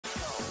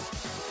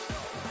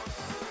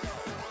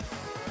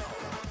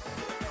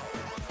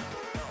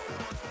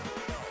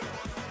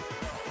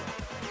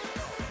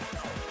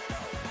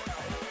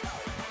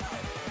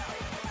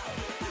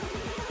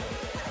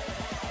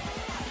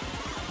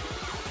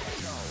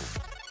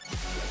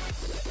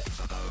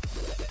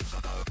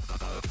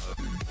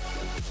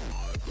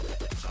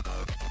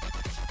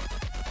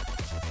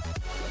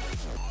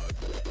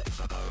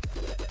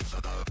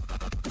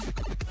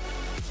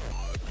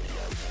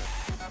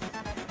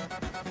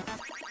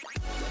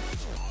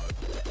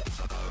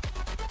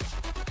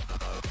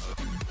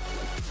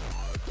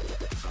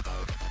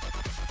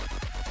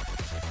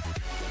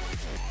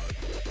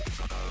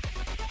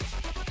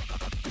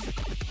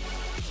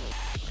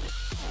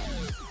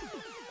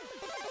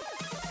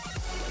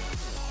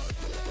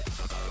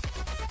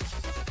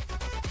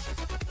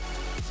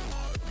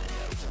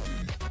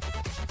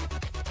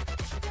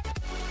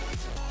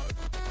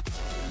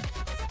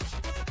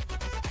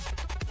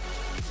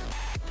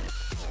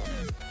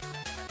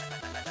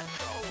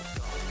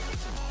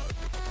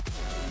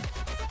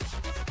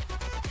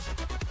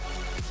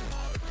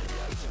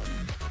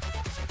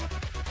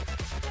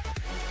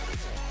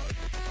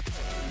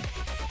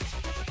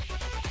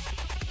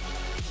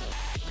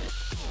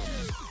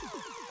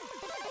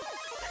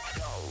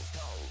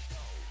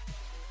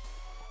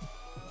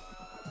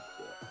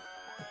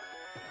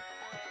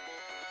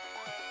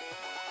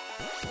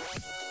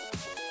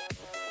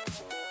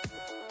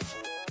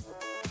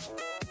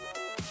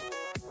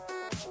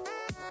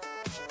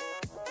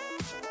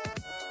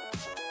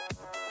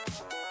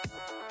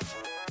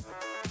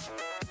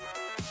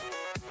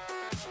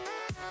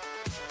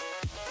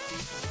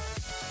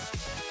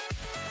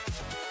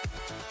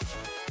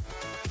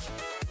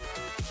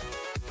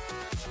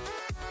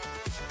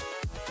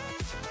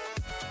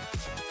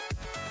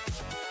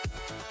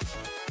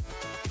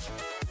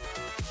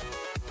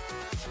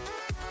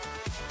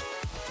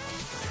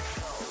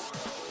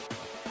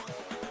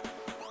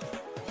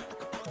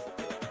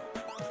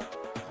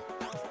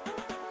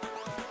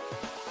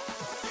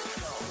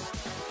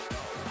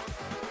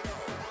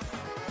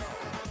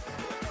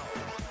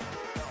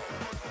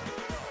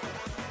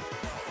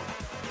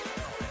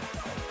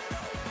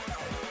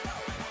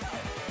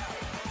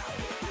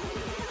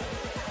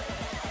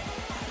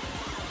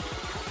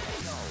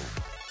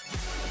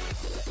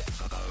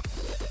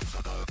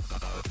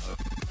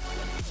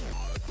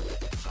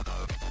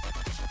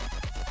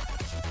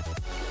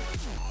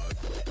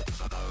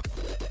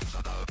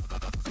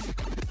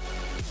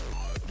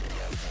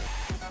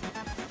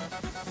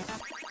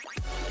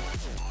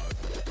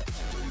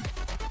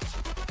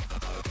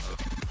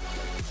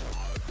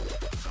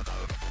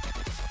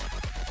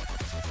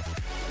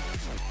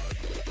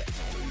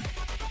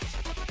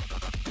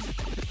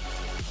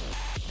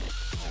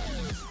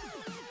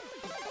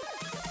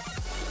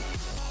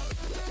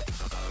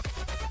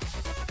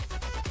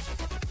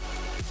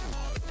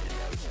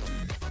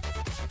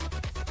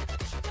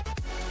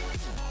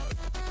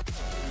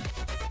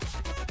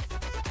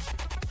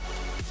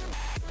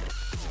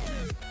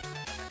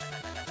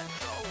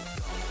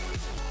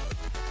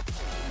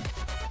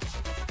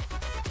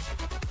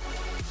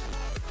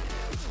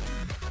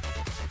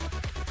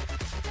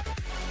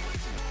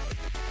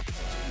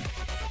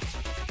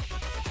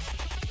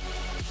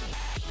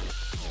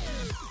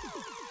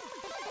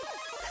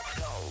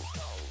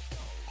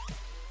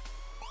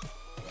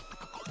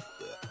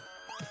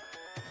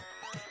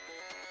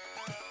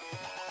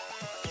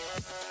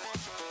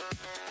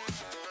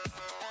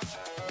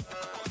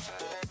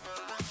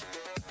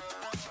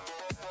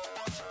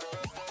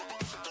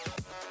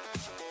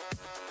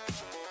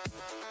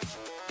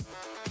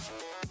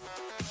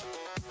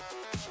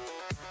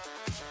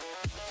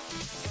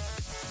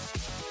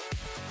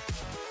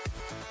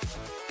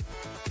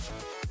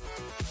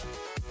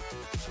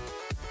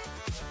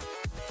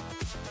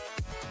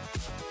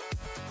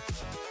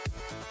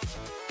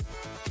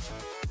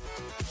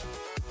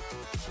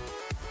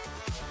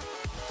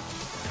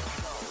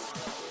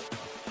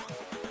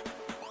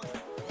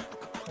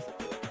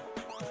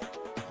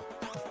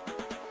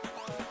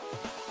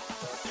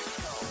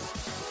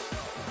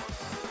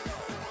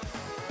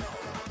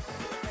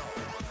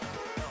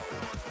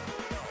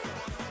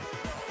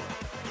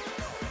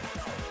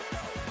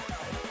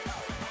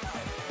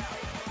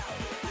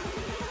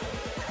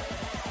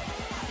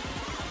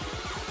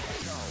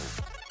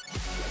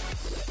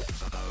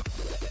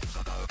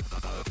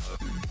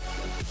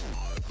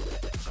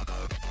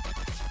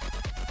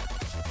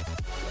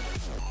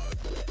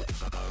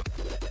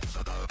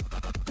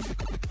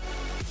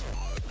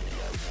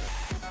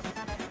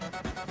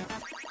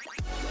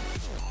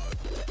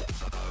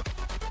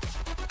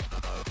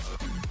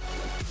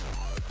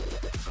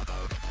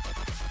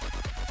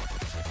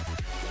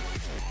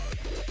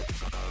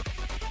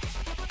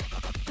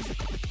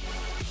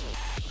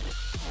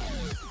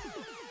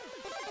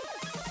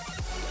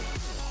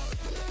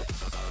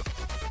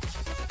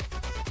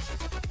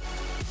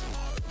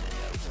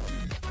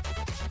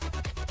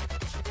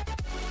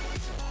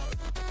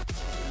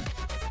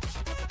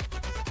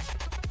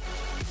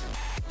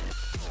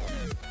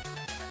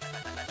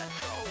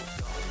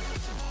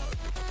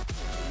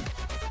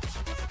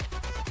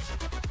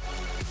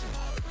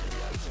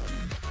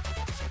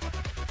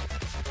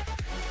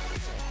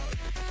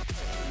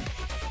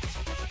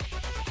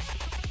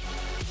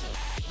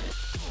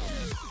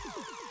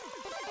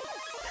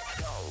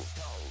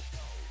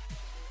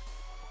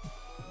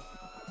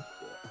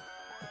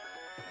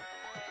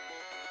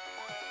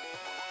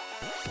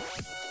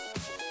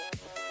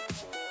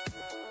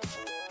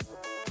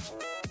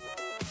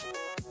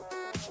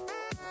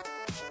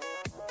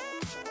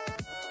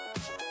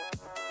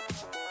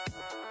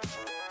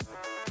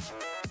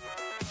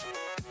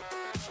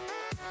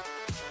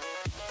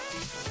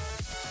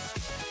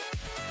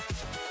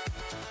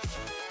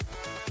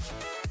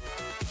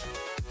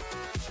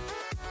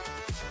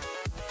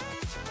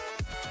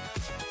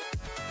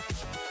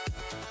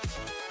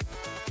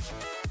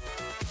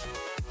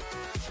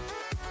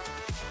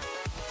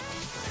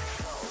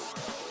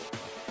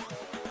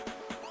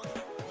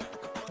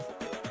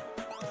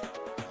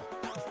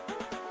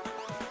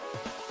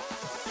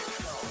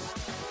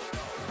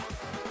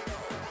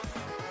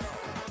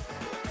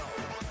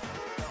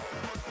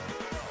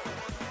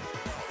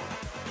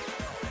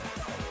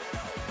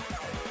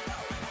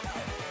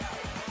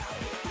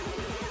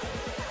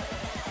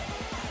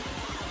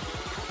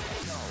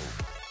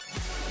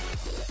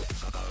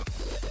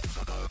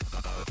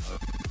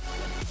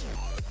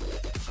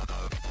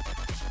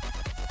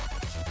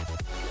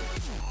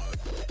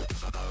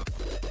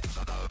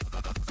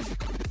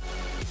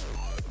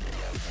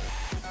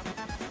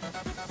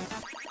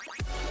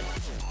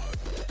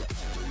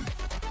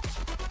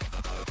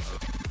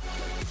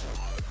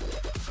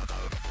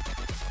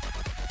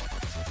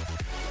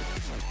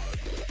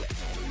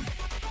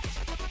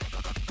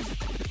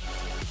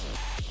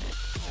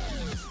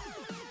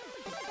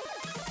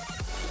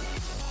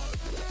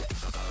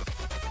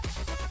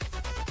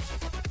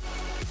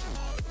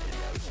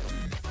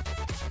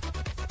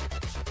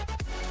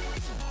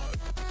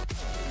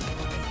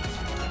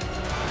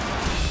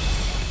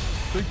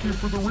Thank you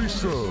for the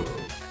resub.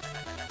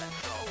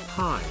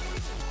 Hi.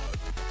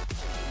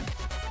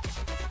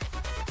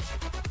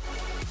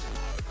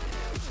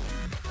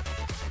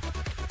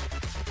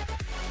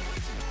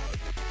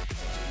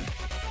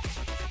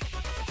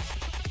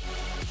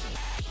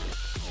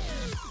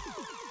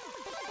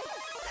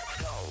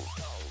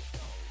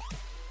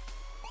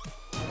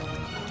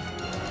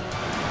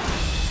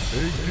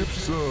 Hey, gift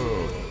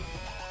sub.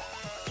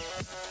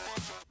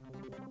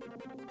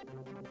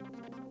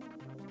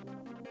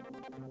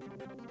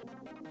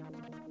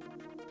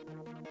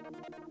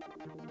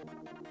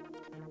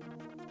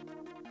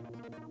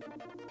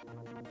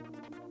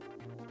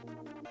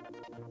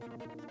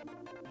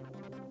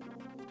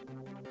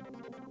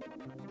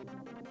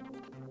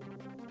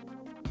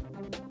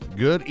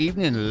 Good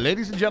evening,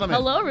 ladies and gentlemen.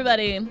 Hello,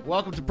 everybody.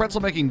 Welcome to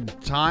Pretzel Making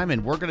Time,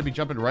 and we're going to be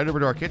jumping right over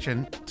to our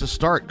kitchen to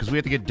start because we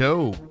have to get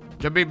dough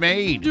to be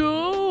made.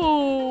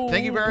 Dough.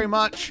 Thank you very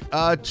much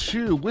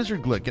to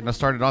Wizard Glick getting us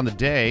started on the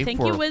day. Thank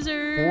for you,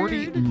 Wizard.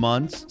 40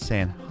 months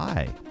saying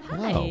hi. Hi.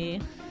 Hello.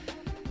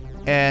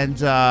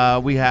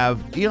 And we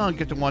have Eon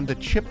get the one to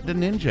Chip the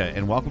Ninja,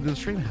 and welcome to the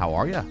stream. How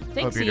are you?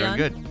 Thanks, Hope you're Eon.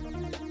 doing good.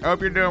 Hope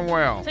you're doing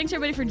well. Thanks,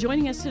 everybody, for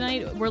joining us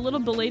tonight. We're a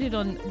little belated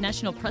on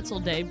National Pretzel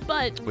Day,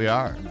 but We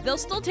are. they'll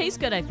still taste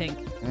good, I think.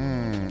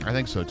 I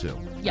think so, too.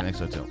 Yeah. I think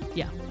so, too.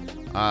 Yeah.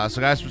 So,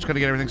 guys, we're just going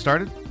to get everything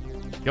started.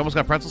 You almost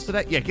got pretzels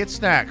today? Yeah, get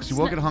snacks. You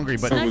will get hungry,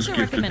 but Snacks are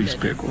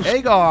recommended.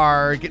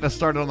 Agar getting us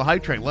started on the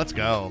hype train. Let's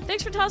go.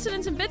 Thanks for tossing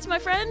in some bits, my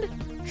friend.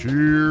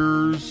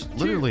 Cheers.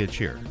 Literally a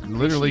cheer.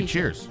 Literally Appreciate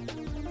cheers.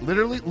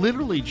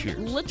 Literally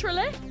cheers.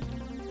 Literally?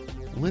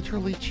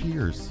 Literally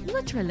cheers.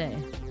 Literally.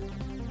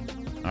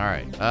 All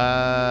right.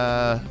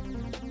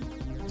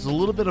 It's a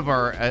little bit of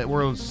our.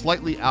 We're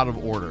slightly out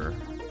of order.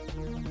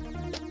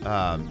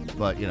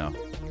 But you know,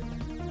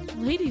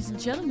 Ladies and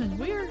gentlemen,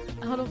 we're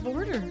out of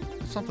order.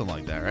 something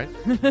like that, right?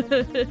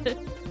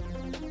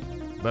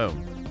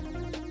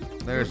 Boom.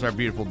 There's our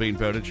beautiful bean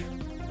footage.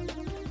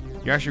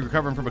 You're actually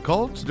recovering from a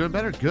cold, so doing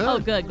better. Good. Oh,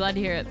 good. Glad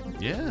to hear it.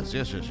 Yes.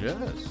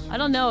 I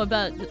don't know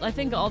about... I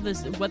think all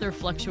this weather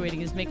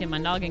fluctuating is making my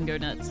noggin go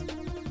nuts.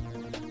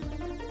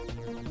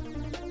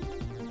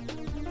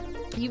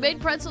 You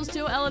made pretzels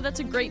too, Ella. That's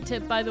a great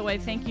tip, by the way.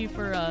 Thank you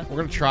for... We're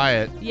gonna try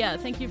it. Yeah,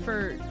 thank you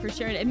for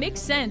sharing it. It makes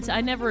sense.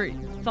 I never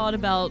thought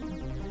about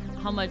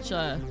how much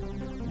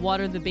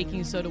water the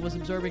baking soda was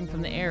absorbing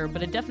from the air,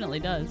 but it definitely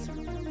does.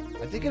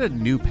 I did get a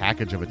new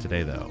package of it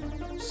today, though.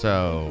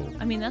 So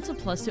I mean, that's a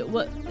plus to it.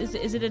 What is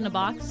it in a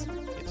box?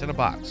 it's in a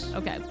box.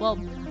 Okay, well,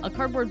 a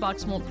cardboard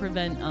box won't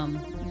prevent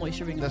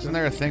moisture being Isn't absorbed.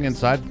 there a thing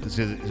inside? Is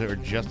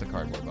it just a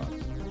cardboard box?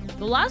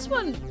 The last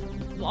one,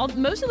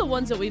 most of the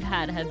ones that we've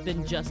had have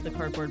been just the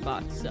cardboard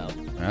box, so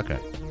Okay.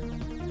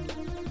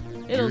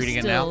 it'll You're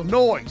eating still... it now?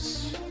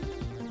 Noise.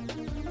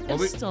 It'll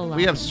still allow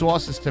we have me.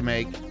 sauces to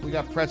make. We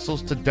got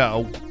pretzels to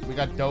dough. We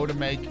got dough to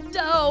make.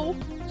 Dough!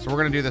 So we're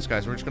going to do this,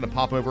 guys. We're just going to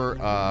pop over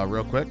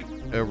real quick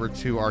over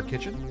to our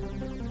kitchen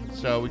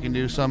so we can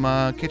do some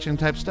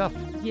kitchen-type stuff.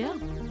 Yeah.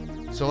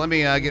 So let me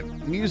get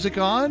music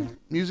on,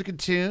 music and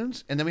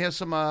tunes, and then we have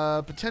some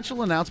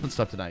potential announcement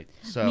stuff tonight.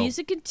 So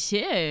Music and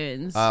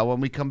tunes. when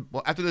we come,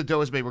 after the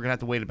dough is made, we're gonna have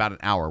to wait about an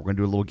hour. We're gonna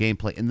do a little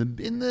gameplay in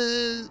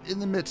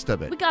the midst of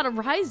we it. gotta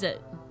rise it.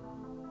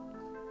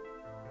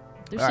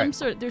 There's All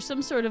some right. there's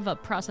some sort of a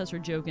process or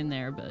joke in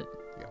there, but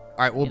Yeah. All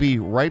right, we'll be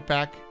right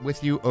back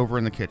with you over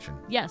in the kitchen.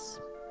 yes.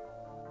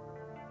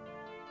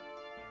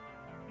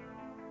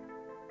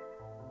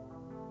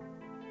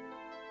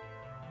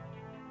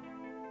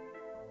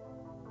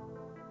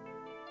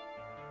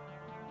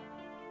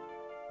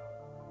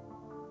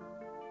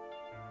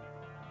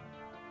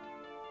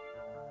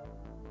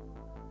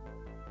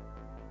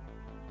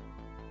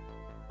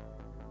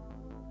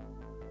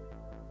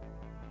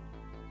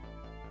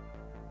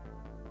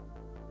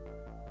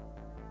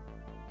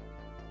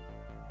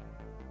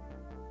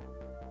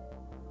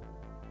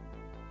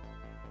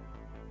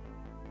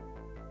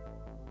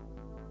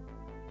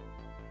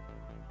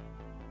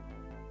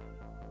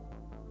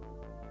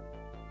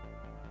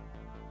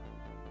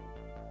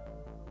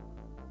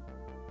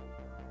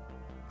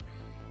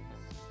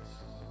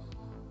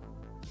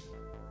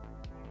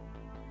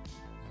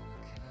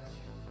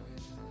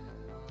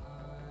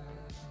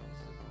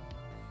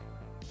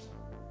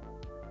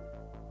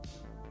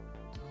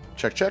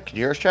 Check, check. Can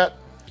you hear us, chat?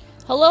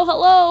 Hello,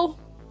 hello.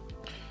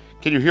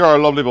 Can you hear our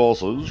lovely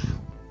voices?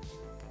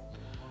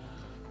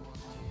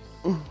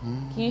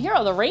 Can you hear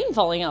all the rain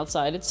falling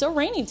outside? It's so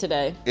rainy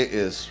today. It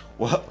is.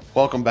 Well,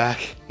 welcome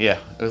back. Yeah,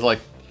 it was like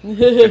I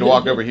had to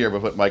walk over here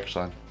but put mics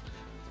on.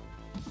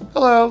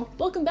 Hello.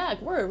 Welcome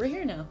back. We're over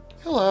here now.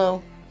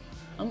 Hello.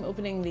 I'm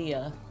opening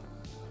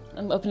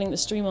the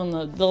stream on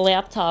the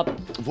laptop.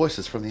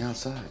 Voices from the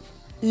outside.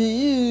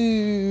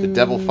 Ooh. The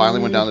devil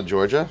finally went down to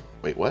Georgia.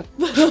 Wait, what?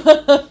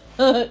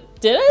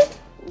 Did it?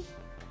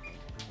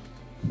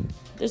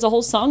 There's a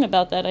whole song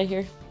about that, I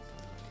hear.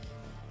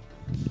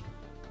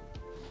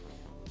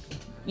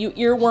 You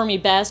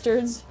earwormy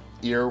bastards.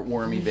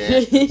 Earwormy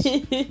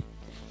bastards.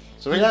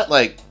 So we got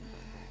like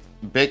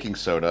baking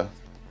soda,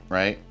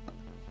 right?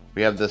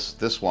 We have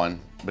this one,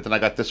 but then I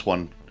got this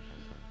one,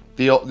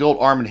 the old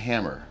Arm and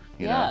Hammer.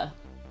 You know?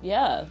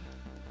 Yeah.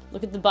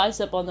 Look at the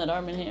bicep on that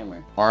Arm and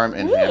Hammer. Arm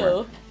and Woo.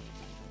 Hammer.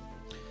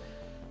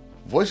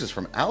 Voices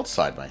from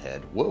outside my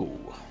head. Whoa.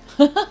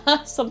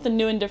 Something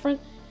new and different.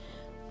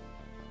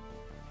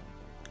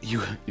 You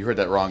heard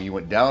that wrong. You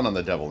went down on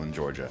the devil in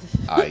Georgia.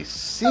 I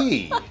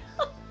see.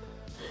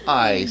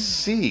 I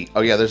see.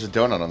 Oh yeah, there's a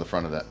donut on the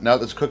front of that. No,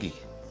 that's a cookie.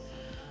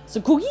 It's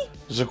a cookie?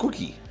 There's a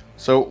cookie.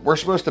 So we're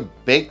supposed to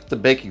bake the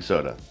baking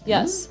soda.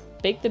 Yes.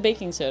 Bake the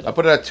baking soda. I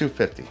put it at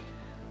 250.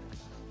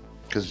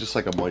 Because it's just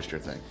like a moisture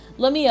thing.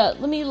 Let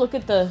me look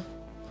at the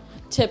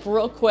tip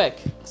real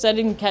quick because I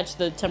didn't catch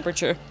the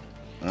temperature.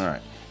 All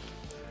right.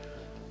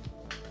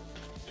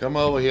 Come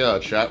over here,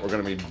 chat. We're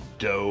gonna be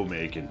dough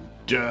making.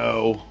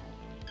 Dough.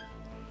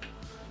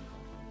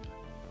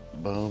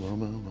 Boom, boom,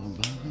 boom, boom,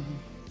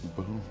 boom,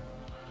 boom.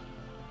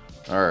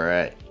 All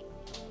right.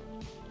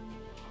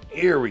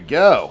 Here we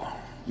go.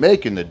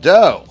 Making the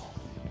dough.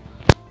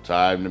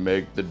 Time to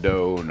make the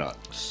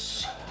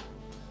donuts.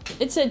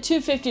 It said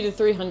 250 to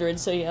 300,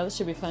 so yeah, this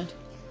should be fine.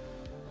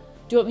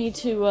 Do you want me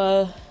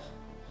to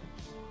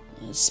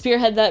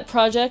spearhead that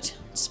project?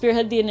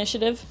 Spearhead the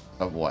initiative?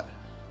 Of what?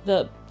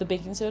 The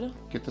baking soda?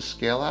 Get the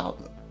scale out.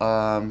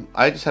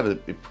 I just have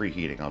it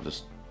preheating. I'll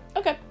just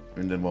Okay.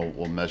 and then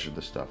we'll measure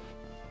the stuff.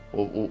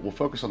 We'll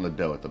focus on the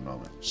dough at the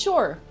moment.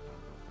 Sure.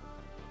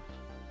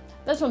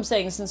 That's what I'm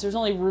saying. Since there's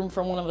only room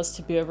for one of us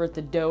to be over at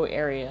the dough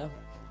area,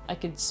 I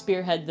could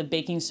spearhead the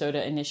baking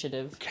soda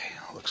initiative. Okay,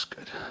 that looks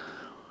good.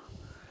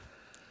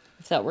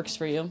 If that works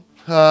for you.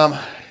 How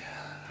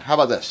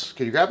about this?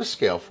 Can you grab a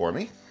scale for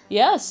me?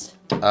 Yes.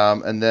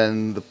 And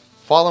then the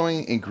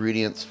following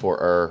ingredients for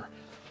our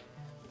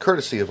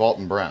courtesy of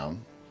Alton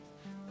Brown.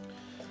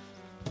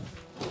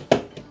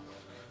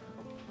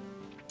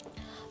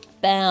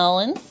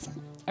 Balance.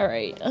 All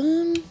right.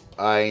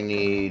 I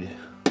need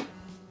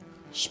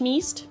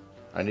Schmeast.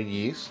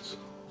 yeast.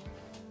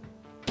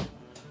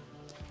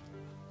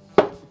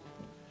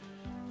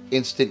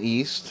 Instant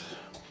yeast.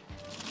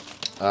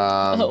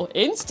 Oh,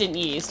 instant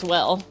yeast.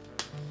 Well,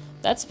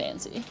 that's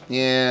fancy.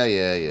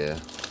 Yeah.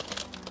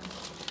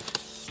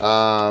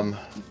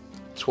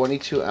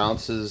 22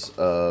 ounces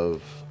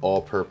of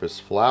all-purpose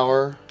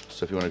flour.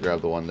 So if you want to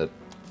grab the one that...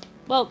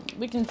 Well,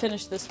 we can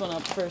finish this one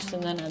up first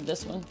and then add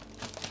this one.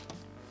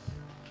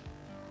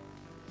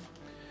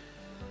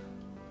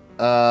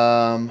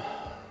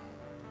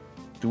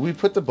 Do we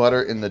put the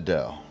butter in the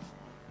dough?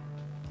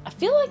 I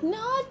feel like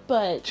not,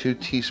 but 2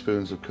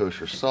 teaspoons of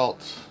kosher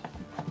salt.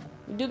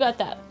 we do got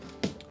that.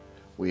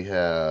 We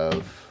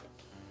have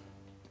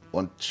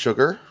 1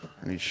 sugar.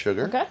 I need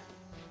sugar. Okay.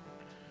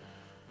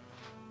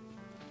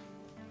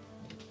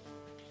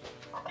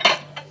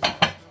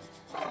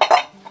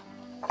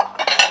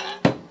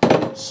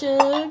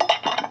 Sugar.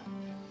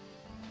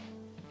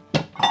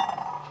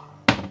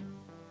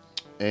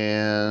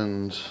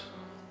 And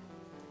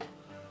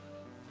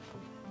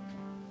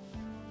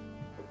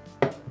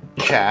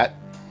chat.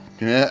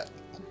 Yeah.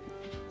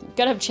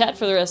 Gotta have chat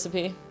for the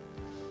recipe.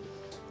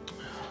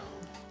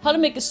 How to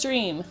make a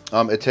stream.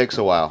 It takes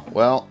a while.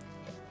 Well,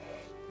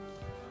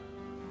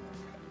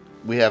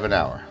 we have an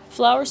hour.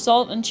 Flour,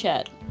 salt, and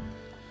chat.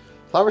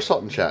 Flour,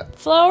 salt, and chat.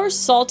 Flour,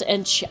 salt,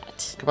 and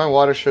chat. Combine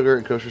water, sugar,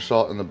 and kosher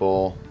salt in the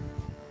bowl,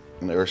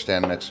 or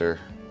stand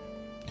mixer,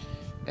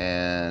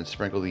 and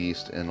sprinkle the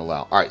yeast and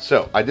allow. All right,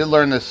 so I did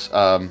learn this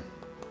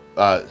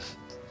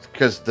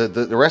because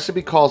the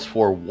recipe calls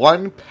for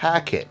 1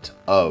 packet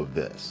of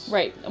this.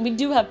 Right, and we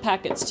do have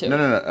packets too.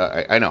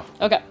 No, I know.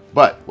 Okay.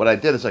 But what I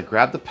did is I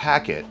grabbed the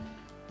packet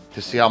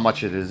to see how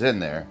much it is in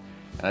there,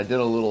 and I did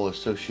a little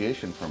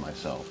association for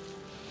myself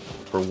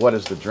for what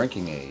is the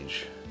drinking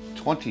age.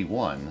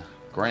 21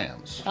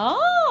 grams.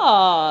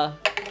 Ah,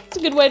 that's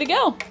a good way to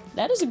go.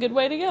 That is a good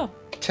way to go.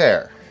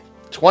 Tear.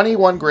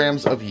 21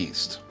 grams of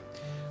yeast.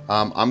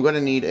 I'm going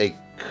to need a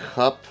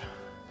cup.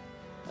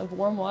 Of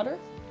warm water?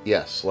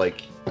 Yes,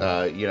 like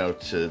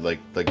to like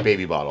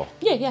baby bottle.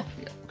 Yeah. Yeah,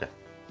 okay.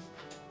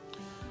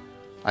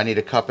 I need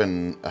a cup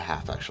and a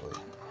half actually.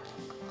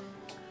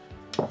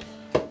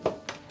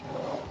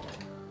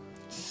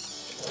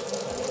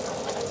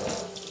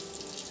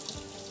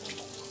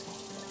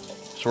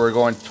 So we're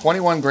going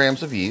 21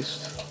 grams of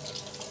yeast.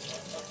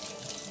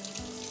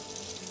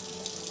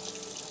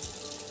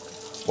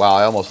 Wow,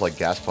 I almost like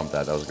gas pumped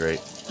that. That was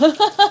great.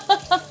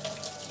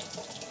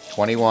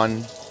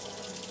 21.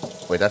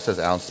 Wait, that says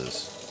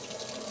ounces.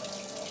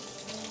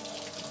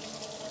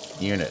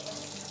 Unit.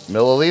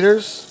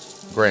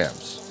 Milliliters?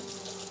 Grams.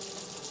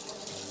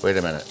 Wait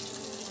a minute.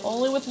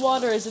 Only with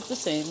water is it the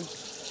same.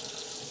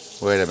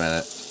 Wait a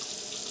minute.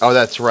 Oh,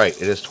 that's right.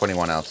 It is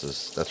 21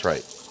 ounces. That's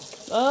right.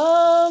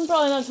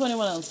 Probably not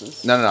 21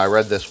 ounces. No, I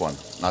read this one,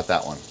 not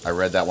that one. I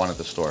read that one at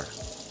the store.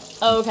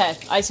 Oh, okay.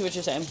 I see what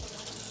you're saying.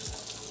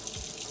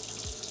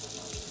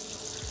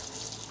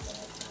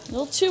 A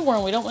little too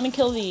warm. We don't want to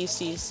kill the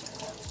yeasties.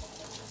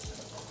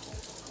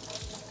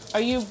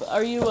 Are you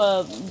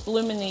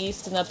blooming the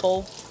yeast in that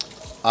bowl?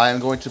 I am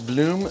going to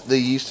bloom the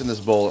yeast in this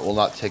bowl. It will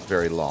not take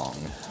very long.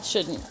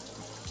 Shouldn't.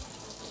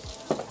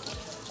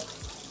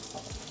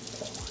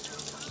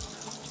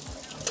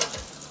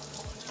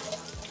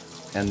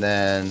 And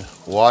then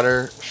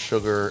water,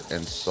 sugar,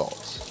 and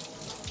salt.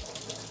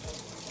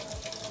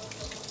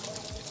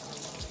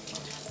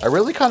 I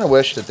really kind of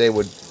wish that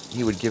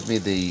he would give me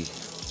the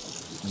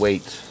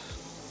weight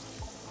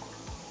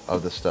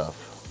of the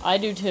stuff. I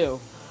do too.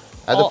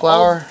 Add the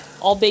flour.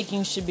 All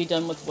baking should be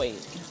done with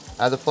weight.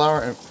 Add the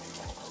flour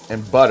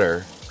and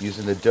butter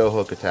using the dough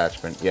hook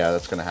attachment. Yeah,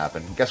 that's going to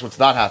happen. Guess what's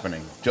not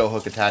happening? Dough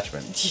hook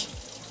attachment.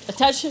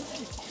 Attach.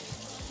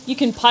 You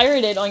can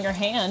pirate it on your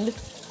hand.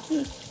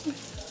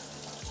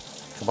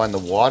 Combine the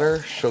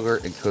water,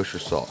 sugar, and kosher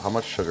salt. How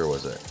much sugar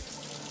was it?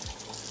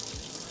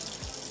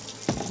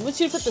 Once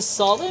you put the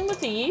salt in with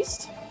the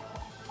yeast?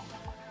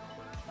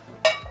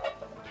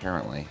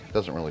 Apparently. It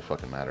doesn't really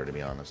fucking matter, to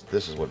be honest.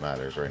 This is what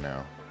matters right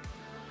now.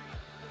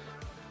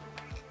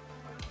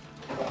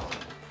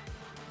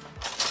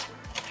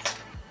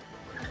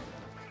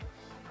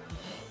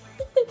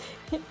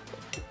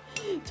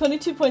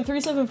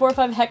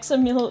 (22.3745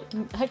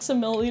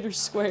 hexamilliliters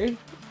squared).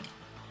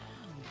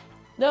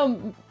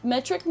 No,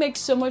 metric makes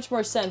so much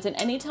more sense, and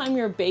anytime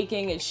you're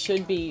baking, I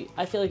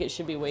feel like it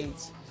should be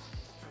weights.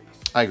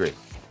 I agree.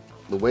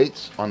 The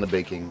weights on the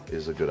baking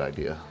is a good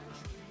idea.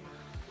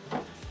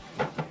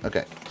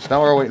 Okay, so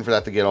now we're waiting for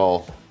that to get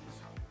all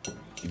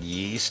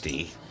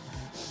yeasty.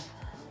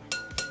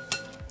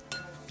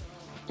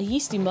 A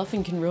yeasty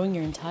muffin can ruin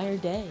your entire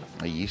day.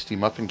 A yeasty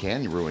muffin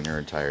can ruin your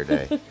entire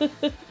day. All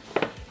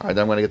right,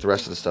 then I'm going to get the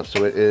rest of the stuff.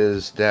 So it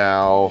is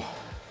now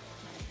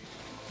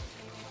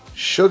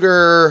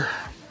sugar.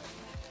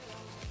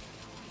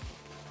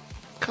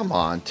 Come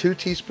on, 2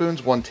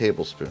 teaspoons, 1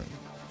 tablespoon.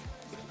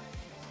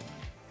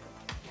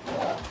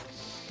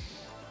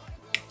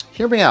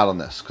 Hear me out on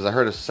this, because I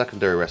heard a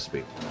secondary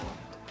recipe.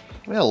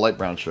 We have light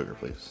brown sugar,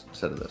 please,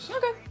 instead of this.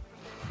 Okay.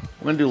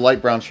 I'm going to do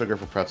light brown sugar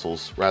for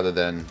pretzels rather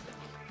than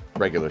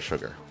regular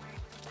sugar.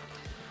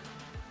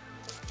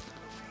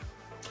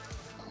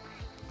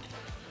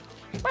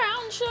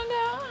 Brown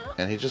sugar.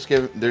 And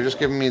they're just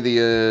giving me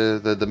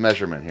the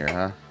measurement here,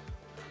 huh?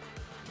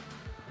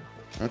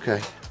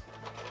 Okay.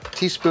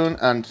 Teaspoon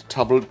and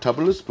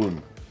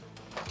tablespoon.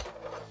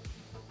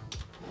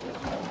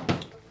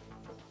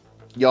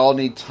 Y'all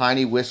need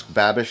tiny whisk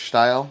Babish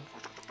style?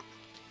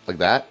 Like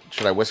that?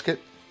 Should I whisk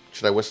it?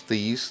 Should I whisk the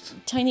yeast?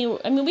 Tiny,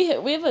 I mean, we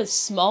have a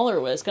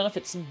smaller whisk. I don't know if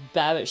it's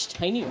Babish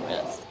tiny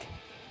whisk.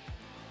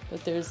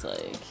 But there's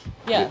like,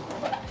 yeah.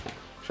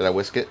 Should I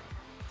whisk it?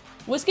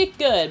 Whisk it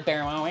good.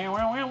 There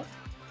you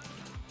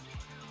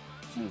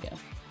go.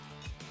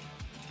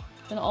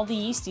 Then all the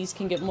yeasties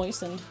can get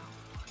moistened.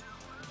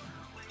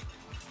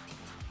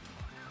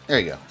 There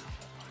you go.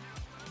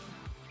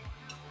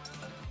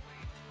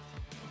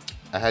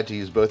 I had to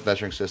use both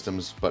measuring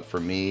systems, but for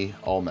me,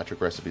 all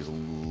metric recipes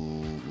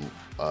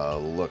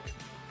look.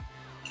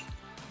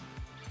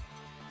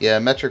 Yeah,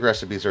 metric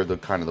recipes are the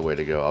kind of the way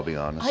to go, I'll be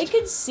honest. I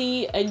could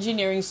see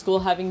engineering school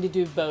having to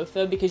do both,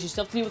 though, because you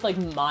still have to do with, like,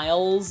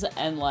 miles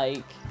and,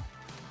 like,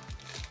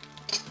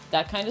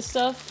 that kind of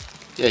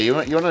stuff. Yeah, you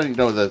want to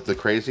know the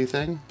crazy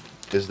thing?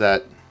 Is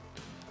that,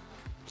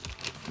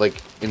 like,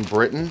 in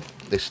Britain,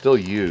 they still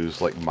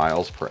use, like,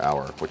 miles per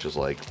hour, which is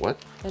like, what?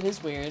 That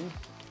is weird.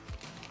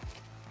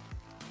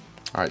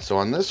 Alright, so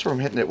on this one, I'm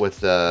hitting it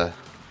with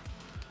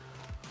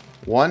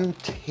 1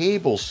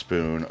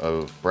 tablespoon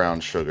of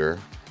brown sugar.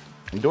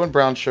 I'm doing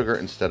brown sugar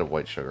instead of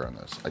white sugar on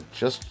this. I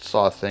just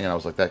saw a thing and I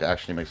was like, that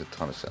actually makes a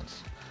ton of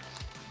sense.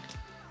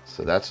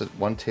 So that's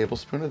 1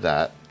 tablespoon of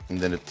that, and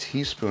then a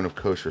teaspoon of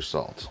kosher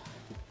salt.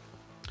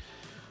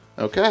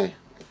 Okay.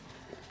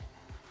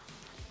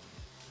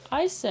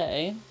 I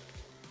say,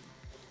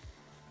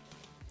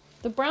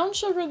 the brown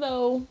sugar,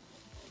 though,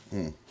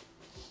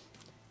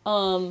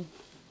 how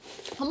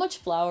much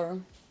flour?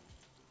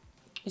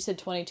 You said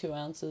 22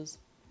 ounces.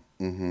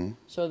 Mm-hmm.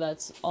 So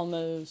that's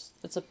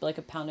like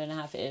a pound and a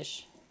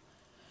half-ish.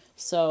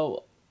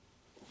 So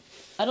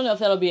I don't know if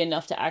that'll be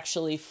enough to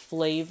actually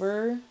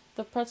flavor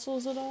the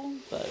pretzels at all,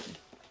 but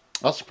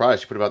I was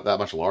surprised you put about that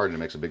much lard and it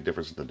makes a big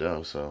difference in the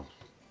dough, so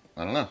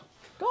I don't know.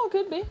 oh, it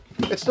could be.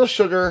 It's still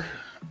sugar.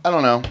 I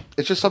don't know.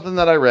 It's just something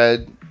that I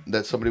read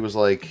that somebody was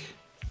like,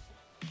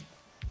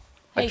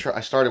 Hey.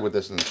 I started with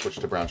this and then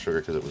switched to brown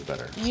sugar because it was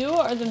better. You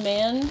are the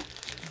man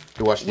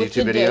You watched the with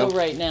YouTube the video? dough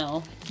right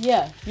now.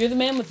 Yeah, you're the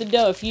man with the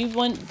dough. If you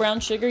want brown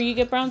sugar, you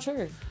get brown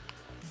sugar.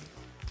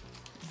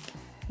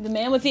 The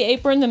man with the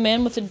apron, the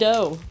man with the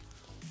dough.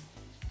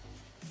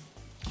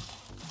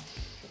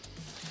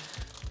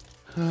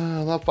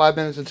 About 5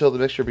 minutes until the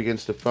mixture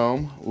begins to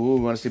foam. Ooh,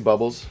 we want to see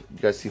bubbles. You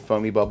guys see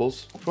foamy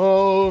bubbles?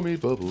 Foamy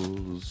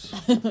bubbles.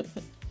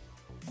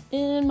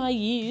 In my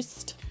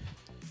yeast.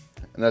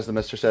 And as the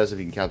mister says, if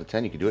you can count to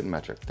 10, you can do it in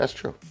metric. That's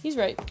true. He's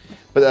right.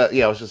 But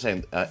yeah, I was just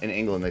saying, in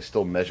England, they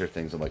still measure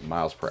things in like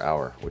miles per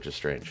hour, which is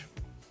strange.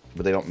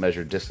 But they don't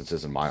measure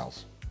distances in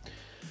miles.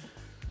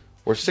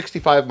 We're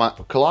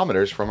 65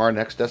 kilometers from our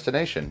next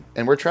destination,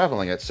 and we're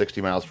traveling at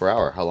 60 miles per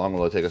hour. How long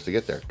will it take us to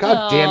get there?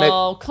 God damn it!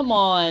 Oh, come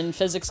on,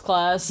 physics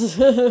class.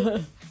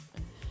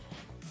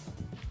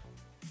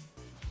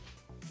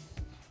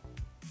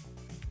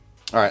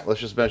 All right, let's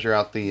just measure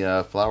out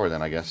the flour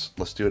then, I guess.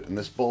 Let's do it in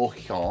this bowl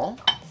here.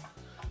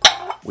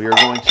 We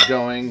are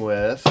going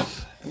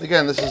with, and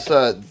again, this is,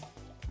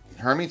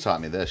 Hermie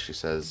taught me this. She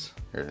says,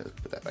 here, let's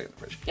put that back in the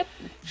fridge. Yep.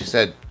 She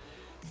said,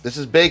 this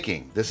is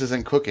baking. This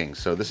isn't cooking.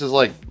 So this is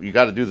like, you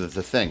got to do the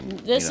thing.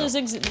 This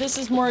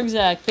is more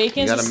exact.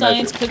 Baking is a gotta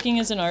science, measure. cooking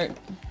is an art.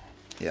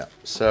 Yeah.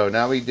 So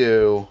now we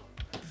do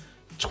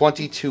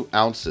 22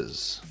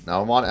 ounces.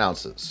 Now I'm on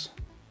ounces.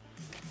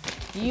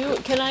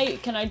 Can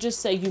I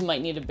just say you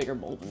might need a bigger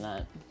bowl than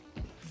that?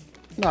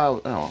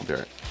 No, I'll do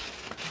it.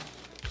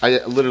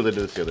 I literally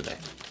did this the other day.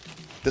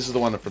 This is the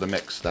one for the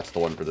mix. That's the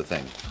one for the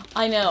thing.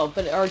 I know,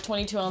 but are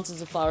 22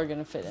 ounces of flour going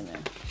to fit in there?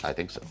 I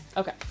think so.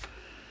 Okay.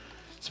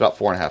 It's about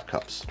 4.5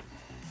 cups.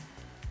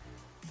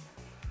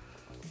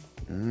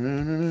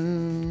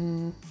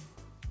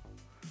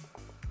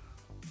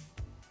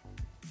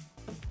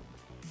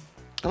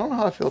 I don't know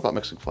how I feel about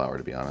mixing flour,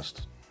 to be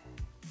honest.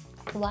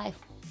 Why?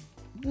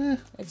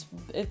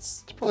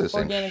 It's probably the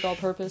same. organic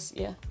all-purpose.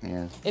 Yeah.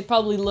 Yeah, It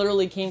probably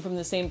literally came from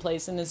the same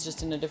place and it's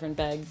just in a different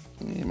bag.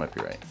 you might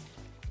be right.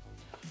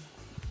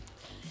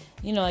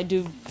 You know, I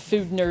do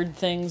food nerd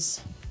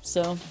things,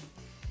 so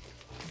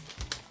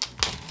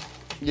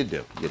You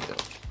do.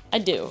 I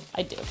do.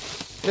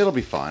 It'll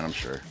be fine, I'm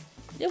sure.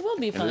 It will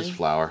be It fun. is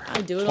flour.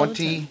 I do it all the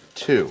time.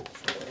 22.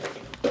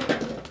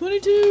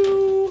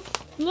 22.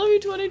 Love you,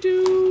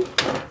 22.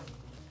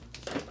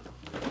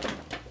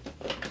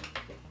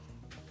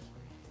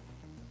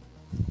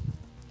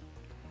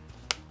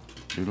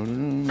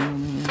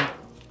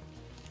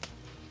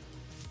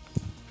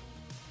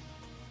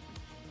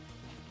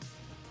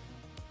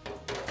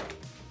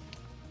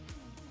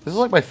 This is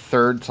like my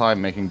third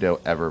time making dough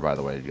ever, by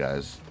the way, you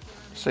guys.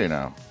 So you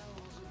know.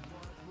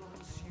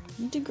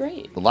 You did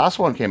great. The last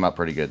one came out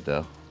pretty good,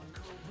 though.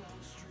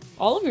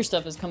 All of your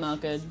stuff has come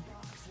out good.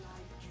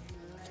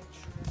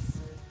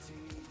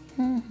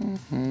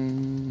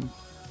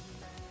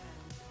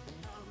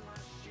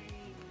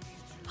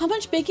 How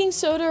much baking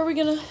soda are we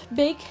gonna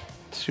bake?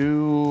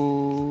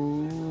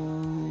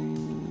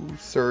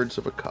 2/3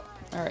 of a cup.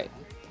 All right.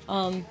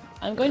 I'm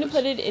going to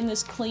put it in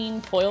this clean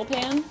foil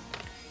pan.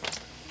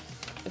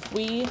 If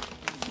we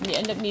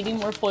end up needing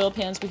more foil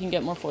pans, we can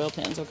get more foil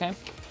pans, okay?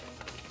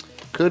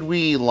 Could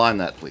we line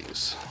that,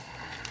 please?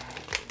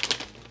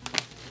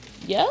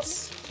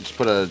 Yes? Just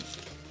put a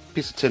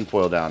piece of tin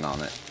foil down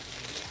on it.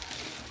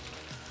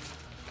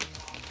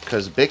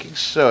 Because baking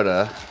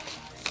soda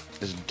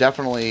is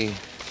definitely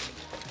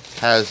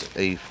has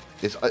a...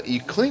 you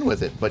clean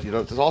with it, but you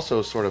know there's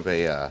also sort of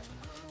a...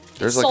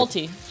 there's like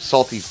salty. a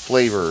salty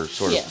flavor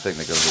sort of Yeah. thing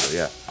that goes with it,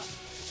 yeah.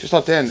 Just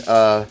hopped in.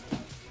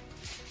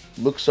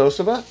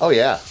 Luxosova? Oh,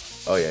 yeah.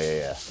 Oh,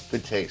 yeah.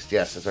 Good taste.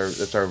 Yes,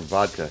 that's our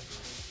vodka.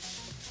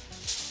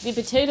 The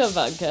potato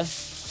vodka.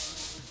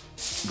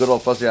 Good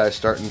old fuzzy eyes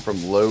starting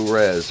from low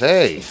res.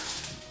 Hey,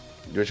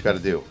 do what you got to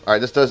do. All right,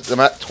 this does. I'm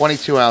at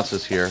 22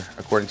 ounces here,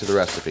 according to the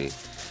recipe.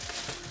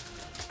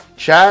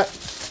 Chat,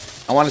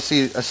 I want to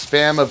see a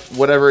spam of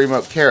whatever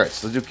emote.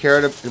 Carrots. Let's do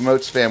carrot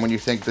emote spam when you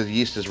think the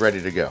yeast is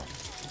ready to go.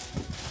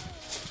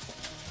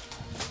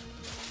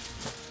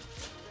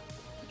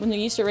 When the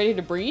yeast are ready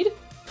to breed?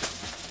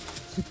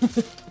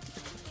 Because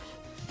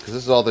this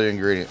is all the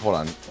ingredient. Hold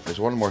on. There's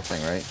one more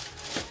thing, right?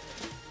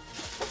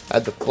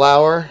 Add the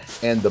flour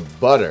and the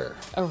butter.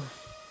 Oh,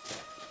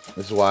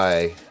 This is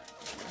why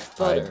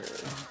butter.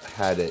 I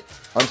had it.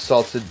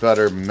 Unsalted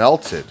butter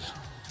melted.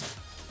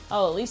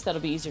 Oh, at least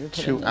that'll be easier to put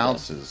in 2 the dough.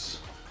 ounces.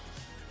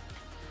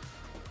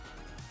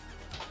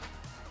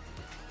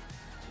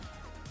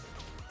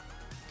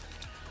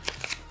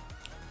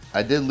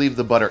 I did leave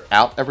the butter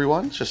out,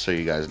 everyone, just so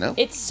you guys know.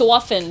 It's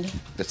softened.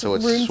 So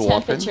it's Room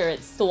softened. temperature,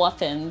 it's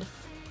softened.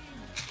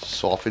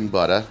 Softened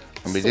butter.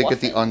 And we did get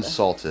the Softened.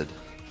 unsalted.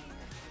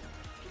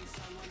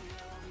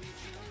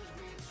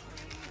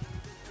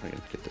 I'm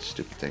going to get this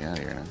stupid thing out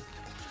of here now.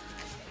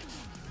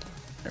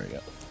 There we go.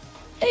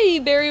 Hey,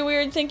 Very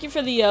Weird, thank you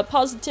for the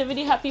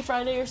positivity. Happy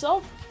Friday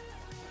yourself.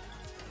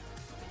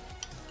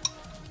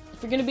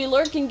 If you're gonna be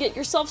lurking, get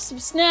yourself some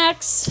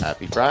snacks.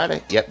 Happy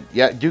Friday. Yep.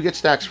 Yeah, do get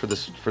snacks for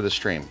the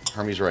stream.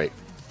 Hermie's right.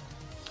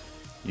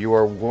 You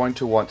are going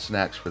to want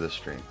snacks for this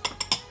stream.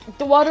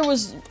 The water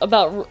was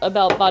about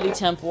body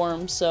temp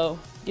warm, so,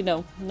 you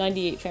know,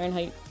 98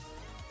 Fahrenheit.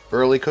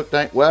 Early cook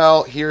night?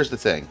 Well, here's the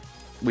thing.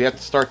 We have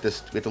to start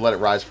this. We have to let it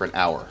rise for an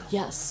hour.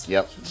 Yes.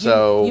 Yep.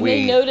 So you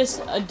may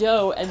notice a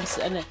dough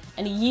and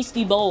a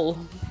yeasty bowl.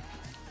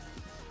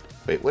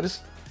 Wait, what is...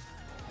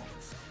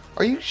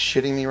 Are you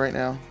shitting me right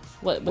now?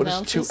 What What is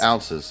ounces? 2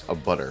 ounces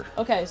of butter?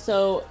 Okay,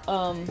 so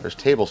There's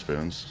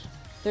tablespoons.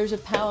 there's a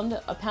pound.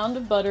 A pound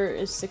of butter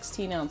is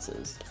 16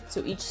 ounces.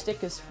 So each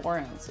stick is 4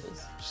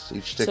 ounces. So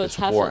each stick So is it's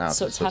half 4 a- ounces.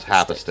 so it's So it's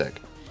half half a a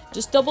stick.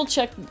 Just double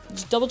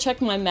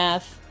check my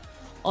math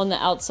on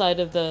the outside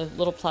of the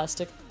little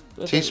plastic.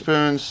 with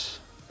Teaspoons,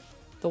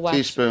 The wax.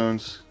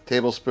 teaspoons,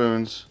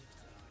 tablespoons,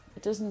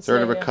 It doesn't say.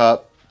 third of a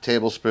cup,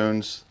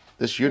 tablespoons.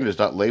 This unit is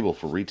not labeled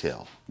for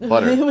retail.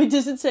 Butter. It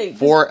doesn't say.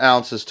 4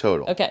 ounces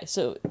total. Okay,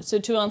 so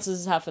 2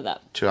 ounces is half of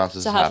that. 2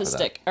 ounces So is half half a of that.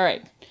 stick. All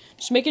right.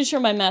 Just making sure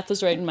my math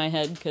is right in my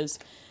head, because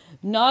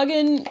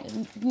noggin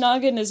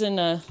isn't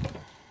a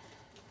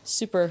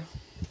super...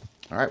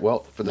 All right, well,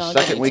 for the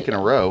Noggin second week in a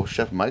today. row,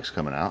 Chef Mike's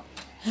coming out.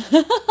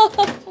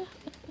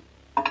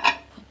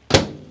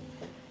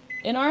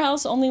 In our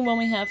house, only when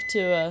we have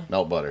to,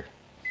 Melt butter.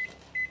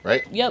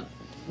 Right? yep,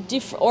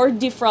 or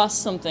defrost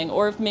something,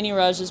 or if Mini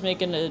Raj is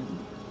making a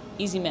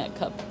Easy Mac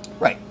cup.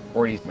 Right.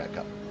 Or an East Met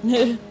cup.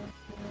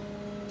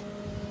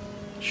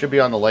 Should be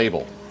on the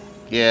label.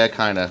 Yeah,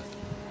 kind of.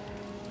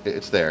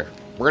 It's there.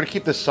 We're going to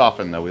keep this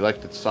softened, though. We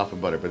like the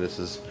softened butter, but this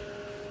is...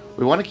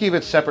 We want to keep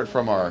it separate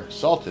from our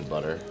salted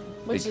butter.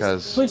 Which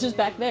because... is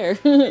back there.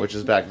 which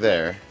is back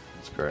there.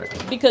 That's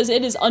correct. Because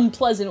it is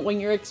unpleasant when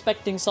you're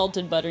expecting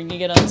salted butter and you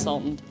get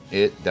unsalted.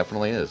 It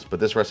definitely is. But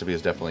this recipe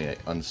is definitely an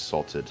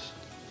unsalted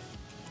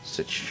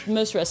sitch.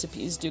 Most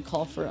recipes do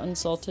call for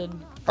unsalted.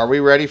 Are we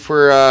ready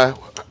for...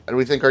 do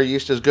we think our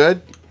yeast is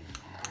good?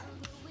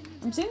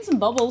 I'm seeing some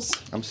bubbles.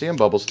 I'm seeing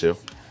bubbles, too.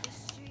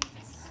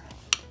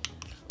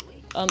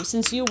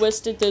 Since you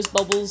whisked it, those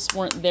bubbles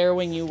weren't there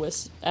when you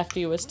after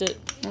you whisked it.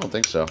 I don't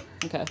think so.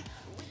 Okay.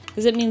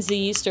 Because it means the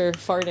yeast are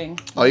farting.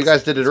 Oh, you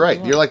guys did it That's what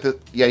right. we You're want. like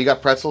the... Yeah, you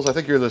got pretzels. I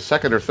think you're the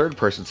second or third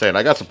person saying,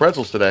 I got some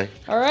pretzels today.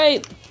 All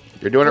right.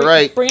 You're doing it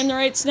right. Bring in the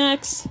right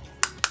snacks.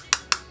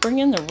 Bring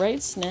in the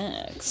right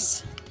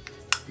snacks.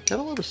 Got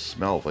a little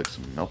smell of like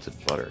some melted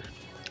butter.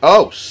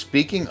 Oh,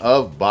 speaking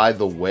of, by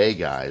the way,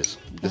 guys,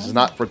 this is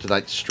not for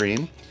tonight's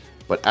stream,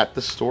 but at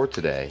the store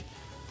today,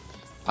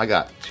 I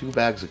got 2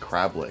 bags of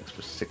crab legs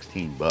for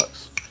 16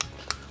 bucks.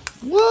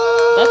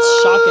 What?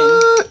 That's shocking.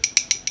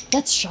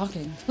 That's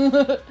shocking.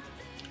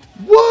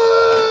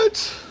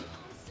 What?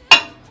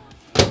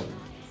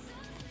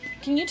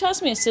 Can you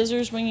toss me a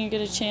scissors when you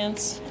get a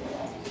chance?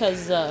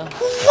 Because,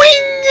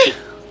 Wing!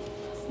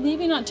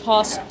 maybe not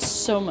toss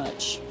so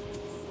much.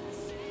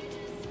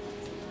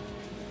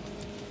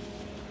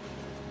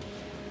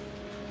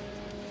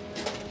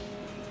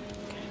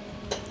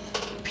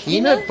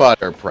 Peanut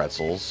butter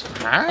pretzels.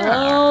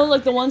 Ah. Oh,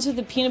 like the ones with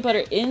the peanut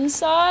butter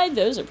inside?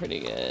 Those are pretty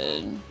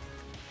good.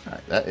 All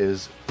right, that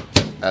is,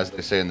 as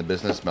they say in the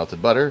business,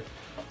 melted butter.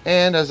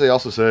 And as they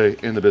also say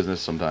in the business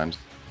sometimes.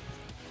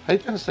 How do you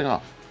turn this thing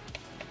off?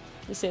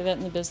 They say that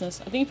in the business.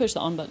 I think you push the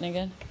on button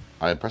again.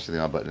 I press the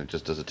on button, it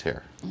just does a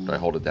tear. Do I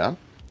hold it down?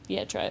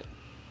 Yeah, try it.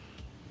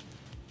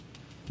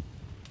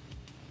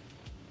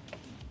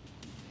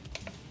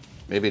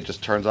 Maybe it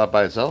just turns off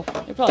by itself?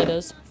 It probably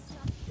does.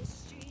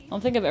 I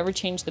don't think I've ever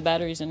changed the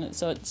batteries in it,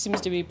 so it seems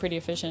to be pretty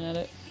efficient at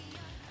it.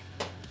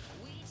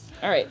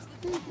 Alright.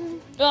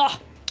 Ugh!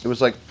 It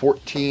was like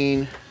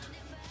 14.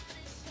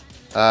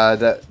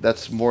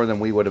 That's more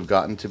than we would have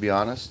gotten, to be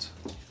honest.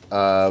 It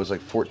was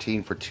like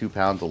 14 for 2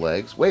 pounds of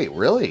legs. Wait,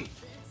 really?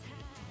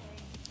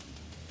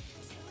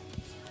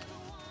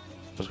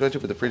 I was going to,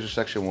 but the freezer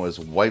section was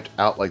wiped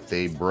out like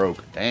they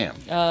broke. Damn.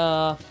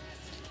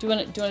 Do you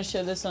want to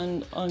show this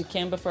on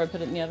cam before I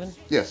put it in the oven?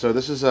 Yeah. So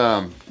this is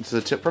a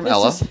tip from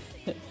Ella.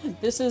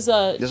 This is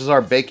This is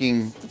our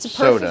baking it's a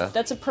soda.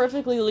 That's a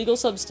perfectly legal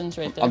substance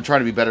right there. I'm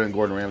trying to be better than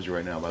Gordon Ramsay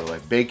right now, by the way.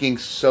 Baking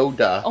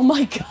soda. Oh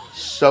my gosh.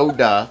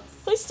 Soda.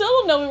 I still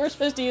don't know we were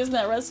supposed to use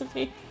that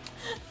recipe.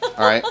 All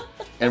right.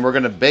 And we're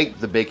going to bake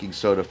the baking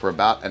soda for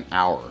about an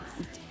hour.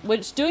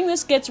 Which, doing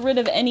this gets rid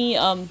of any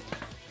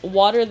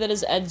water that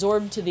is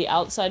adsorbed to the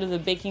outside of the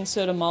baking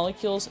soda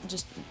molecules.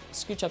 Just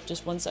scooch up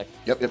just 1 sec.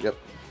 Yep.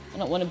 I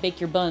don't want to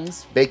bake your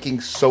buns. Baking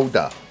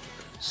soda.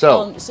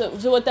 So,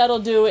 So what that'll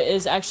do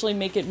is actually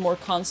make it more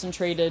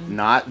concentrated.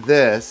 not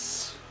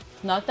this.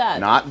 Not that.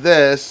 Not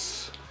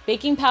this.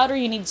 Baking powder,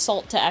 you need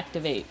salt to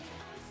activate.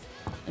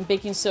 And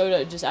baking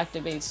soda just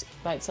activates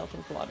by itself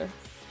with water.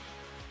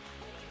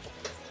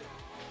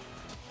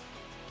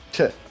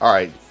 All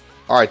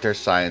right, there's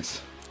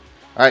science.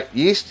 All right,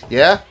 yeast,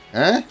 yeah?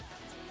 Huh?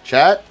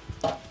 Chat?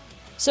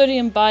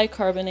 Sodium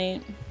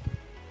bicarbonate.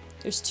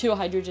 There's 2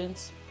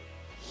 hydrogens.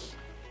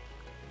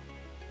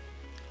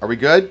 Are we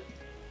good?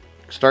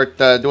 Start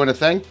doing a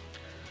thing?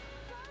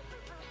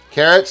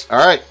 Carrots, all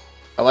right,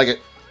 I like it.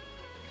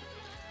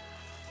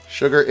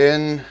 Sugar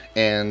in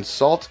and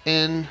salt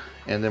in,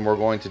 and then we're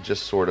going to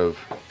just sort of...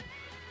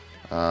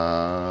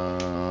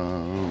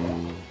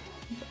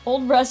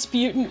 Old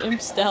Rasputin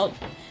imped out.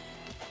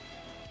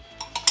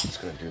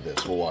 Just gonna do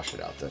this. We'll wash it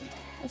out then.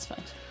 That's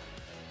fine.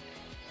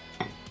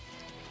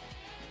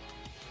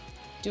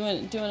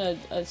 Doing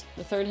a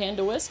third hand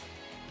to whisk?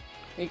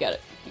 You got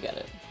it. You got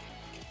it.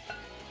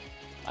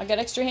 I got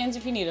extra hands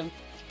if you need them.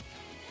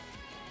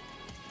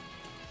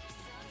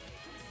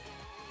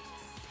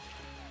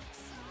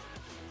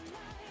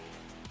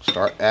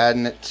 Start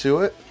adding it to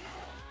it.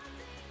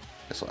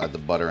 Guess I'll add the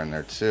butter in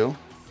there too.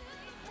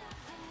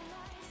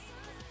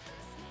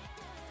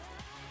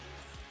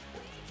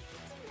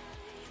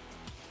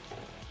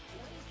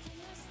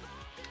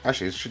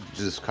 Actually, it should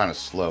just kind of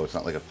slow. It's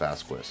not like a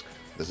fast whisk.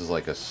 This is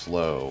like a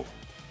slow,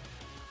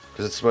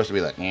 because it's supposed to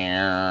be like.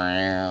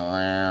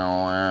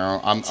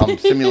 I'm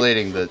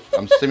simulating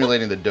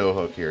the dough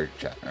hook here.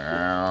 Chat.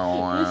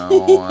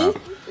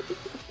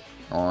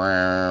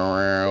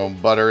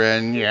 Butter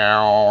in.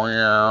 Yow,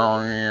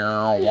 yow,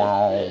 yow,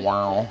 wow,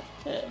 wow.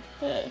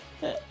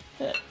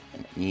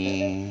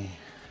 Yeah.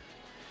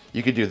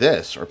 You could do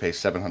this or pay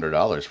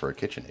 $700 for a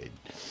KitchenAid.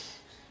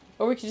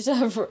 Or we could just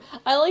have.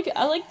 I like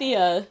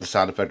the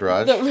sound effect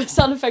garage. The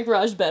sound effect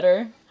garage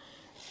better.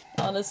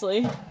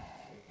 Honestly.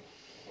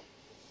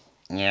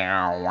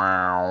 Yeah,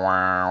 wow,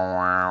 wow,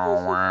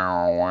 wow,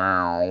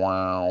 wow,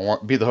 wow, wow.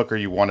 Be the hooker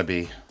you want to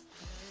be.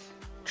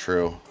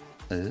 True.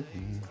 Let's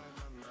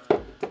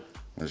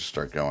just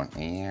start going.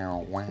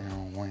 Wow, wow,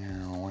 wow,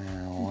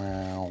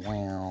 wow,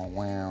 wow,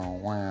 wow,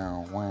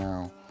 wow,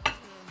 wow.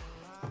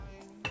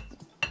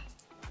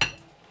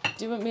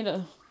 Do you want me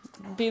to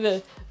be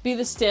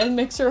the stand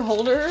mixer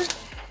holder?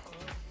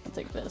 I'll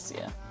take this,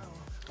 yeah.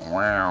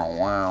 Wow,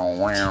 wow,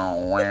 wow,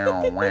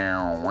 wow,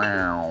 wow, wow,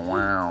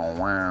 wow,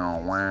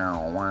 wow,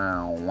 wow,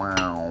 wow,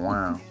 wow,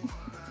 wow.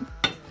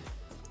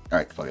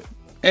 Alright, fuck it.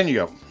 And you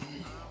go.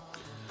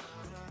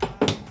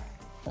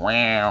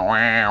 Wow,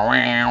 wow,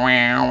 wow,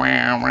 wow,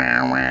 wow,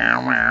 wow,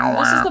 wow,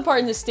 wow. This is the part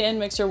in the stand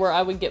mixer where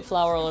I would get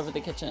flour all over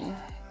the kitchen.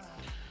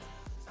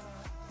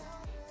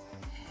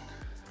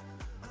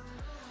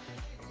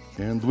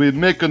 And we're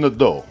making a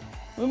dough.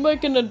 We're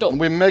making a dough.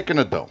 We're making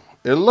a dough.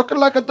 It looking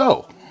like a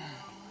dough.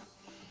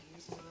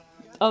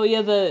 Oh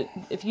yeah,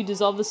 if you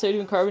dissolve the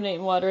sodium carbonate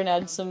in water and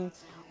add some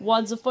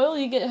wads of foil,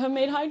 you get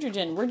homemade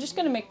hydrogen. We're just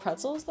gonna make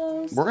pretzels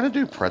though. We're gonna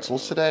do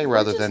pretzels today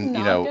rather than,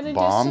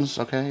 bombs,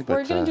 okay? But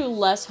we're gonna do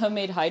less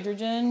homemade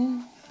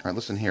hydrogen. All right,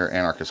 listen here,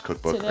 Anarchist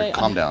Cookbook. Today. Right,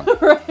 calm down.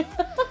 Right.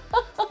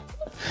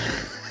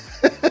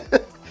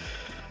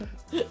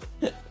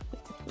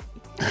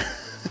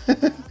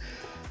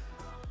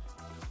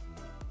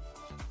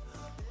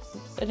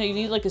 I know you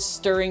need like a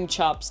stirring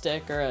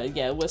chopstick or a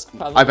whisk.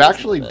 Probably. I've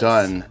actually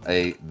done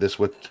this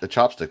with a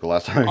chopstick the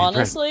last time. I made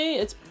Honestly,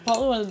 it's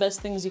probably one of the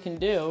best things you can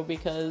do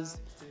because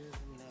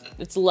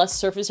it's less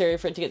surface area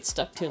for it to get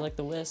stuck to, like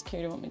the whisk. Here,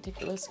 do you want me to take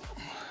the whisk?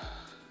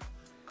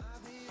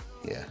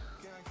 Yeah.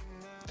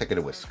 Take it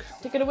a whisk.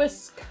 Take it a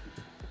whisk.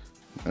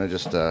 I'm gonna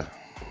just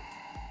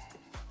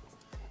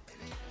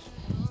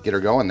get her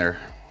going there,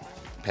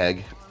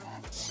 Peg.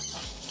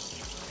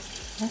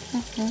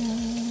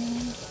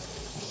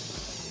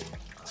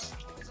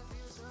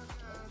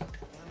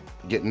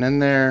 Getting in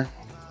there.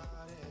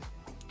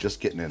 Just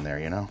getting in there,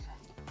 you know?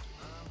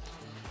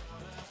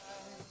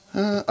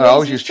 I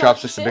always use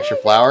chopsticks to mix your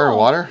flour and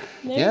water.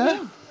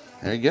 Yeah.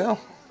 There you go.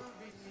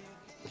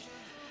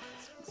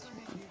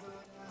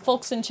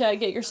 Folks in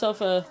chat, get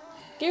yourself a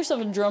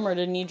drummer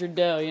to knead your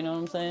dough, you know what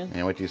I'm saying?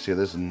 And wait till you see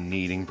this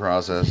kneading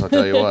process, I'll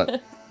tell you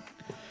what.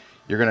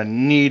 You're gonna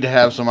need to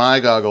have some eye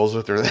goggles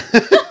with her.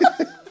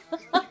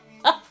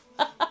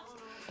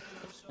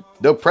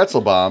 No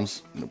pretzel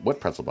bombs. What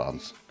pretzel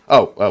bombs?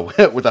 Oh,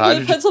 with the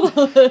hydrogen.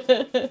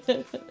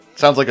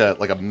 Sounds like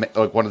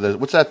one of the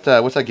what's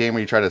that game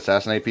where you try to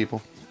assassinate people?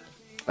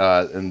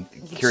 In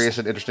curious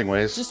and interesting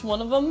ways. Just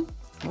one of them?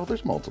 Well,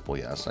 there's multiple.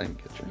 Yes, I can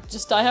get you.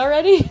 Just die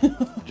already?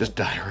 Just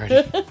die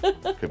already.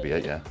 Could be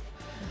it. Yeah.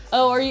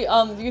 Oh, are you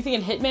you're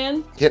thinking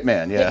Hitman?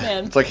 Hitman, yeah.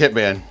 Hitman. It's like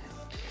Hitman.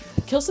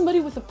 Kill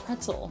somebody with a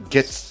pretzel.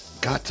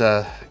 Got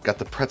the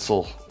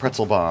pretzel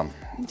bomb.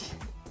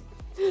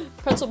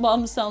 Pretzel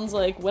bomb sounds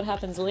like what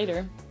happens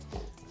later.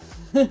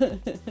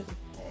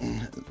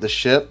 The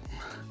ship.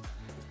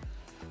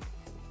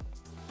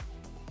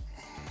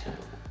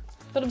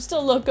 But I'm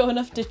still loco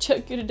enough to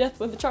choke you to death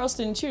with a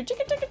Charleston chew.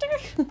 Chicka, chicka,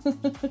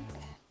 chicka.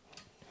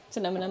 It's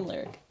an Eminem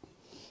lyric.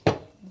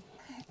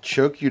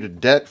 Choke you to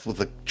death with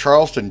a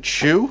Charleston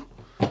chew?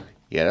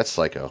 Yeah, that's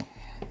psycho.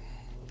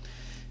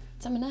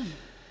 It's Eminem.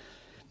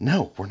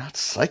 No, we're not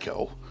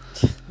psycho.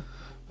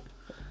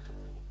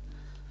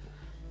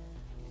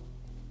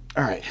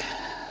 All right.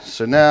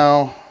 So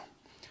now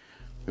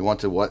we want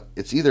to what?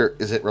 It's either,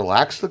 is it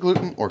relax the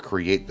gluten or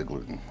create the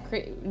gluten?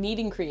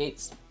 Kneading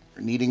creates.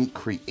 Kneading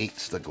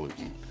creates the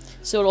gluten.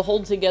 So it'll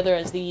hold together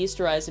as the yeast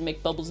rise and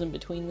make bubbles in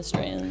between the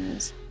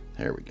strands.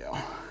 There we go.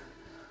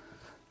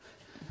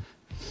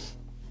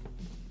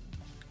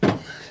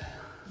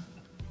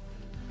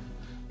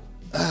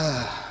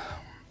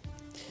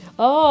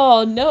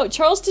 Oh no,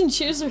 Charleston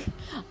chews are.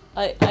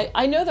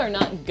 I know they're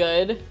not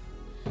good,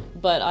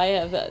 but I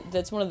have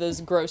that's one of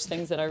those gross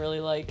things that I really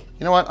like.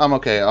 You know what? I'm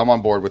okay. I'm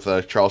on board with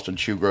the Charleston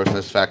chew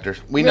grossness factor.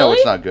 We know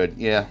it's not good.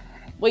 Yeah.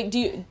 Wait, do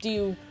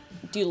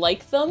you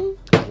like them?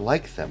 I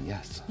like them.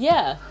 Yes.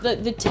 Yeah,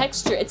 the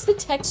texture. It's the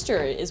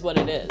texture is what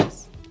it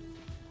is.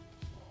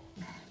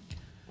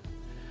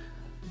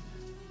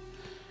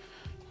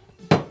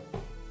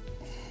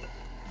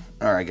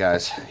 All right,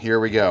 guys. Here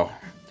we go.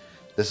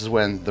 This is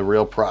when the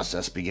real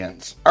process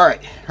begins. All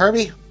right,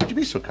 Herbie, would you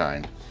be so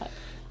kind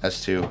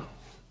as to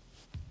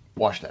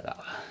wash that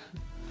out?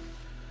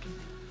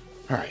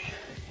 All right,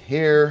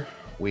 here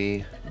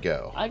we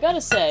go. I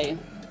gotta say,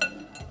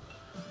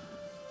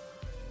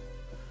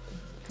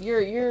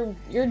 your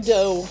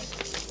dough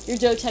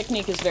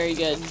technique is very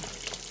good.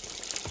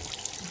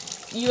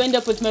 You end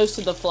up with most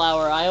of the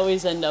flour. I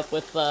always end up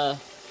with not.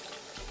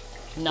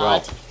 Well,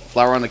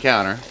 flour on the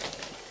counter.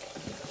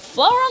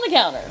 Flour on the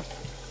counter.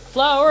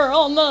 flour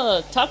on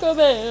the Taco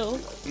Bell.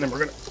 And then we're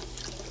gonna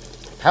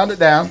pound it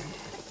down.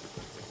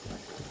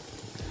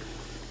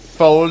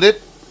 Fold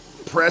it.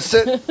 Press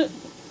it.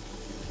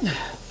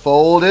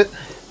 Fold it.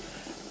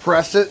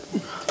 Press it.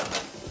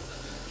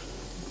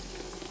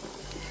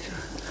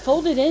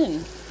 Fold it in.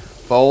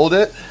 Fold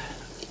it.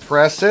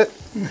 Press it.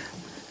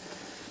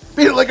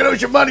 Beat it like it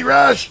owes you money,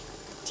 Raj.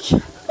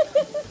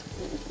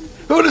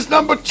 Who does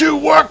number 2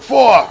 work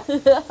for?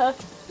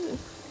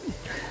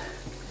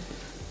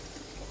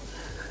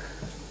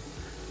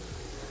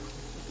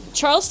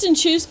 Charleston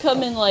Chews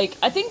come in like,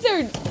 I think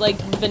they're like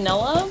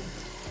vanilla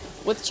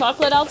with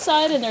chocolate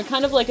outside, and they're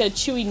kind of like a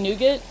chewy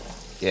nougat.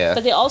 Yeah.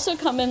 But they also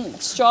come in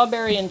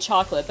strawberry and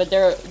chocolate, but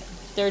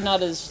they're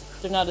not as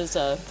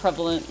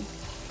prevalent.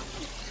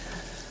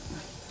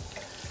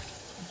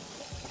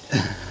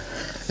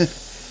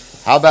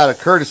 How about a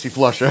courtesy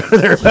flush over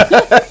there?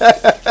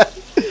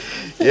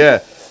 Yeah.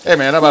 Hey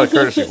man, how about a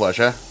courtesy flush,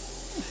 huh?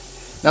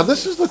 Now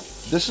this is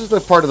the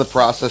part of the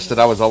process that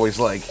I was always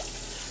like,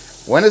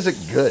 when is it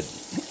good?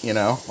 You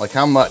know, like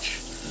how much?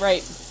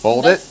 Right.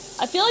 Fold it.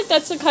 I feel like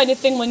that's the kind of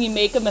thing when you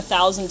make them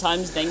 1,000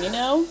 times, then you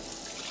know.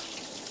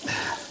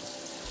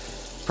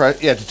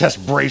 Yeah, to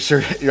test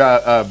braces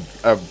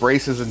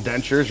and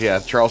dentures. Yeah,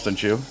 Charleston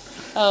Chew.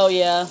 Oh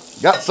yeah.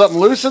 Got something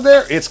loose in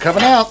there? It's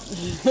coming out.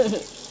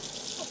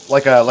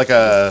 like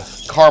a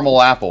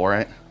caramel apple,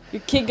 right?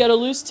 Your kid got a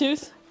loose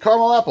tooth?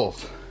 Caramel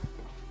apples.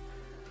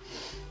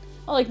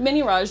 Oh, like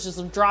Mini Raj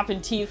just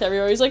dropping teeth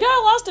everywhere. He's like, oh,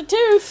 I lost a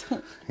tooth.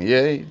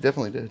 Yeah, he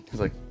definitely did. He's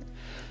like,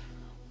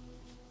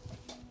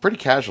 pretty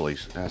casually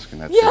asking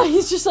that. Yeah, too.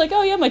 he's just like,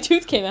 oh yeah, my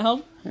tooth came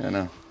out. Yeah, I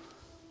know.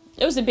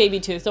 It was a baby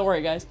tooth. Don't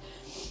worry, guys.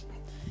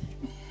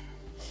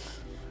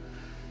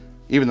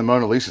 Even the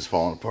Mona Lisa's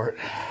falling apart.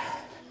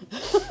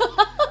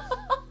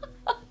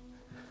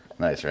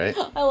 Nice, right?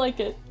 I like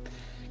it.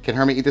 Can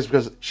Hermie eat this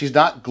because she's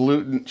not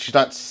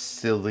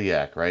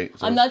celiac, right?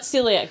 So I'm not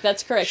celiac.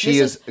 That's correct. she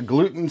is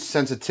gluten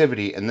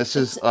sensitivity, and this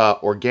is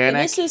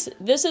organic.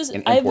 This is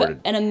and I have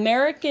imported. an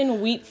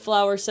American wheat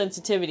flour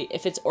sensitivity.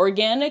 If it's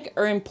organic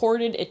or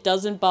imported, it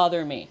doesn't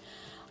bother me.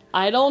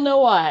 I don't know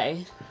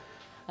why.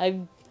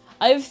 I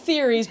have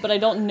theories, but I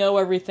don't know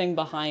everything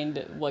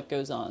behind what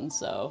goes on,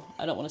 so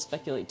I don't want to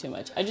speculate too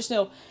much. I just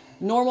know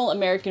normal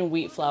American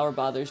wheat flour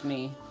bothers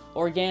me.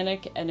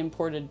 Organic and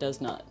imported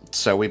does not.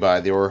 So we buy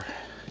the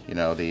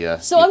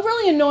So I'm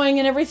really annoying,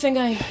 and everything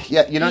I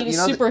eat is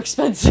super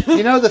expensive.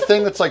 You know the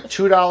thing that's like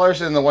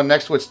 $2 and the one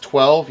next to it's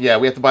 $12? Yeah,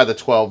 we have to buy the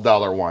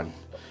 $12 one.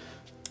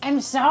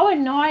 I'm so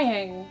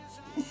annoying.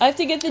 I have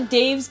to get the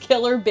Dave's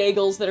Killer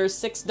Bagels that are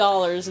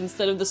 $6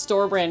 instead of the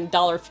store brand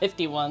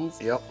 $1.50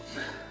 ones. Yep.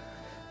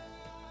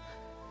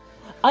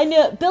 I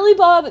know, Billy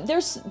Bob,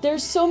 there's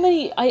so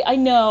many, I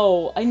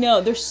know,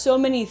 there's so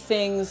many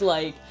things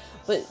like,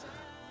 but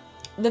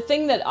the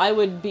thing that I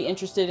would be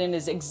interested in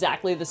is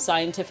exactly the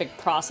scientific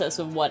process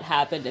of what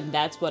happened, and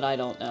that's what I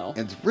don't know.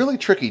 It's really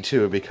tricky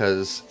too,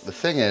 because the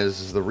thing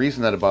is the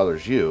reason that it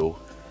bothers you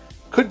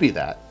could be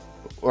that,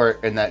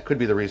 and that could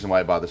be the reason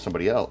why it bothers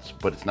somebody else,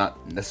 but it's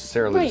not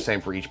necessarily the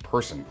same for each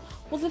person.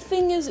 Well, the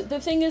thing is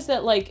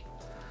that, like,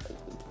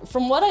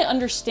 from what I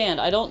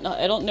understand, I don't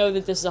know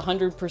that this is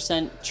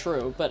 100%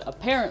 true, but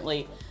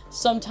apparently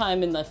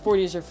sometime in the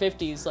 40s or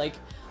 50s, like,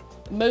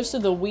 most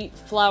of the wheat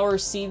flour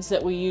seeds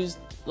that we used,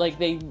 like,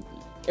 they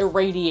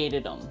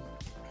irradiated them.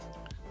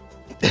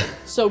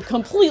 So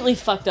completely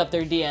fucked up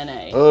their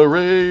DNA. A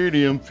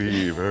radium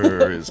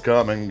fever is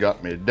coming,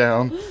 got me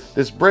down.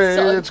 This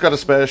bread's got a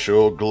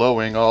special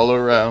glowing all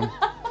around.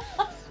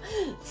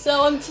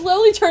 So I'm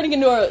slowly turning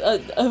into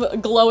a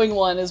glowing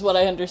one, is what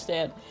I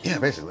understand. Yeah,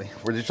 basically.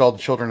 We're just all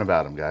children of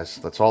Adam, guys.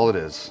 That's all it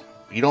is.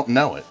 You don't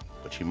know it,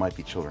 but you might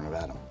be children of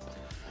Adam.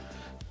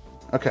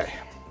 Okay,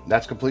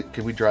 that's complete.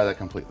 Can we dry that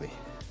completely?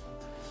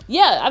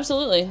 Yeah,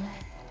 absolutely.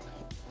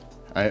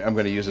 I'm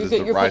going to use it as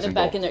You're the rising putting it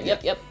back bowl. in there.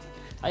 Yep.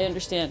 I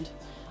understand.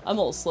 I'm a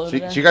little slow So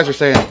today. you guys are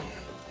saying...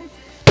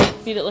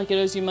 Feed it like it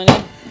owes you money?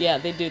 Yeah,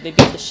 they do. They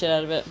beat the shit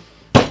out of it.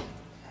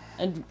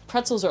 And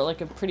pretzels are like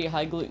a pretty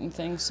high gluten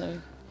thing, so...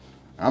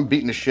 I'm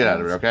beating the shit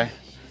out of it, okay?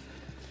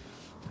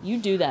 You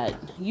do that.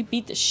 You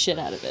beat the shit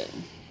out of it.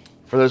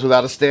 For those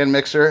without a stand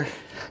mixer...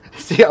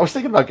 See, I was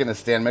thinking about getting a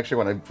stand mixer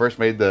when I first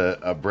made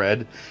the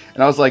bread.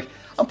 And I was like,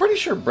 I'm pretty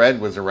sure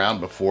bread was around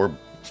before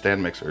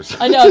stand mixers.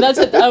 I know, that's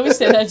what I always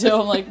say that too.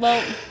 I'm like,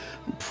 well...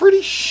 I'm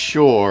pretty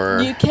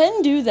sure... You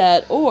can do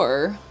that,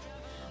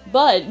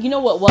 but you know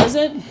what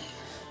wasn't?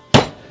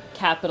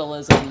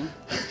 Capitalism.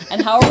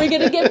 And how are we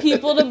going to get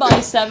people to buy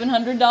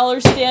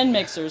 $700 stand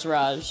mixers,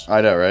 Raj?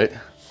 I know, right?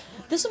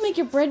 This will make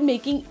your bread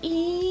making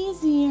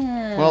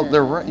easier. Well,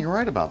 you're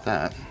right about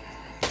that.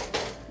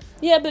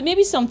 Yeah, but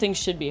maybe some things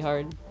should be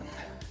hard.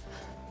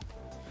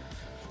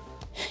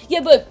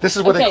 Yeah, but... This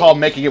is what they call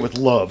making it with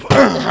love.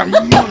 I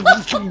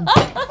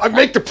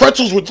make the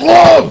pretzels with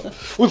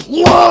love! With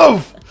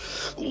love!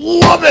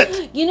 Love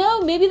it! You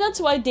know, maybe that's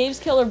why Dave's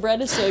Killer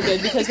Bread is so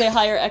good, because they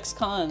hire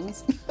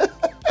ex-cons.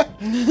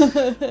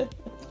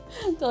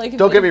 Like,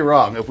 don't get me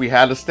wrong, if we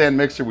had a stand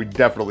mixer, we'd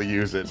definitely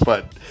use it,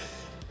 but...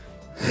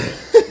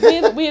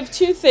 we have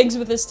two things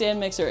with this stand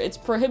mixer. It's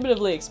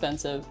prohibitively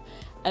expensive.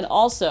 And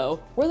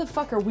also, where the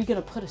fuck are we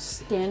gonna put a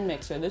stand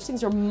mixer? Those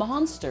things are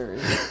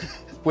monsters.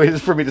 Wait,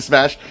 is for me to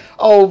smash?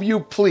 Oh, you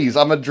please.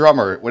 I'm a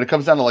drummer. When it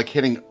comes down to like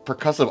hitting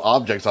percussive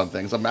objects on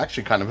things, I'm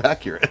actually kind of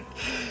accurate.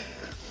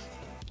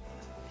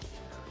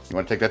 You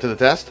want to take that to the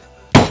test?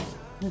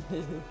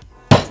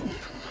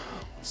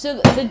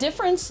 So the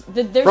difference,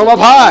 there's From a up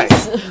high!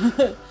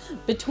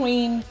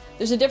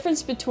 There's a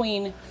difference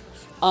between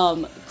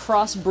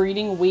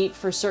crossbreeding wheat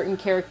for certain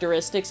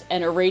characteristics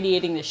and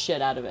irradiating the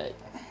shit out of it.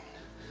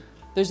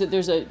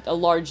 There's a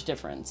large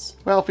difference.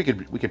 Well, if we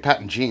could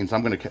patent genes,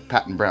 I'm going to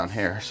patent brown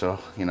hair, so,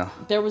 you know.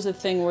 There was a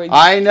thing where...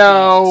 I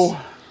know!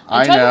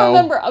 I know.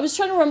 I was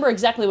trying to remember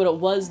exactly what it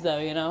was, though,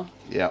 you know?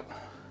 Yep.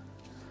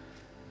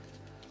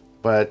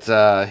 But,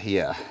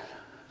 yeah.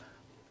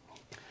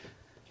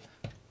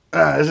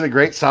 Isn't it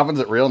great? Softens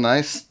it real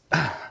nice.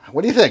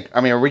 What do you think?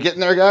 I mean, are we getting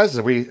there, guys?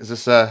 Is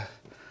this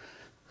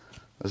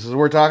what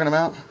we're talking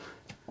about?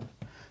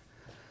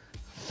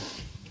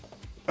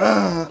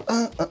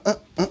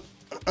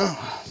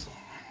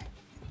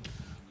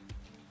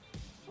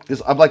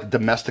 I'm like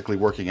domestically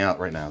working out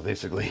right now,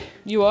 basically.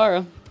 You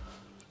are.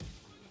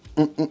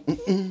 I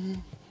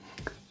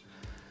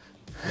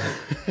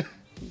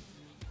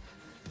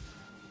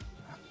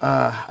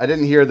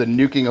didn't hear the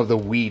nuking of the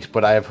wheat,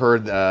 but I have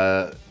heard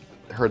the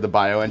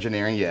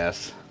bioengineering.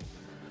 Yes.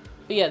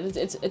 But yeah,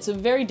 it's a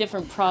very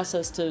different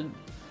process to.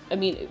 I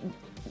mean,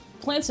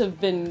 plants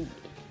have been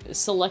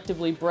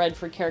selectively bred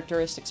for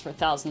characteristics for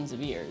thousands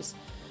of years,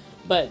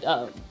 but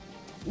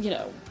you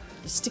know,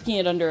 sticking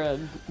it under a.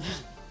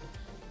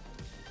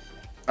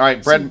 All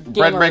right, bread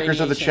makers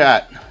of the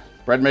chat.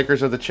 Bread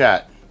makers of the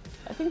chat.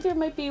 I think there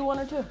might be one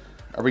or two.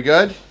 Are we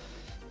good?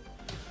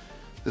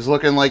 It's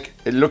looking like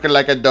a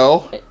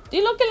dough.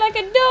 You looking like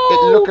a dough.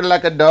 It looking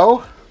like a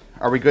dough.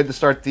 Are we good to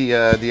start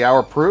the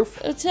hour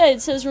proof? Okay,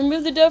 it says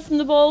remove the dough from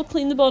the bowl,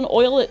 clean the bowl, and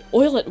oil it.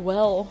 Oil it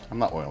well. I'm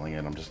not oiling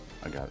it.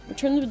 I got it.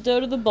 Return the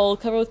dough to the bowl,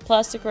 cover with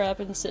plastic wrap,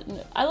 and sit in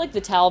it. I like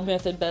the towel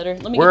method better.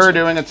 We're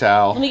doing a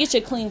towel. Let me get you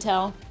a clean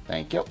towel.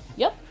 Thank you.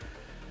 Yep.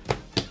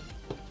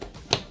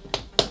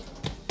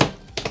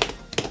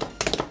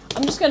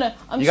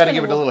 You gotta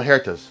give it a little hair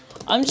twist.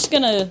 I'm just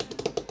gonna.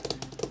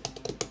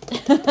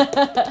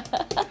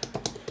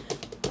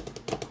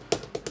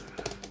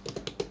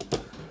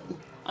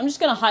 I'm just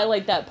gonna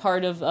highlight that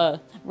part of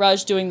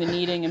Raj doing the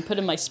kneading and put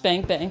in my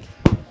spank bank.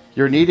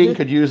 Your kneading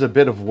could use a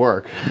bit of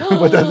work,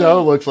 but the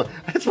dough looks like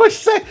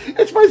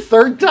it's my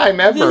third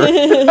time ever.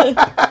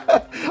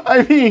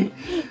 I mean,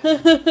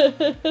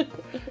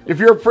 if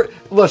you're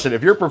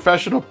a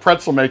professional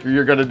pretzel maker,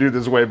 you're gonna do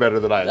this way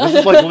better than I. This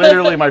is like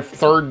literally my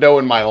third dough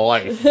in my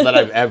life that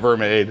I've ever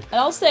made. And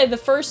I'll say the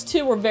first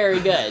two were very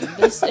good.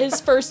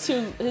 His first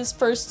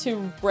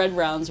two bread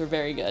rounds were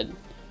very good.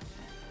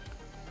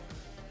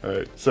 All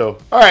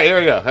right, here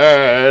we go.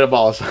 All right,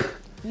 balls.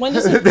 When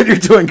does it? Then you're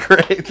doing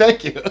great.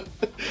 Thank you.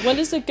 When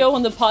does it go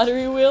on the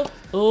pottery wheel?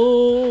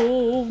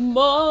 Oh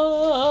my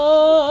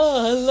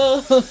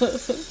love. I'm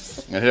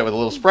gonna hit it with a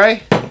little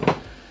spray.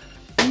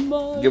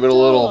 Give it a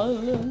little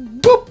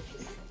boop,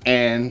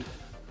 and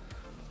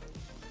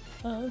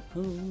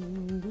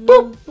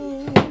boop.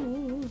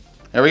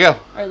 There we go. All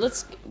right,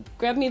 let's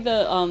grab me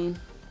the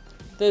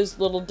those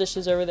little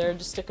dishes over there.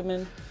 Just stick them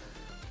in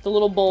the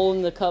little bowl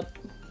and the cup.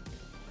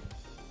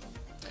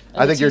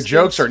 I think your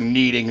jokes are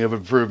needing of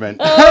improvement.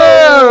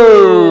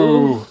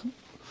 Oh!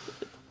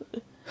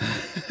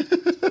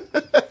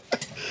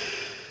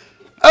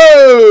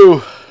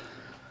 Oh!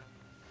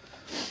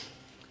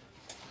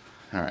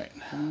 All right.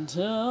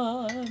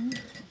 Time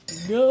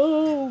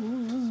goes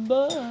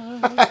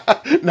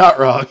by. Not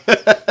wrong.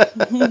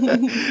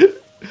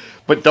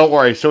 But don't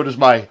worry, so does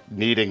my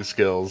kneading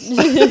skills.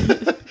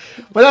 But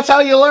that's how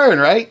you learn,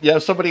 right? You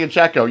have somebody in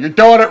chat go, you're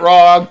doing it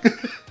wrong.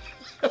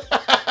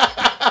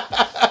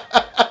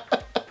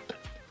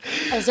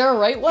 Is there a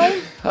right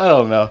way? I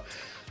don't know.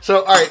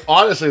 So, all right,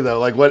 honestly, though,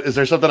 like, is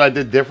there something I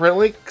did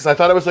differently? Because I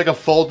thought it was like a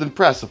fold and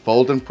press, a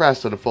fold and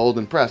press, and a fold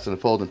and press, and a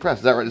fold and press.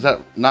 Is that right? Is that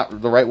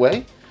not the right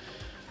way?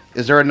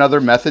 Is there another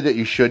method that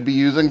you should be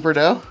using for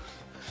dough?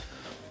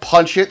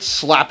 Punch it,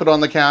 slap it on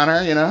the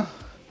counter, you know?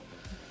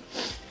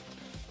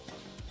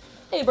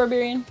 Hey,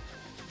 Barbarian.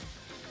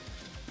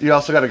 You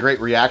also got a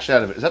great reaction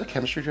out of it. Is that a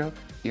chemistry joke?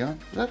 You know?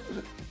 Is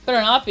it?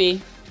 Better not be.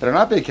 Better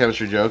not be a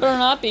chemistry joke. Better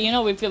not be. You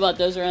know how we feel about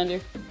those around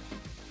here.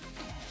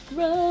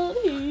 Around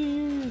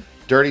here.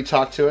 Dirty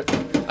talk to it.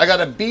 I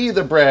gotta be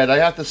the bread. I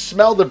have to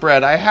smell the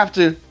bread. I have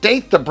to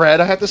date the bread.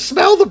 I have to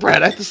smell the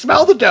bread. I have to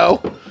smell the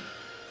dough.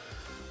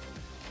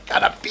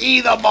 Gotta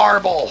be the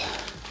marble.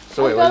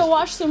 So wait, I gotta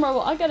watch the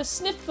marble. I gotta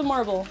sniff the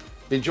marble.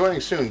 Be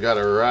joining soon.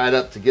 Gotta ride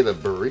up to get a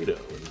burrito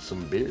and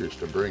some beers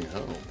to bring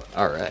home.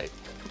 All right.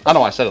 I don't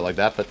know why I said it like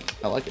that, but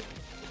I like it.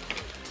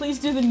 Please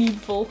do the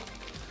needful.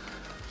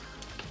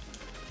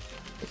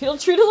 If you don't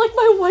treat it like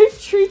my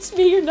wife treats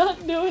me, you're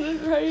not doing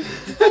it right.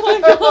 Oh my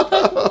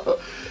god.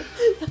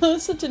 That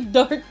was such a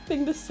dark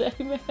thing to say,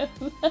 man.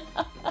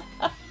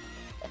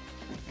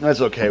 That's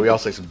okay. We all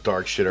say some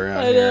dark shit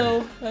around I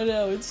here.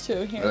 know, it's true.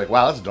 We're Here. like,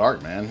 wow, that's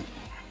dark, man.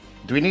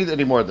 Do we need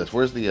any more of this?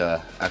 Where's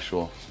the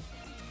actual?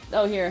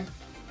 Oh, here.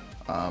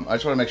 I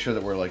just want to make sure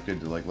that we're like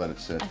good to like let it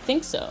sit. I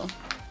think so.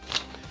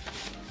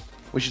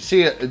 We should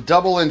see it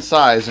double in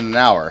size in an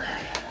hour.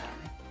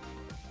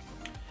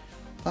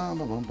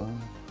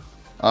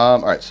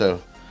 All right,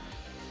 so.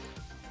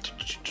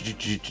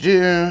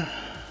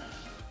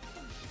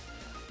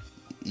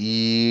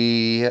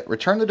 Yeah,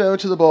 return the dough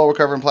to the bowl. We're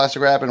covering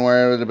plastic wrap and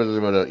where.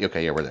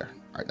 Okay, yeah, we're there.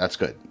 All right, that's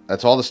good.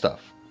 That's all the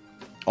stuff.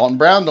 Alton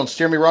Brown, don't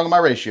steer me wrong on my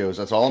ratios.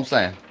 That's all I'm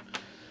saying.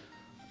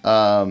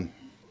 And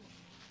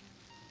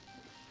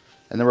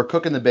then we're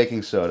cooking the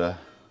baking soda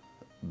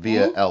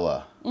via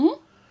Ella. Mm-hmm.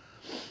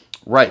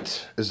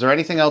 Right. Is there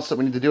anything else that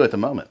we need to do at the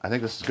moment? I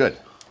think this is good.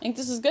 I think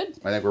this is good.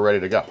 I think we're ready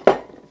to go.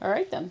 All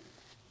right, then.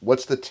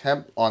 What's the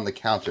temp on the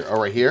counter?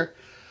 Oh, right here.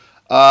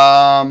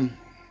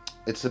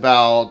 It's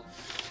about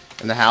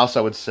in the house.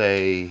 I would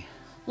say.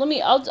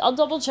 I'll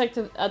double check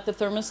at the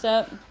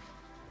thermostat.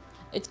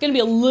 It's gonna be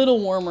a little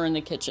warmer in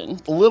the kitchen.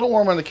 A little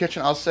warmer in the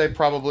kitchen. I'll say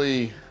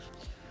probably.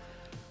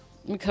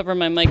 Let me cover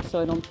my mic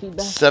so I don't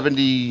feedback.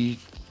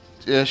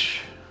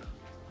 70-ish.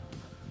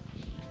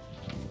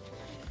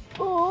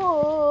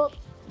 Oh,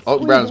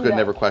 Alton Brown is good.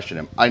 Never question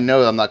him. I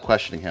know I'm not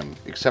questioning him,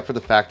 except for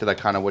the fact that I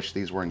kind of wish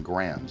these were in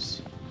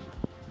grams.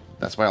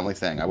 That's my only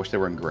thing. I wish they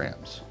were in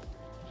grams.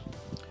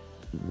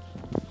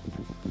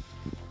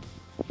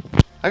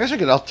 I guess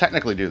I'll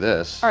technically do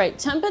this. All right,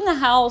 temp in the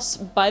house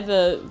by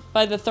the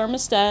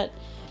thermostat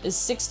is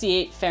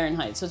 68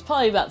 Fahrenheit, so it's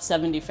probably about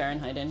 70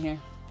 Fahrenheit in here.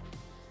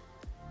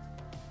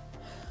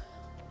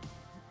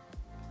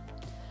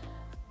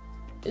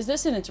 Is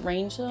this in its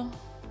range though?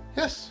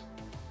 Yes.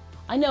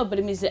 I know, but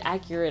I mean, is it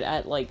accurate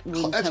at like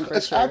room temperature?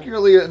 It's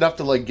accurately enough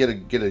to like get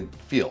a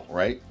feel,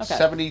 right? Okay.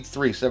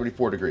 73,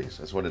 74 degrees.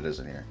 That's what it is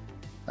in here.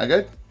 That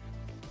good?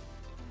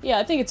 Yeah,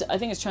 I think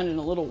it's trending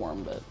a little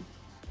warm, but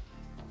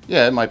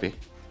Yeah, it might be.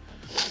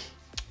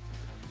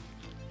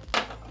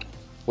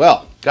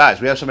 Well,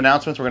 guys, we have some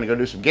announcements. We're going to go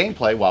do some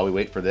gameplay while we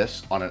wait for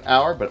this on an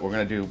hour, but we're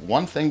going to do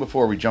one thing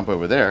before we jump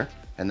over there,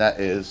 and that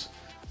is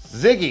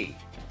Ziggy.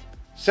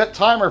 Set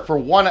timer for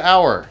 1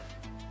 hour.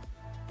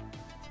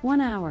 1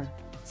 hour,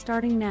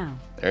 starting now.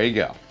 There you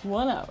go.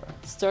 1 hour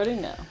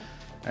starting now.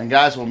 And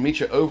guys, we'll meet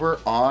you over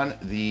on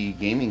the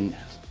gaming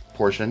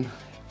portion,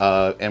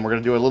 and we're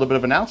going to do a little bit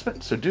of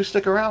announcement, so do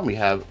stick around. We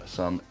have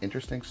some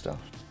interesting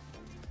stuff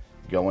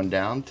going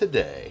down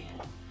today.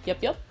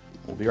 Yep.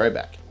 We'll be right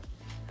back.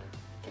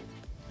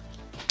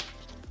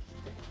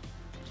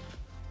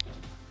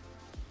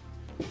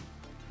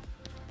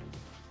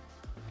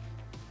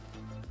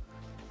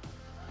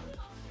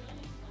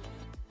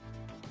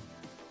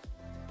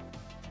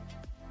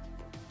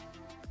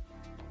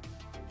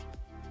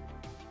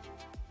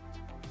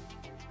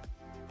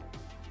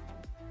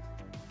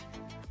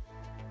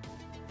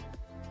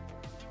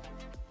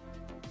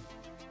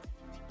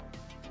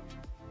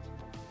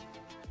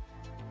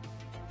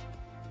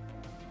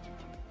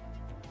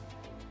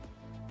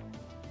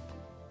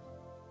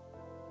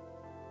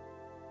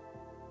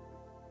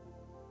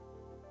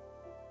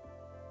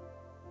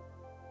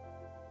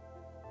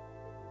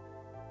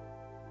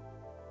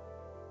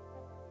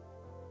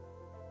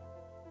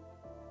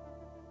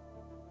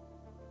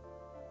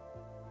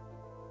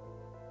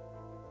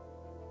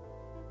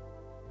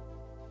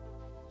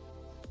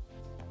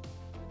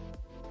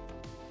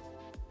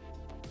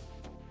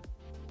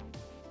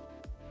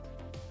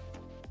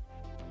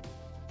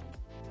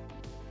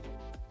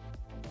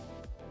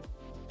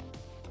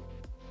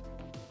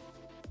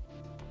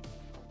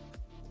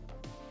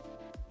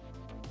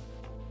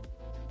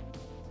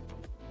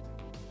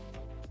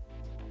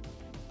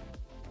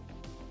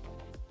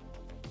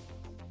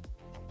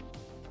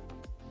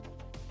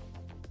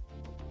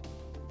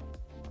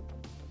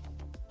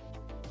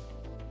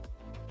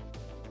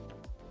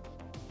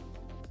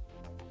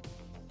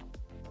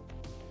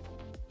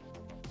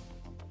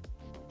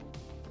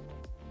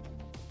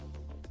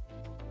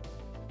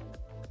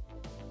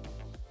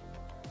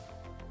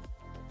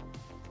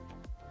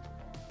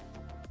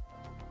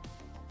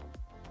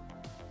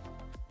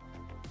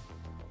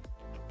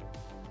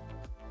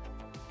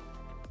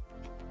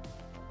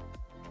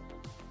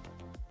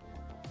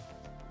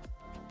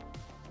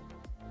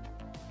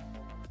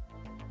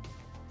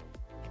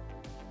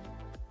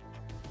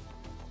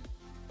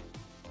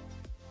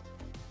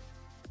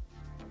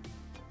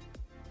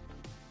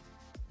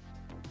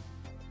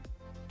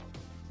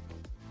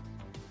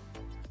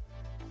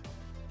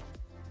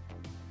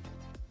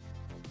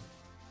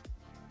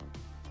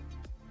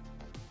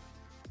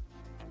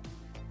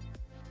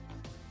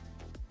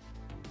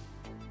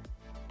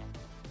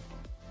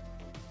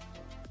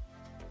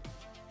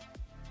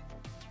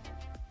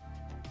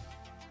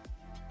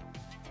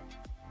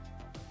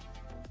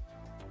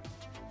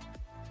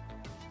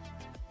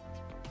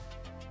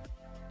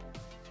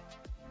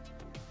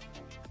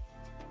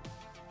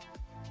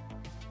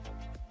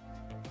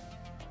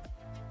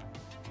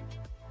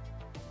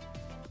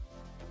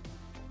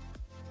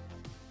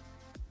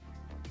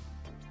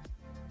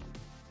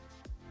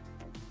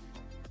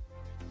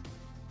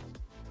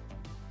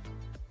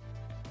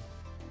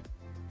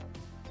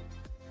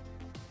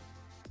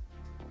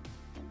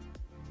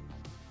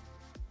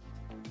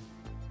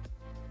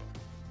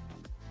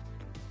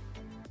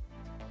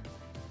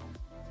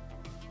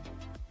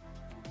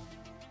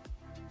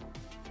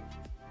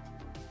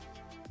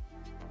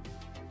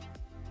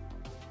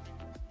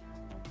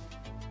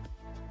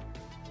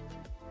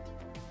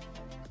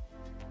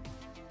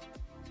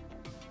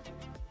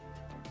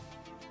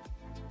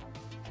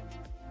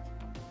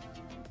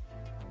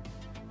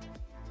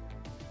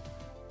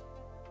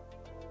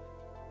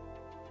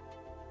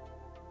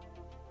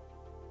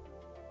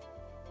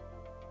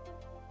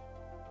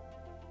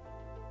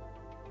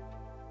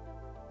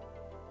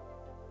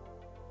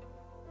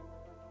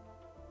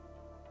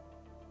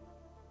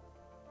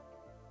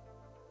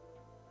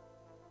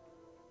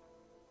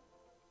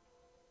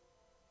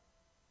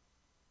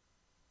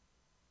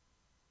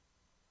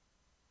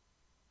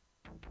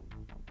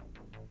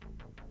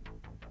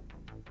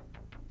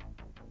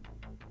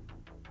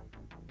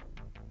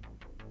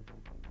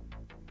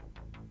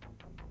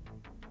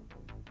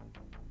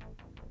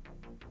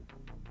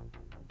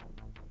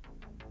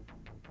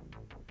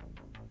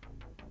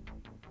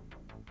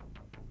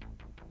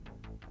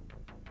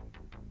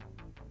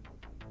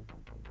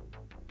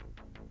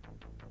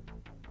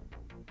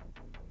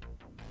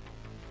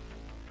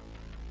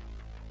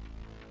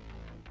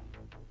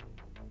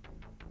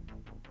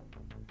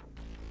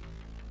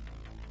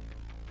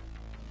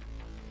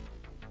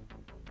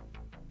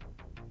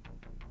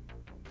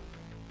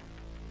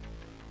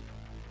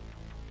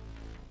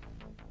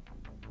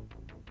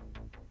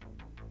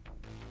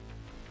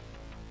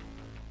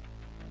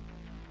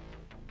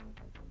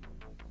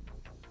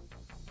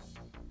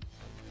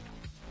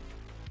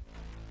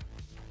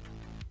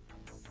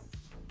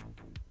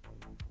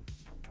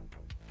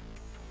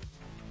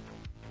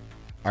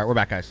 All right, we're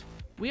back, guys.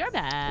 We are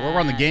back. We're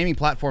on the gaming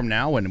platform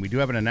now, and we do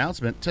have an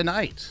announcement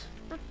tonight.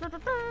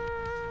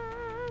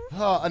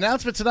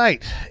 Announcement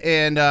tonight.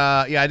 And,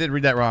 yeah, I did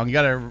read that wrong. You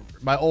got to,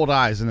 my old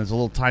eyes, and there's a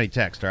little tiny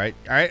text, all right?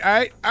 All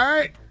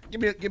right. Give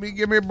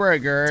me a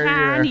break, all right?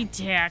 Tiny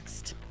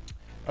text.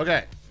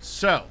 Okay,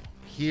 so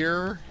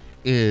here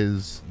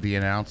is the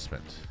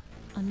announcement.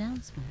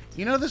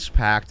 You know this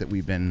pack that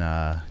we've been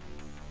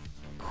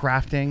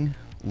crafting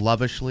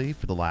lavishly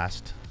for the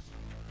last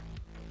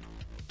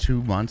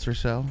 2 months or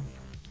so?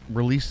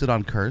 Released it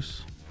on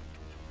Curse.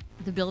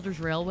 The Builder's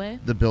Railway?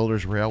 The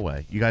Builder's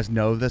Railway. You guys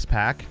know this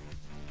pack?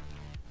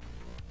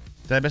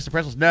 Did I miss the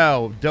Pretzels?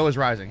 No, Dough is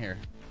Rising here.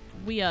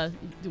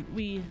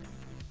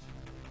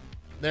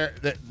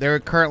 They're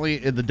currently,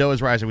 the Dough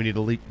is Rising. We need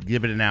to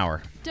give it an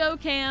hour. Dough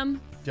Cam.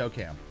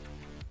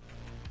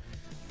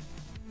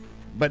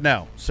 But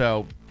no,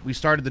 so we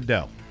started the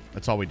Dough.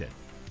 That's all we did.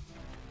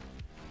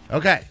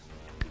 Okay,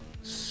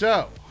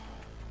 so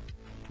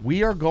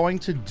we are going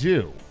to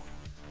do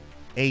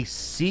a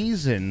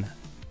season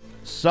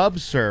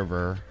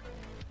sub-server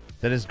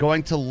that is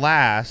going to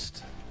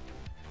last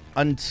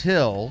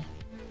until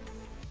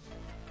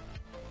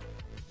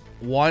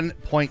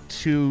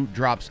 1.2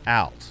 drops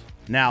out.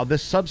 Now,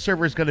 this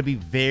sub-server is going to be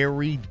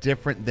very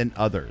different than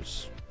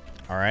others.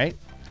 All right?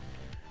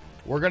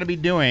 We're going to be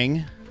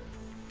doing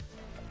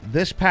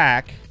this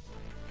pack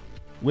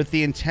with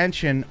the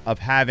intention of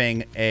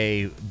having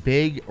a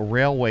big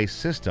railway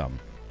system.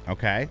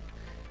 Okay?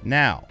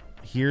 Now,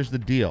 here's the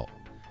deal.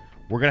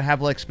 We're going to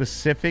have like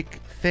specific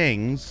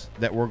things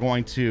that we're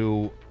going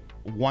to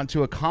want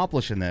to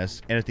accomplish in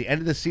this. And at the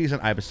end of the season,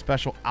 I have a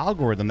special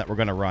algorithm that we're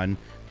going to run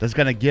that's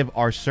going to give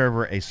our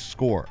server a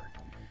score.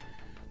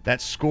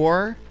 That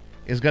score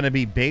is going to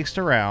be based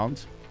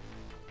around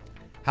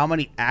how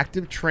many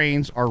active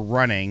trains are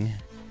running,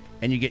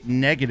 and you get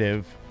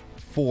negative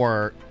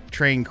for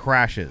train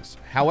crashes.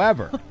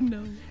 However,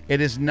 it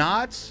is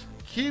not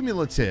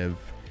cumulative.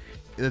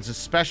 There's a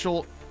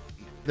special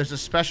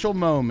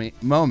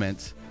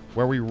moment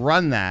where we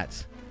run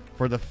that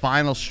for the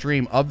final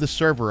stream of the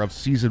server of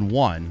Season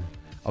 1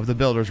 of the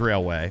Builder's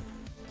Railway.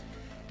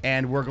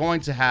 And we're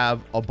going to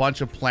have a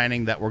bunch of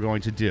planning that we're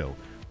going to do.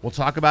 We'll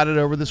talk about it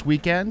over this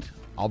weekend.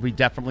 I'll be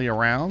definitely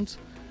around.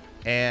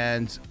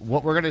 And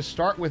what we're going to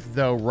start with,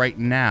 though, right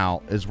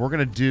now is we're going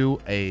to do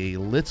a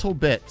little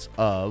bit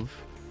of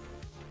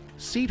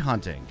seed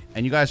hunting.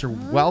 And you guys are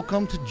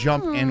welcome to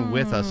jump in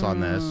with us on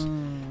this,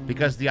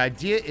 because the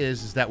idea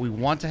is that we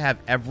want to have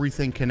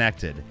everything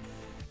connected.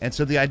 And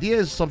so the idea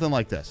is something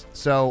like this.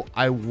 So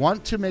I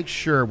want to make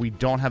sure we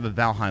don't have a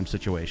Valheim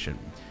situation.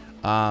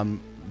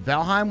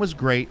 Valheim was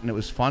great, and it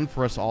was fun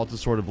for us all to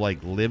sort of like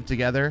live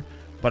together.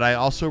 But I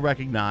also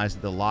recognize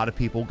that a lot of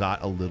people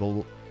got a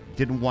little,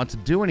 didn't want to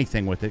do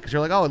anything with it because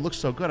you're like, oh, it looks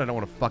so good, I don't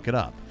want to fuck it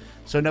up.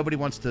 So nobody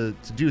wants to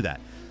do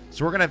that.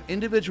 So we're going to have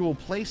individual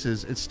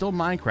places. It's still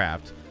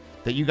Minecraft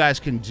that you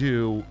guys can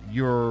do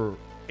your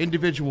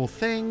individual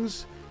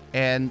things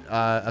and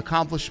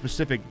accomplish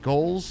specific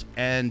goals.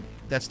 And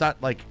that's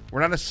not like,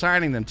 we're not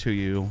assigning them to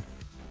you,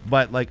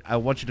 but like I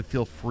want you to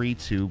feel free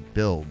to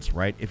build,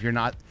 right? If you're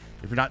not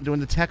doing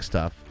the tech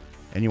stuff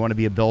and you want to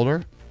be a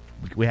builder,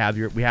 we have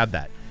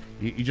that.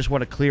 You just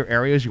want to clear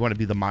areas, you want to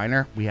be the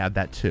miner, we have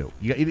that too.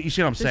 You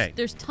see what I'm saying?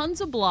 There's tons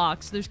of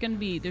blocks. There's gonna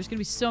be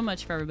so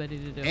much for everybody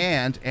to do.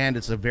 And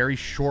it's a very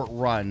short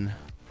run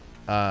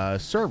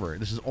server.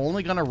 This is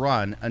only gonna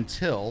run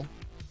until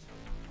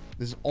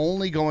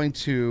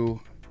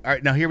all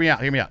right, now hear me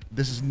out.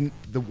 This is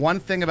the one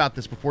thing about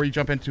this before you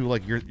jump into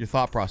like your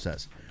thought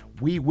process.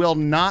 We will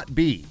not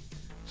be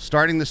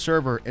starting the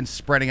server and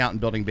spreading out and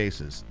building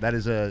bases.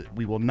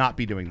 We will not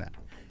be doing that.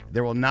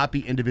 There will not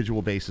be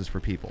individual bases for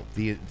people.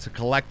 It's a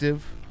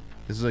collective.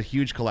 This is a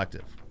huge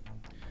collective.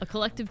 A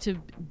collective to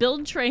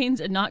build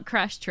trains and not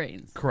crash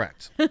trains.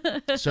 Correct.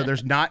 So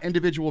there's not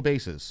individual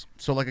bases.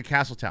 So like a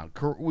castle town.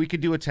 We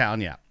could do a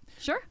town, yeah.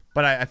 Sure.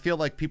 But I feel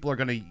like people are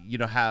going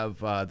to, have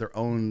their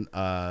own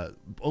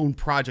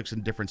projects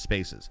in different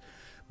spaces.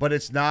 But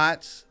it's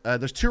not.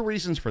 There's two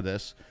reasons for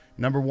this.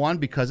 Number one,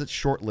 because it's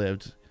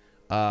short-lived.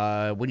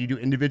 When you do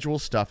individual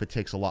stuff, it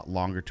takes a lot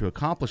longer to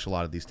accomplish a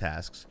lot of these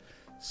tasks.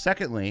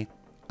 Secondly,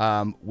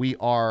 we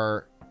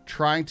are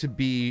trying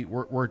to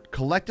we're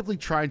collectively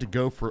trying to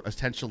go for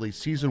essentially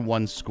Season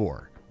 1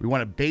 score. We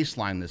want to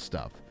baseline this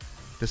stuff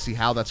to see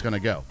how that's going to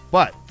go.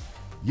 But,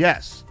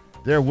 yes,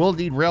 there will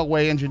need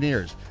railway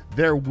engineers.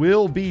 There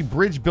will be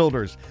bridge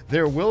builders.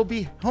 There will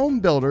be home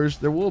builders.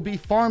 There will be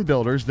farm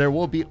builders. There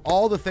will be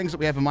all the things that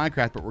we have in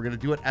Minecraft, but we're going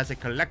to do it as a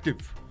collective.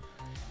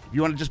 If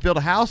you want to just build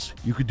a house,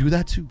 you could do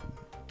that too.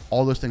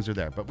 All those things are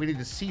there. But we need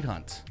to seed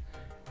hunt.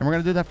 And we're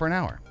going to do that for an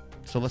hour.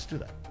 So let's do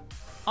that.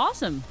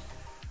 Awesome.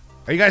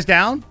 Are you guys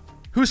down?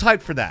 Who's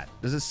hyped for that?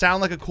 Does it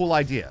sound like a cool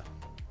idea?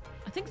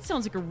 I think it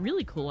sounds like a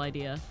really cool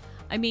idea.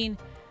 I mean,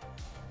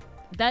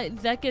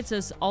 that gets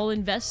us all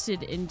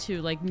invested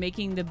into like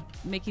making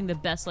the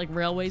best like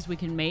railways we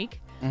can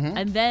make. Mm-hmm.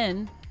 And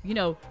then,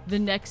 the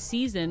next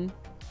season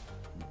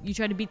you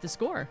try to beat the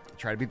score.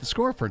 Try to beat the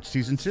score for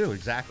Season 2,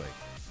 exactly.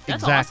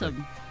 That's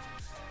awesome.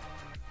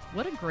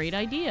 What a great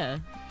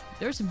idea.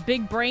 There's some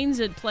big brains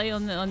at play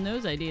on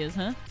those ideas,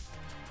 huh?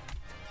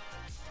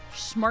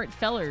 Smart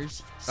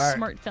fellers. All right.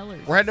 Smart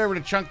fellers. We're heading over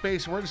to Chunk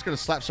Base. We're just going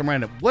to slap some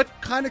random. What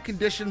kind of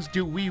conditions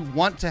do we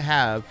want to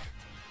have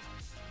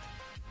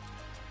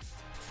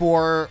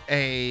for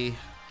a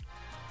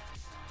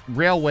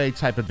railway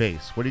type of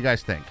base? What do you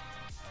guys think?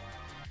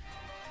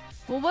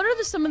 Well, what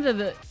are some of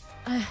the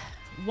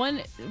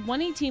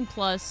 118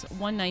 plus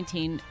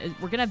 119?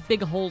 We're gonna have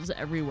big holes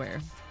everywhere.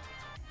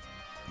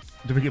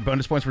 Do we get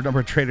bonus points for number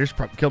of traders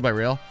killed by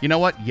rail? You know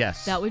what?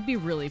 Yes. That would be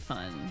really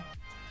fun.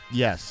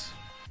 Yes.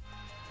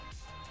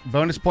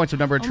 Bonus points of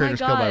number of Oh my traders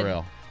killed by God.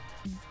 rail.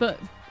 But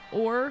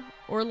or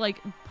like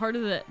part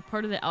of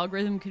the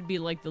algorithm could be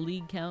like the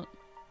league count.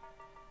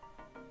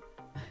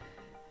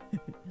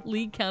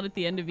 League count at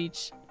the end of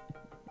each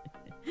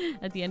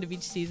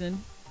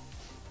season.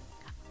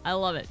 I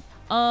love it.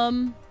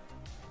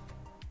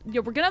 Yeah,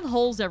 we're gonna have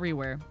holes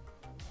everywhere.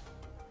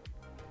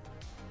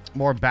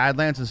 More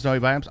Badlands and snowy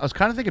biomes. I was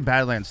kind of thinking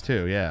Badlands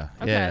too. Yeah.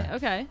 Okay, Yeah.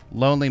 okay.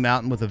 Lonely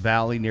mountain with a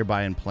valley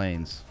nearby in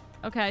plains.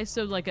 Okay,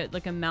 so like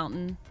a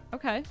mountain.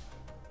 Okay.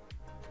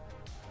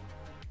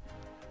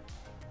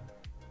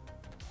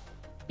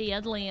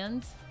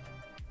 Badlands.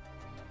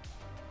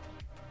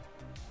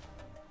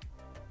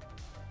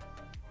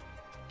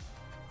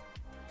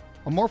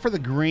 Well, more for the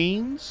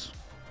greens.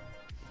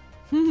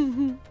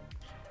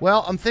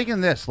 Well, I'm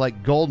thinking this,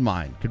 like gold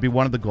mine could be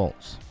one of the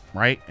goals,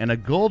 right? And a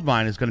gold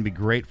mine is going to be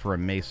great for a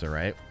mesa,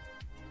 right?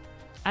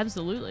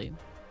 Absolutely.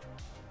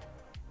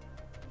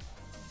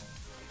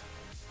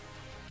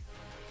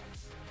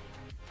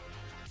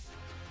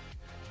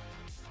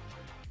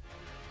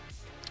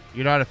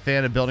 You're not a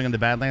fan of building in the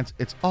Badlands?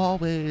 It's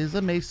always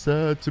a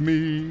mesa to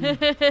me.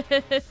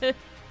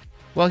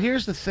 Well,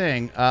 here's the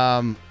thing.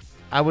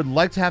 I would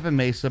like to have a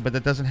mesa, but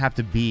that doesn't have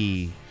to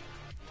be...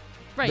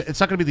 Right. It's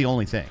not going to be the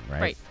only thing,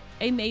 right? Right.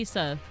 A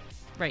mesa,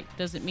 right,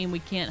 doesn't mean we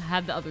can't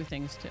have the other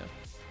things too.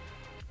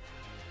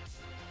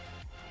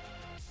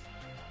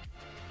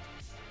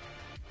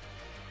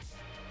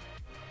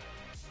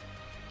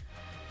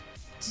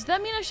 Does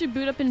that mean I should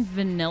boot up in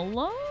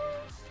vanilla?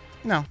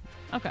 No,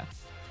 Okay.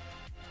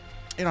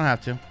 you don't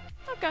have to.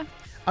 Okay.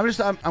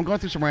 I'm going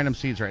through some random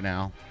seeds right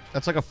now.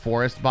 That's like a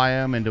forest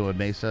biome into a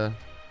mesa.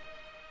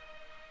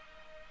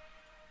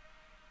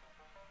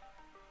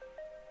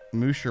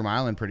 Mushroom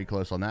Island pretty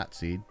close on that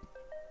seed.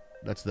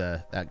 That's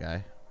that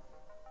guy.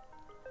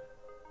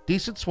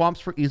 Decent swamps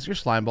for easier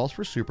slime balls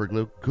for super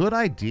glue. Good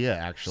idea,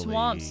 actually.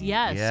 Swamps,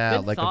 yes. Yeah,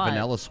 Good like thought. a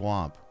vanilla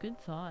swamp. Good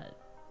thought.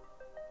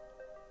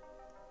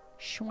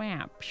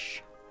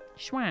 Schwamps.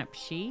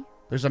 Schwampsy.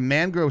 There's a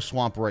mangrove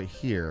swamp right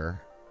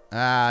here.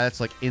 Ah, that's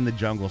like in the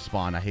jungle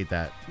spawn. I hate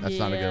that. That's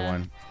not a good Yeah.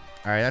 one.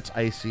 All right, that's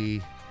icy.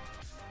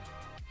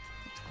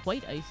 It's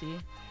quite icy.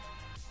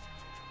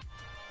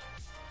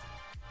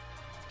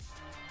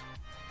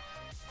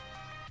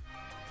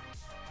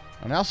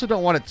 And I also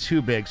don't want it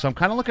too big, so I'm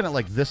kind of looking at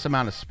like this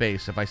amount of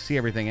space. If I see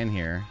everything in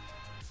here,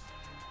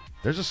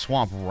 there's a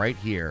swamp right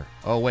here.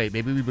 Oh wait,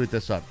 maybe we boot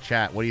this up.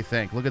 Chat, what do you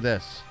think? Look at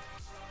this.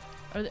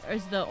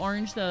 Is the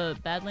orange the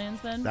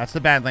Badlands then? That's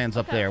the Badlands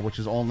up Okay. there, which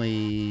is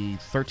only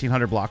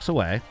 1,300 blocks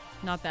away.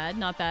 Not bad,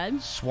 not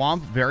bad.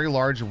 Swamp, very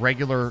large,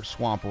 regular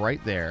swamp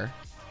right there.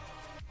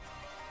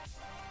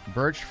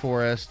 Birch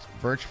forest,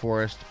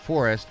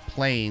 forest,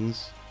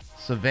 plains,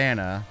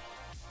 savanna.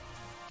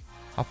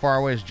 How far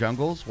away is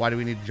jungles? Why do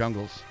we need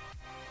jungles?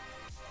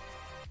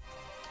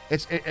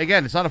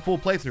 Again, it's not a full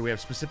playthrough. We have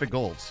specific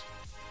goals.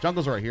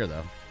 Jungles are right here,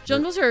 though.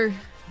 Jungles are,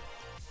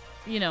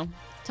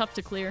 tough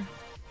to clear.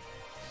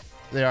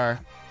 They are.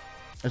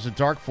 There's a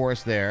dark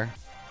forest there.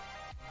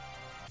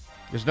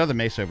 There's another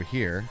mesa over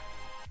here.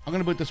 I'm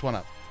going to boot this one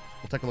up.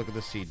 We'll take a look at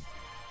this seed.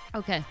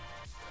 Okay.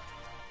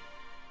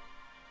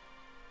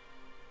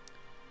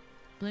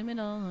 Blame it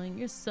all on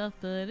yourself,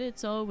 but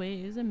it's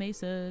always a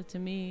mesa to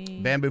me.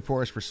 Bamboo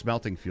forest for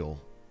smelting fuel.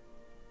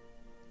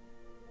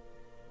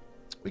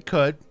 We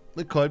could.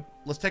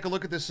 Let's take a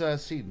look at this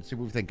seed and see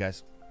what we think,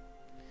 guys.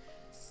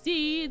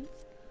 Seeds.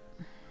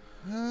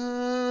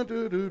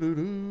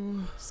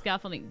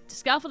 Scaffolding.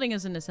 Scaffolding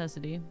is a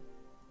necessity.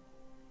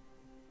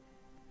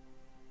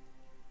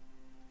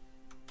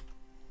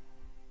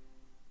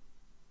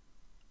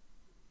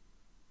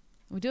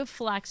 We do have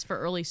flax for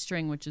early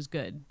string, which is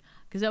good.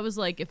 Because that was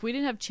like, if we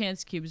didn't have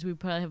chance cubes, we'd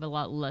probably have a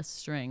lot less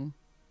string.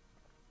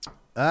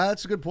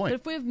 That's a good But point.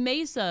 if we have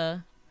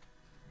mesa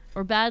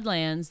or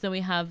badlands, then we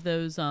have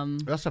those. We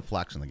also have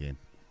flax in the game.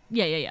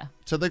 Yeah.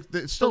 So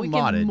it's still but we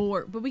modded. get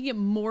more. But we get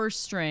more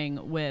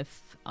string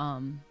with,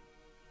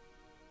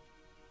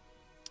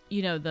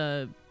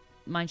 the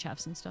mine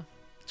shafts and stuff.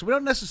 So we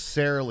don't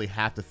necessarily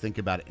have to think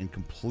about it in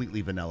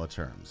completely vanilla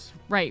terms.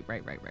 Right.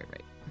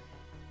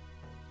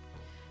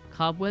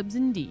 Cobwebs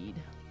indeed.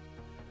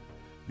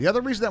 The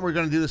other reason that we're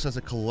going to do this as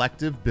a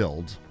collective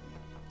build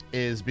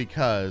is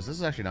because this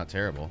is actually not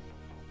terrible.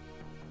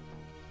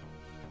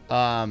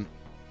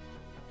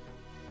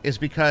 Is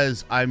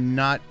because I'm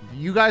not.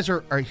 You guys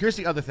are. Here's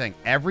the other thing.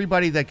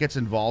 Everybody that gets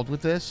involved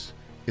with this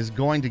is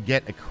going to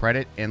get a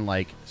credit in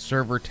like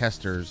server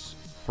testers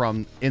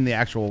from in the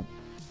actual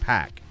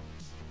pack.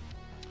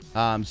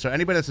 So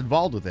anybody that's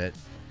involved with it,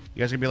 you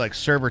guys are gonna be like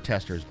server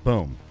testers.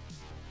 Boom.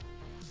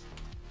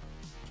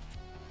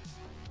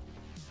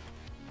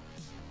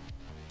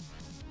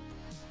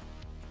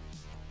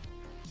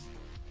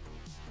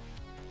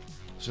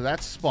 So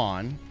that's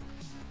spawn.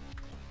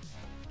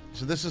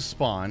 So this is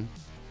spawn.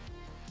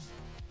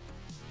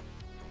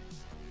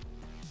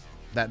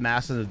 That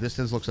mass in the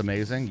distance looks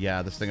amazing.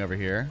 Yeah, this thing over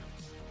here.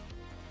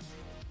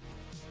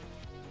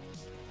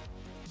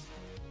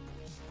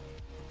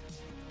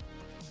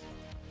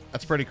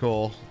 That's pretty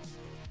cool.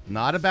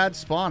 Not a bad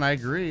spawn. I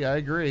agree. I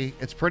agree.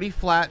 It's pretty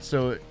flat,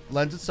 so it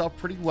lends itself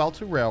pretty well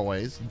to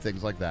railways and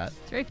things like that.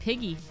 It's very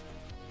piggy.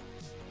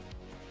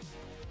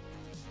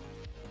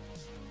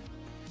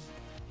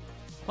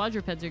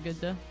 Quadrupeds are good,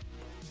 though.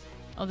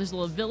 Oh, there's a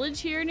little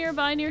village here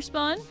nearby near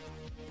spawn.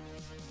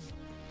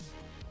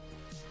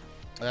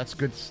 That's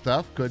good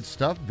stuff. Good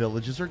stuff.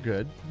 Villages are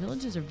good.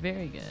 Villages are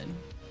very good.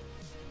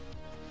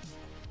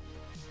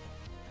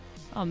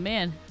 Oh,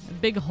 man. A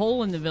big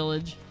hole in the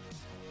village.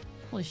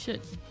 Holy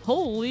shit.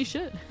 Holy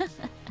shit.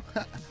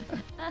 You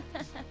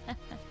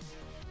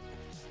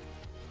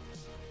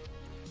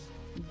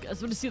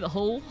guys want to see the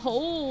whole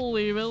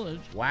holy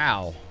village?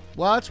 Wow.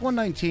 Well, it's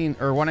 119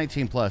 or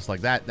 119 plus.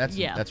 Like that. That's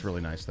Yeah. That's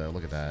really nice, though.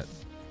 Look at that.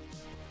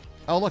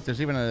 Oh, look.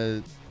 There's even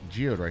a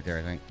geode right there,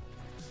 I think.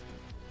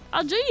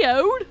 A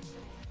geode?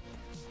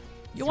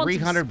 You want some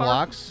 300 spark-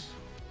 blocks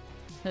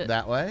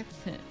that way.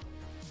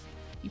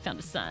 You found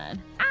a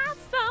sign. I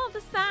saw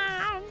the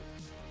sign.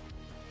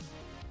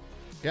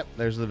 Yep,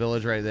 there's the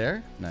village right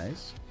there.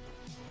 Nice.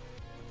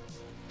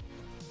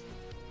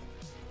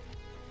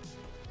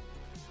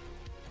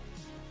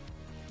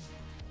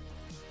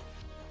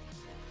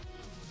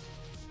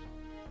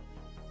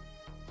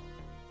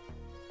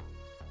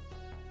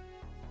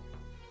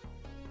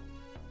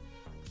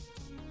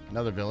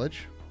 Another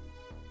village.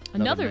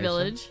 Another mesa.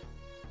 village.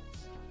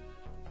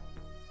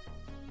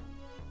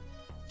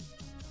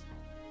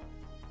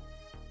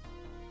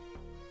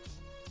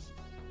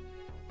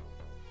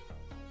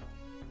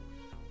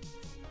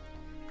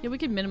 Yeah, we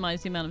could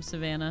minimize the amount of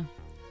savannah.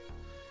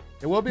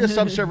 It will be a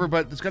sub-server,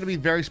 but it's going to be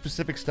very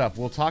specific stuff.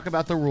 We'll talk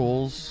about the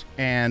rules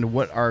and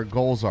what our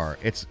goals are.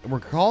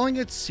 We're calling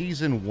it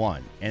Season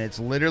 1, and it's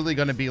literally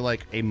going to be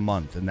like a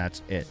month, and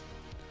that's it.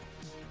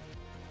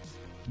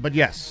 But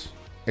yes,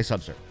 a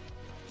sub-server.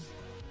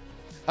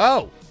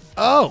 Oh!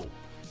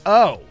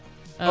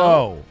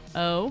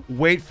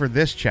 Wait for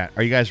this, chat.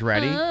 Are you guys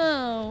ready?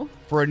 Oh.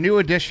 For a new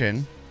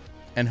edition,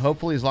 and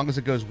hopefully as long as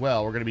it goes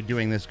well, we're going to be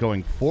doing this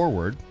going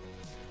forward.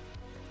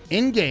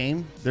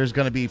 In-game, there's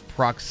going to be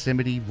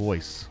proximity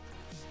voice.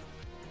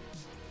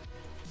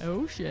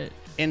 Oh, shit.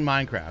 In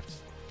Minecraft.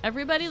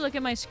 Everybody look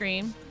at my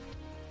screen.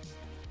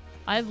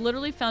 I've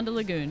literally found a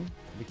lagoon.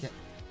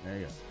 There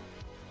you go.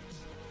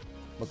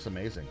 Looks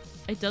amazing.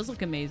 It does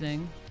look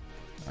amazing.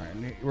 All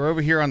right, we're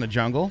over here on the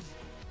jungle.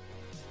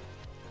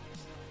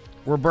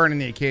 We're burning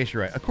the acacia,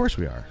 right? Of course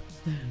we are.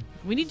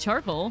 We need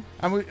charcoal.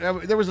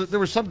 There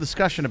was some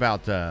discussion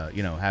about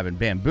having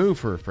bamboo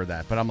for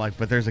that, but I'm like,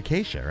 but there's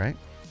acacia, right?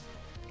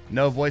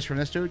 No voice from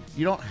this dude?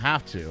 You don't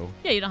have to.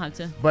 Yeah, you don't have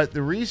to. But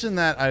the reason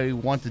that I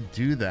want to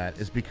do that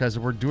is because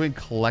we're doing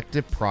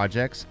collective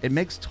projects. It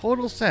makes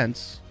total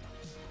sense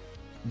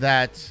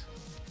that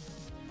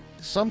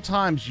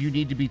sometimes you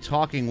need to be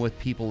talking with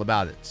people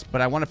about it.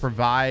 But I want to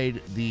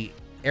provide the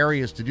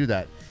areas to do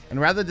that.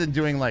 And rather than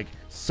doing like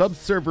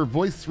subserver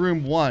voice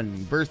room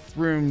 1, birth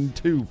room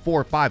 2,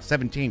 4, 5,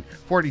 17,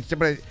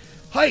 40,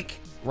 hike,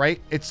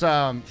 right? It's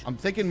I'm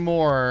thinking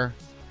more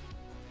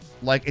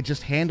like it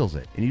just handles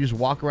it, and you just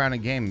walk around a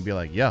game and be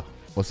like, "Yo,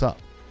 what's up?"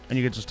 And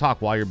you can just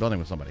talk while you're building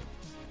with somebody.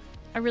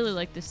 I really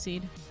like this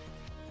seed.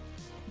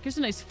 There's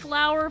a nice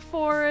flower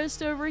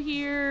forest over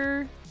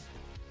here.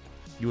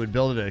 You would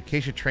build an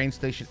acacia train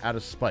station out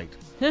of spite.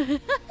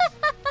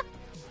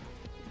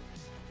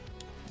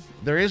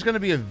 There is going to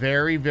be a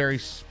very, very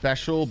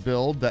special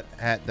build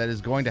that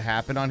is going to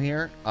happen on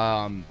here,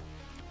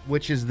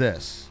 which is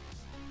this.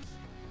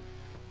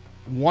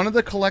 One of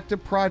the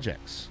collective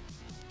projects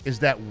is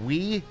that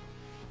we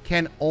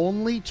can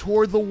only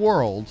tour the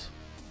world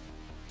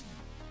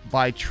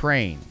by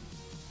train.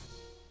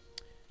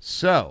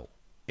 So,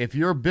 if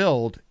your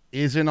build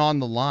isn't on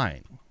the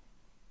line,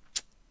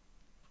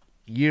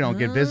 you don't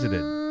get visited.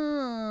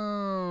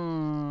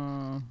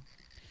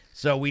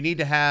 So we need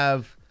to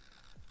have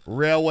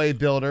railway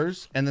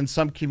builders, and then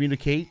some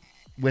communicate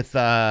with,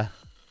 hey,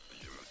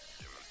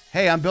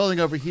 I'm building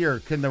over here.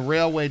 Can the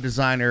railway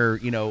designer,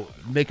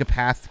 make a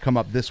path to come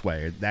up this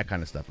way? Or that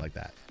kind of stuff like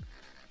that.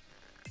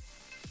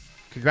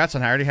 Congrats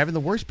on already having the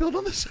worst build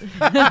on this.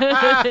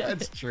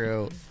 It's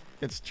true.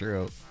 It's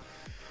true.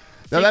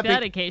 Now, Take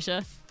that,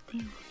 Acacia.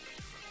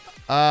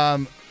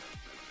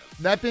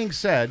 That being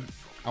said,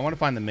 I want to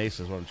find the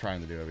mesas, what I'm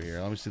trying to do over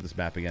here. Let me see this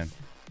map again.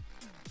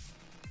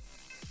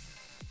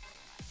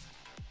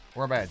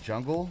 Where am I at?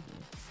 Jungle?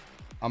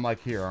 I'm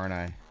like here, aren't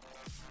I?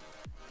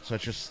 So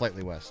it's just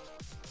slightly west.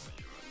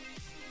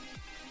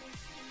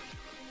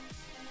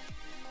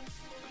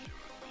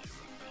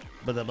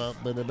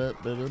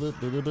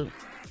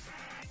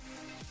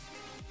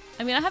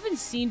 I mean, I haven't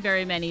seen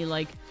very many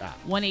like Ah.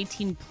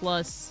 118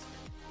 plus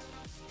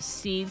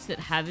seeds that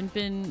haven't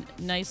been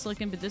nice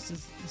looking, but this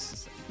is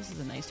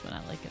a nice one.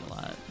 I like it a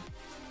lot.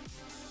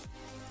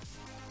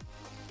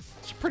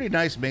 It's a pretty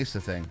nice Mesa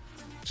thing.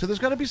 So there's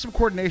got to be some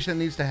coordination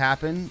that needs to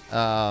happen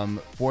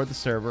for the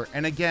server.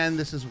 And again,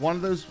 this is one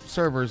of those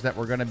servers that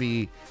we're going to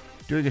be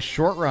doing a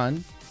short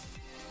run.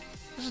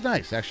 This is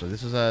nice, actually.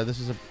 This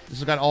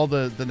has got all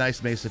the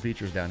nice Mesa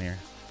features down here.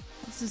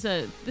 This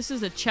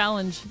is a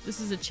challenge. This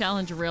is a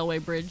challenge railway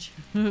bridge.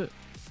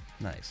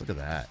 Nice. Look at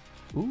that.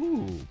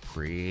 Ooh,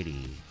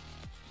 pretty.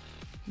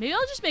 Maybe I'll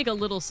just make a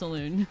little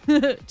saloon,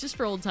 just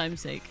for old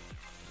time's sake.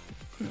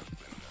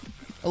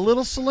 A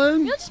little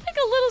saloon? I'll just make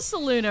a little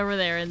saloon over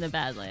there in the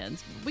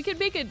Badlands. We could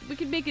make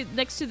it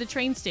next to the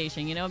train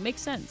station. You know, it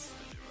makes sense.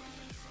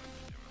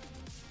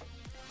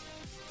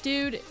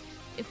 Dude,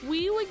 if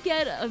we would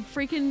get a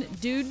freaking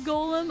dude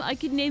golem, I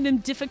could name him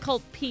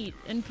Difficult Pete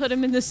and put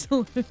him in the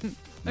saloon.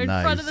 Or in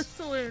front of the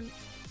saloon.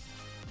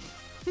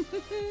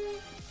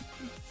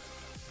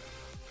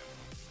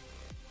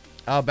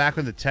 Oh, back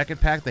when the Tekken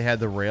Pack, they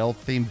had the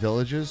rail-themed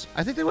villages.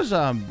 I think there was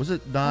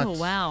it not? Oh,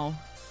 wow.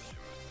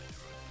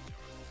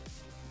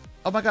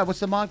 Oh my God, what's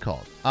the mod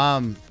called?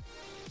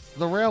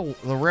 The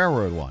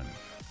railroad one.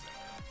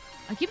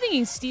 I keep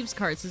thinking Steve's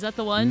Carts. Is that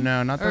the one?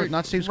 No,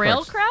 not Steve's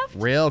Carts. Railcraft?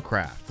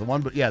 Railcraft.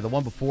 The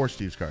one before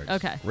Steve's Carts.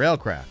 Okay.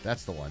 Railcraft.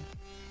 That's the one.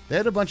 They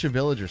had a bunch of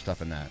villager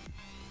stuff in that.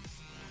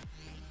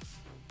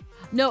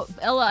 No,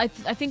 Ella, I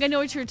think I know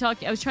what you're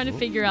talking. I was trying to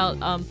figure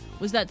out.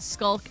 Was that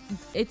Skulk?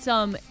 It's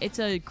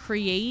a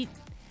create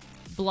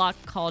block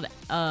called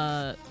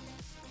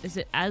is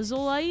it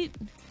Azulite?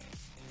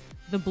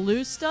 The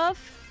blue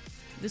stuff.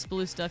 This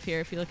blue stuff here.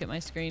 If you look at my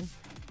screen.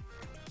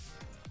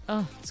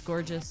 Oh, it's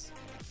gorgeous.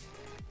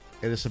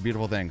 It is some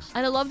beautiful things.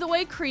 And I love the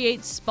way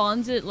Create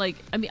spawns it. Like,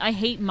 I mean, I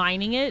hate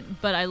mining it,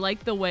 but I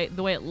like the way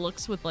it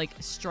looks with like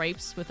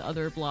stripes with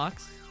other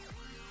blocks.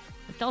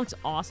 Like, that looks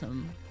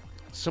awesome.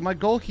 So my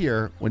goal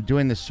here when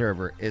doing this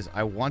server is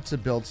I want to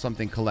build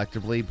something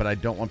collectively, but I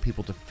don't want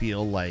people to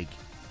feel like,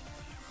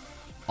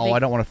 I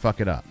don't want to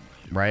fuck it up,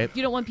 right?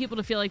 You don't want people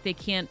to feel like they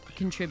can't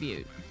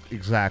contribute.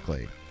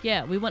 Exactly.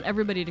 Yeah, we want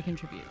everybody to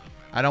contribute.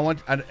 I don't want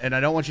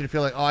you to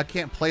feel like, I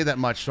can't play that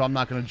much, so I'm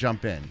not going to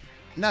jump in.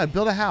 No,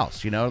 build a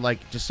house,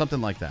 like just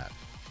something like that.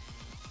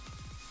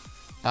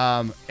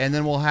 And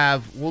then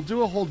we'll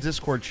do a whole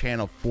Discord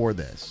channel for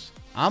this.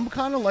 I'm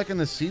kind of liking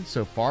the seeds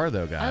so far,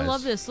 though, guys. I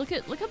love this. Look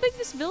how big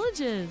this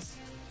village is.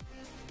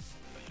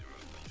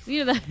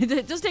 You know,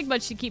 that doesn't take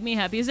much to keep me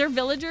happy. Is there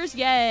villagers?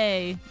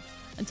 Yay!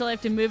 Until I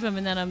have to move them,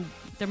 and then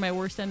they're my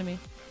worst enemy.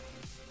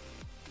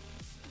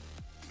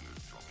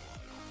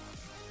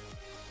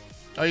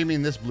 Oh, you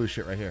mean this blue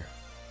shit right here?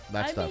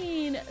 That stuff. I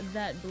mean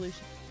that blue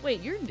shit.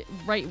 Wait, you're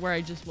right where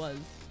I just was.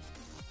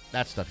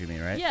 That stuff you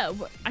mean, right? Yeah,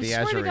 I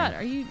swear to God,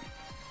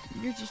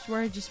 you're just where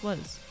I just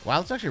was. Wow,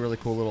 that's actually a really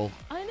cool little...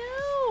 I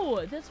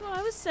know! That's what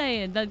I was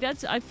saying.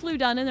 I flew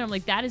down in there. I'm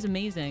like, that is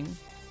amazing.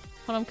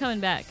 Hold on, I'm coming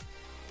back.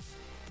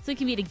 So we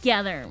can be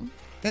together.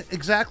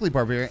 Exactly,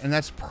 Barbarian, and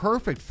that's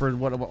perfect for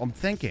what I'm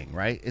thinking,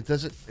 right?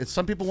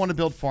 Some people want to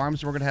build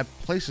farms, and we're going to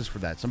have places for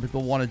that. Some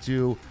people want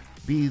to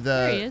be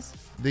the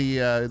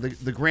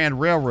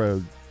Grand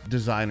Railroad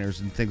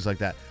designers and things like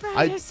that.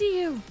 Right, I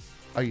see you.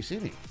 Oh, you see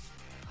me?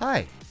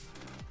 Hi.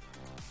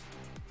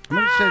 I'm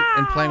interested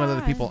in playing with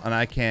other people, and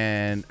I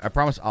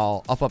promise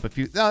I'll up a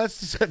few. No,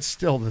 that's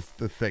still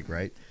the thing,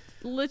 right?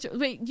 Literally,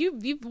 wait,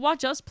 you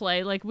watch us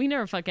play. Like, we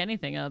never fuck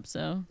anything up,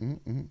 so.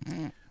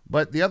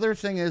 But the other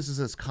thing is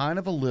it's kind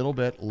of a little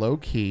bit low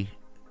key.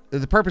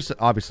 The purpose,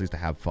 obviously, is to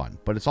have fun,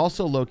 but it's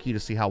also low key to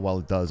see how well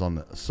it does on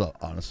a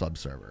sub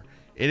server.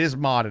 It is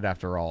modded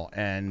after all,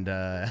 and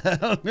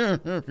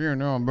if you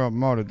know about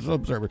modded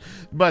sub servers,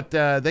 but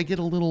they get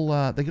a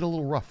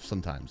little rough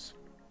sometimes.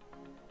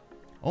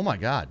 Oh my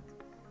God!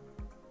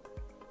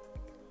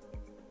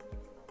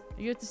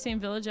 Are you at the same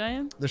village I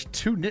am? There's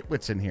 2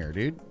 nitwits in here,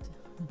 dude.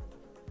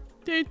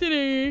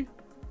 You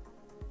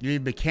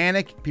need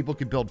mechanic. People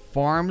can build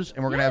farms,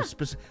 and we're gonna have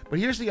specific. But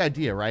here's the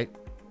idea, right?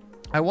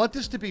 I want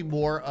this to be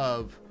more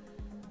of.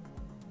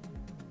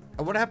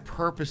 I want to have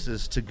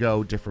purposes to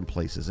go different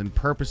places and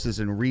purposes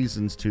and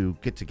reasons to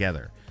get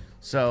together.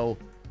 So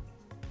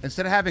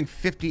instead of having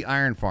 50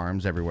 iron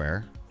farms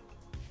everywhere,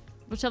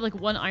 we should have like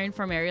one iron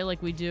farm area,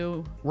 like we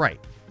do. Right.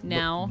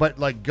 Now, but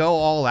like go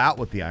all out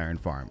with the iron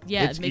farm.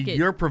 Yeah,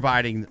 you're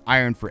providing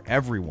iron for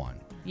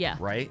everyone. Yeah.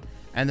 Right.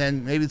 And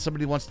then maybe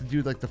somebody wants to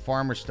do like the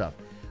farmer stuff,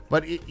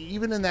 but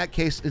even in that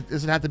case, it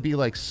doesn't have to be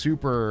like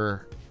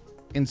super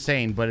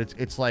insane. But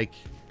it's like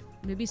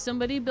maybe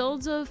somebody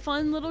builds a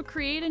fun little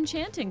create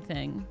enchanting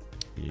thing.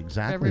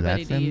 Exactly,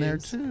 that's in there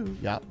too.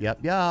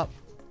 Yep.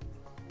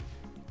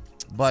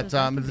 But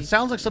So it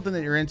sounds like something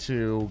that you're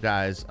into,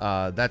 guys.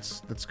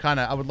 That's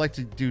kind of. I would like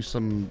to do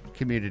some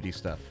community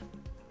stuff.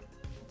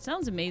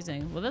 Sounds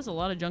amazing. Well, there's a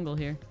lot of jungle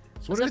here.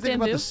 So what do you think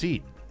about the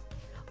seed?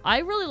 I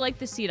really like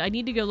the seed. I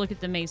need to go look at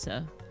the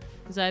mesa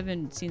because I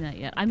haven't seen that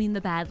yet. I mean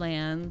the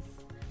Badlands.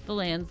 the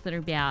lands that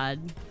are bad.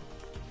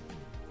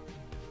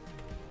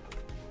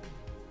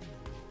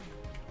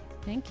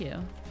 Thank you.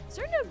 Is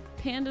there no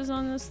pandas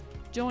on this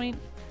joint?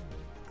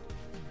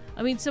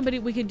 I mean,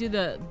 we could do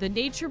the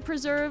nature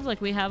preserve like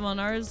we have on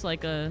ours,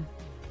 like a,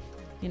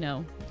 you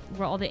know,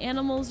 where all the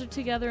animals are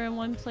together in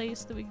one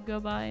place that we could go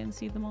by and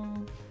see them all.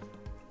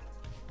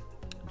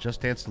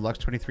 Just Dance Deluxe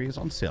 23 is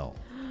on sale.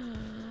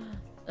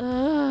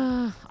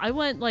 I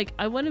want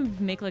to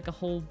make like a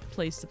whole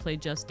place to play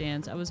Just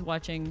Dance. I was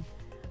watching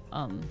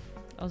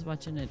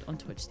it on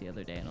Twitch the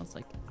other day, and I was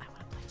like, I want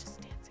to play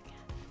Just Dance again.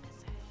 I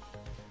miss it.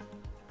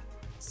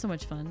 So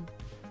much fun.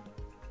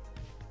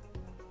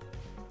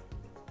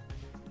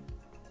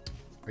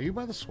 Are you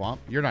by the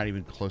swamp? You're not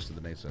even close to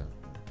the mesa.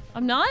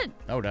 I'm not?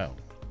 Oh, no.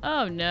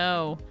 Oh,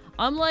 no.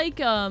 I'm like,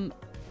 I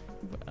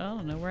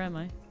don't know. Where am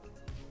I?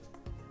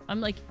 I'm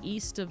like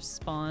east of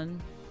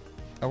Spawn.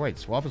 Oh, wait.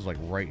 Swamp is like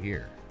right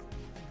here.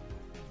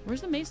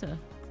 Where's the mesa?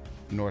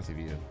 North of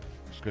you.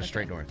 Just go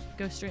straight north.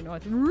 Go straight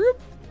north.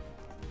 Whoop.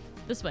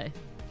 This way.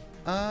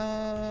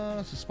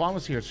 So Spawn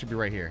was here. It should be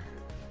right here.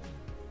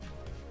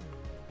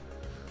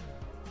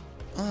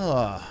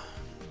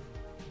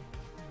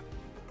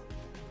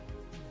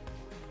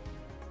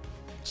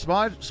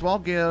 Small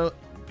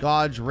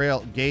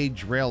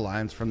gauge rail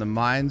lines from the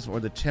mines or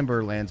the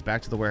timberlands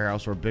back to the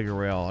warehouse or a bigger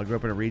rail. I grew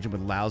up in a region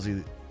with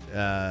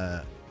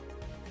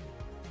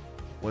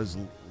was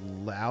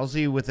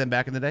lousy with them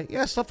back in the day.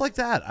 Yeah, stuff like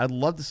that. I'd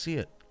love to see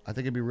it. I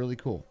think it'd be really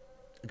cool.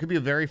 It could be a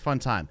very fun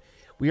time.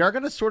 We are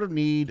going to sort of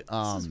need...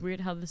 this is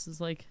weird how this is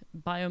like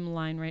biome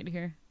line right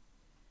here.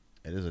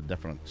 It is a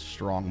definite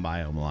strong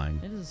biome line.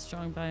 It is a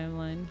strong biome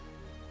line.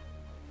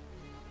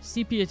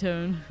 Sepia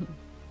tone.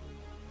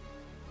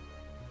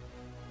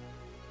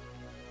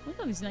 Look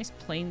at all these nice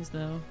plains,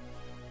 though.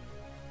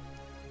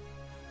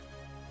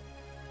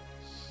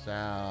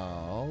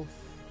 South.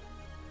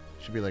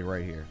 Should be like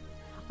right here.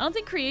 I don't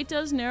think Create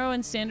does narrow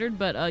and standard,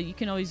 but you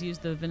can always use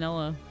the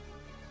vanilla.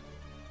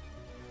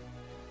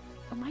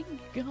 Oh my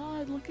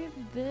god, look at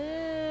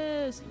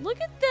this.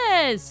 Look at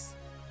this.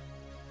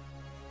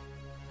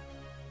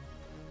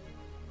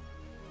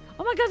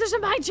 Oh my god, there's a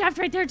mine shaft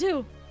right there,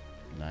 too.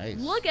 Nice.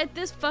 Look at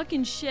this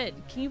fucking shit.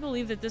 Can you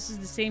believe that this is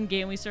the same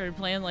game we started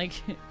playing like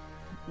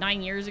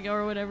 9 years ago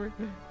or whatever?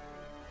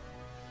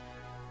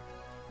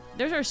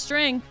 There's our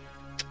string.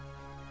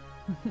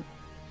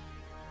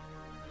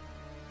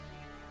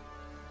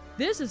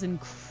 This is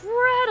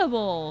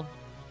incredible.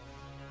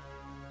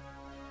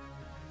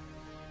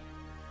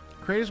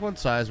 Create is one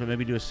size, but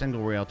maybe do a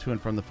single rail to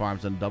and from the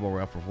farms and a double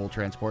rail for full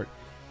transport.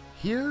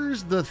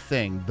 Here's the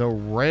thing. The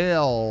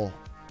rail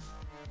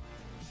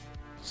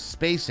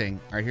spacing.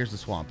 All right, here's the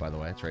swamp, by the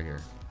way. It's right here.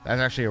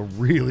 That's actually a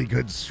really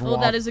good swamp.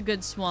 Oh, that is a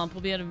good swamp.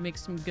 We'll be able to make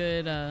some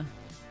good...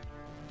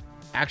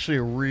 Actually,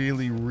 a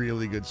really,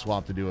 really good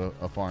swamp to do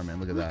a farm in.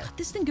 Look at that. God,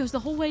 this thing goes the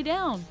whole way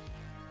down.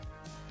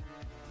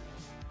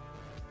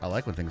 I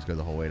like when things go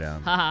the whole way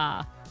down.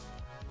 Haha.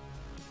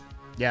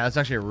 Yeah, that's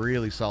actually a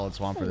really solid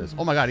swamp for this.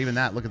 Oh my god, even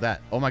that. Look at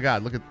that. Oh my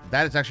god, look at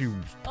that. It's actually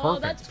perfect. Oh,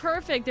 that's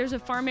perfect. There's a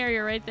farm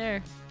area right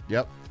there.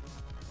 Yep.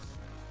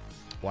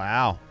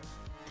 Wow.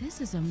 This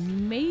is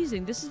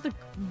amazing. This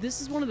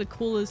is one of the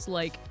coolest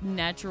like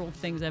natural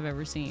things I've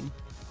ever seen.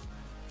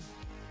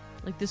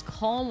 Like this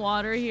calm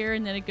water here,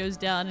 and then it goes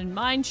down in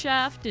mine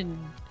shaft. And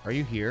are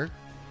you here?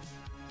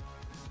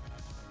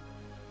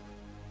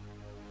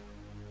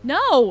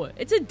 No,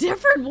 it's a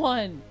different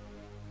one.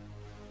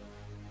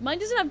 Mine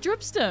doesn't have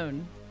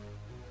dripstone.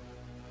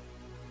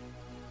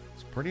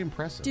 It's pretty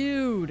impressive.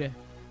 Dude.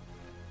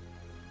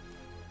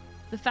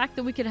 The fact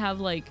that we could have,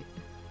 like...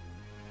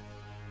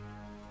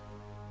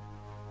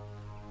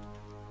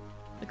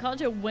 The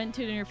college I went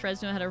to near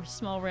Fresno had a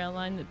small rail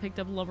line that picked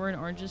up lumber and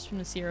oranges from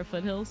the Sierra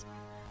foothills.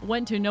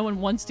 No one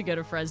wants to go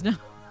to Fresno.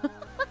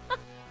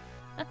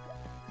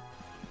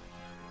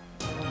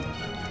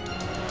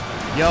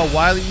 Yo,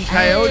 Wiley E.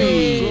 Coyote!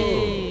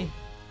 Hey.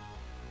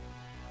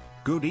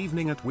 Good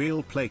evening at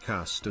Wheel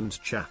Playcast and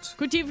Chat.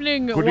 Good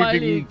evening, Good Wiley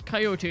evening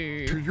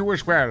Coyote. To you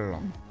as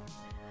well.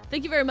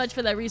 Thank you very much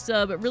for that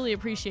resub. Really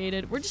appreciate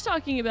it. We're just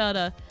talking about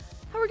how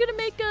we're gonna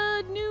make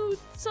a new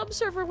sub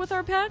server with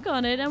our pack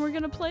on it, and we're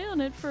gonna play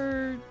on it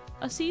for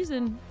a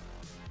season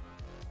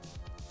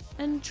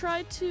and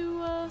try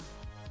to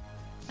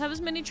have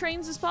as many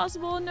trains as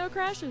possible and no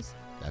crashes.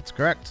 That's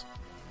correct.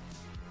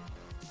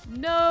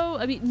 No,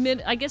 I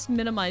mean, I guess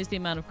minimize the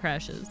amount of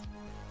crashes.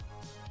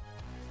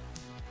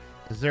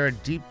 Is there a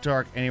deep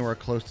dark anywhere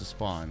close to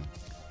spawn?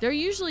 They're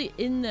usually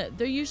in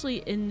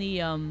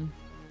the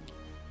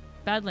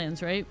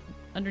Badlands, right?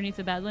 Underneath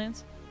the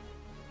Badlands.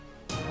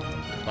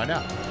 Find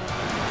out.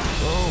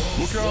 Oh,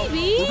 look out.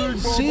 CB?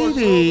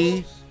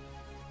 CD.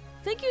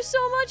 Thank you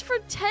so much for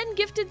 10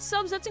 gifted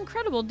subs. That's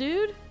incredible,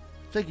 dude.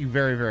 Thank you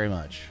very, very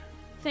much.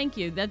 Thank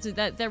you.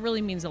 That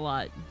really means a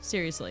lot.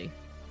 Seriously.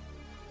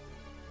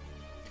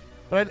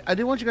 But I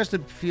do want you guys to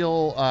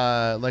feel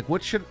like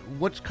what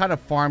kind of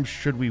farm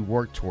should we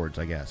work towards,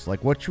 I guess.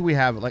 Like what should we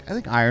have? Like I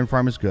think Iron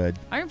Farm is good.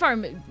 Iron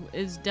Farm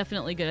is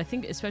definitely good. I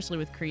think especially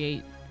with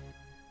Create.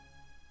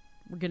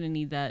 We're gonna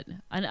need that.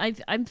 And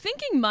I'm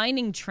thinking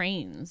mining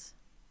trains.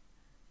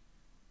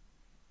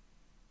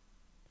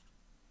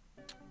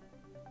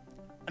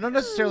 I don't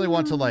necessarily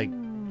want to like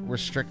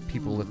restrict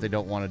people if they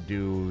don't want to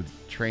do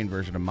train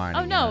version of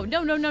mining. Oh no.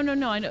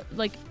 I know.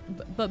 Like,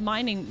 but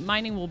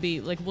mining will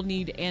be like we'll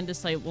need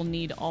andesite. We'll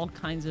need all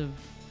kinds of.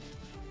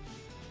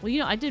 Well, you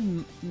know, I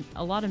did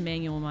a lot of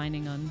manual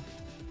mining on.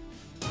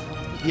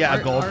 Yeah,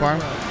 a gold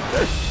farm.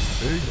 Hey,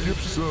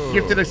 gift sub.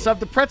 Gifted a sub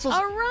to Pretzels.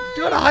 All right,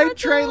 Doing a hype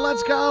train.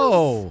 Let's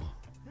go.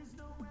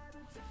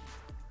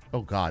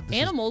 Oh God. This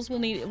Animals will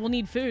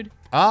need food.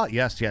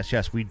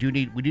 Yes. We do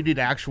need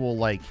actual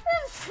like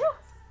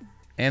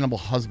animal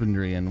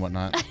husbandry and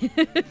whatnot.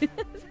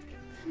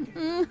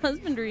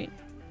 Husbandry.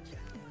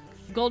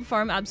 Gold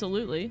farm,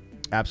 absolutely.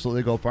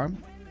 Absolutely, gold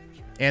farm.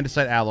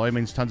 Andesite alloy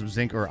means tons of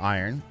zinc or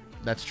iron.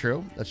 That's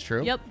true.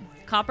 Yep.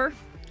 Copper.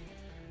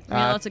 We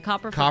need lots of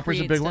copper.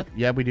 Copper's a big stuff. one.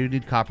 Yeah, we do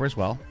need copper as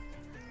well.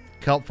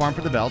 Kelp farm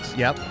for the belts.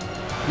 Yep.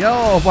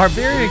 Yo,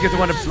 Barbarian gets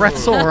one of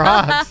pretzel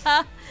rocks.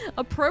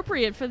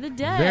 Appropriate for the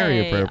day.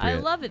 Very appropriate. I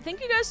love it.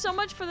 Thank you guys so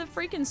much for the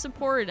freaking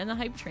support and the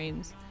hype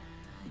trains.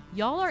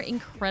 Y'all are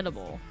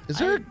incredible. Is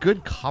there a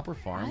good copper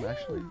farm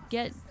actually?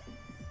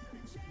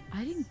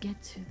 I didn't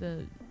get to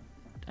the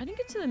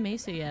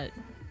mesa yet.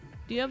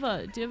 Do you have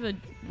a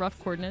rough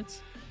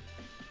coordinates?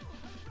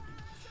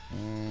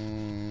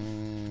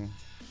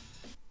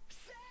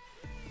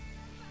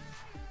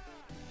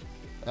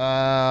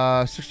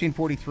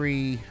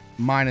 1643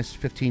 minus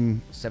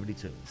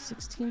 1572.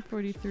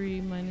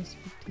 1643 minus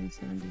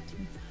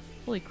 1572.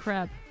 Holy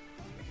crap.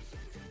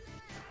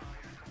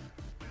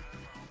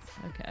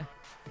 Okay.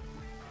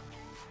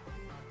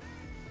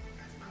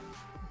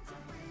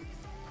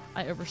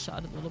 I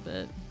overshot a little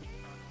bit.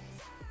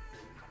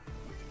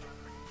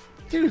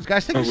 Dude,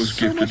 guys, thank you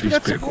so much for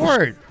that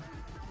support.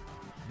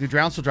 Do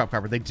drown still drop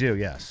copper? They do,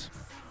 yes.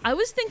 I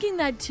was thinking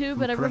that too,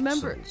 but I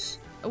remember. Pretzels.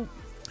 Oh,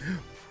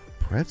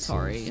 Pretzels.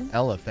 Sorry.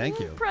 Ella, thank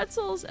you.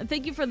 Pretzels. And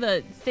thank you for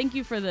the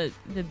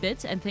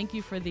bits, and thank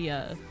you for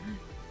the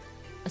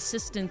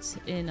assistance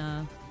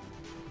in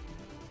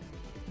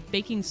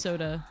baking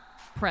soda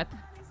prep.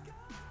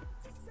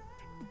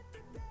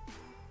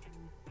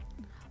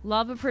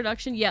 Lava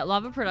production? Yeah,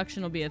 lava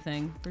production will be a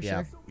thing for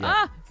sure.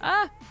 Yeah.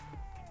 I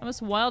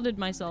almost wilded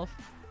myself.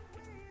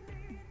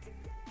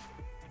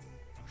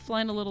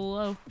 Flying a little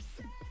low.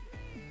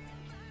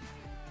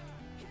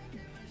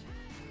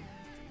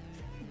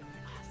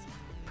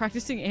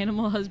 Practicing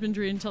animal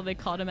husbandry until they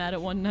caught him at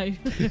it one night.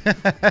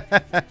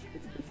 That's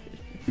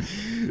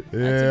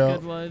a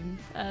good one.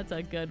 That's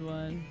a good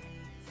one.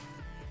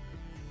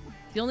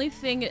 The only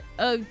thing,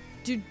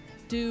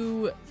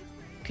 do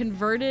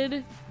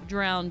converted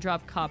drown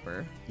drop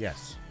copper?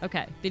 Yes.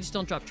 Okay, they just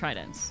don't drop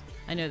tridents.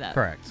 I know that.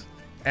 Correct.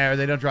 And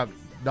they don't drop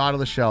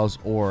nautilus shells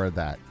or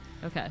that.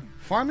 Okay.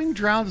 Farming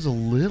drowned is a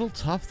little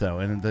tough though,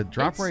 and the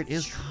drop rate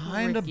is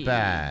kind of tricky.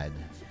 bad.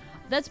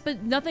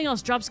 But nothing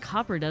else drops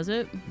copper, does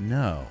it?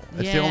 No,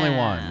 it's the only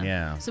one.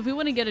 Yeah. So if we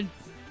want to get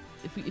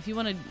if you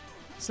wanted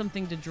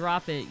something to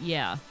drop it,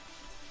 yeah.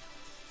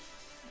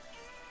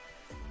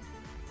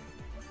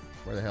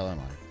 Where the hell am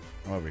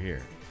I? I'm over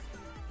here.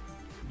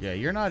 Yeah,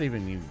 you're not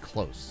even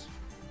close.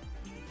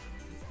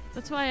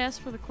 That's why I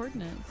asked for the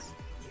coordinates.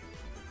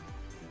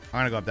 I'm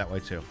gonna go up that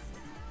way too.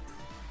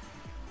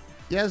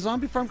 Yeah,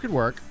 zombie farm could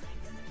work.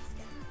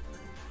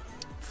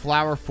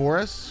 Flower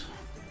forest.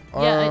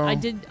 Yeah, I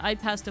did. I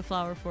passed a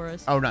flower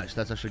forest. Oh, nice.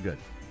 That's actually good.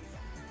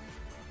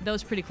 That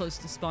was pretty close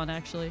to spawn,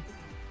 actually.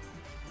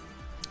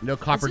 No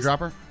copper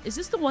dropper? Is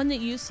this the one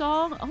that you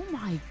saw? Oh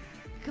my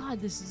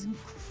god, this is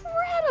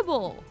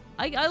incredible!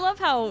 I love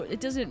how it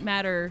doesn't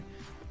matter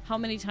how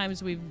many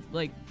times we've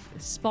like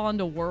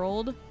spawned a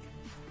world.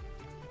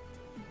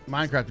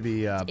 Minecraft to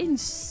be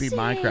Insane.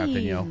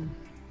 Minecrafting, yo.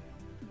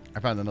 I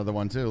found another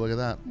one too. Look at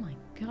that. Oh my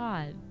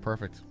god.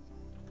 Perfect.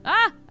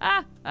 Ah!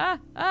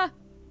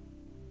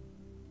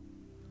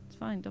 It's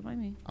fine. Don't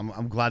mind me.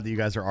 I'm glad that you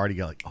guys are already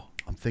like, oh,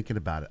 I'm thinking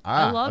about it.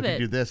 I love I it.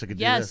 could do this. I could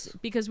do yes, this.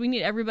 because we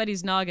need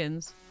everybody's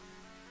noggins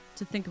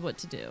to think of what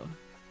to do.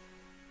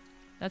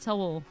 That's how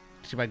we'll.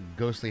 See my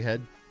ghostly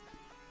head.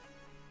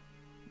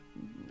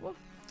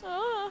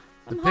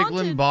 I'm The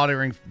haunted.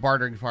 piglin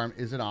bartering farm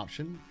is an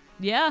option.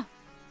 Yeah.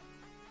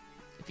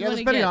 If you Yeah,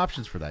 there's wanna many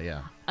options for that.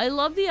 Yeah. I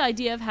love the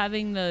idea of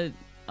having the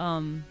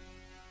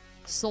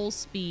soul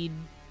speed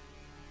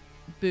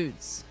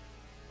boots.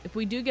 If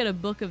we do get a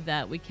book of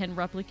that, we can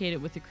replicate it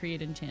with the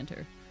Create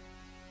Enchanter.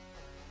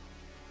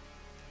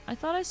 I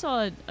thought I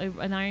saw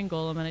an iron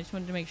golem, and I just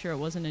wanted to make sure it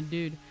wasn't a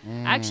dude.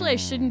 Actually, I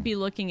shouldn't be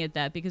looking at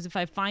that, because if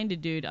I find a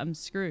dude, I'm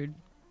screwed.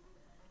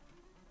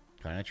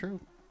 Kind of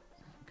true.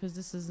 Because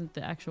this isn't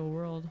the actual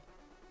world.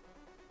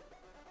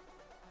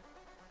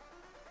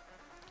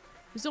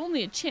 There's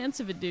only a chance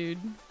of a dude.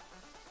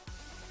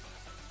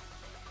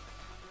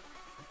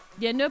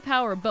 Yeah, no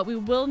power, but we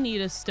will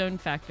need a stone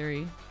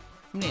factory.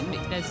 A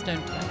stone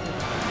factory.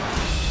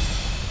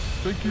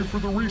 Thank you for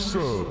the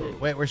resub.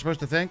 Wait, we're supposed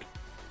to think?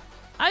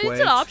 It's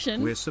Wait, an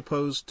option. We're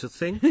supposed to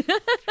think?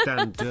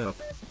 Stand up.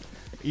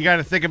 You got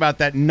to think about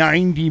that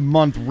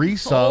 90-month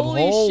resub.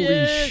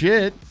 Holy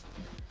shit.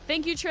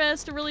 Thank you,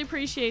 Trest. I really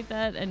appreciate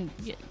that. And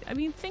I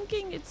mean,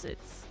 thinking it's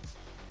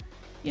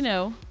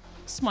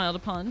smiled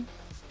upon.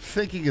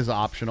 Thinking is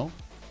optional.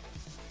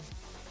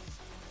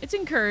 It's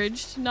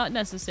encouraged, not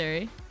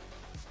necessary.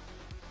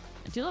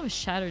 I do love a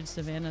shattered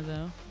savannah,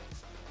 though.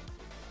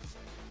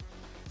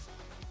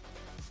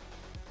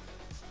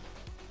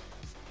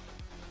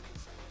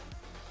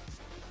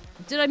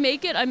 Did I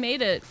make it? I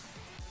made it.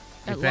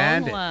 At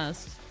long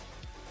last.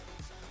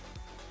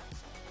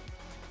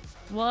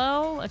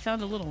 Well, I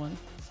found a little one.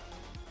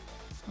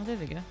 Oh, there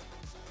we go.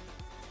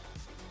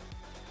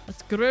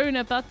 It's grown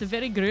up at the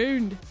very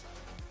ground.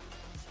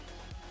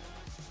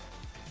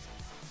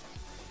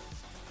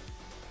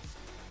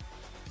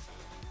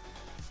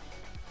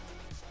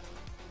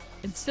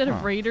 Instead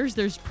of raiders,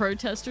 there's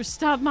protesters.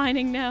 Stop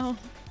mining now.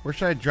 Where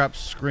should I drop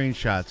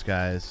screenshots,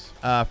 guys?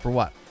 For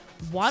what?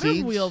 Water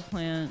Seeds? wheel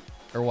plant.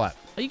 Or what?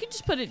 Oh, you can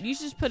just put it. You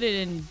should just put it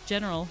in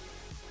general.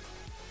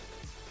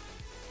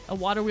 A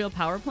water wheel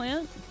power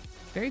plant.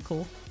 Very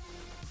cool.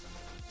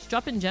 Just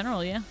drop it in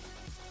general, yeah.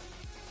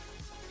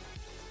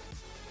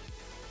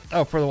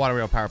 Oh, for the water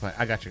wheel power plant.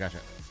 I gotcha.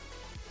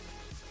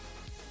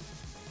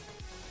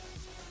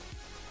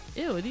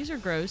 Ew, these are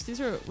gross. These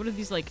are, what are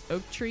these, like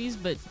oak trees,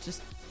 but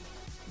just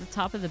the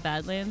top of the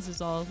Badlands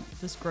is all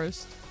this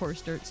gross,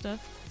 coarse dirt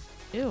stuff.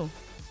 Ew.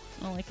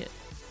 I don't like it.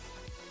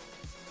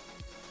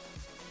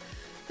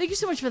 Thank you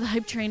so much for the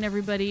hype train,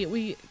 everybody.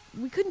 We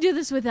couldn't do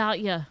this without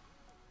you.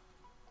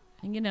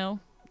 And, you know,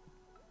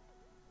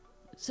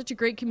 such a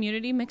great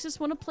community makes us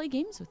want to play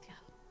games with you.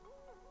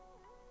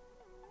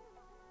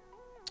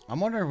 I'm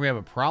wondering if we have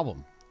a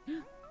problem.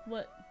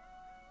 What?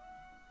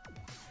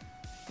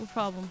 What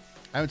problem?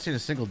 I haven't seen a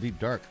single deep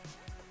dark.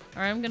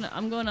 All right,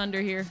 I'm going under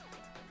here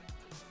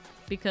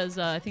because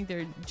I think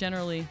they're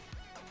generally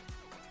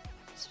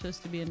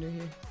supposed to be under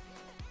here.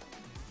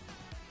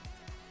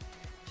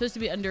 Supposed to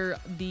be under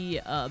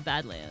the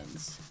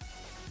Badlands.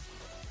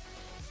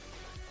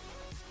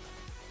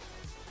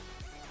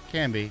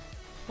 Can be.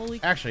 Holy.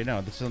 Actually, no.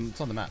 It's on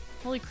the map.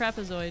 Holy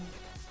crapazoid.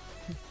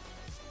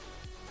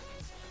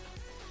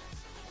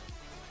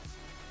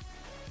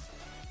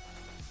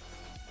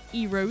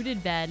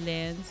 Eroded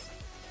Badlands.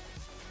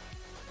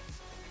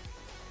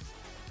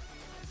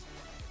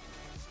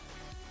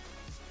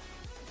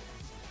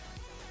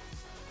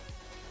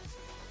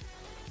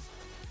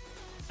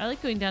 I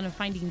like going down and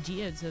finding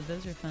geodes, so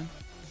those are fun.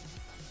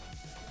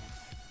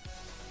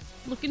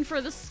 Looking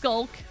for the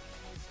skulk.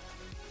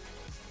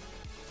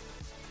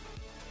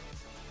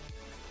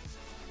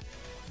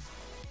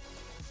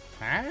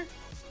 Huh?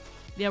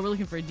 Yeah, we're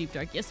looking for a deep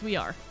dark. Yes, we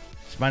are.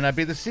 This might not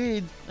be the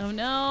seed. Oh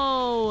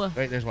no!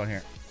 Wait, there's one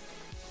here.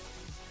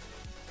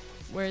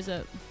 Where is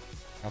it?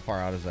 How far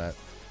out is that?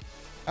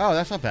 Oh,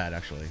 that's not bad,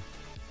 actually.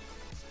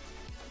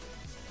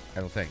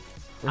 I don't think.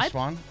 Where's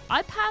spawn?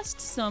 I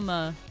passed some,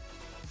 I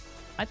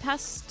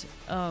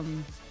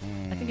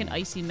think an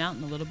icy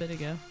mountain a little bit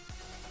ago.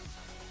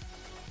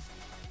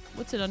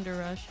 What's it under,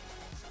 Rush?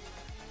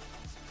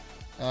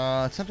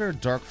 It's under a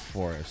dark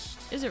forest.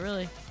 Is it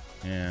really?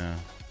 Yeah.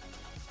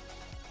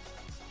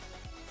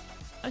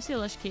 I see a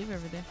lush cave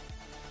over there.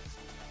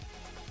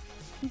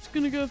 I'm just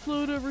gonna go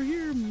float over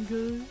here,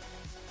 okay?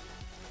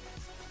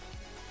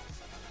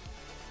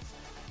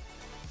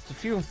 It's a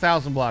few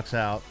 1,000 blocks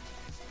out.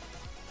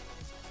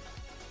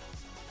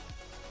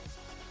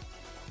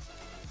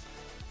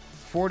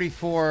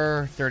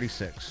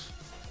 $44.36.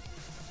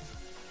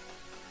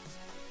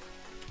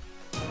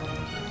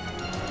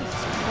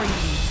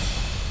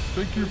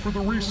 Thank you for the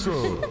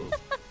resub.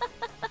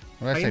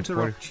 What did I say?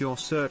 Interrupt your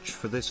search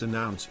for this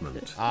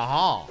announcement.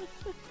 Aha!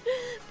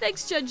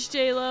 Thanks, Judge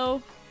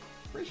J-Lo.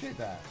 Appreciate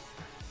that.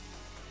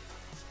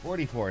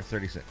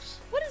 $44.36.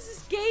 What is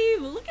this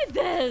game? Look at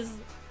this.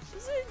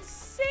 This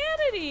is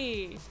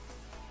insanity.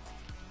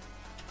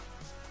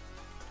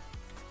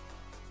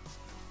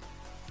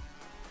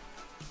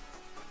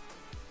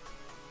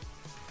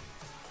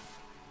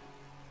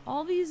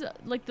 All these,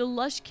 like the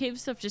lush cave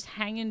stuff just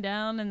hanging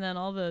down, and then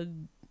all the...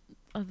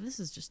 Oh, this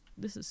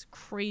is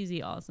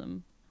crazy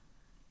awesome.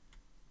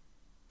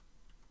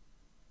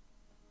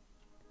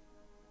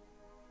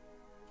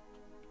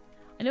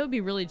 I know it'd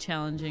be really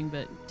challenging,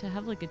 but to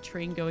have like a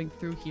train going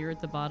through here at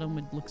the bottom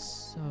would look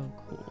so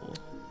cool.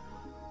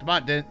 Come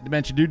on,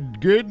 Dimension Dude.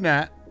 Good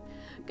night.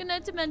 Good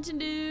night, Dimension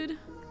Dude.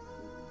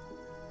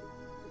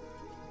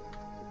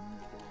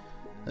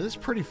 This is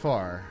pretty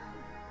far.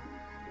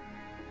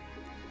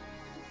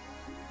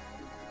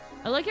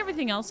 I like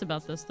everything else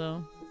about this,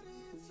 though.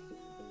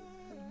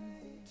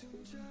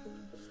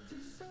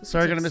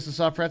 Sorry, gonna miss the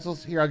soft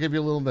pretzels. Here, I'll give you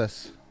a little of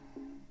this.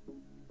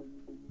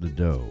 The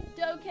dough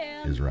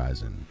is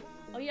rising.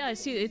 Oh yeah, I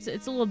see. It's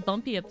a little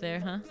bumpy up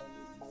there, huh?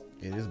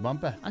 It is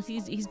bumpy. I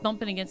see he's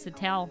bumping against the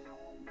towel.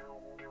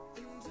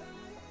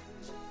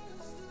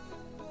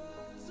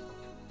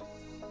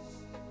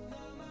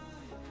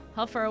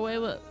 How far away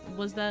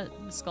was that,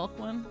 the skulk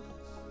one?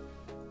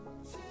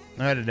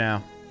 I had it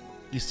now.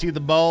 You see the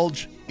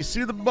bulge? You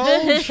see the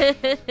bulge?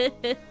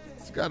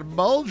 It's got a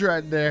bulge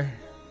right there.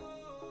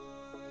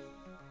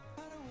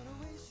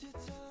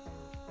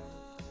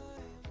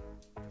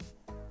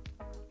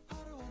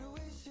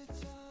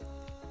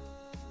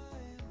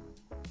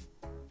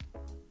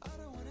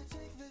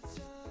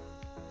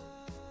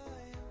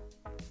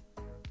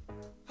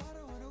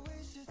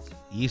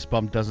 Yeast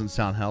bump doesn't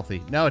sound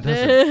healthy. No, it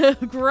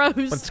doesn't. Gross.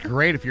 But it's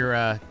great if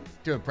you're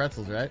doing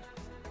pretzels, right?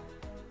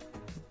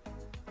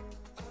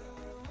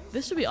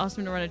 This would be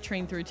awesome to run a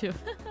train through too.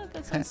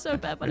 That sounds so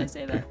bad when I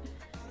say that.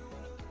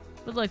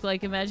 But look,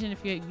 like imagine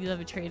if you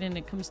have a train and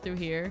it comes through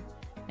here,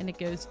 and it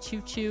goes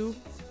choo choo.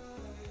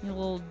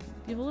 You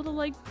have a little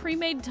like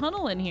pre-made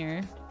tunnel in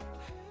here.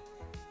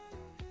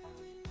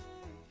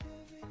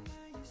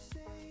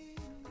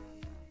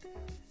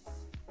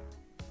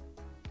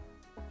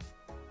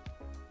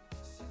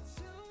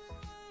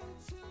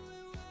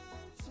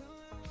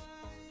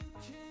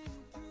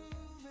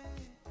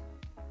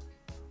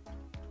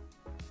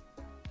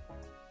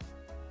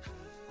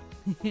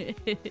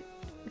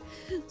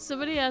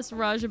 Somebody asked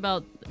Raj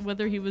about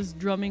whether he was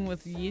drumming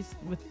with yeast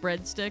with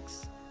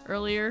breadsticks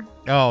earlier,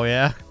 Oh,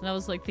 yeah? and I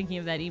was like thinking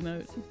of that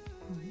emote.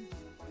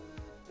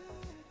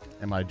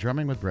 Am I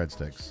drumming with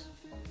breadsticks?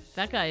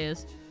 That guy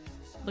is.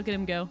 Look at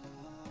him go.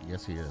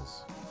 Yes, he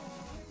is.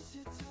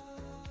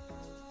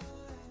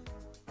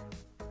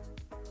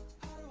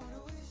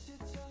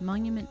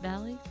 Monument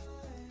Valley.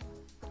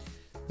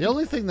 The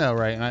only thing, though,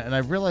 right, and I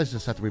realized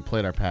this after we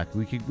played our pack,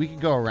 we could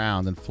go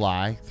around and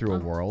fly through a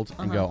world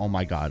and go, oh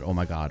my god, oh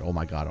my god, oh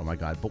my god, oh my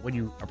god. But when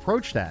you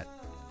approach that,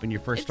 when you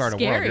first It's start a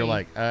world, scary. you're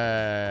like,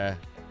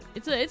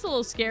 It's a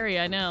little scary,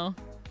 I know.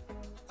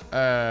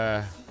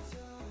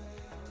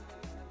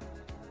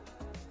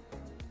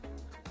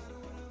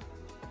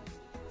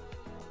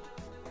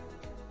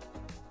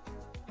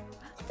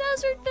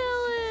 Desert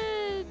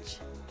Village.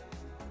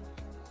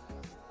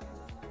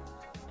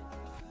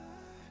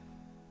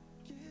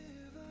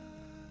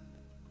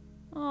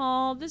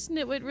 Oh, this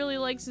nitwit really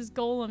likes his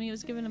golem. He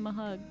was giving him a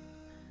hug.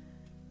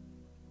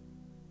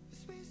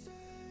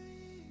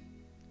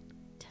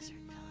 Desert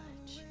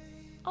Village.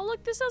 Oh,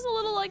 look, this has a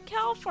little, like,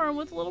 cow farm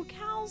with little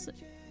cows.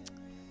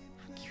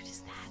 How cute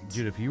is that?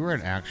 dude, if you were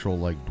an actual,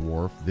 like,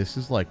 dwarf, this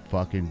is, like,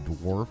 fucking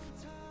dwarf.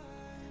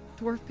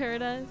 Dwarf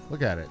paradise?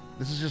 Look at it.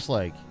 This is just,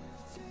 like,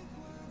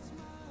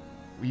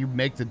 you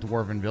make the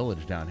dwarven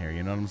village down here,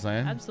 you know what I'm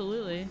saying?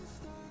 Absolutely.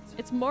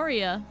 It's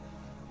Moria.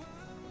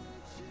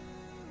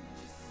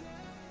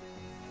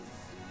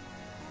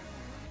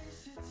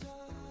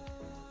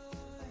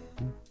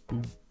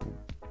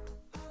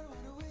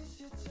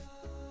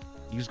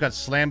 You just got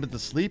slammed at the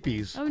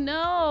sleepies. Oh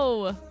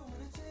no!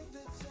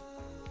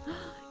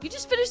 You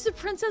just finished The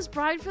Princess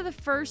Bride for the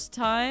first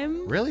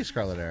time? Really,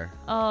 Scarlet Air?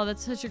 Oh,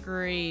 that's such a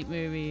great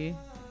movie.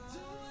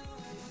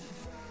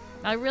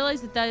 I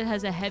realize that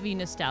has a heavy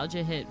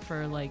nostalgia hit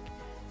for like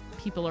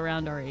people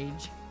around our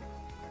age.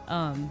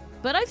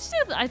 But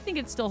I think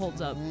it still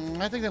holds up.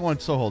 I think that one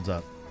still holds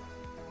up.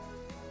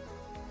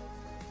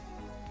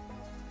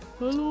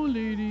 Hello,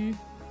 lady.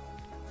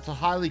 It's a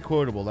highly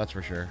quotable, that's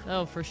for sure.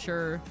 Oh, for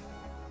sure.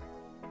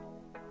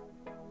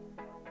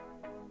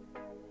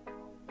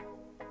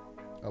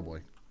 Oh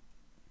boy.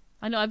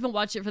 I know, I haven't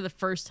watched it for the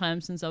first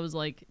time since I was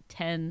like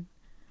 10.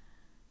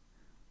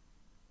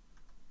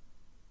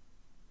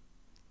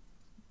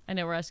 I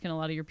know we're asking a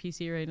lot of your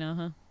PC right now,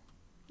 huh?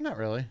 Not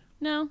really.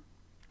 No.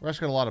 We're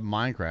asking a lot of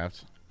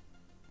Minecraft.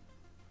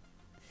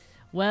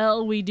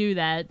 Well, we do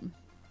that.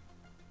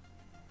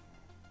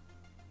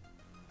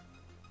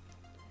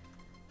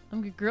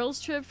 I'm a girls'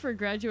 trip for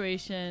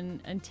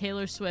graduation and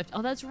Taylor Swift.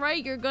 Oh, that's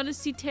right. You're going to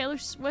see Taylor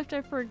Swift.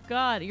 I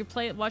forgot. You're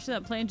watching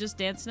that Play and Just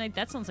Dance tonight.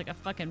 That sounds like a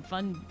fucking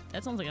fun.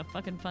 That sounds like a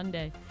fucking fun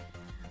day.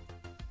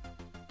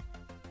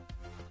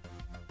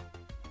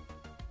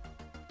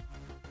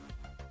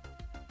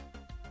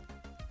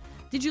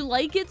 Did you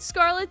like it,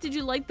 Scarlett? Did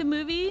you like the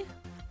movie?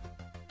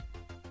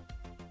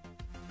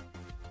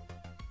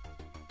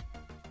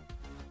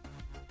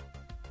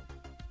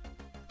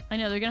 I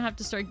know, they're gonna have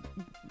to start...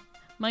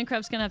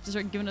 Minecraft's gonna have to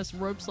start giving us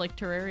ropes like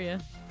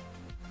Terraria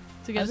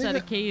to get us out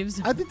of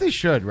caves. I think they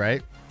should,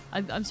 right?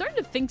 I'm starting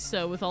to think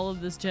so with all of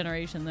this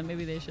generation, that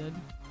maybe they should.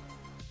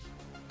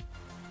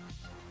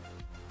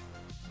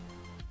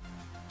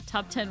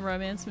 Top 10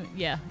 romance...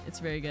 Yeah, it's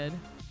very good.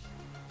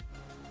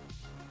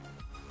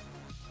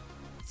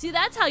 See,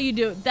 that's how you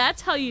do it.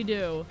 That's how you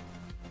do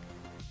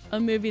a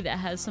movie that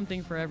has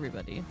something for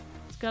everybody.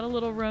 It's got a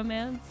little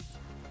romance.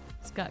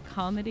 It's got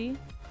comedy.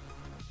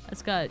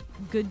 It's got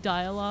good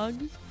dialogue.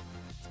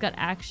 It's got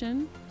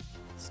action,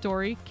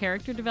 story,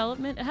 character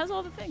development. It has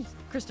all the things.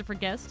 Christopher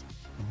Guest.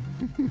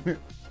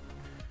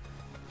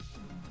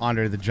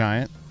 Andre the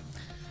Giant.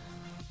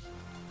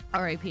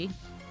 R.I.P.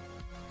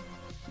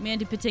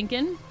 Mandy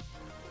Patinkin.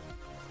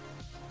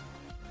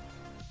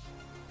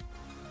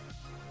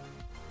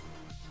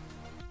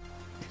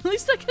 At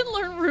least I can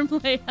learn room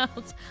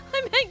layouts.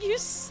 I meant you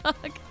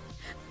suck.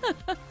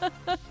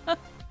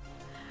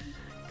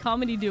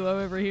 Comedy duo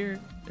over here.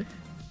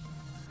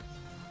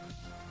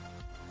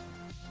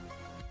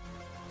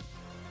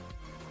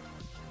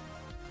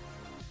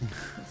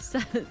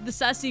 The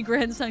sassy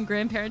grandson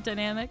grandparent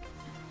dynamic.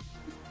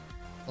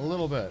 A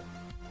little bit.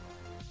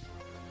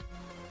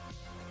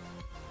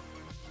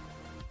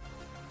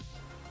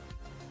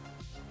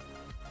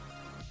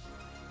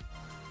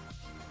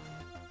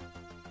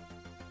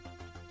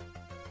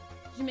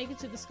 Did you make it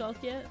to the skulk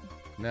yet?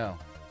 No.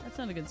 That's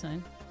not a good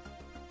sign.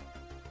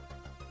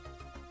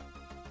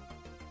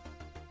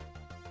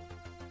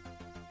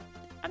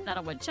 I'm not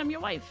a witch, I'm your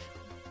wife.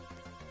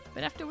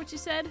 But after what you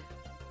said,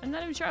 I'm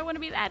not even sure I want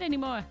to be that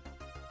anymore.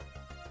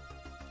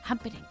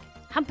 Humperdinck,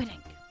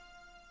 Humperdinck.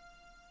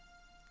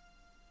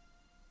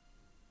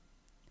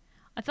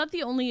 I thought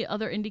the only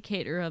other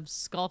indicator of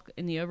skulk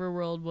in the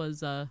overworld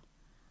was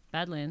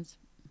Badlands.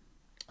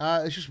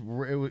 It's just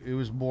it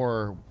was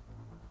more.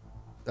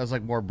 That was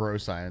like more bro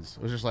science.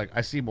 It was just like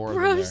I see more of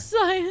Bro it there.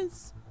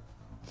 science.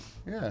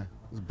 Yeah, it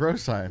was bro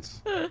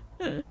science.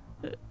 I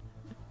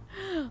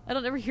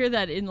don't ever hear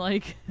that in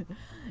like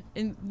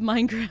in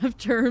Minecraft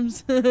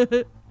terms.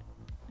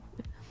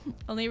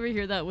 I'll never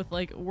hear that with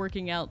like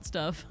working out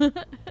stuff. That's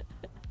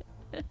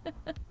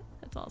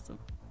awesome.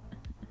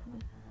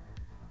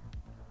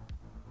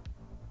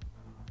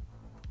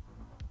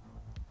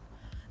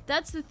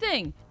 That's the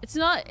thing. It's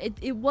not.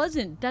 It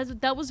wasn't.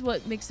 That was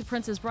what makes The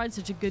Princess Bride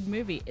such a good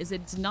movie. Is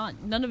it's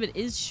not. None of it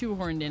is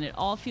shoehorned in. It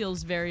all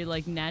feels very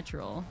like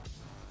natural.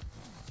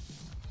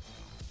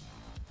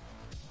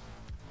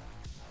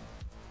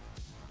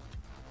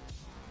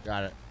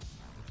 Got it.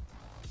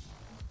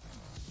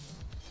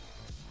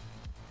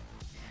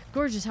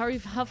 Gorgeous. How are you?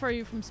 How far are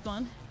you from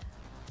spawn?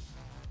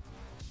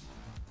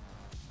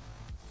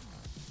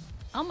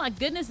 Oh my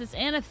goodness, it's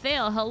Anna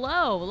Thale.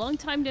 Hello. Long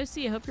time no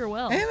see. I hope you're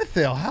well.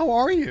 Anathil, how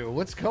are you?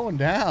 What's going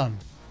down?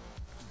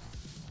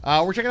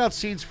 We're checking out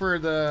seeds for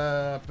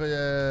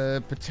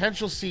the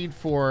potential seed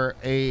for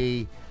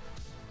a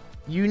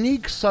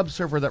unique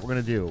subserver that we're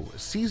going to do.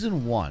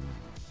 Season 1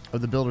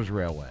 of the Builders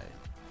Railway.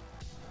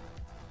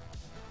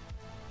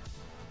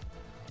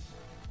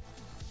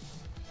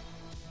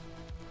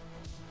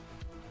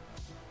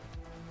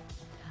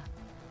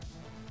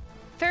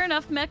 Fair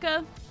enough,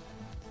 Mecca.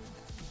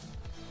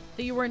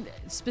 That you weren't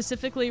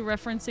specifically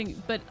referencing,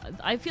 but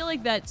I feel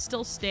like that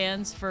still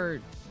stands for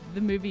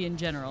the movie in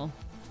general.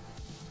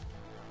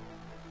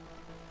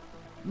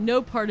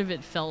 No part of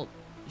it felt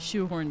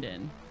shoehorned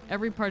in.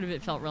 Every part of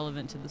it felt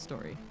relevant to the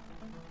story.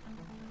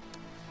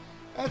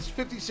 That's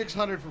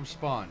 5,600 from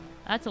Spawn.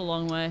 That's a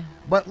long way.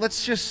 But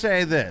let's just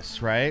say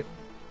this, right?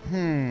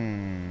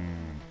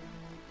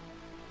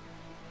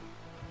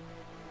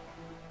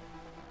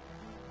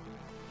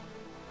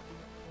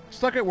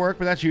 Stuck at work,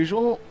 but that's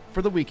usual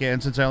for the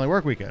weekend since I only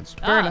work weekends.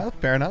 Fair enough,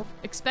 fair enough.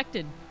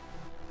 Expected.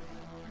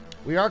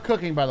 We are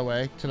cooking, by the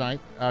way, tonight.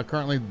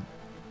 Currently,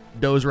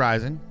 dough's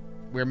rising.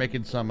 We're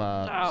making some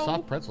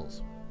soft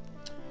pretzels.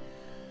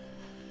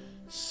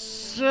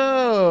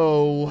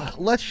 So,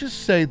 let's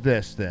just say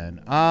this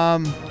then.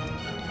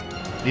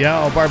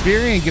 Yo,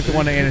 Barbarian gifted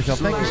one to Anatel.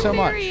 Thank you so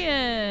much.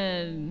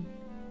 Barbarian.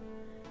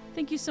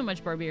 Thank you so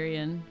much,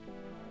 Barbarian.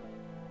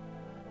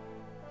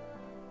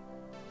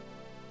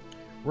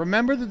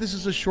 Remember that this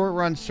is a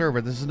short-run server.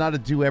 This is not a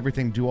do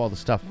everything, do all the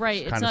stuff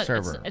Right, kind of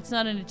server. It's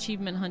not an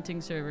achievement hunting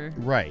server.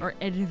 Right. Or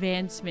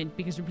advancement,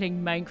 because we're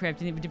playing Minecraft and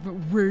they have a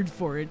different word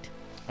for it.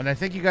 And I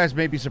think you guys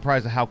may be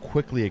surprised at how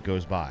quickly it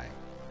goes by.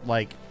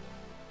 Like,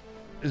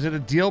 is it a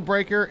deal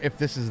breaker if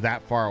this is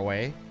that far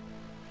away?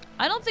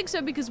 I don't think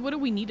so, because what do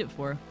we need it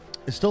for?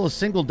 It's still a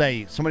single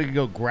day. Somebody can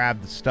go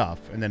grab the stuff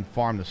and then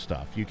farm the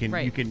stuff. You can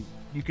Right.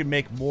 you can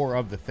make more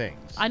of the things.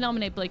 I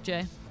nominate Blake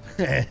J.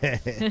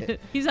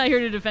 He's not here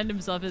to defend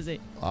himself, is he?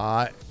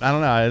 I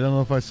don't know. I don't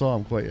know if I saw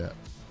him quite yet.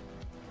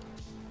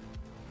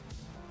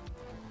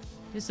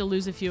 Just to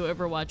lose a few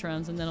Overwatch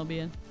rounds and then I'll be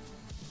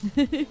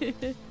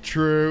in.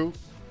 True.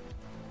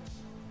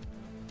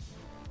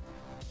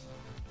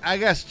 I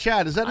guess,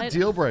 Chad, is that a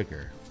deal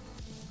breaker?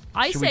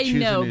 I Should we say choose a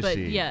no, new but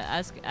seed?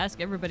 yeah, ask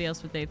everybody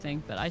else what they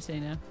think, but I say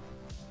no.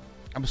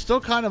 I'm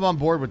still kind of on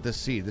board with this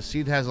seed. The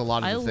seed has a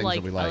lot of the things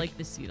that we like. I like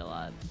the seed a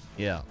lot.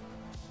 Yeah.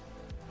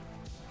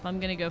 If I'm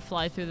gonna go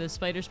fly through the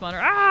spider spawner,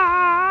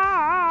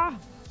 ah!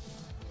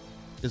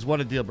 Is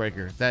what a deal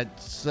breaker.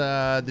 That's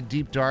the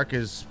deep dark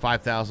is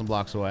 5,000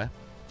 blocks away.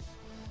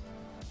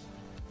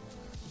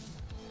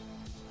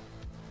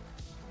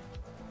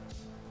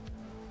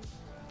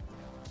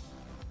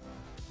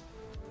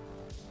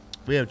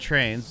 We have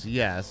trains,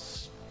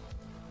 yes.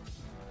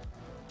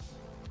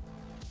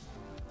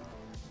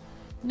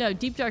 No,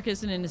 deep dark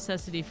isn't a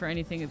necessity for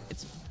anything.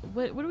 It's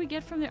what do we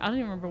get from there? I don't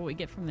even remember what we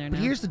get from there now.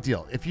 But here's the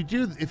deal: if you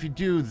do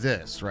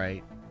this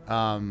right,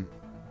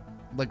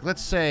 like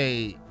let's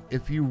say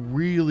if you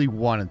really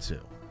wanted to,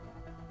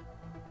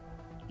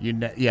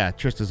 yeah,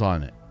 Trista's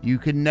on it. You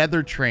can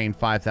nether train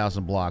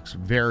 5,000 blocks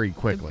very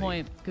quickly. Good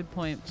point. Good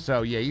point.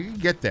 So yeah, you can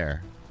get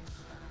there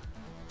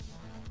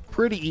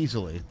pretty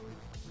easily.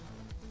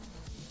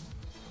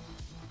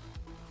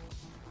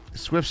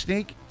 Swift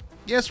sneak.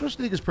 Yeah, Swift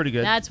sneak is pretty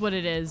good. That's what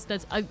it is.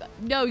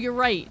 No, you're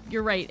right.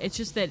 You're right. It's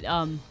just that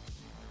I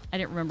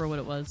didn't remember what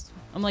it was.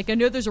 I'm like, I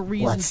know there's a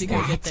reason to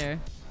go get there.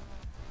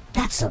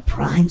 That's a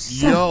prime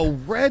sub. Yo,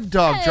 Red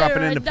Dog Hey,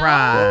 dropping Red into Dog.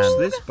 Prime. What's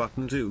this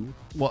button do?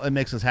 Well, it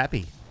makes us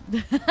happy.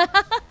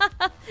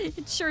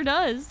 It sure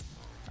does.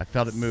 I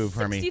felt it move,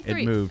 Hermie.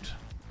 63. It moved.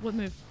 What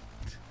move?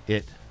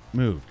 It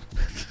moved.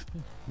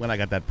 When I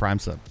got that Prime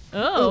sub.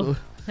 Oh,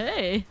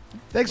 hey.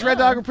 Thanks, Red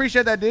Dog.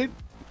 Appreciate that, dude.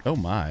 Oh,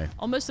 my.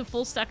 Almost a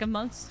full stack of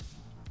months.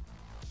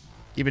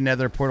 Even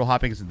Nether portal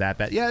hopping isn't that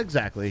bad. Yeah,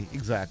 exactly.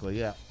 Exactly,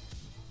 yeah.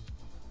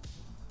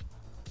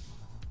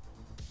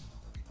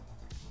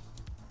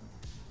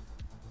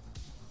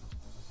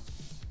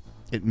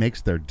 It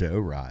makes their dough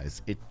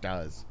rise. It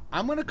does.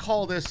 I'm going to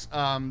call this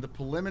the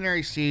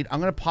preliminary seed. I'm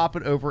going to pop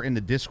it over in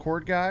the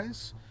Discord,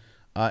 guys,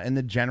 in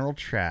the general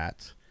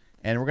chat.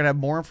 And we're going to have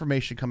more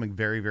information coming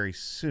very, very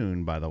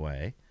soon, by the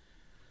way.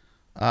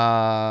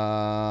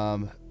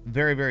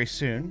 Very, very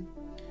soon.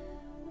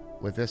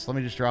 With this, let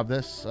me just drop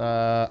this.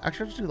 Actually,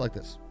 I'll just do it like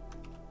this.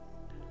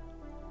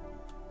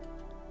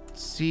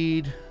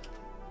 Seed.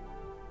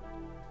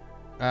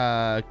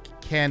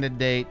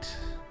 Candidate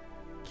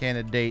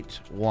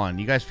 1.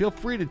 You guys feel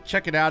free to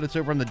check it out. It's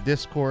over on the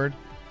Discord.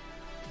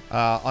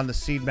 On the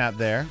seed map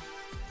there.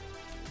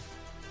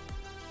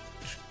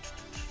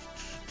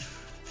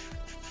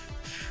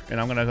 And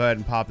I'm going to go ahead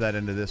and pop that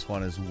into this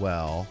one as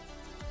well.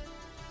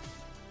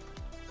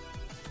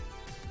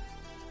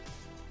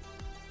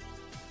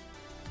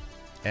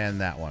 And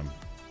that one.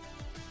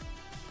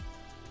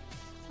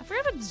 I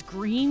forgot about this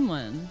green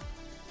one.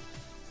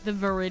 The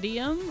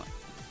Viridium.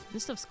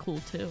 This stuff's cool,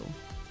 too.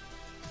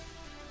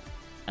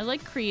 I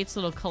like creates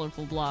little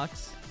colorful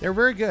blocks. They're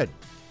very good.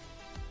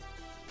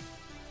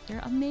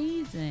 They're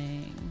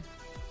amazing.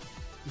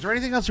 Is there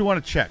anything else you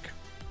want to check?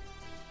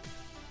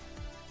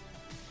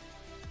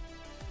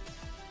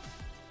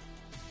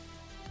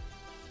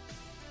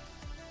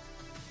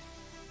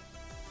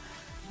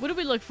 What did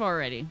we look for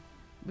already?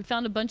 We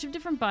found a bunch of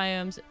different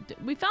biomes.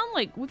 We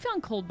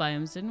found cold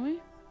biomes, didn't we?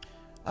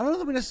 I don't know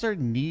that we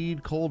necessarily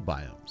need cold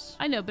biomes.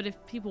 I know, but if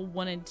people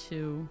wanted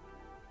to...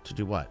 To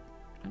do what?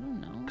 I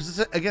don't know. Because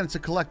it's a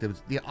collective.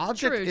 The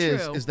object True.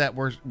 is that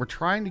we're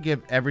trying to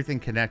give everything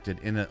connected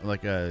in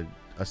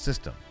a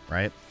system,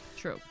 right?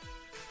 True.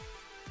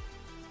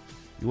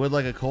 You would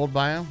like a cold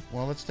biome?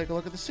 Well, let's take a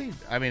look at the seed.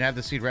 I mean, have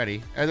the seed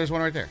ready. There's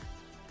one right there.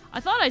 I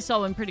thought I saw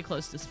one pretty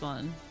close to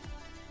spawn.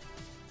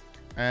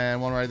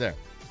 And one right there.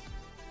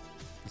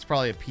 It's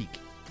probably a peak.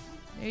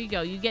 There you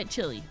go. You get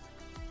chili.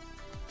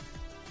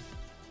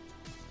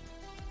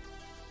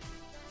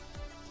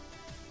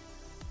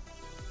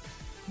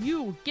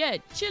 You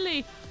get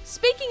chili.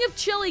 Speaking of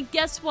chili,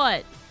 guess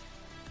what?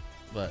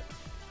 But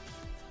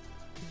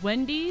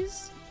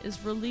Wendy's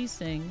is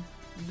releasing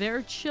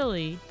their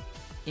chili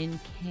in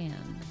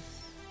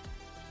cans.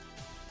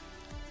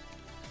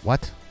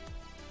 what?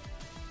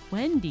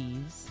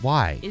 Wendy's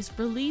Why? is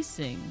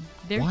releasing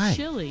their Why?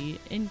 chili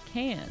in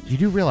cans. You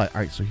do realize?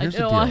 All right, so here's the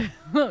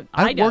deal.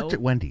 I know. worked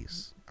at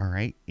Wendy's, all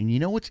right? And you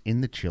know what's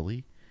in the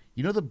chili?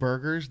 You know the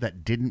burgers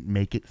that didn't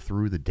make it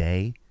through the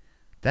day?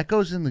 That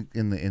goes in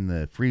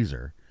the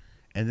freezer,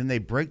 and then they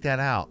break that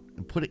out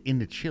and put it in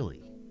the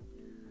chili.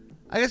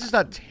 I guess it's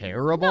not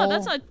terrible. No,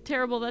 that's not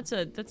terrible. That's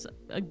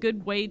a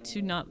good way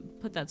to not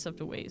put that stuff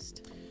to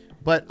waste.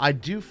 But I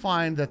do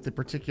find that the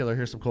particular,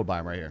 here's some cold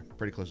biome right here,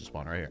 pretty close to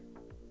spawn right here.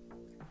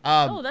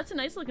 Oh, that's a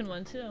nice looking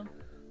one too.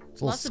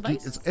 It's a little Lots of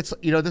ice. It's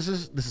you know, this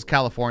is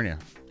California.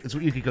 It's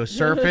what you could go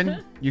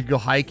surfing, you could go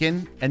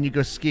hiking, and you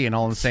go skiing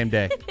all in the same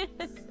day.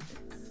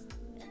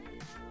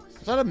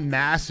 It's not a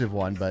massive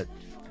one, but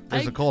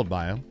there's a cold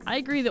biome. I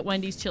agree that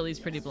Wendy's chili is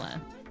pretty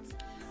bland.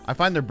 I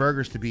find their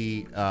burgers to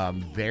be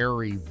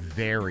very,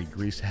 very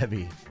grease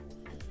heavy.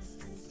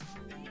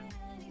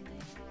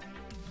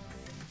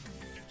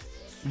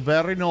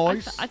 Very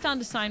nice. I found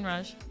a sign,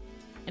 Raj,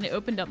 and it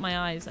opened up my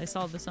eyes. I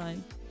saw the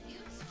sign.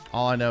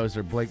 All I know is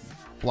they're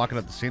blocking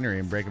up the scenery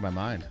and breaking my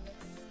mind.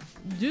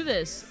 Do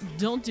this.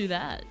 Don't do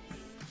that.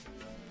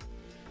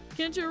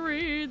 Can't you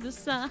read the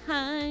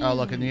sign? Oh,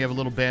 look, and you have a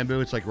little bamboo.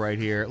 It's like right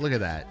here. Look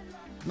at that.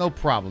 No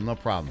problem. No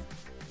problem.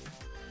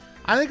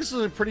 I think this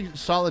is a pretty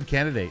solid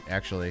candidate,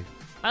 actually.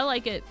 I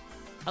like it.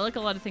 I like a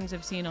lot of things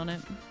I've seen on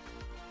it.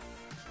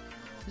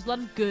 There's a lot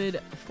of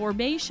good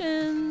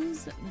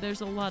formations.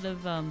 There's a lot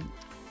of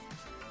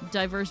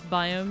diverse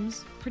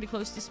biomes pretty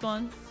close to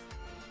spawn.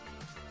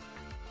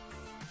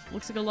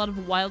 Looks like a lot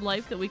of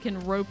wildlife that we can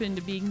rope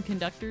into being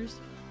conductors.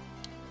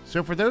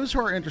 So for those who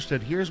are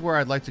interested, here's where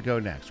I'd like to go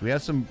next. We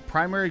have some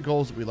primary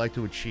goals that we'd like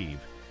to achieve,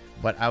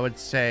 but I would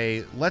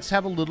say let's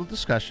have a little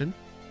discussion,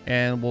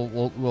 and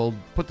we'll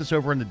put this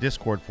over in the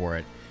Discord for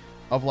it,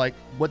 of like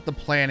what the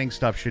planning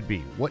stuff should be.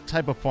 What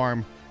type of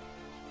farm?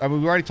 I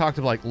mean, we already talked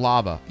about like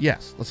lava.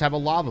 Yes, let's have a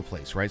lava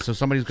place, right? So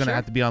somebody's going to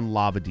have to be on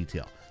lava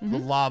detail, the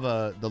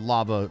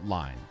lava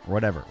line, or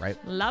whatever, right?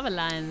 Lava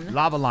line.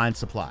 Lava line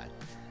supply.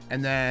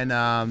 And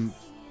then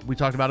we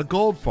talked about a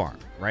gold farm,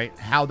 right?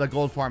 How the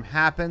gold farm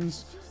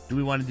happens. Do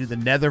we want to do the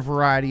nether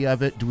variety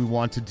of it? Do we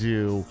want to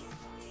do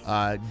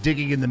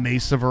digging in the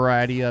mesa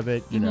variety of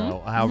it? You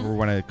know, however we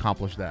want to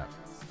accomplish that.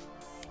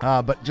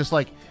 But just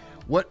like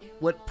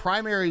what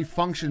primary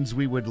functions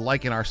we would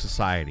like in our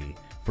society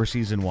for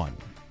season 1.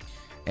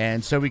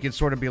 And so we can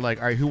sort of be like,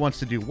 all right, who wants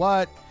to do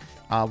what?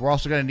 We're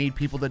also going to need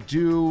people that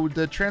do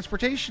the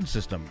transportation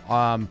system.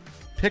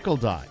 Pickle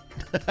Dot.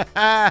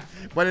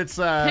 But it's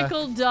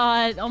Pickle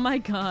Dot. Oh my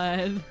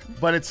god.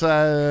 But it's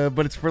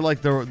for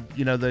like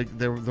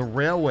the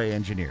railway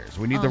engineers.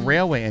 We need the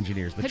railway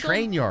engineers, the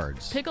train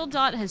yards. Pickle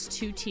Dot has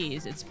 2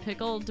 T's. It's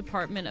Pickle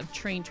Department of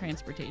Train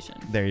Transportation.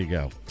 There you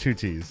go. 2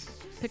 T's.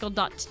 Pickle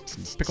Dot.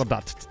 Pickle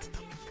Dot.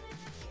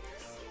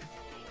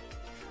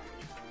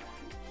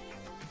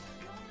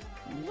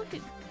 Look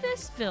at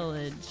this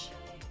village.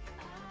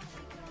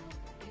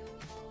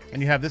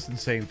 And you have this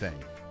insane thing,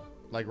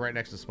 like right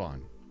next to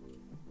spawn.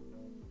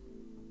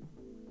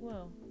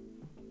 Whoa.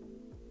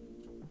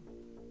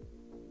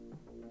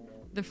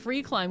 The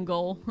free climb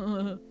goal.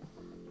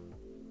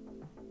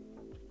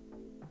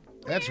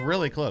 That's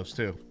really close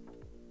too.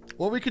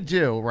 What we could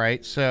do,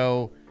 right?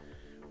 So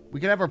we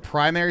could have our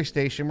primary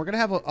station. We're gonna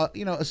have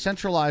a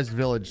centralized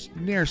village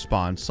near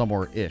spawn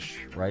somewhere ish,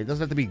 right? It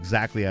doesn't have to be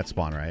exactly at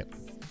spawn, right?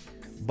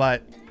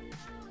 But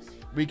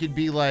we could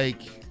be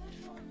like,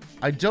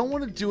 I don't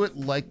want to do it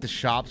like the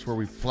shops where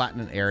we flatten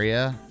an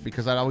area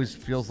because that always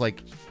feels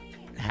like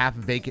half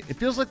vacant. It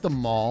feels like the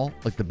mall,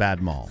 like the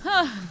bad mall,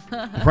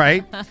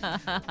 right?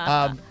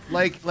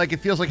 Like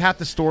it feels like half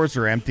the stores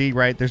are empty,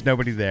 right? There's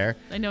nobody there.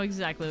 I know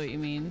exactly what you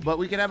mean. But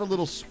we could have a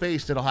little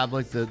space that'll have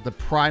like the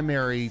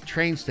primary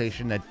train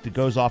station that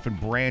goes off and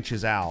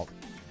branches out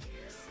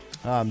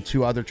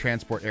to other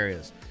transport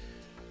areas.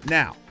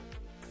 Now,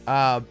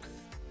 I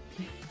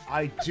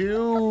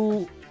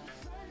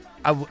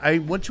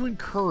want to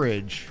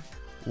encourage,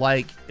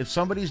 like, if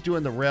somebody's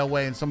doing the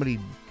railway and somebody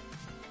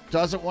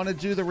doesn't want to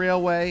do the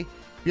railway,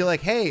 be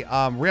like, hey,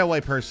 railway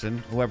person,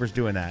 whoever's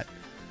doing that,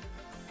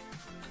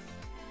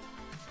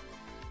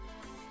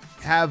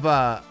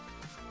 can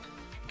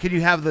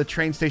you have the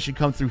train station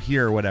come through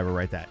here or whatever,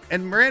 right? That.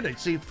 And Miranda,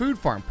 see, food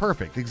farm,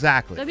 perfect,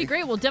 exactly. That'd be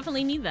great. We'll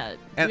definitely need that.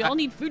 And we all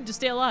need food to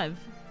stay alive.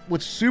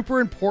 What's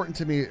super important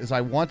to me is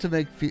I want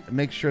to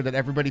make sure that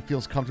everybody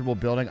feels comfortable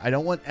building. I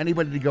don't want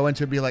anybody to go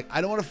into it and be like, I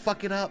don't want to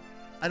fuck it up.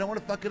 I don't want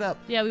to fuck it up.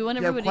 Yeah, we want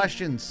everybody.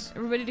 Questions.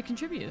 Everybody to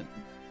contribute,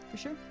 for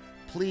sure.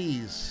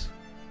 Please,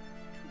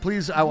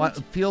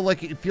 feel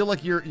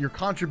like your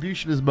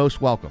contribution is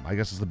most welcome. I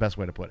guess is the best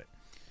way to put it.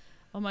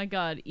 Oh my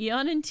God,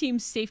 Eon and team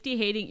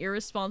safety-hating,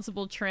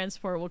 irresponsible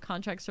transport will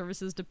contract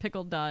services to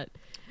Pickle Dot,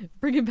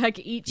 bringing back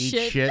eat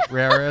shit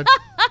railroad.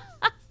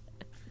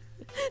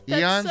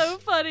 That's so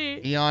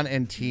funny. Eon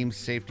and team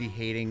safety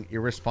hating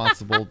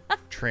irresponsible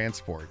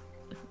transport.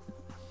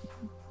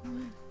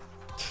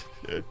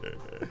 All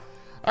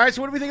right,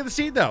 so what do we think of the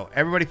seed though?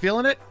 Everybody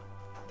feeling it?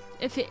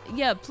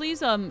 Yeah,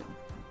 please I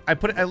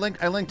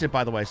linked it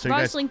by the way, so Ross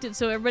you guys linked it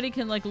so everybody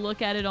can like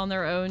look at it on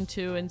their own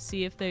too and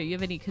see if you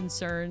have any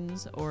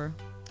concerns or.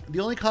 The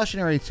only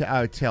cautionary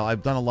tale,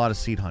 I've done a lot of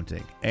seed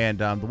hunting, and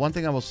the one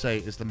thing I will say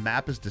is the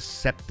map is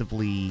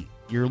deceptively.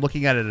 You're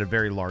looking at it at a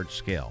very large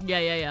scale.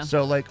 Yeah.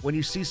 So, like, when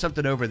you see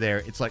something over there,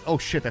 it's like, oh,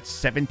 shit, that's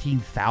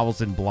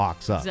 17,000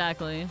 blocks up.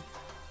 Exactly.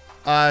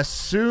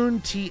 Soon,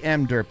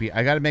 TM Derpy.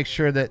 I got to make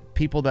sure that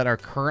people that are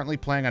currently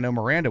playing, I know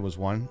Miranda was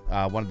one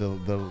of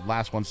the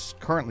last ones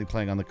currently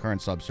playing on the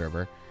current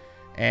sub-server.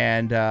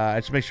 And I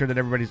just make sure that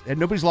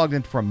nobody's logged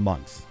in for a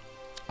month.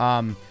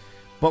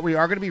 But we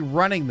are going to be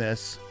running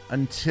this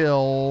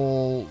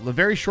until the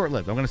very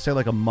short-lived. I'm going to say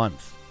like a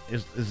month.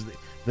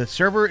 The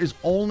server is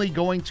only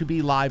going to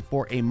be live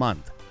for a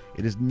month.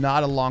 It is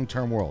not a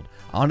long-term world.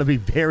 I want to be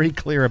very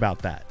clear about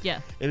that.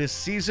 Yeah. It is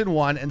season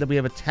 1, and then we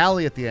have a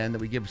tally at the end that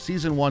we give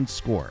season 1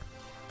 score.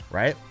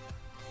 Right?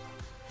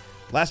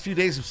 Last few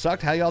days have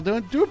sucked. How y'all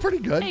doing? Doing pretty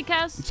good. Hey,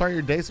 Cass. I'm sorry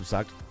your days have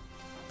sucked.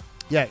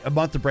 Yeah, a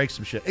month to break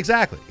some shit.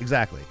 Exactly.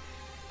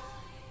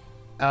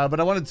 But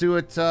I want to do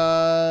it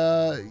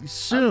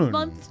soon. A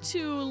month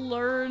to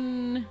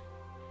learn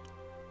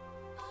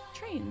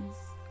trains.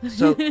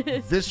 So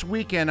this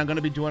weekend, I'm going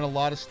to be doing a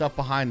lot of stuff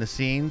behind the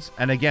scenes.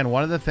 And again,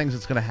 one of the things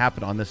that's going to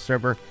happen on this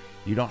server,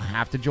 you don't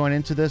have to join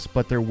into this,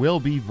 but there will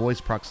be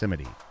voice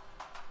proximity.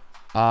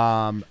 Look at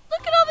all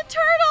the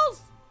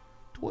turtles!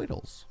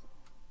 Twiddles.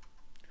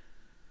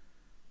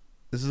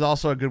 This is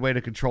also a good way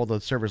to control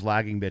the server's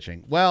lagging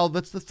bitching. Well,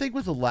 that's the thing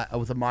with a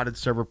modded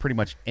server pretty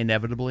much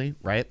inevitably,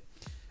 right?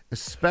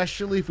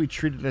 Especially if we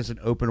treat it as an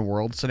open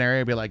world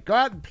scenario. Be like, go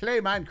out and play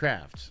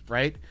Minecraft,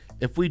 right?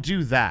 If we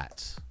do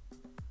that,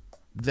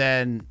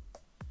 then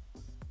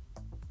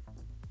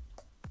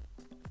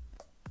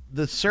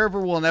the server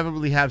will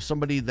inevitably have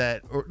somebody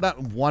that, or not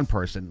one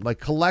person,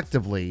 like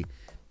collectively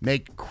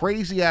make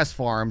crazy ass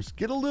farms,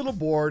 get a little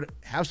bored,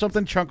 have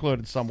something chunk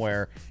loaded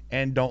somewhere,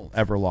 and don't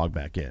ever log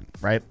back in,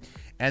 right?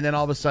 And then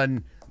all of a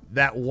sudden,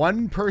 that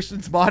one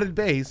person's modded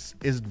base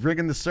is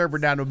bringing the server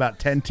down to about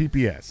 10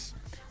 TPS.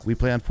 We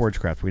play on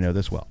Forgecraft. We know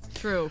this well.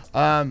 True.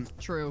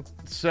 True.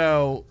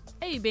 So,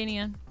 hey,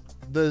 Banian.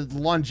 The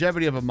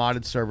longevity of a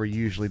modded server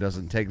usually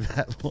doesn't take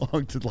that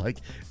long to like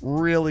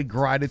really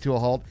grind it to a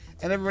halt,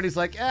 and everybody's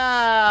like,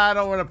 I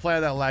don't want to play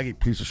that laggy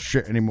piece of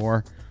shit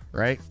anymore,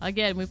 right?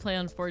 Again, we play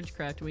on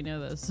Forgecraft. We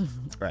know this.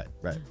 Right.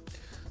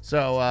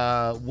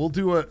 So we'll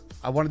do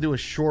I want to do a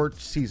short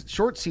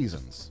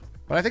seasons,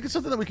 but I think it's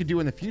something that we could do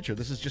in the future.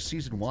 This is just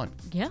season 1.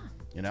 Yeah.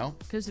 You know?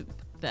 Because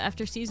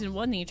after season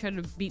 1, then you try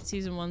to beat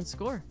season 1's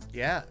score.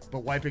 Yeah, but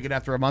wiping it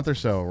after a month or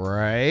so,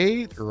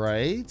 right?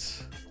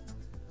 Right.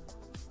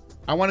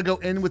 I want to go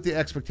in with the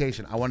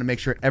expectation. I want to make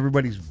sure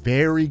everybody's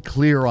very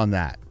clear on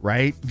that,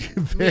 right?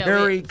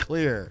 Very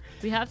clear.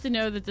 We have to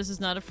know that this is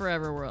not a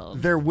forever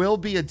world. There will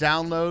be a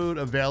download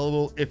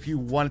available if you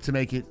wanted to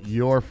make it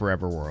your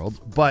forever world.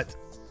 But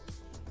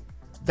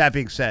that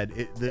being said,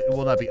 it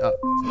will not be up.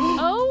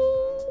 Oh.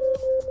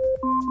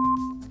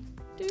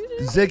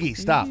 Ziggy,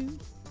 stop.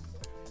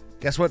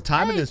 Guess what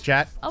time it is,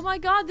 chat? Oh my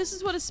God, this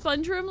is what a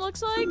sponge room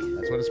looks like?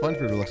 That's what a sponge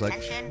room looks like.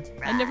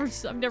 I've never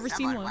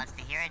seen one. Wants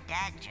to hear a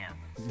dad joke.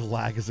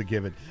 Lag is a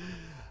given.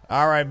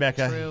 All right,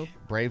 Becca. True.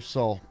 Brave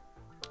soul.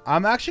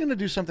 I'm actually going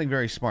to do something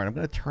very smart. I'm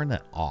going to turn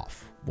that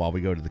off while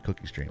we go to the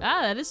cookie stream.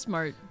 Ah, that is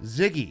smart.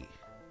 Ziggy,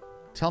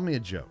 tell me a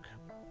joke.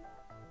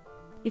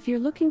 If you're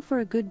looking for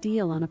a good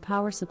deal on a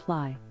power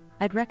supply,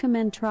 I'd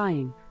recommend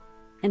trying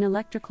an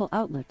electrical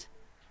outlet.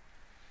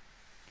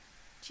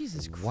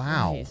 Jesus Christ.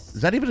 Wow.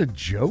 Is that even a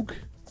joke?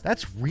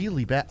 That's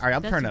really bad. All right,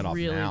 I'm turning that off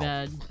really now.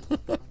 Bad.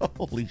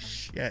 Holy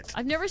shit.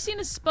 I've never seen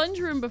a sponge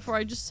room before.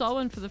 I just saw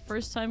one for the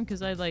first time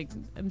because I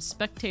am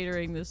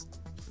spectatoring this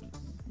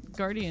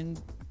Guardian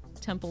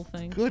temple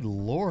thing. Good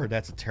Lord,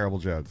 that's a terrible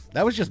joke.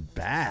 That was just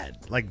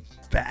bad. Like,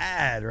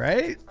 bad,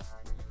 right?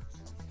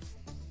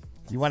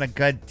 You want a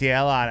good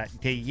deal on it?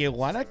 Do you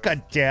want a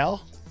good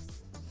deal?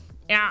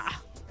 Yeah.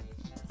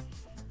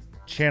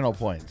 Channel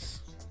points.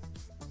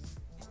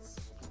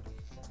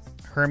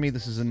 Hermie,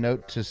 this is a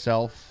note to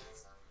self.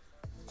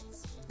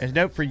 A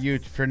note for you,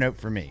 for a note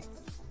for me.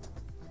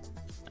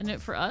 A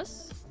note for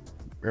us?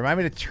 Remind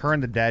me to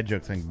turn the dad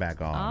joke thing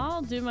back on.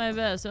 I'll do my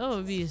best. Oh, it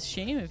would be a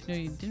shame if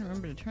you didn't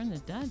remember to turn the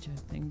dad joke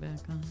thing back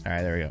on. All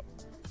right, there we go.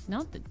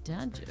 Not the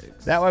dad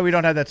jokes. That way we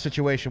don't have that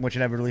situation, which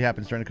inevitably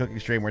happens during the cooking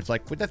stream, where it's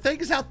like, but the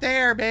thing is out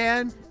there,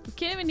 man. We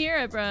can't even hear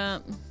it, bro.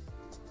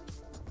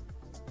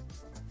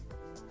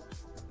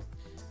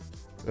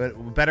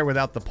 But better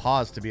without the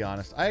pause, to be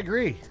honest. I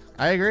agree.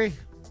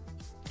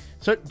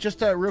 So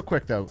just real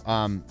quick, though.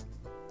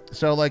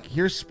 So, like,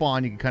 here's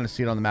Spawn. You can kind of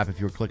see it on the map if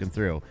you were clicking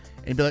through.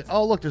 And you'd be like,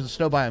 oh, look, there's a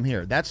snow biome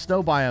here. That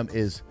snow biome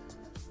is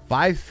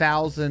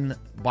 5,000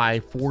 by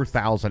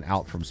 4,000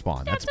 out from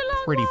Spawn. That's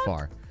pretty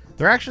far.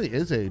 There actually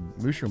is a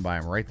mushroom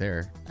biome right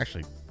there.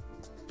 Actually,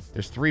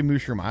 there's 3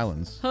 mushroom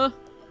islands. Huh?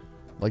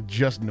 Like,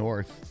 just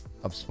north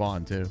of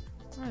Spawn, too.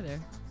 Right there.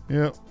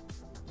 Yep.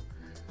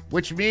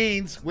 Which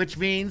means. I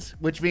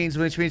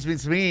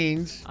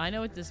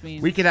know what this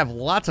means. We could have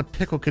lots of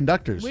pickle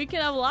conductors. We can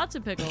have lots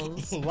of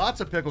pickles.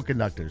 Lots of pickle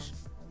conductors.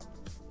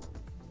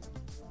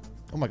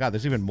 Oh my God,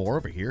 there's even more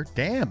over here.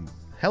 Damn.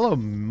 Hello,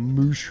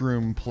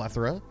 mushroom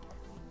plethora.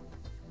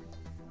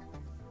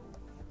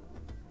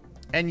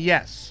 And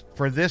yes,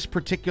 for this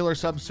particular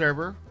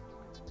sub-server,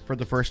 for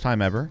the first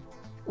time ever,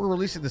 we're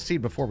releasing the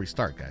seed before we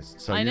start, guys.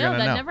 So I know,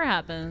 that never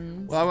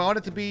happens. Well, I want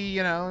it to be,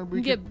 you know,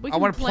 I can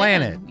want to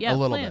plan it yeah, a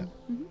little plan. bit.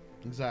 Mm-hmm.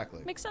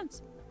 Exactly. Makes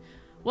sense.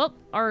 Well,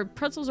 our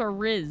pretzels are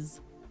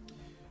Riz.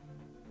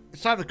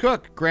 It's time to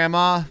cook,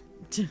 Grandma.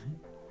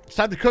 It's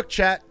time to cook,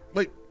 chat.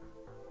 Wait.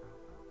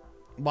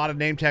 A lot of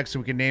name tags so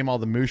we can name all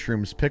the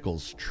mushrooms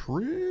pickles.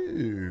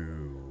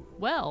 True.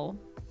 Well,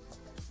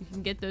 you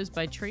can get those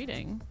by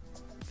trading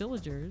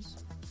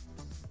villagers.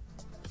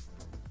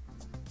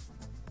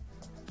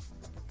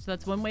 So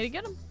that's one way to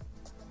get them.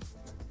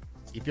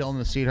 You feeling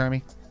the seed,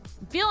 Hermie?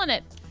 I'm feeling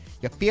it.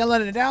 You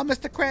feeling it now,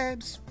 Mr.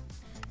 Krabs?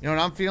 You know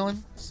what I'm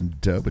feeling? Some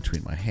dough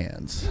between my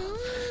hands.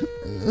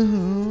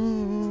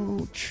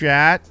 Ooh,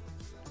 chat.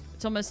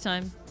 It's almost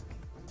time.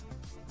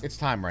 It's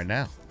time right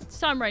now. It's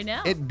time right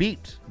now. It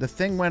beeped. The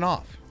thing went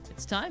off.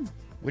 It's time.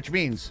 Which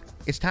means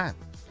it's time.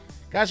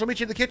 Guys, we'll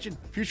meet you in the kitchen.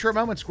 Few short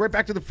moments. We're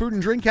back to the food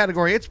and drink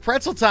category. It's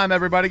pretzel time,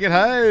 everybody. Get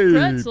hyped.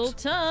 Pretzel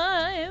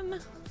time.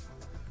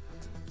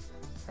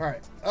 All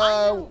right.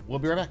 We'll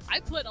be right back. I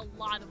put a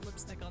lot of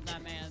lipstick on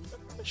that man.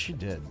 She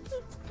did.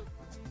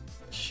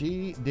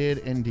 She did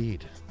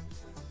indeed.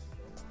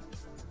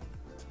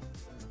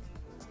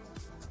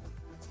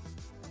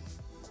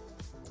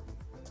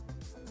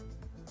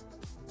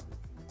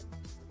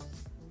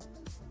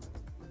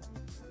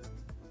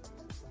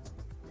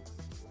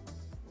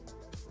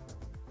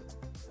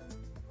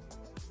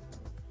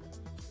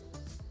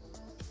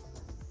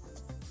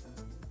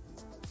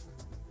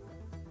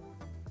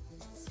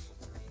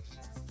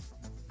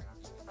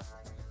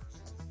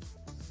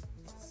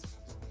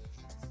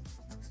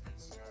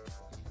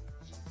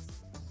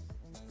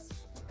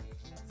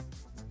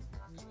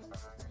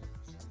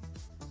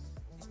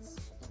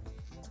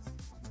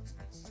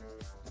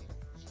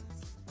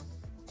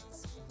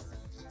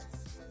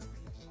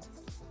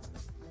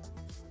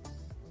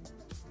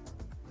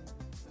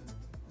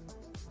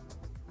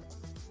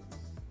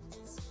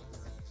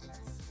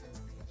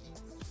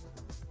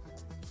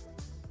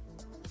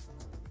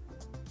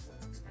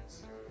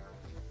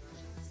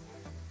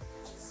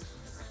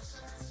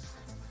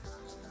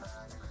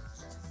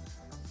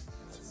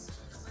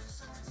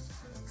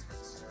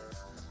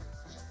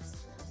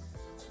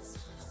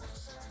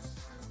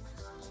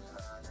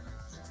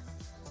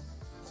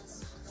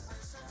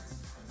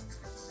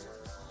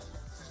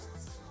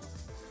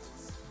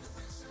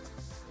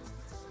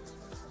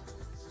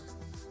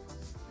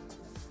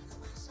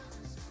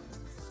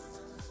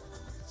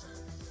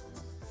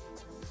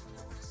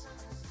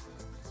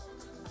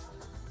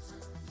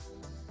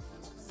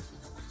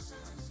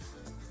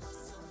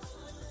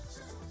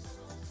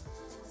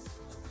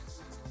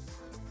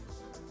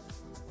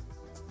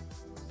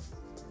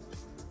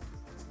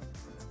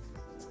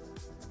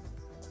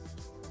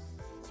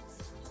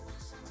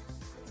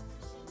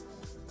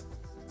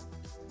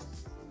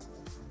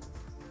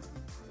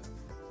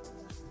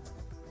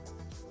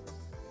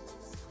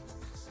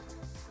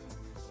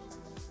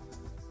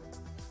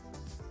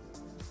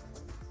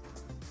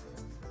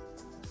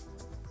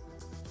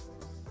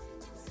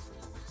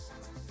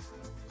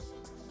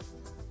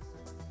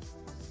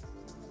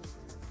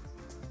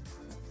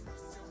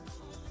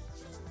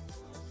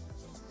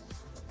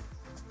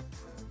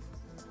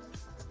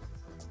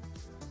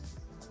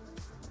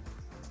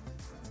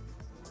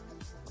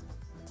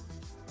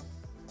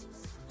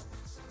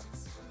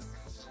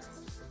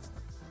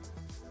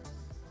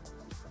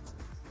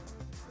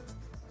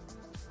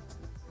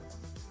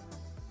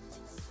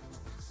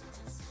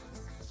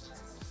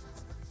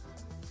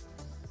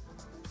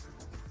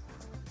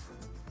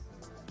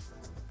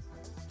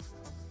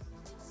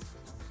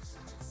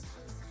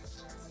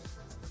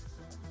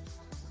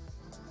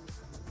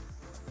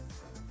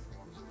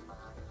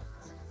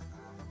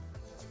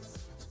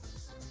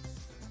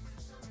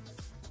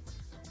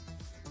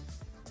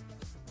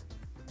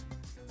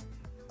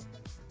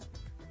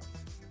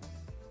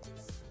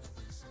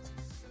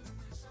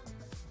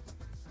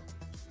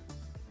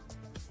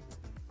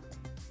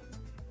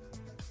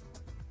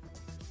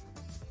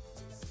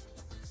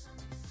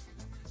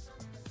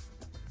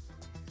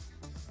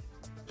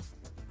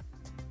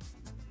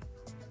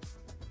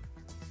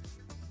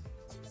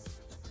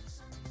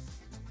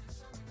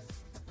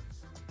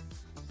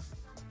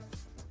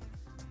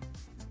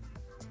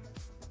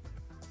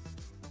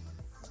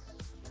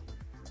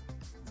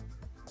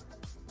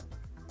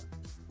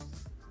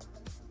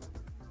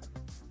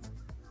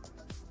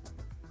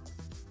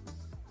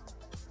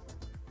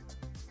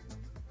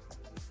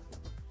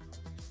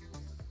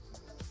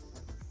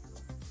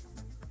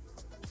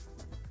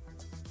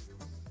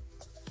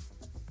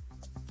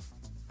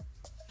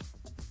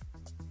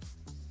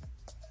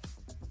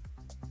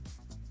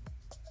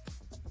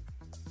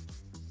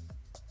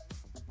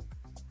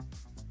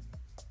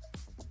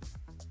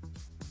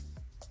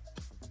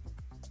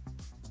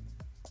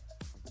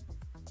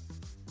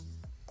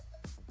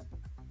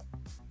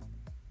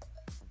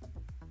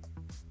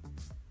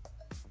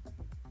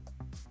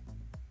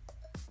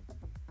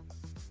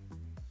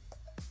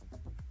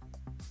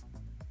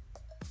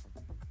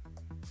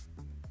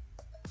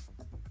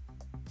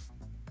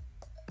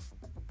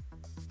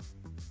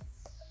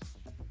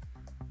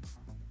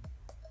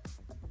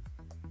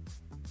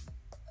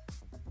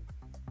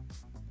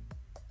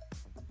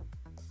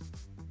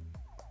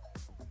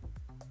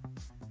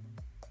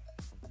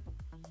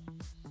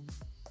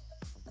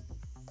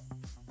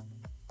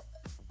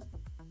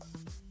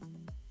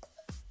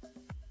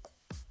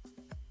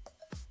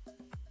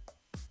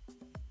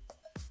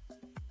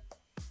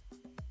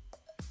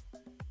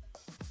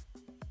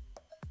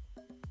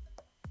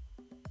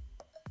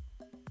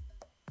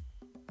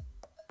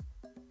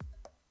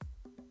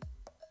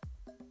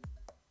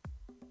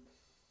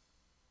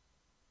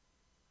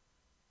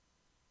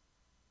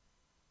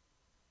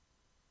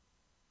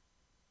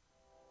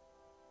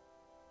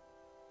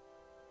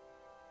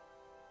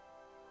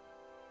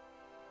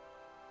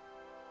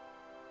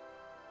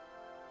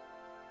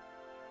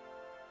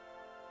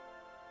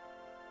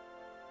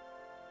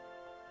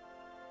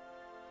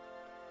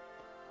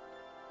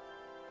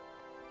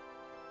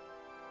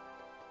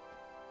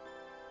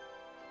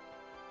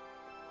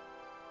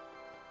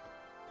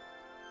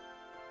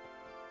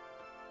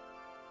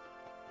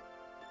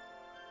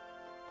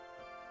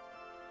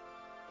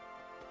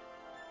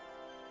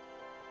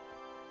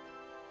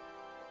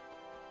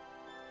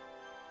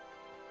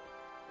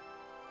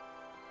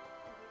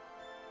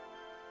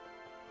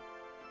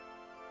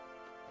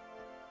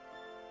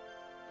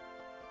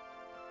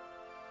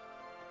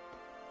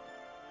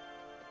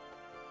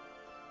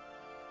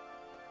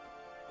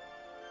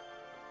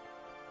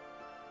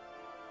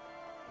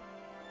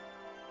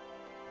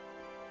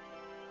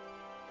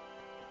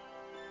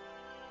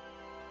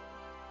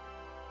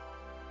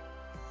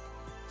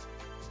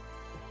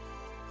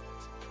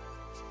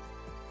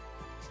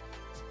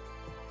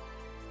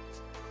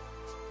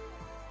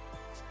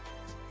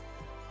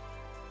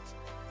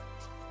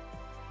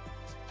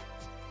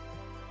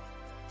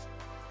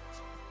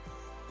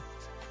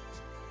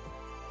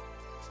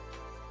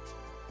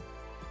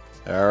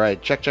 All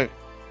right, check, check.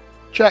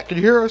 Chat, can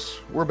you hear us?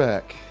 We're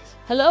back.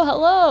 Hello,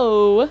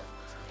 hello.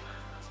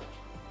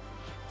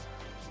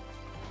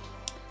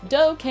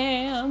 Dough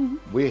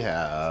cam. We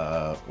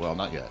have, well,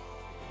 not yet,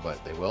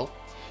 but they will.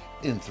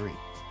 In 3,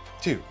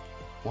 2,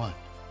 1.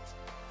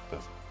 Boom.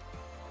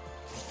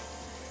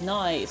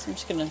 Nice. I'm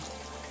just gonna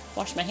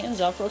wash my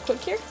hands off real quick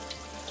here.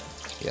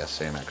 Yeah,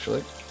 same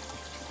actually.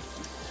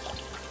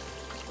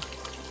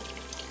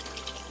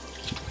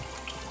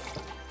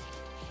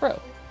 Bro.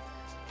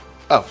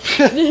 Oh.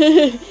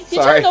 You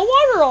Sorry. turned the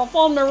water off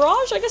on the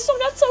Raj. I guess I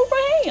got sober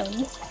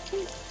hands.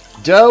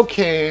 Dough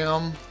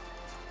cam.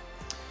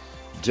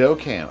 Dough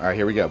cam. All right,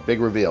 here we go. Big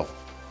reveal.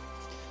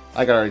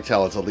 I can already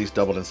tell it's at least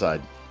doubled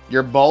inside.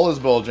 Your bowl is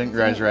bulging. You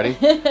guys ready?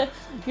 You're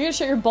gonna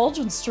show your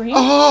bulging stream?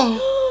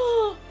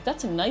 Oh!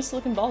 That's a nice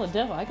looking ball of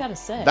dough, I gotta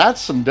say.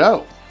 That's some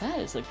dough. That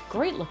is a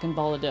great looking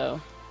ball of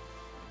dough.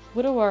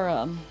 What do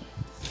our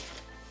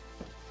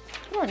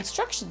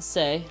instructions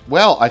say?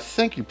 Well, I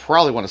think you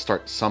probably want to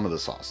start some of the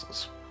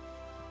sauces.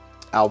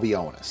 I'll be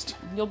honest.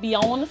 You'll be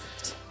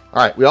honest?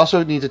 All right, we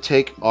also need to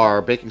take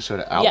our baking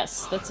soda out.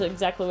 Yes, that's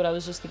exactly what I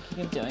was just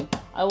thinking of doing.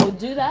 I will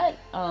do that.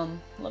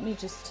 Let me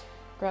just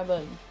grab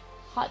a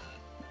hot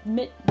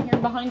mitt here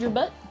behind your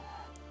butt.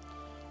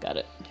 Got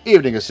it.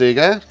 Evening,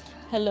 Asiga.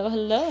 Hello,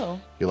 hello.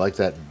 You like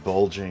that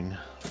bulging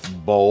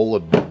bowl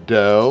of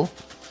dough?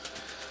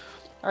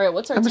 All right,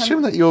 what's our I'm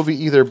assuming that you'll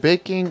be either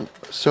baking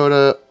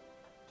soda.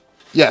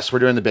 Yes, we're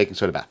doing the baking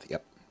soda bath.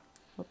 Yep.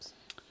 Whoops.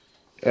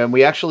 And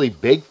we actually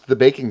baked the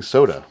baking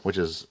soda, which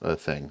is a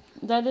thing.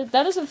 That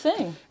is a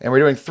thing. And we're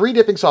doing 3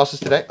 dipping sauces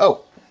today.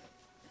 Oh,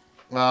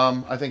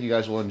 I think you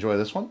guys will enjoy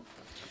this one.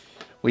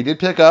 We did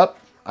pick up,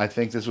 I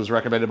think this was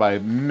recommended by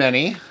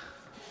many,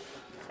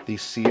 the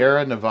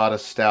Sierra Nevada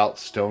Stout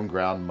Stone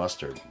Ground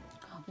Mustard.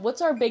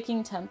 What's our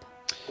baking temp?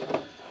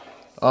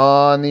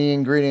 On the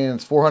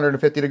ingredients,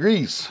 450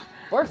 degrees.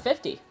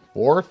 450.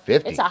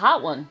 450. It's a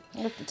hot one. I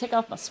have to take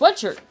off my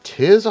sweatshirt.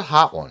 Tis a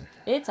hot one.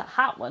 It's a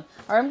hot one.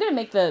 All right, I'm gonna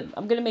make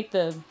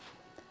the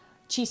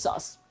cheese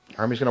sauce.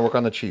 Army's gonna work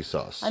on the cheese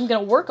sauce. I'm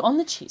gonna work on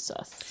the cheese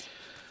sauce.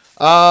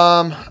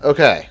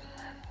 Okay.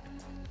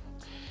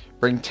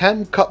 Bring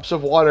 10 cups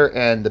of water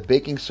and the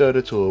baking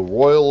soda to a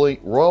rolling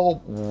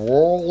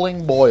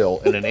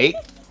boil in an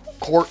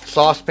 8-quart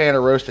saucepan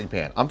or roasting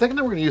pan. I'm thinking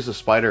that we're gonna use the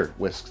spider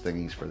whisk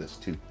thingies for this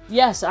too.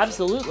 Yes,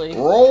 absolutely.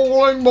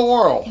 Rolling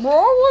boil.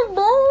 Rolling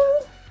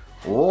boil.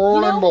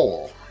 Rolling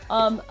boil.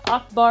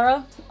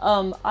 Akbara,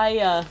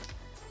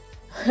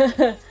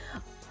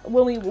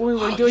 when we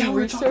were doing we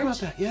were research. talking about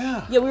that.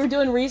 Yeah. Yeah, we were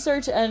doing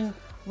research, and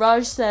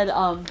Raj said,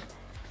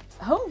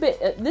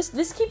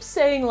 this keeps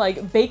saying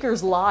like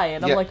baker's lye,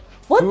 and Yeah. I'm like,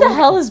 what the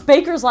hell is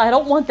baker's lye? I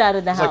don't want that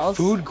in the It's house. like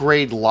food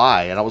grade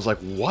lye, and I was like,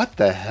 what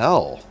the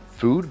hell?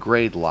 Food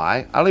grade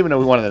lye? I don't even know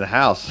we want it in the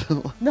house.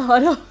 No, I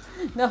don't.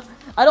 No,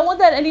 I don't want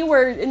that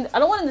anywhere. I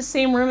don't want it in the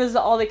same room as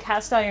all the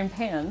cast iron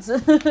pans.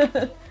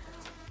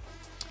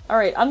 All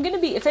right, I'm gonna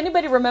be. If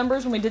anybody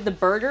remembers when we did the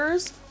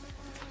burgers,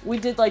 we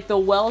did like the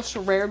Welsh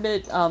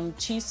rarebit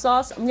cheese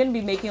sauce. I'm gonna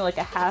be making like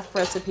a half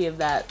recipe of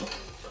that.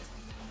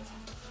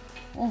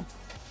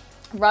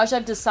 Raj,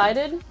 I've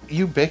decided.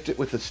 You baked it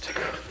with the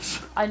stickers.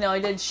 I know I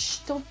did. Shh,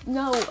 don't.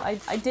 No, I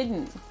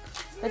didn't.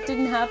 That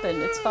didn't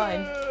happen. It's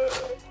fine.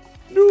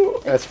 No,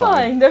 that's It's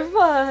fine. They're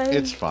fine.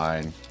 It's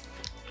fine.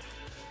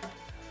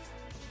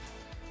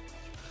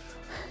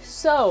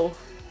 So,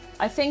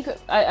 I think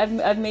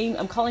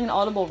I'm calling an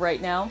audible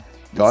right now.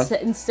 Go on.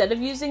 Instead of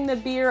using the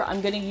beer,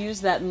 I'm going to use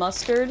that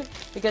mustard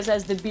because it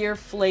has the beer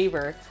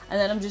flavor. And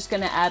then I'm just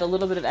going to add a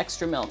little bit of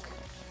extra milk.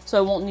 So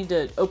I won't need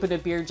to open a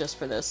beer just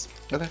for this.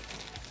 Okay.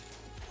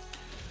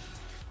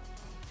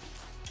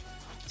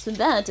 So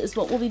that is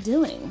what we'll be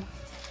doing.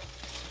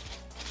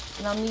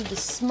 And I'll need the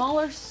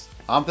smaller...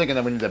 I'm thinking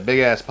that we need a big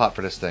ass pot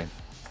for this thing.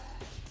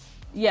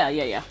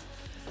 Yeah.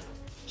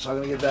 So I'm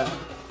gonna get that.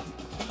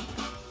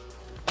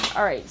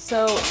 All right,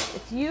 so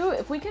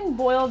if we can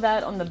boil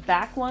that on the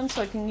back one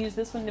so I can use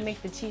this one to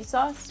make the cheese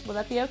sauce, will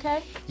that be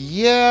okay?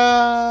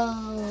 Yeah.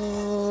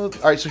 All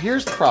right, so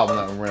here's the problem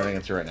that we're running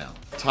into right now.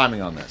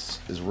 Timing on this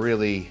is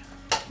really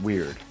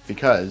weird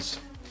because...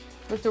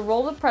 We have to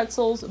roll the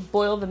pretzels,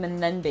 boil them,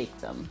 and then bake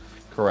them.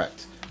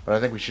 Correct. But I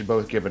think we should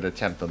both give it an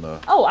attempt on the...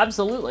 Oh,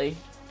 absolutely.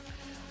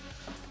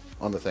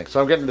 On the thing.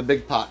 So I'm getting the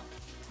big pot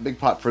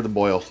for the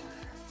boil.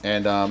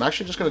 And I'm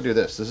actually just going to do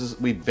this.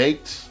 We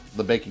baked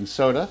the baking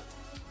soda.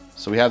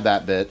 So we have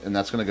that bit, and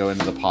that's going to go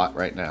into the pot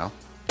right now.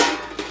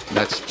 And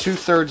that's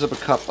 2/3 of a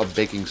cup of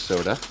baking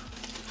soda.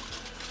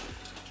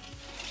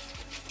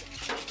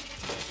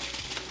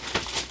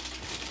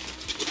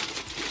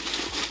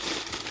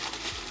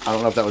 I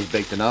don't know if that was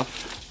baked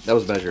enough. That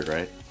was measured,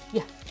 right?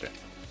 Yeah. Okay.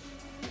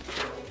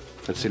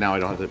 But see, now we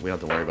don't have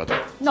to worry about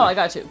that. No, I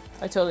got you.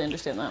 I totally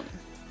understand that.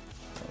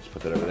 Let's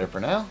put that over there for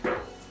now.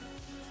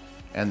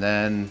 And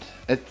then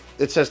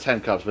it says 10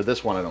 cups, but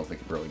this one I don't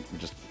think it really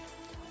just.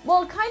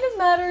 Well, it kind of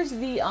matters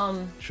the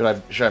Should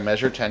I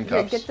measure 10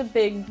 Here, cups? get the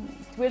big. Do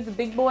we have the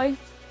big boy?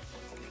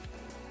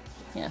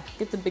 Yeah,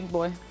 get the big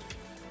boy.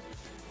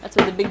 That's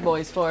what the big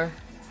boy's for.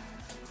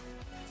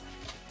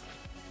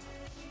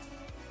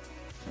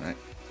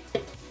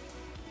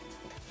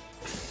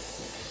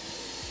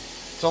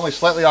 It's only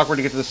slightly awkward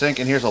to get to the sink,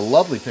 and here's a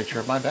lovely picture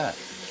of my back.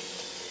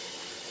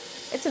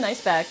 It's a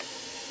nice back.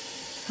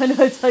 I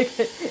know it's like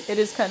it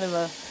is kind of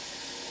a.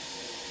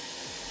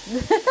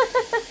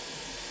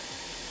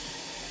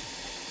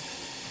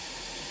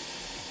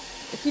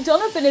 If you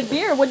don't open a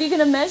beer, what are you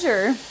gonna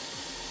measure?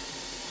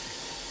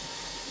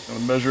 I'm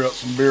gonna measure out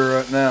some beer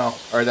right now.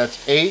 All right,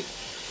 that's 8.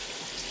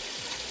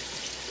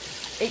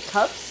 8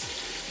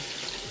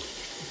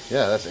 cups?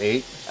 Yeah, that's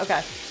 8.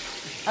 Okay.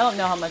 I don't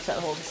know how much that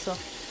holds, so.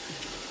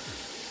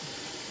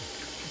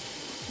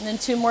 And then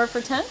 2 more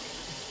for 10?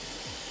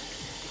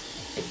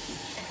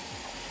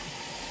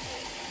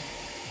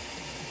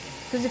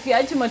 Because if you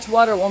add too much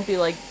water, it won't be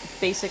like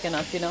basic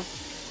enough, you know?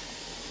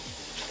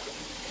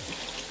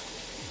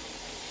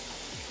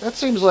 That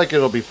seems like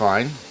it'll be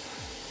fine,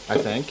 I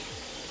think.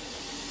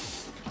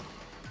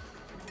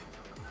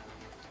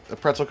 The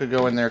pretzel could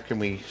go in there. Can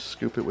we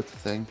scoop it with the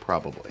thing?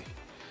 Probably.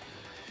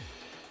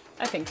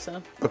 I think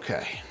so.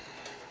 Okay.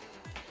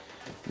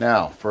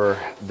 Now, for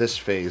this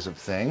phase of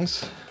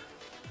things,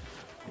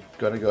 I'm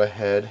going to go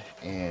ahead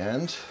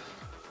and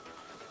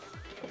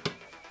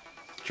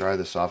dry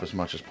this off as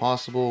much as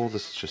possible.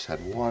 This just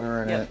had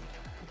water in it.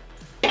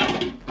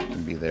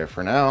 Can be there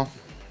for now.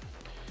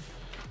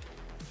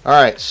 All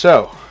right,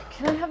 so.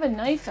 Can I have a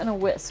knife and a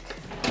whisk?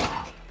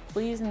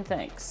 Please and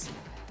thanks.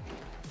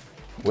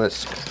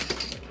 Whisk.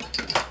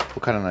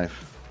 What kind of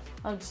knife?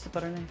 Oh, just a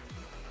butter knife.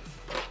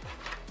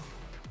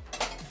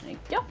 Thank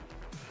you.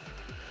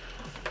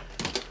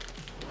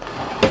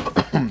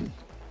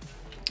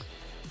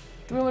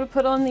 Do we want to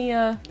put on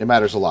the, It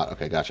matters a lot.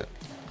 Okay, gotcha.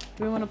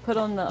 do we want to put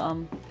on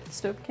the,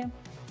 stove cam?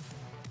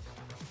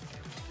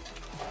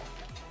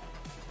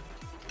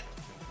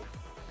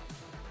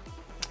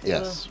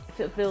 Yes.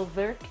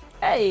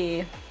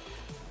 Hey!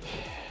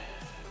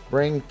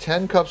 Bring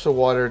 10 cups of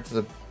water to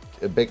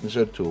the baking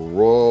soda to a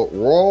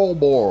roll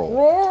boil.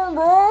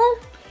 All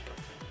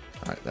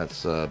right,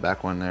 that's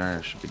back one there.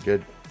 It should be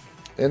good.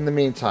 In the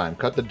meantime,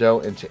 cut the dough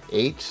into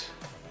 8.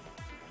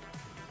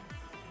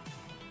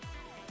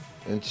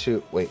 In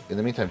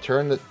the meantime,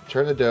 turn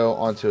the dough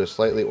onto a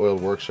slightly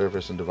oiled work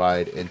surface and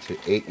divide into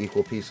 8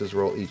 equal pieces.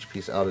 Roll each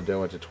piece out of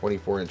dough into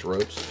 24-inch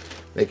ropes.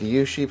 Make a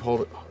U-shape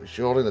holding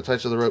the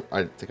tights of the rope.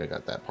 I think I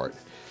got that part.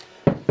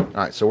 All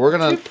right, so we're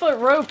gonna 2-foot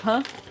rope,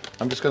 huh?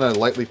 I'm just gonna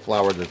lightly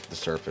flour the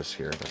surface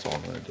here. That's all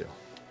I'm gonna do.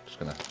 Just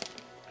gonna,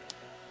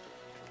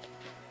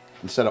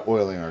 instead of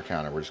oiling our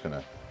counter, we're just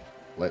gonna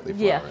lightly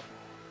flour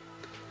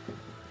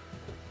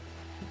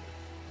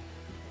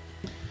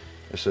it.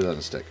 Just so it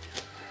doesn't stick.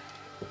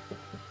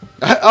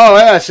 Oh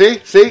yeah, see,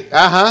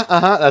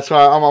 That's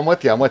why I'm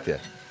with you. I'm with you.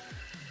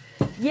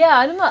 Yeah,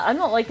 I'm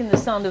not liking the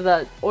sound of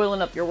that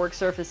oiling up your work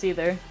surface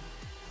either.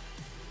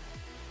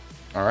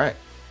 All right,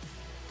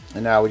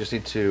 and now we just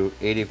need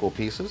 8 equal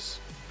pieces.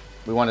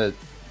 We want to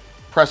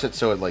press it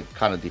so it like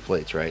kind of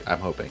deflates, right? I'm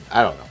hoping.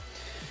 I don't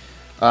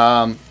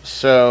know.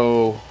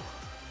 So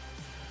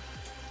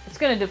it's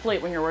gonna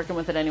deflate when you're working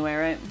with it anyway,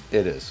 right?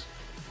 it is.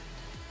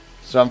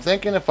 So I'm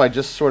thinking if I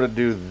just sort of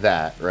do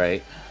that,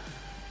 right,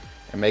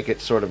 and make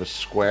it sort of a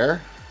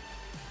square,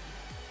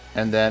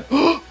 and then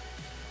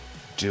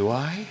do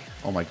I?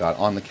 Oh my god,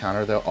 on the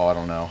counter though. Oh, I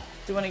don't know.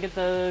 Do you want to get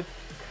the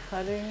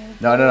cutting?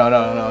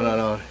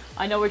 No.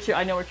 I know what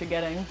you're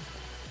getting.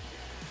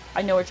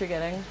 I know what you're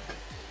getting.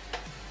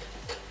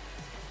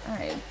 All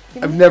right.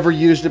 I've never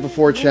used it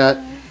before, chat.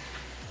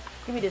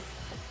 Give me this.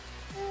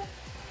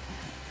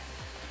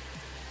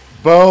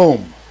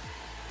 Boom.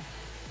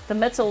 The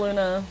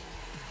Mezzaluna.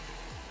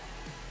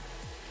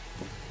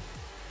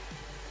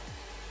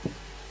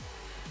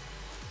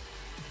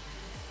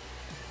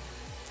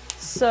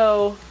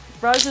 So,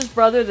 Raj's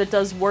brother that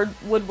does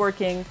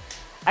woodworking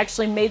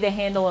actually made the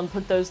handle and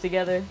put those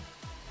together.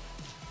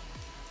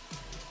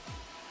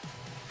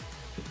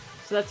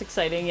 So that's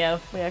exciting, yeah.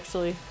 We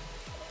actually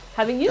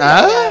haven't used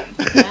that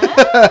yet.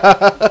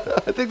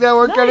 I think that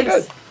worked kind of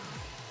Nice. good.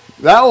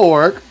 That will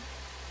work.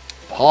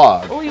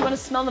 Pog. Oh, you want to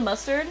smell the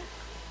mustard?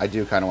 I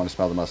do kind of want to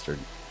smell the mustard.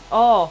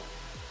 Oh.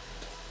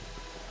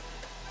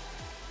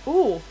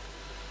 Ooh.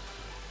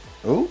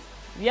 Ooh.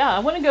 Yeah, I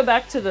want to go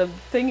back to the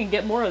thing and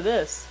get more of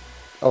this.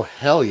 Oh,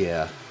 hell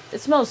yeah. It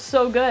smells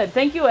so good.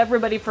 Thank you,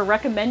 everybody, for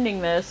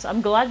recommending this.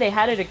 I'm glad they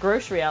had it at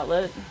Grocery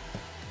Outlet.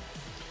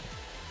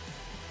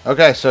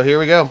 Okay, so here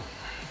we go.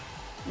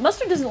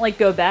 Mustard doesn't, like,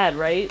 go bad,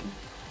 right?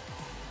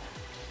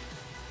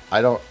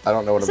 I don't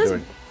know what It I'm says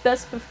doing.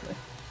 best before.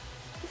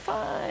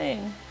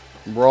 Fine.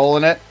 I'm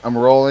rolling it. I'm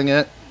rolling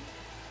it.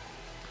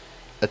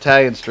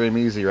 Italian stream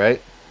easy,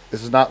 right?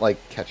 This is not like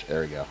catch.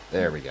 There we go.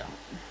 There we go.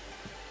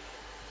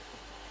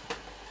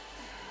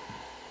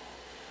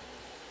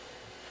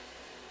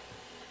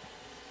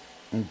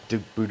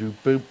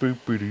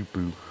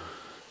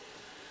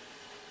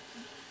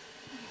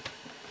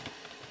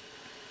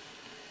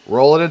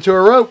 Roll it into a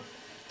rope.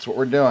 That's what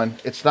we're doing.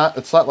 It's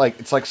not like,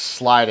 it's like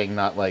sliding,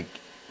 not like,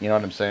 you know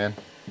what I'm saying?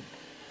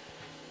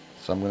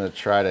 So I'm going to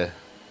try to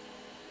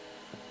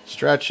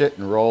stretch it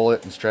and roll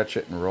it and stretch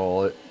it and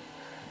roll it.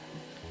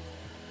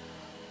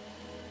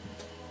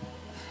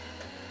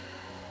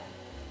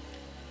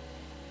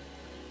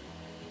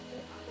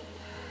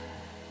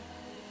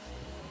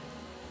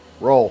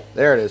 Roll.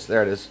 There it is.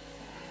 There it is.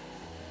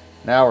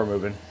 Now we're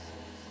moving.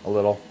 A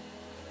little.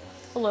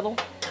 A little.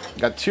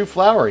 Got too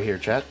floury here,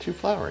 chat. Too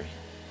floury.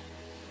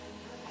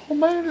 Oh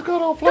man, it's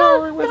got all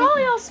floury with But all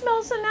it. y'all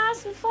smell so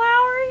nice and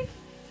flowery.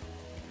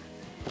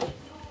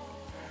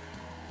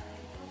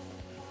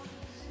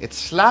 It's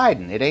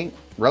sliding. It ain't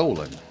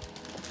rolling.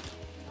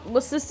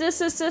 What's this? This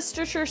is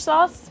Worcestershire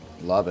sauce?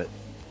 Love it.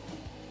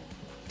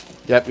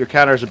 Yep, your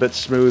counter's a bit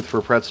smooth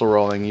for pretzel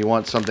rolling. You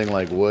want something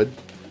like wood?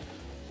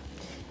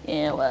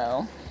 Yeah,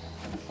 well.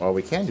 Well,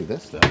 we can do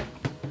this though.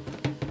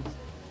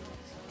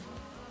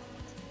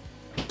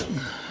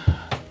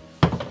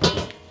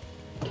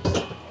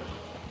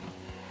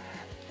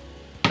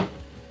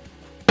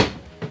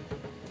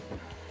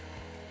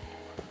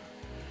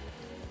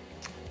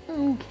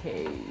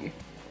 Okay.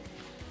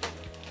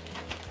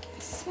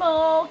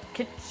 Small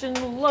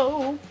kitchen,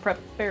 low prep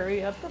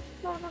area.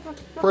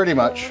 Pretty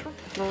much.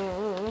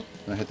 I'm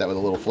gonna hit that with a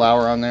little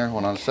flour on there.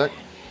 Hold on a sec.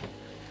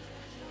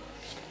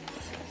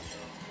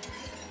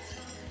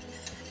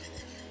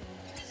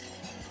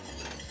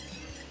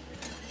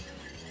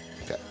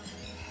 Okay.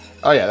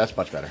 Oh yeah, that's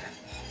much better.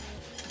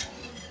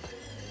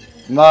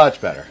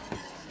 Much better.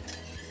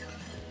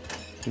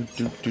 Do,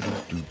 do, do, do,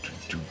 do,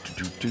 do,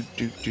 do, do,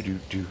 do, do, do,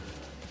 do.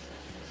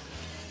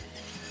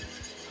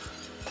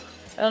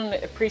 I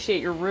don't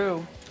appreciate your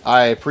roux.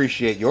 I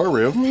appreciate your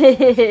roux.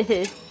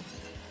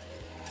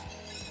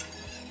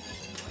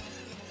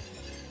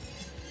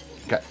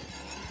 Okay.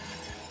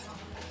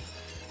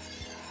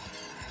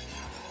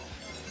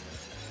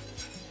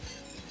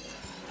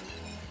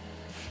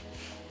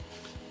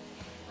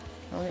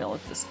 I'm gonna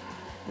let this.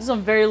 This is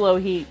on very low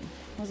heat.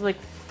 This is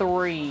like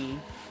 3.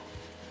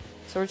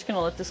 So we're just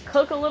gonna let this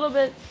cook a little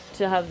bit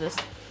to have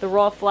the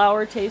raw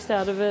flour taste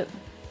out of it.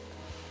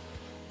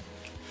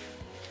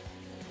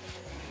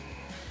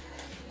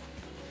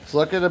 It's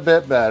looking a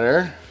bit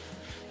better.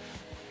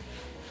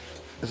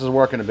 This is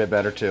working a bit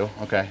better too.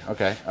 Okay,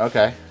 okay,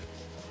 okay.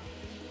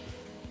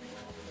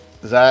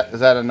 Is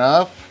that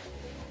enough?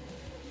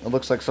 It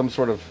looks like some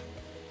sort of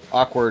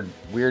awkward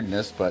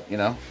weirdness, but you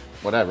know,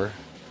 whatever.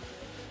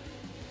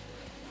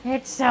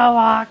 It's so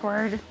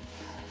awkward.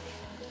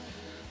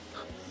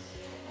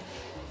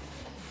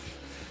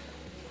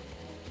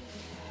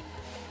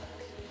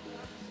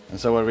 And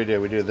so what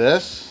do? We do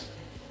this.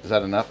 Is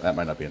that enough? That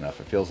might not be enough.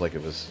 It feels like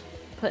it was.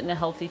 Putting a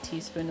healthy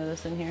teaspoon of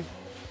this in here.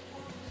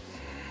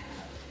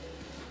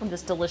 And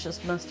this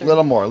delicious mustard. A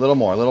little more, a little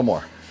more, a little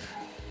more.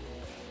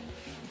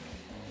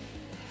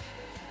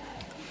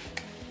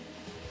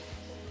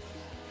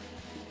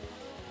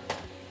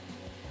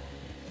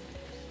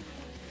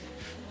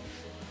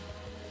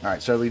 All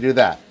right, so we do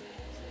that.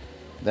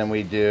 Then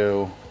we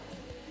do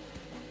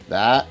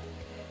that,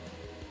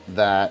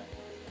 that.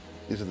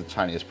 These are the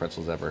tiniest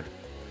pretzels ever.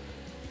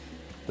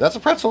 That's a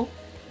pretzel.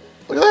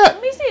 Look at that.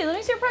 Let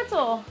me see your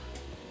pretzel.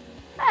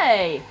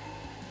 Hey,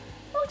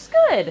 looks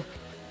good.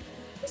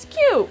 He's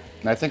cute.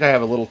 And I think I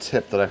have a little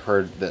tip that I've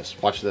heard this.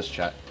 Watch this,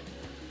 chat.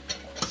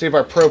 See if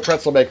our pro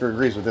pretzel maker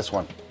agrees with this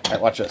one. All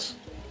right, watch this.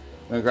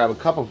 I'm gonna grab a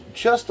cup of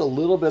just a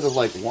little bit of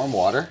like warm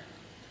water.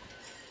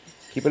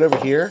 Keep it over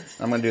here.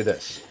 I'm gonna do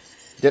this.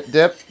 Dip,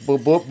 dip, boop,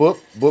 boop, boop,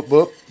 boop,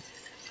 boop.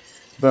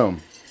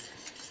 Boom.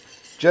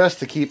 Just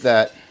to keep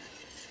that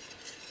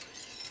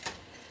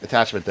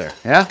attachment there.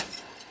 Yeah?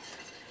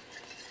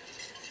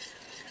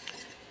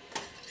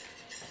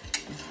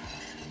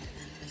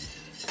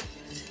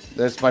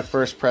 There's my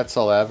first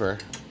pretzel ever.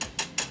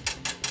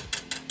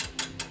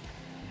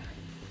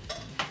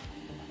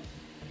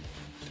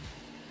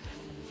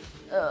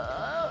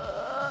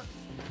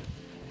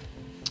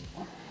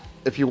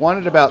 If you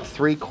wanted about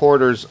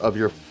 3/4 of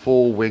your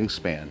full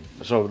wingspan,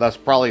 so that's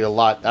probably a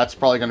lot. That's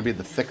probably going to be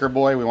the thicker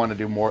boy. We want to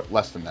do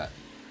less than that.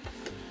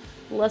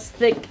 Less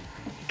thick.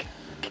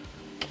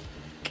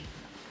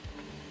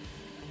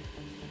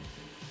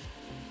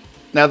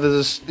 Now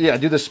there's this, yeah,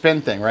 do the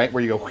spin thing, right,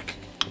 where you go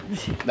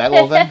that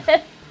little thing.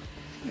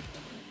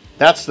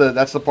 That's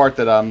the part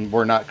that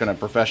we're not going to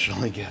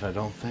professionally get, I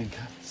don't think.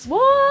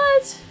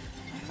 What?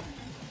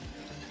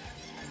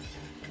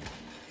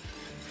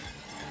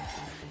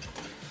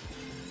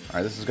 All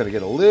right, this is going to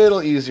get a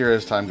little easier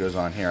as time goes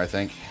on here, I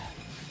think.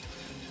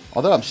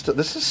 Although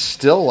this is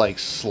still like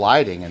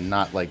sliding and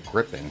not like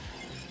gripping,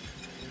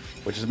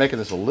 which is making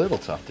this a little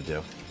tough to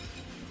do.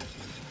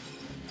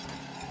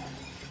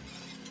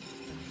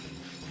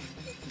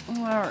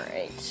 All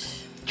right.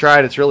 Try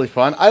it. It's really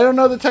fun. I don't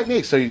know the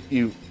technique, so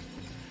you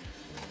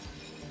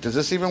does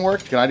this even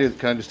work? Can I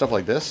do stuff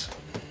like this?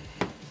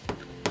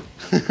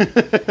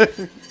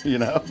 You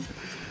know,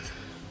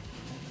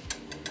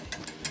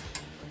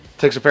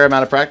 takes a fair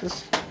amount of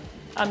practice.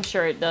 I'm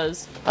sure it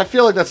does. I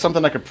feel like that's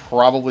something I could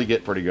probably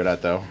get pretty good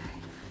at, though.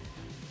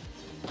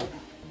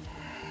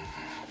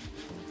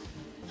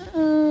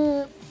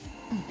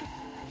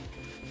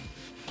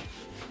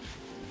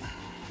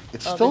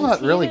 It's still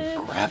not really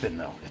grabbing,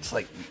 though. It's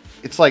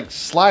like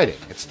sliding.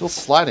 It's still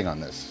sliding on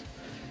this,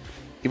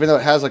 even though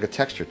it has like a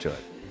texture to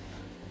it.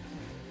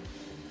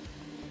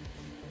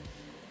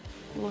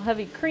 A little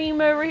heavy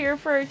cream over here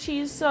for our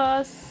cheese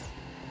sauce.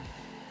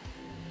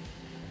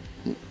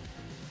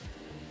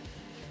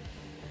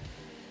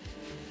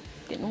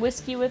 Getting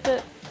whiskey with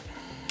it.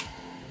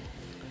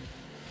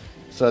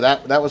 So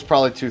that was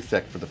probably too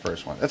thick for the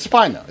first one. It's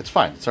fine though. It's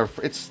fine.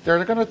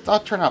 They're gonna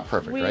turn out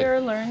perfect, We right? are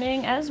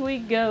learning as we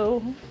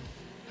go.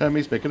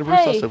 Hermie's making a brew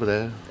sauce over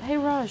there. Hey,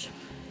 Raj.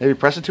 Maybe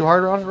press it too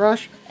hard on it,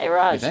 Raj? Hey,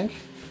 Raj. You think?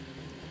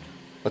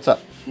 What's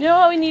up? You know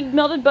how we need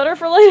melted butter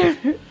for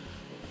later?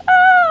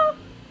 Ah!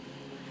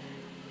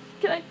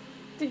 Can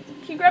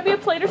you grab me a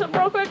plate or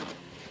something real quick?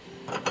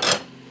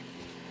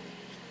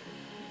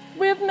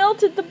 We have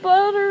melted the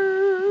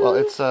butter. Well,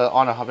 it's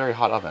on a very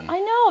hot oven. I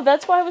know.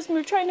 That's why I was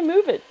trying to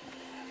move it.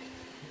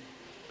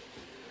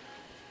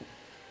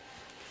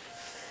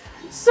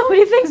 So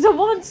many things at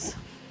once.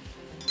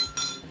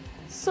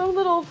 So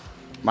little.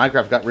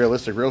 Minecraft got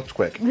realistic real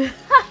quick.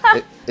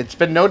 It's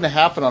been known to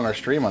happen on our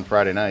stream on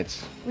Friday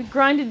nights. We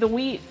grinded the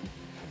wheat.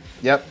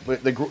 Yep,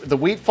 the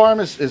wheat farm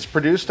has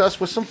produced us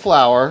with some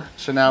flour,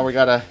 so now we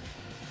gotta.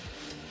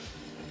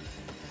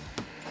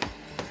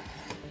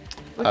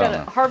 We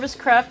gotta harvest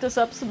craft us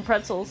up some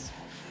pretzels.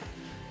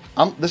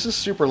 This is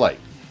super light.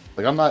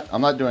 Like I'm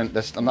not doing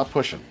this. I'm not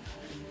pushing.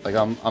 Like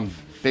I'm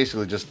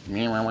basically just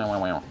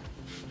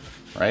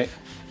right,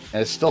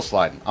 and it's still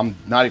sliding. I'm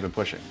not even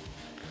pushing.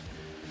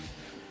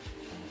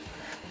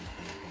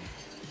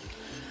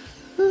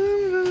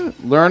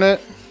 Learn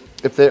it.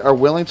 If they are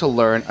willing to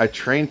learn, I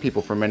trained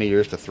people for many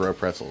years to throw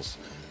pretzels.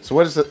 So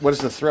what is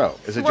the throw?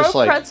 Is it just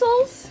like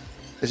pretzels?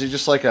 Is it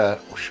just like a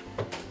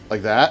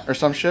like that or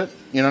some shit?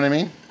 You know what I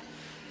mean?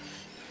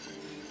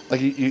 Like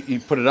you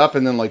put it up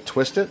and then like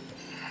twist it?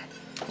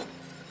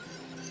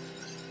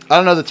 I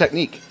don't know the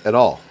technique at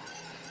all.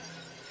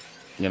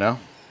 You know?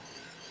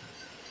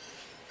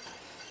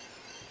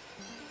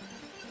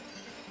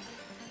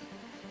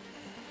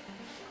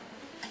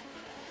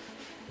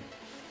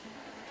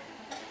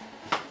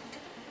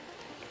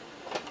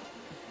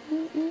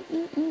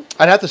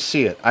 I'd have to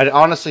see it. I'd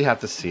honestly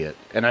have to see it,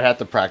 and I'd have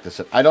to practice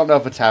it. I don't know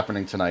if it's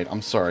happening tonight.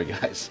 I'm sorry,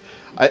 guys.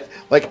 I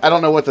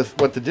don't know what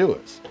to do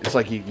is. It's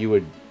like you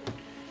would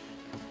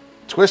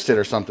twist it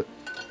or something.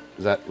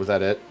 Was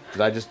that it?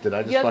 Did I just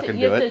fucking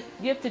do it?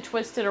 You have to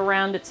twist it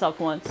around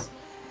itself once.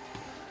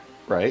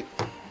 Right.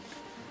 So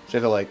you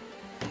have to like.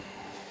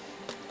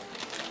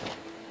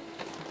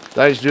 Did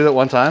I just do that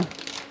one time?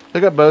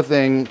 Pick up both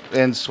things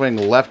and swing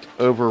left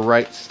over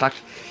right. Stock.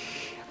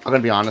 I'm going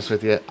to be honest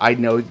with you. I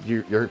know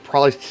you're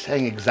probably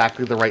saying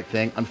exactly the right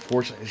thing.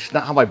 Unfortunately, it's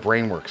not how my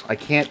brain works.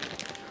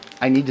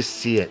 I need to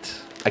see it.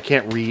 I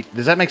can't read.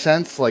 Does that make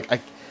sense? Like, I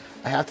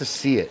have to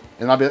see it.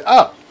 And I'll be like,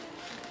 oh,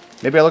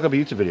 maybe I'll look up a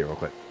YouTube video real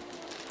quick.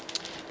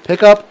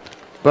 Pick up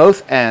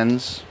both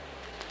ends,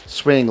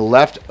 swing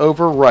left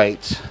over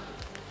right,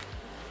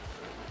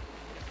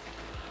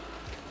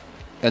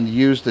 and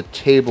use the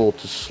table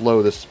to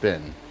slow the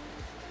spin.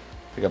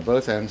 Pick up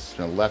both ends,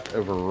 swing left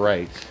over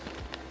right.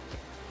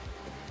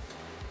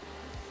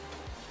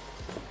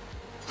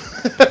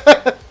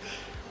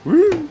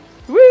 Woo!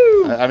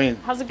 Woo! I mean,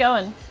 how's it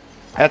going?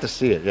 I have to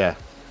see it. Yeah,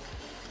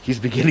 he's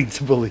beginning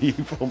to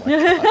believe. Oh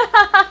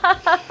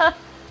my god!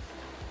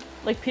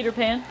 Like Peter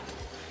Pan.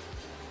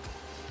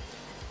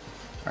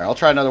 All right, I'll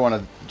try another one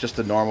of just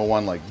a normal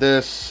one like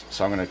this.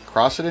 So I'm gonna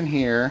cross it in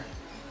here.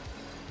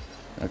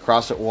 I'm gonna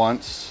cross it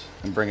once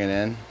and bring it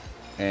in,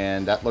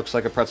 and that looks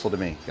like a pretzel to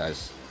me,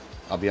 guys.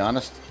 I'll be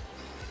honest.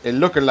 It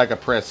looking like a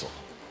pretzel.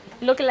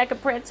 Looking like a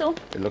pretzel.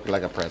 It looking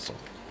like a pretzel.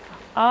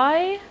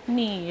 I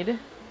need...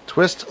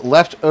 Twist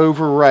left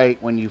over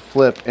right when you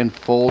flip and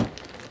fold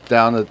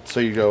down so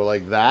you go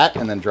like that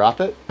and then drop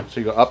it. So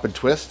you go up and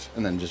twist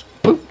and then just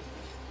boop.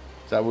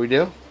 Is that what we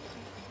do?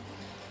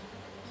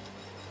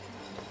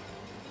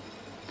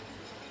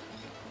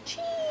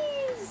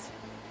 Cheese!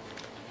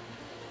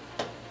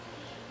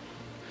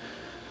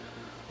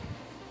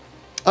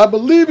 I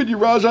believe in you,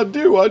 Raj. I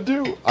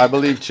do. I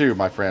believe too,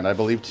 my friend. I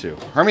believe too.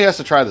 Hermie has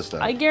to try this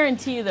though. I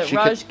guarantee you that She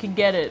Raj can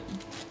get it.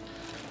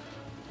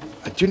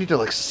 I do need to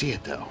like see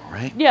it though,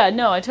 right? Yeah,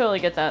 no, I totally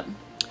get that.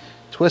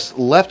 Twist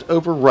left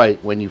over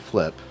right when you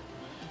flip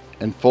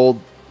and fold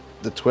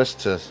the twist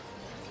to...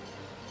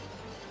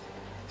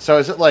 So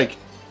is it like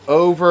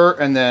over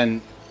and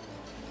then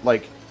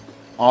like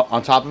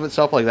on top of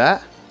itself like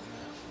that?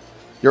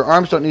 Your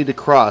arms don't need to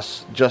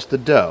cross, just the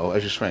dough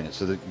as you swing it.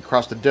 So that you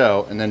cross the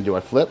dough and then do I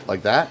flip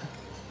like that?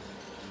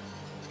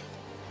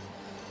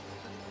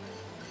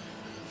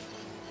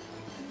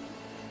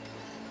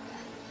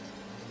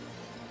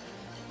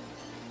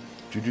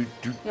 Yeah,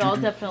 I'll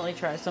definitely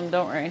try some,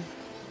 don't worry.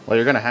 Well,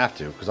 you're gonna have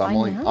to because I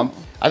know.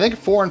 I think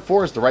 4 and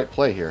 4 is the right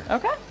play here.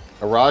 Okay.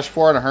 A Raj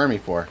 4 and a Hermie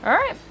 4. All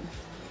right.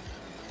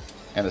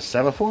 And a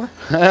semaphore?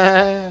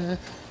 I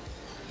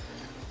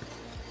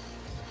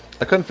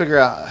couldn't figure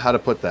out how to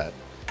put that.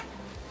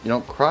 You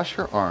don't cross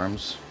your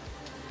arms.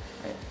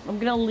 Right. I'm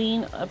gonna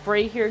lean up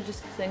right here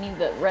just because I need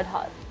the red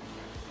hot.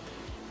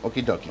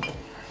 Okie dokie.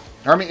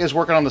 Hermie is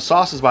working on the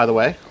sauces, by the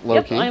way.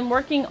 Low key. I'm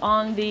working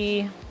on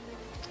the...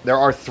 There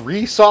are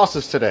 3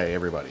 sauces today,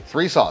 everybody.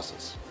 3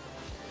 sauces.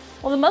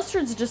 Well, the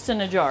mustard's just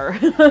in a jar.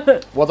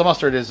 Well, the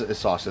mustard is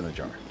sauce in a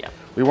jar. Yeah.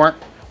 We weren't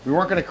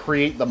going to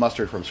create the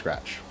mustard from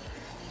scratch.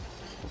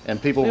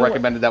 And people We were-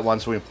 recommended that one,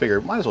 so we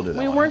figured might as well do that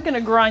We one. weren't going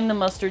to grind the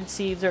mustard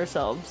seeds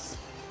ourselves.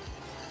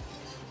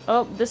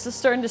 Oh, this is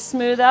starting to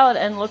smooth out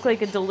and look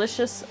like a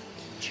delicious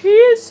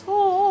cheese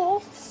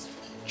sauce.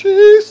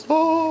 Cheese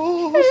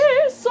sauce.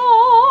 Cheese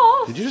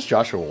sauce. Did you just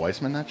Joshua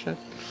Weissman that shit?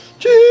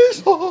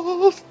 Cheese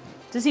sauce.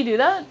 Does he do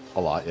that?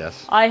 A lot,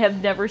 yes. I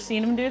have never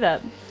seen him do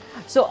that.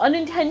 So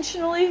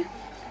unintentionally,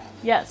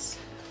 yes.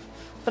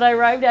 But I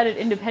arrived at it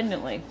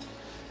independently.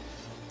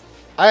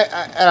 I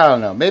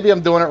don't know. Maybe I'm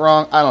doing it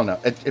wrong. I don't know.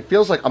 It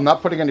feels like I'm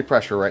not putting any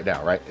pressure right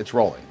now, right? It's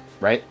rolling,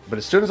 right? But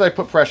as soon as I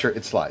put pressure,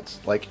 it slides.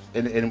 Like,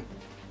 I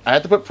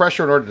have to put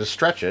pressure in order to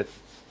stretch it,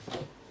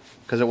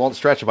 because it won't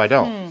stretch if I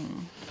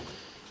don't.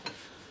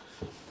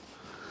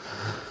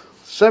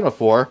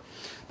 Semaphore,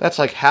 that's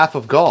like half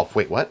of golf.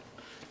 Wait, what?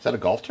 Is that a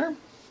golf term?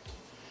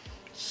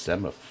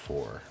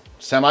 Semaphore.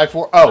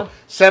 Semi-four? Oh,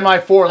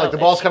 semi-four, like the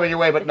ball's coming your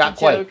way, but not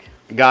quite.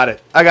 Joke. Got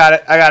it. I got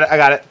it.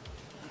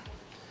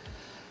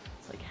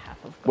 It's like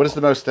half of What is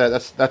the most?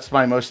 That's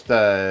my most.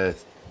 The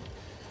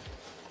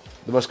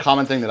most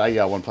common thing that I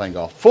yell when playing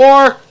golf.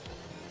 4.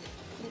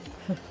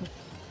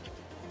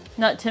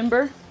 Not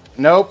timber?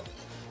 Nope.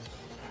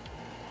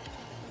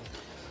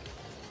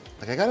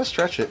 Like I gotta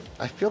stretch it.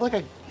 I feel like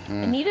I.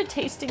 I need a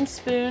tasting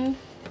spoon.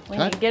 When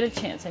Can you I- get a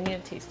chance, I need a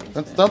tasting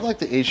spoon. Don't like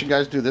the Asian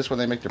guys do this when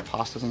they make their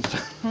pastas and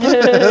stuff.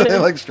 They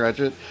like stretch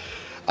it.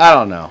 I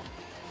don't know.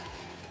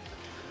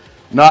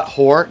 Not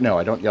whore? No,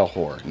 I don't yell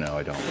whore. No,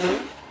 I don't.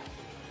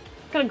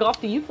 What kind of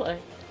golf do you play?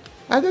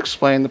 I had to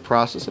explain the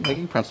process of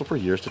making pretzel for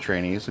years to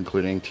trainees,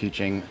 including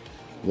teaching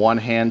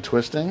one-hand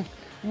twisting.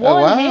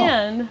 One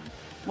hand.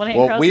 One hand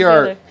Well, crosses we the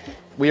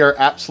are other.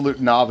 absolute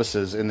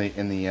novices in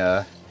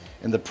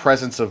the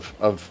presence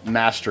of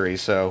mastery.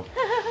 So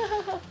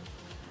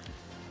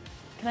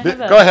Can I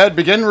have a, go ahead,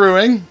 begin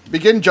ruining,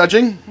 begin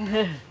judging.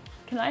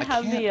 Can I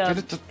have can't the? get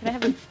it to- Can I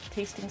have a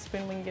tasting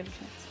spoon when you get a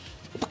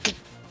chance?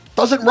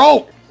 Doesn't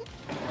roll.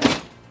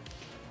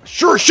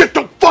 Sure as shit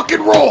don't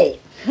fucking roll.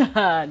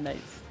 Nice.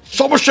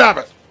 Summer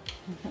Sabbath.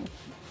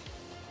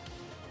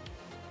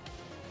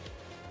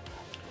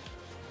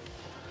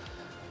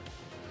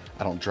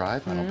 I don't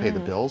drive. I don't pay the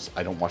bills.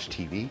 I don't watch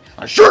TV.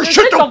 I sure as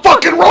shit don't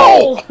fucking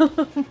roll.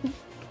 Oh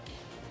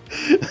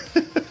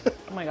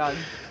my god,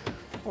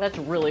 that's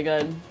really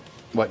good.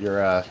 What,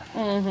 your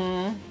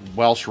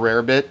Welsh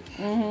rarebit?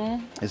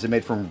 Is it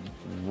made from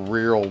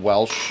real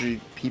Welsh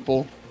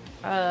people?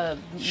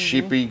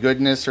 Sheepy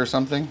goodness or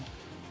something?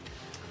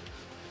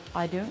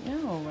 I don't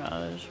know,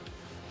 Raj.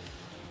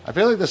 I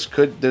feel like this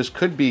could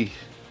be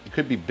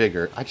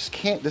bigger. I just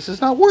can't. This is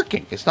not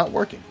working. It's not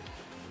working.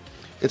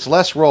 It's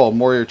less roll,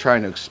 more you're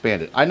trying to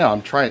expand it. I know.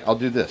 I'm trying. I'll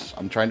do this.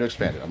 I'm trying to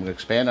expand it. I'm going to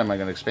expand. I'm going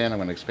to expand. I'm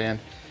going to expand.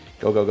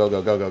 Go go go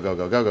go go go go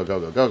go go go go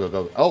go go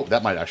go go. Oh,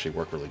 that might actually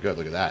work really good.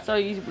 Look at that. So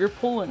you're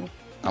pulling.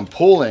 I'm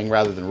pulling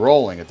rather than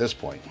rolling at this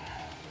point.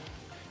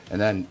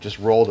 And then just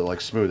roll to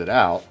like smooth it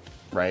out,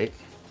 right?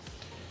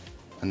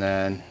 And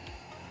then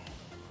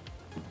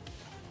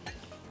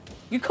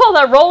You call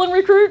that rolling,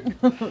 recruit?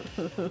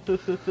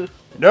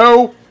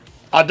 no,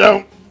 I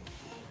don't.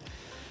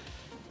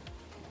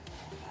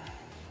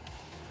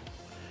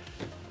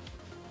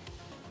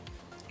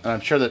 And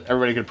I'm sure that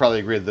everybody could probably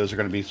agree that those are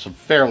going to be some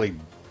fairly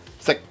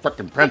thick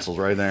fucking pretzels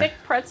right there. Thick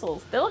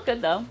pretzels. They look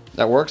good though.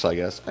 That works, I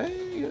guess.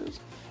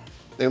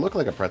 They look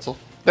like a pretzel.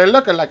 They're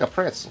looking like a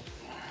pretzel.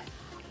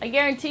 I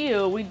guarantee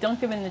you, we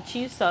dunk them in the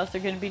cheese sauce.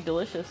 They're going to be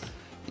delicious.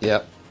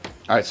 Yep.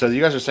 All right, so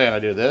you guys are saying I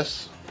do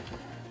this.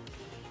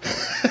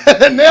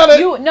 Nailed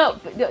it. No,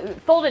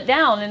 fold it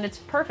down and it's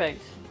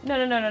perfect.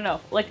 No.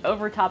 Like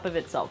over top of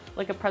itself,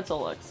 like a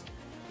pretzel looks.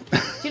 Do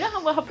you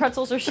know how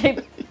pretzels are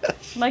shaped,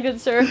 Yes. my good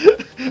sir?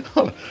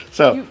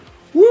 So,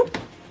 whoop,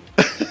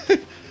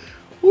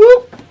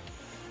 whoop,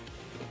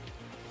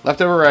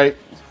 left over right.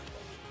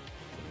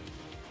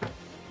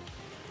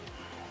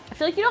 I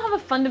feel like you don't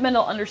have a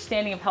fundamental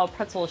understanding of how a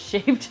pretzel is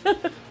shaped.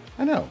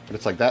 I know, but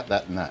it's like that,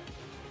 and that.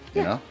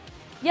 You know?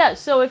 Yeah.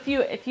 So if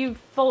you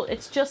fold,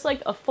 it's just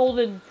like a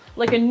folded,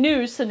 like a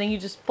noose, and then you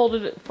just fold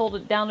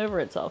it down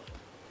over itself.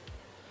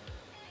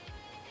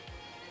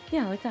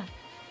 Yeah, like that.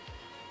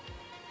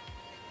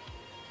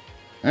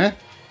 Eh?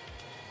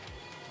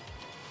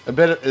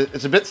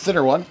 It's a bit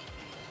thinner one.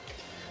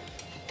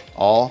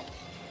 All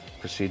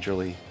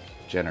procedurally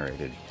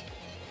generated.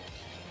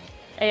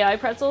 AI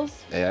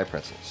pretzels. AI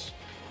pretzels.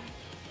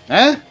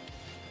 Eh?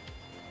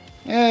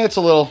 Yeah, it's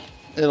a little.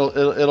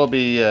 It'll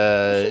be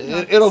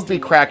it'll be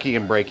cracky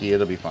and breaky.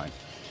 It'll be fine.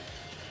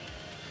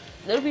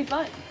 It'll be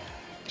fine.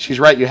 She's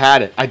right. You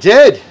had it. I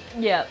did.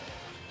 Yeah.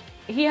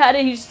 He had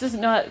it. He just doesn't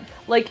know. How,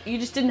 like you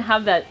just didn't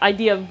have that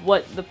idea of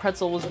what the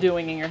pretzel was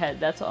doing in your head.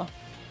 That's all.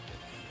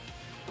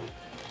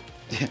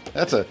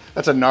 That's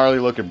a gnarly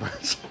looking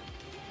pretzel.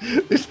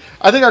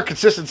 I think our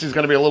consistency is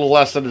going to be a little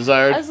less than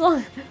desired. As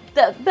long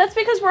that's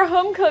because we're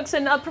home cooks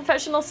and not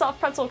professional soft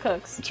pretzel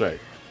cooks. That's right.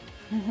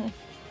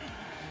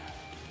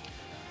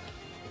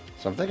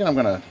 So I'm thinking I'm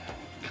going to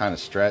kind of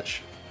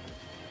stretch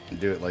and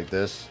do it like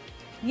this.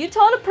 You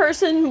taught a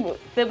person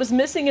that was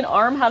missing an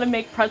arm how to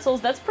make pretzels.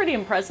 That's pretty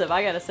impressive,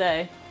 I gotta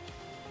say.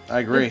 I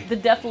agree. The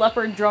Def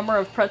Leppard drummer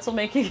of pretzel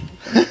making.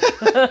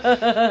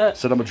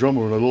 Said I'm a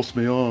drummer and I lost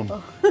my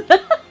arm.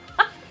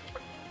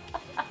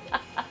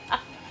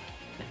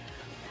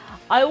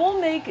 I will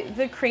make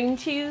the cream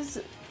cheese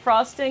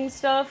frosting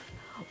stuff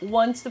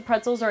once the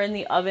pretzels are in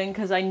the oven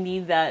because I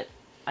need that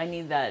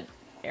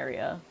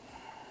area.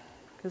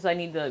 Because I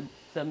need the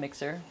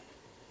mixer.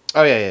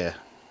 Oh, yeah.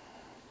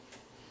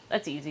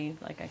 That's easy.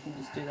 Like, I can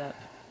just do that.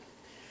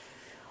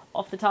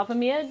 Off the top of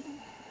my head.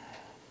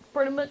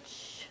 Pretty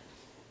much.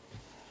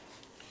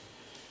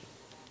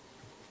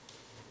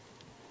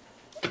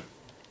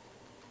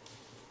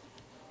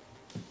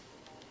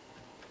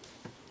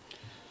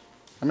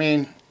 I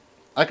mean,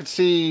 I could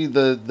see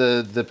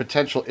the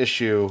potential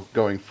issue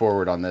going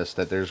forward on this,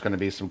 that there's going to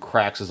be some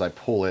cracks as I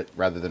pull it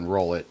rather than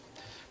roll it.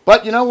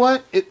 But you know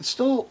what? It's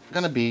still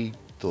going to be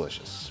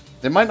delicious.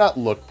 It might not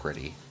look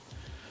pretty.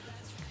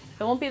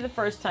 It won't be the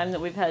first time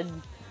that we've had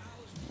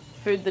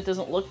food that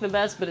doesn't look the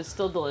best, but it's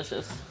still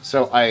delicious.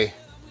 So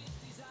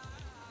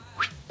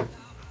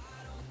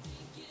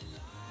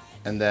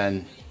and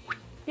then...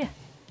 Yeah.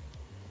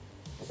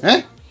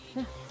 Eh?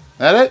 Yeah.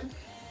 That it? Did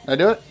I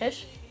do it?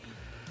 Ish.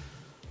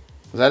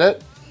 Was that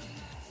it?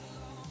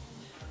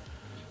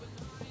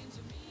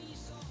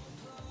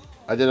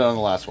 I did it on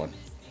the last one.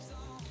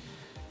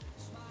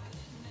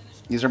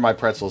 These are my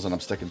pretzels and I'm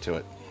sticking to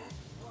it.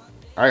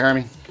 Alright,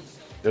 Hermie.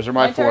 Those are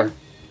my four. turn?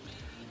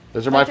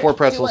 Those are my four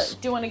pretzels.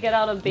 Do you want to get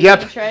out a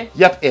baking tray?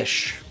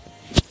 Yep-ish.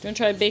 Do you want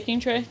to try a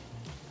baking tray?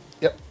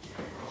 Yep.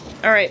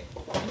 Alright.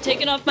 I'm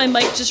taking off my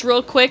mic just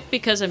real quick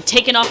because I'm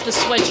taking off the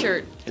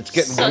sweatshirt. It's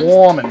getting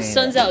warm in here.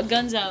 Sun's out,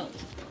 guns out.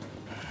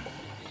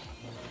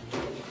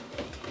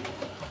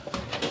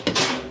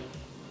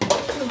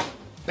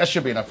 That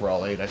should be enough for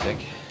all 8, I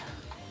think.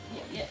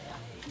 Yeah.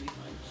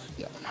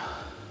 Yeah.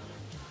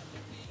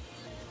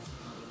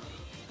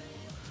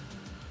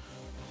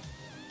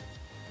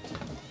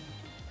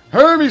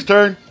 Hermie's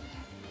turn.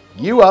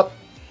 You up.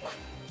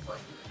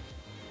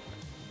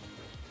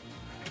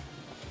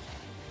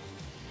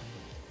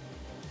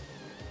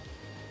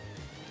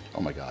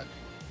 Oh my god.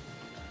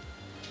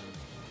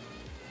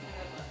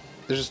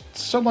 There's just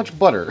so much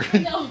butter.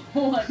 No,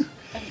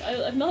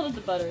 I've melted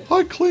the butter.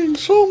 I cleaned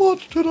so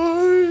much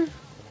today.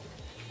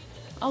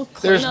 I'll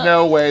clean There's up.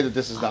 no way that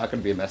this is not going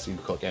to be a messy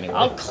cook anyway.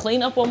 I'll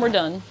clean up when we're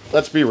done.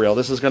 Let's be real.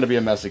 This is going to be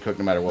a messy cook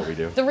no matter what we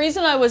do. The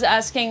reason I was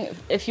asking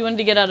if you wanted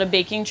to get out a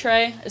baking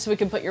tray is so we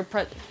can put your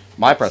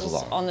My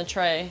pretzels on the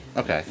tray.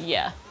 Okay.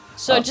 Yeah.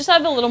 So just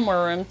have a little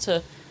more room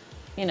to,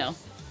 you know,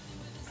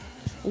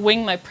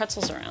 wing my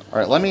pretzels around. All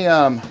right, let me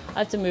I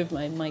have to move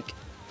my mic.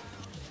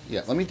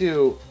 yeah, let me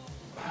do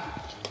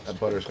that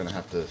butter's going to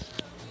have to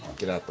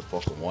get out the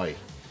fucking white.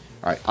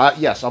 All right.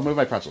 Yes, I'll move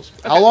my pretzels.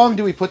 Okay. How long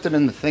do we put them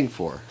in the thing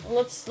for?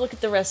 Let's look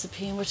at the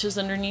recipe, which is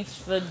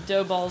underneath the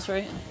dough balls,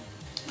 right?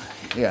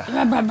 Yeah.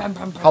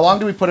 How long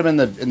do we put them in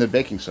the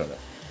baking soda?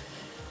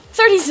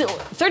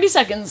 30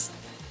 seconds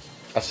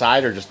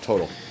Aside or just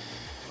total?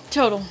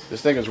 total.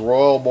 This thing is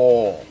royal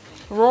bowl.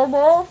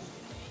 Roll.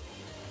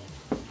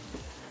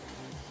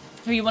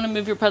 Here, you want to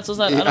move your pretzels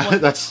out? I don't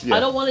want. That's yeah. I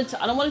don't want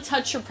to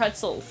touch your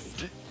pretzels.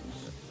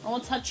 I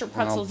won't touch your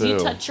pretzels. do. You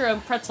touch your own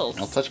pretzels.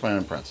 I'll touch my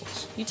own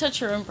pretzels. You touch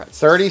your own pretzels.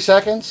 30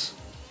 seconds?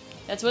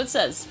 That's what it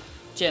says,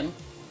 Jim.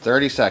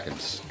 30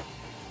 seconds.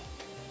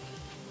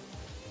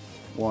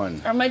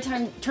 1. Or my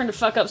turn to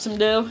fuck up some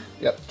dough.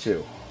 Yep,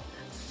 2.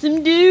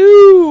 Some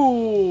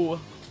dough.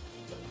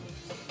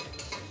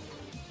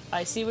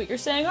 I see what you're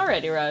saying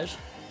already, Raj.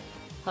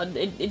 How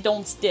it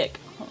don't stick.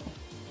 Huh.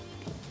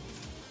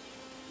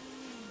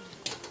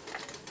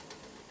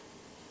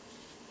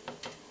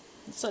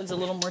 This side's a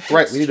little more.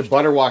 Right, we need to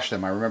butter wash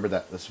them. I remember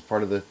that. That's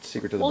part of the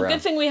secret to the Well, brown.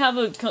 good thing we have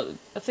a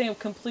thing of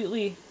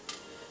completely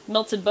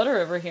melted butter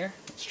over here.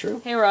 It's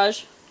true. Hey,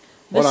 Raj.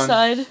 Hold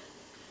on.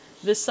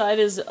 This side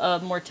is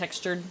more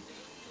textured.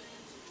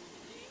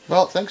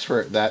 Well, thanks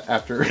for that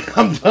after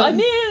I'm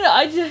done.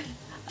 I mean,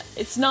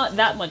 it's not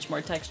that much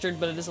more textured,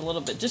 but it is a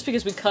little bit. Just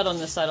because we cut on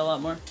this side a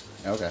lot more.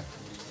 Okay.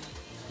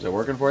 Is it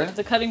working for you?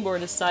 The cutting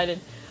board is sided.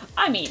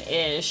 I mean,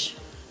 ish.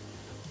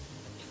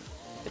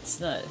 It's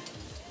not.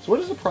 So what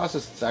is the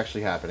process that's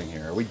actually happening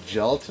here? Are we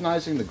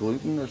gelatinizing the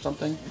gluten or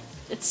something?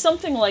 It's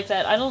something like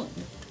that. I don't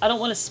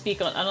want to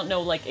speak on. I don't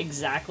know like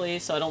exactly,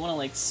 so I don't want to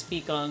like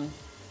speak on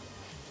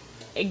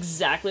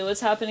exactly what's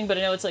happening. But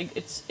I know it's like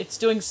it's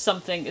doing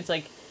something. It's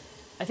like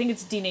I think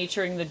it's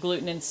denaturing the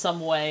gluten in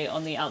some way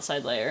on the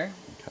outside layer.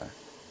 Okay.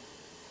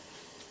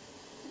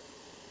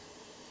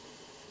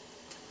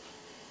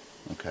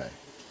 Okay.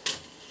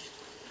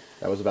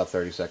 That was about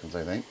 30 seconds,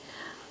 I think.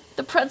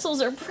 The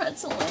pretzels are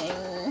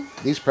pretzeling.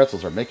 These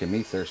pretzels are making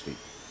me thirsty.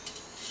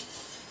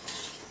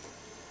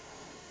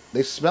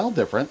 They smell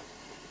different.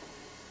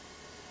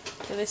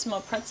 Do they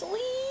smell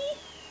pretzel-y?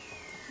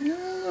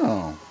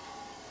 No.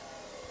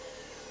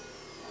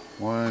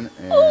 1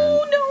 and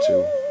Oh,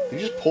 no. 2.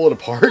 Did you just pull it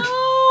apart?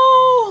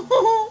 No!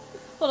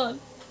 Hold on.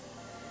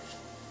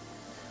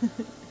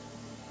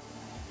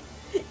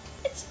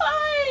 It's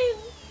fine!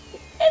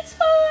 It's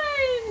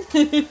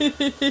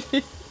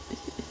fine!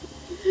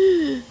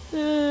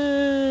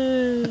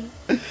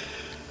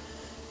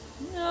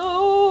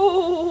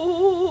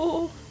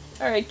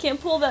 Sorry, I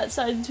can't pull that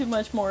side too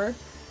much more.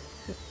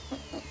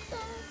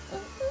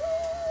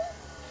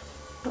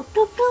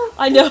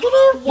 I know.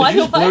 Why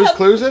Did you do I Blue's have,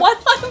 Clues it? why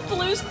do I have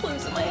Blue's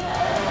Clues in my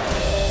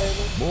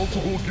head?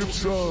 Multiple gift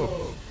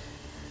subs.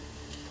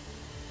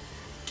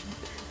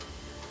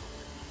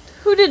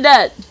 Who did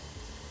that?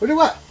 Who did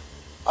what?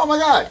 Oh my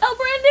god. El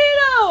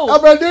Brandino! El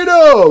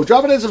Brandino!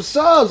 Dropping in some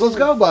subs. Let's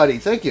go, buddy.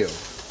 Thank you.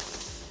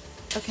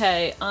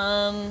 Okay,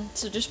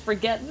 so just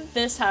forget that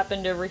this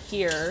happened over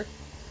here.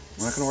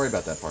 We're not going to worry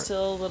about that part.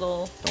 Still a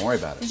little... Don't worry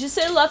about it. Did you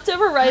say left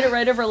over right or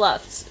right over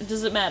left?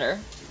 Does it matter?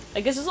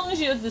 I guess as long as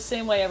you do it the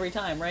same way every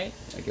time, right?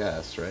 I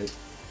guess, right?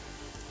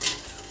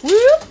 Woo!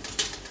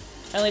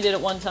 I only did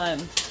it one time.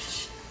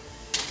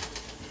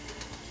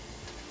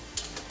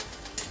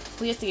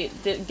 We have to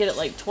get it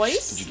like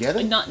twice? Did you get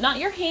it? Like, not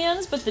your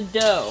hands, but the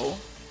dough,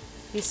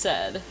 he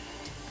said.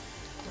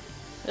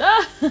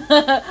 Ah!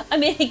 I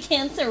made a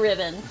cancer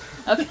ribbon.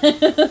 Okay.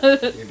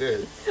 You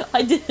did.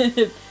 I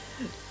did.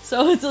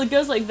 So it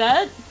goes like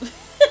that.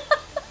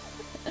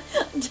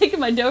 I'm taking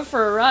my dough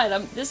for a ride.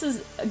 This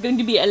is going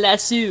to be a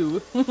lasso.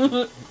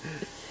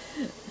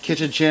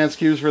 Kitchen chance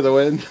cubes for the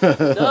win.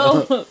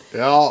 No.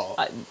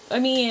 Yeah. I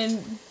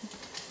mean,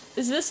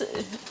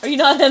 are you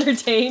not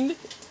entertained?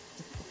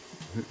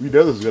 We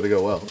know this is going to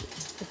go well.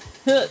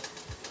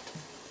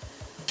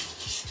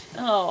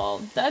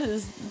 Oh,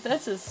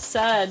 that's a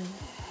sad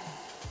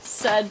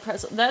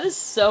pretzel. That is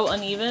so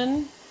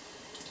uneven.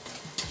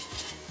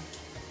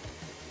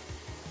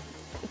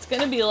 It's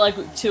gonna be like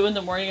 2 in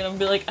the morning and I'm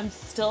gonna be like, I'm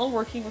still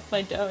working with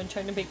my dough and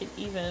trying to make it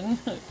even.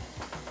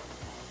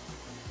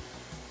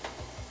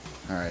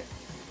 Alright.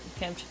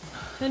 Okay, I'm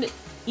trying to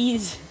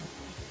ease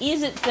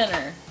it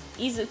thinner.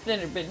 Ease it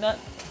thinner, but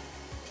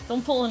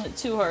don't pull in it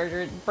too hard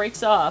or it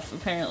breaks off,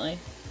 apparently.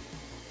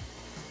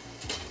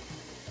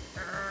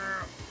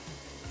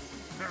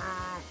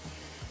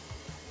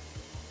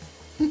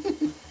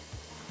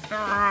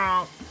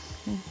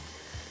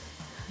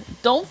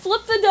 Don't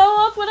flip the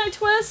dough up when I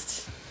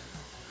twist.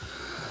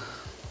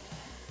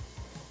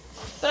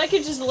 But I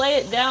could just lay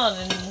it down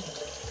and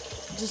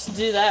just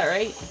do that,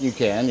 right? You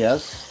can,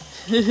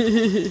 yes.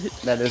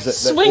 That is it.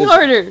 Swing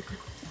harder.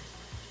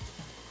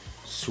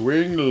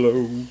 Swing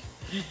low.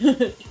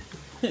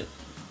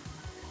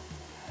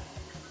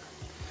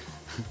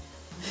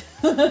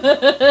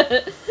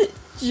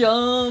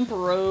 Jump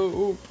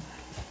rope.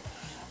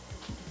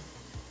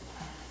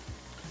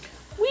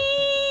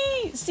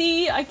 Whee!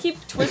 See, I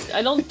keep twisting.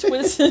 I don't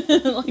twist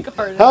like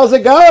hard. How's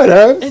it going,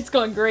 Herb? It's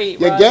going great.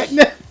 You Raj. getting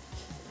it?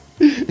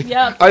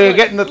 Yeah. Are you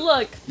getting the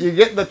look? You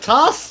getting the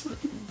toss?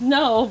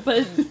 No,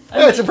 but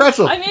Hey, it's a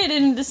pretzel. I made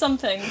it into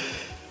something.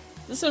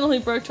 This one only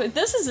broke twice.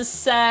 This is a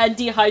sad,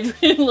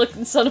 dehydrated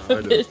looking son of a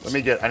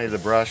bitch. I need the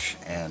brush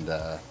and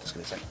just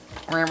gonna say.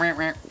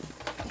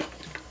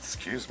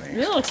 Excuse me.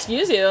 We'll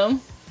excuse you.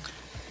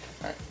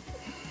 Alright.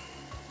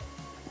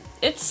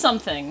 It's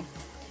something.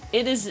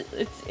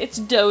 It's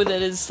dough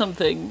that is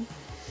something.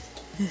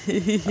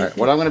 Alright,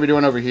 what I'm gonna be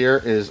doing over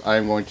here is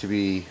I'm going to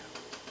be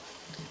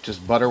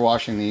just butter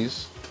washing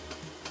these.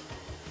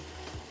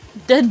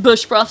 Dead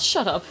bush broth,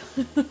 shut up.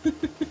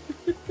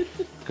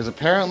 Because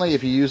apparently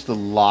if you use the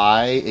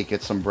lye, it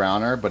gets some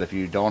browner, but if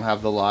you don't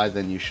have the lye,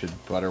 then you should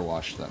butter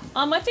wash them.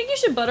 I think you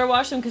should butter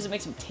wash them because it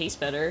makes them taste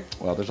better.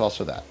 Well, there's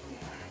also that.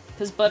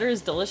 Because butter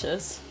is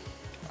delicious.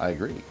 I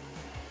agree.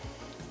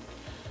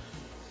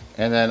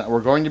 And then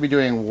we're going to be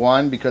doing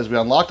one because we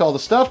unlocked all the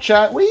stuff,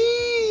 chat.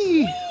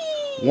 Whee!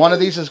 One of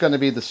these is going to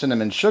be the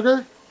cinnamon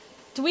sugar.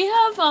 Do we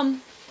have,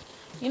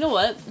 you know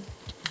what?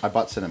 I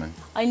bought cinnamon.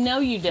 I know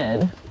you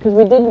did. Because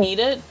we did need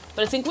it.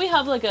 But I think we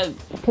have like a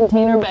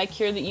container back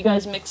here that you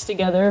guys mixed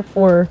together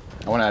for...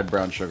 I want to add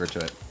brown sugar to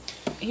it.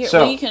 Here,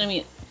 So- well, you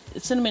can,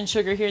 cinnamon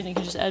sugar here, and you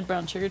can just add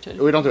brown sugar to it.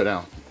 We don't do it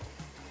now.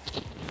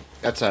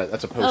 That's a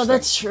post Oh, thing.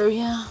 that's true,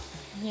 yeah.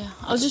 Yeah,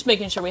 I was just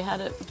making sure we had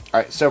it.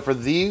 Alright, so for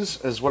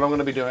these, is what I'm going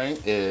to be doing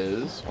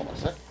is... Hold on a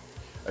sec.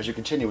 As you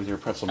continue with your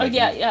pretzel Oh, making.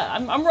 yeah,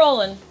 I'm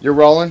rolling. You're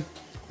rolling?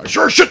 I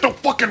sure as shit don't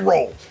fucking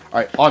roll!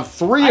 Alright, on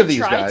 3 of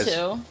these I guys, tried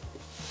to.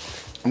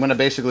 I'm going to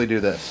basically do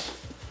this.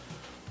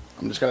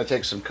 I'm just going to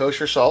take some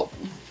kosher salt,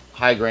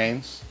 high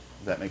grains,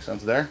 if that makes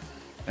sense there.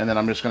 And then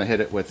I'm just going to hit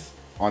it with,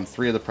 on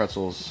 3 of the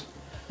pretzels,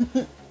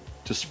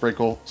 to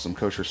sprinkle some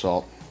kosher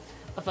salt.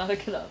 Avada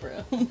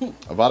Kedavra.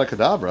 Avada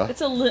Kedavra?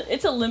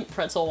 It's a limp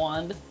pretzel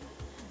wand.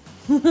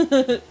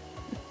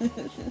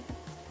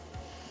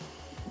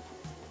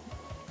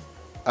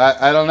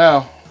 I don't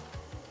know.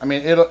 I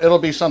mean, it'll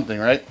be something,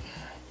 right?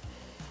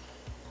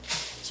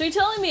 So you're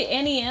telling me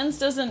Annie Ann's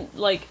doesn't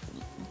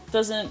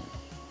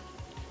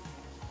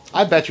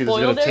I bet you this is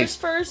boil going to theirs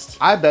taste... first?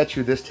 I bet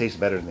you this tastes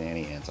better than the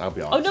Annie Ann's. I'll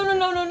be honest.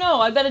 Oh no!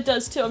 I bet it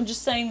does too. I'm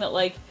just saying that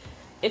like,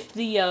 if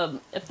the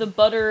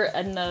butter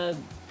and the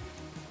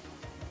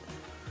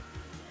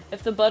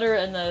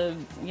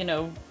you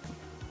know,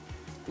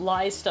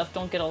 lye stuff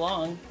don't get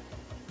along.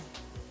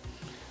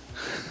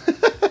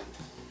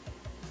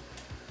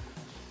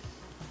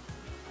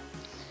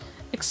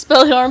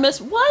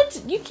 Expelliarmus?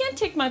 What? You can't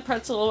take my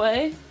pretzel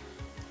away.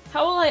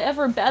 How will I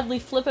ever badly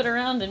flip it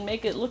around and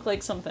make it look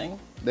like something?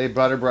 They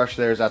butter brush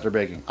theirs after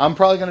baking. I'm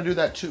probably going to do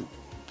that too.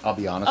 I'll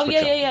be honest Oh, with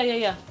yeah, you.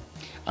 yeah.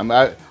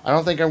 I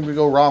don't think I'm going to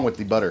go wrong with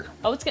the butter.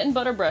 Oh, it's getting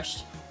butter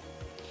brushed.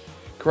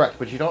 Correct,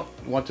 but you don't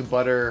want to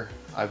butter.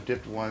 I've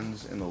dipped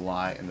ones in the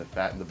lye, and the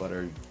fat and the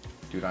butter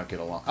do not get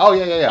along. Oh,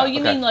 yeah. Oh,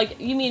 you okay.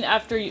 mean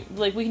after,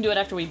 we can do it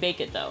after we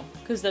bake it, though.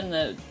 Because then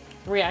the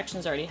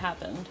reaction's already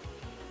happened.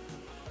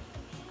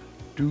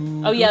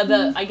 Oh,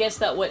 yeah, I guess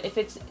that if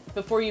it's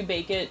before you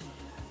bake it,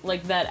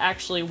 like, that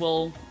actually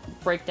will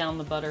break down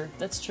the butter.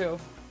 That's true.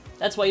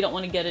 That's why you don't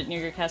want to get it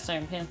near your cast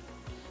iron pan.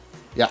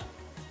 Yeah.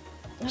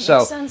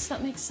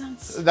 That makes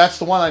sense. That's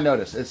the one I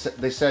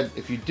noticed. They said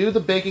if you do the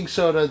baking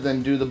soda,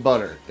 then do the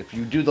butter. If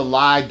you do the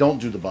lye, don't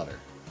do the butter.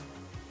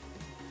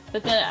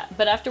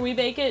 But after we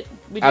bake it,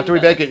 after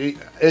you bake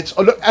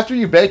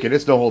it,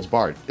 it's no holds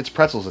barred. It's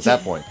pretzels at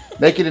that point.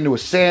 Make it into a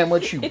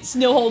sandwich. It's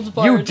no holds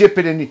barred. You dip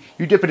it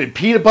in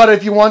peanut butter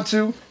if you want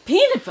to.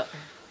 Peanut butter.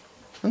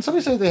 Didn't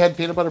somebody say they had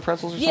peanut butter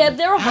pretzels or something? Yeah,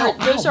 they're hard.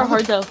 Those are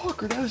hard though.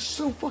 That is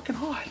so fucking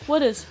hot.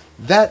 What is?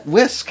 That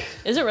whisk.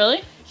 Is it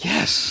really?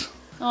 Yes.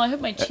 Oh, I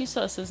hope my cheese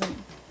sauce isn't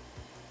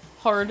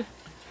hard.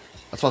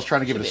 That's why I was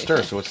trying to give it a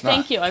stir, so it's not.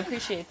 Thank you, I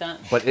appreciate that.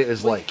 But it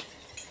is like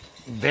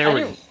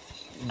very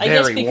I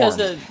guess warm. because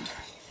the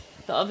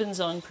oven's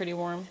on pretty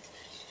warm.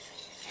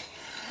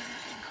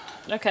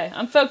 Okay,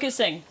 I'm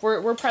focusing.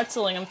 We're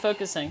pretzeling. I'm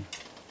focusing.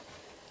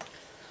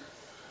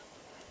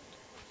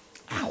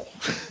 Ow!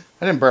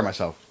 I didn't burn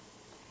myself,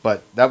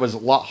 but that was a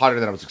lot hotter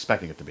than I was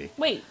expecting it to be.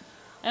 Wait,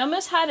 I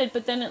almost had it,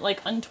 but then it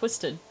like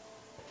untwisted.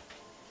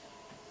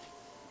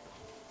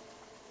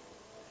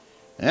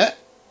 Yeah.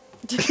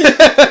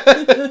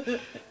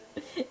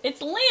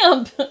 It's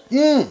lamp.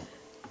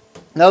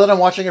 Now that I'm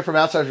watching it from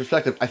outsider's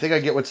perspective, I think I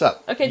get what's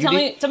up. Okay, tell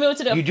me what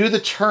to do. You do the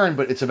turn,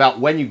 but it's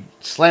about when you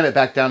slam it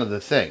back down to the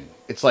thing.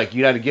 It's like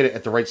you got to get it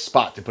at the right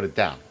spot to put it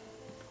down.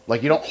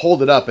 Like you don't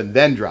hold it up and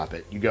then drop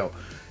it. You go,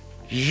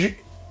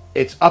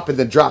 it's up and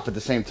then drop at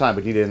the same time,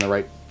 but you need it in the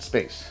right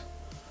space.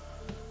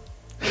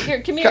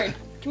 Here, come here.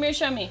 Come here,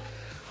 show me.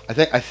 I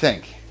think.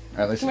 All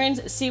right, let's Come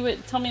here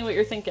and tell me what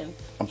you're thinking.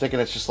 I'm thinking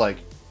it's just like,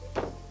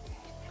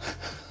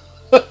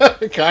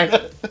 kind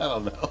of. I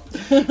don't know,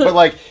 but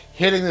like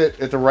hitting it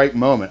at the right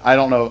moment. I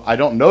don't know. I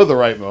don't know the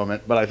right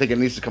moment, but I think it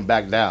needs to come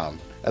back down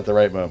at the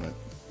right moment.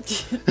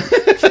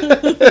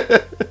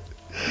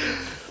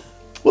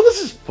 Well,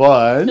 this is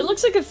fun. It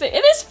looks like a thing.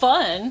 It is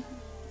fun.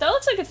 That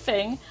looks like a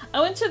thing.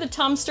 I went to the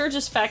Tom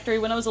Sturgis factory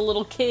when I was a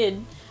little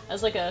kid.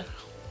 As like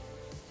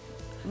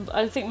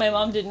I think my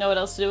mom didn't know what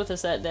else to do with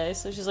us that day,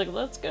 so she's like,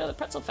 let's go to the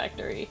pretzel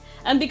factory.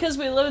 And because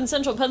we live in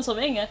central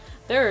Pennsylvania,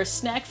 there are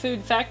snack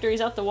food factories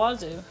out the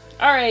wazoo.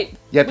 All right,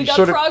 yep, we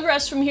got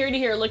progress from here to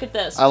here. Look at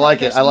this. I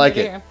like it. I like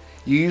it.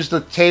 You use the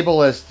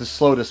table as the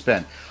slow to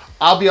spin.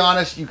 I'll be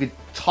honest, you could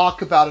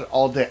talk about it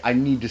all day. I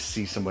need to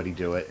see somebody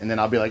do it, and then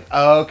I'll be like,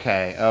 oh,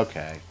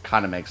 okay,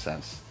 kind of makes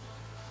sense.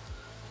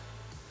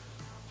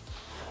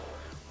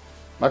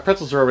 My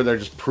pretzels are over there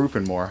just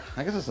proofing more.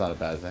 I guess it's not a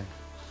bad thing.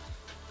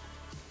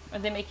 Are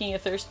they making you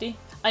thirsty?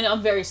 I know,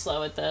 I'm very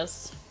slow at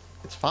this.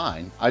 It's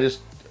fine. is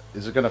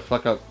it going to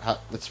fuck up?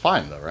 It's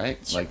fine, though, right?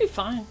 It should be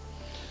fine.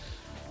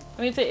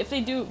 I mean,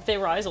 if they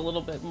rise a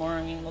little bit more,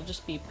 I mean, they'll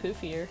just be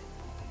poofier.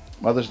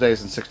 Mother's Day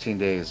is in 16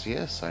 days.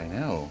 Yes, I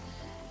know.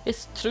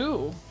 It's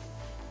true.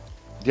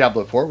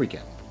 Diablo 4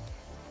 weekend.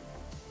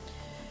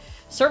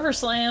 Server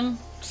Slam.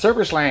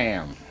 Server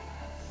Slam.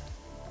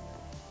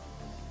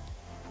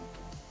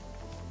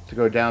 To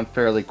go down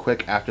fairly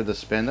quick after the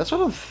spin. That's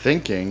what I'm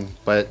thinking,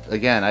 but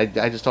again, I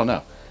just don't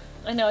know.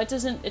 I know it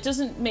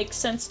doesn't make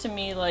sense to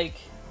me, like,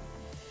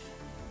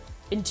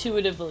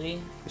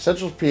 intuitively.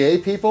 Central PA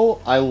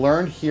people, I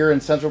learned here in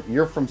Central.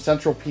 You're from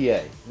Central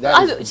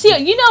PA. See,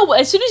 you know,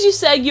 as soon as you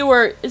said you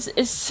were,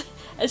 as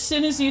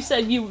soon as you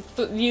said you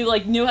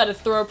like knew how to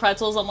throw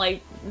pretzels, I'm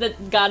like,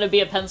 that gotta be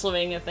a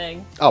Pennsylvania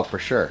thing. Oh, for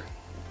sure.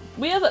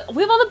 We have all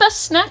the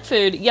best snack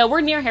food. Yeah,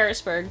 we're near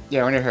Harrisburg.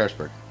 Yeah, we're near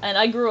Harrisburg. And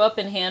I grew up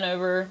in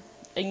Hanover,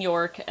 in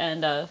York,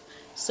 and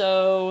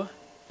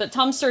but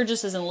Tom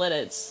Sturgis is in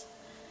Lidditz,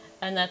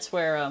 and that's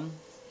where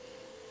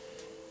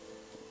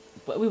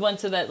we went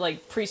to that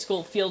like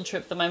preschool field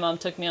trip that my mom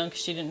took me on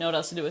because she didn't know what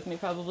else to do with me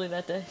probably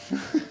that day.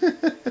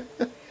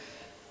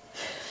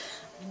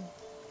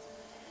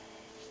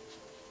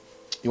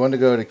 You want to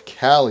go to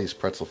Callie's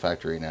Pretzel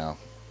Factory now?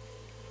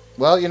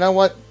 Well, you know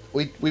what?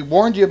 We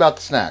warned you about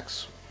the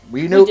snacks.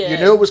 You knew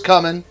it was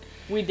coming.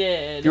 We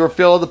did. You were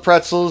feeling the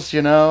pretzels,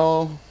 you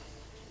know.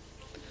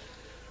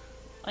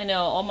 I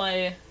know all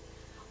my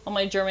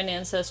German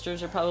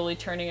ancestors are probably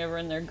turning over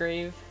in their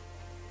grave.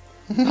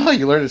 No,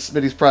 you learned at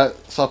Smitty's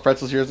soft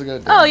pretzels years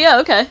ago. Oh yeah,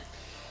 okay.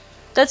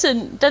 That's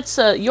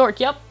York.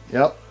 Yep.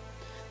 Yep.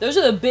 Those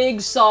are the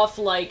big, soft,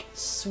 like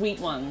sweet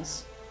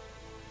ones.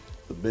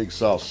 The big,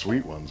 soft,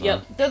 sweet ones. Yep,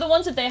 huh? They're the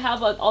ones that they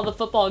have at all the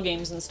football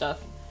games and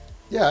stuff.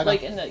 Yeah, I know.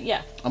 Like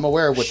I'm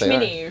aware of what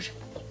they are.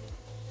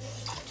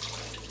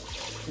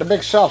 The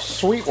big, soft,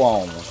 sweet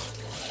ones.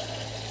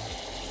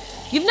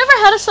 You've never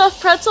had a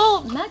soft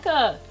pretzel,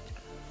 Mecca?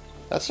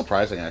 That's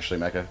surprising, actually,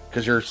 Mecca,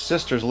 because your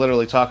sister's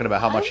literally talking about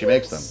how much she I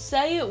makes would them.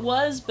 say it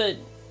was, but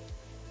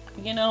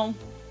you know,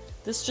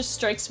 this just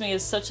strikes me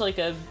as such like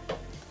a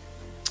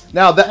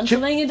Now that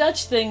Pennsylvania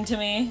Dutch thing to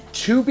me.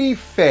 to be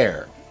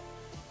fair,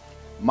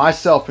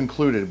 myself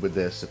included with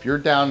this, if you're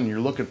down and you're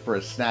looking for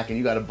a snack and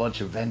you got a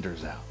bunch of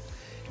vendors out,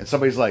 and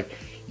somebody's like,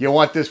 "You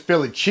want this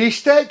Philly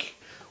cheesesteak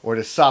or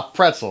this soft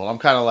pretzel?" And I'm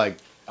kind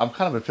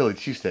of a Philly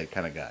cheesesteak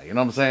kind of guy. You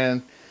know what I'm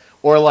saying?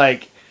 Or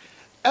like,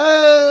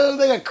 oh,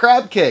 they got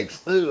crab cakes.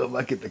 Ooh, I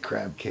might get the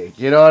crab cake.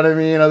 You know what I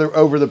mean?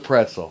 Over the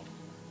pretzel.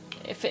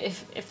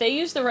 If they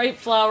use the right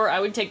flour, I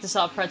would take the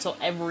soft pretzel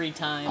every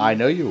time. I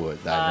know you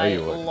would. I know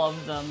you would.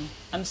 love them.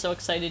 I'm so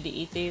excited to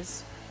eat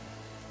these.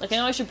 Like, I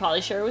know I should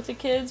probably share it with the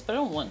kids, but I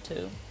don't want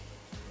to.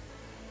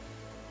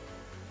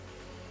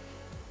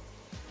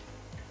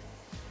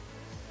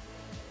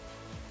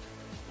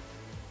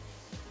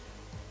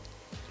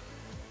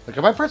 Like,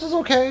 are my pretzels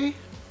okay?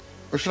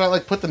 Or should I,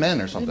 like, put them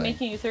in or Is it something?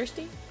 making you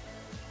thirsty?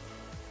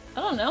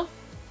 I don't know.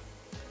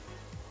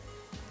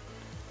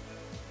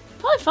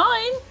 Probably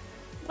fine.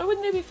 Why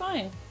wouldn't they be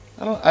fine?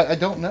 I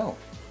don't know.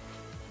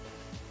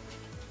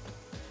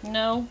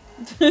 No.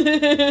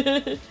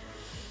 They're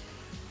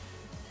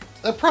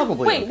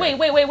probably Wait, okay.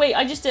 wait.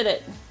 I just did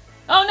it.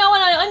 Oh no,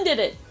 and I undid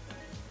it.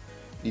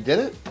 You did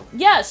it?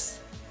 Yes.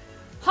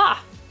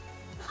 Ha.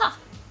 Ha.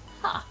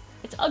 Ha.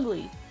 It's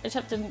ugly. I just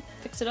have to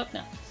fix it up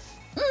now.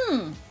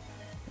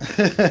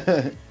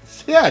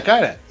 Yeah,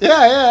 kind of. Yeah,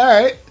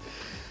 alright.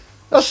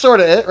 That's sort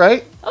of it,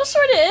 right? That was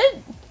sort of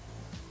it.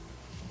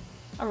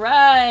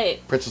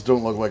 Alright. Pretzels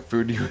don't look like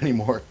food to you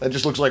anymore. That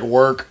just looks like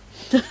work.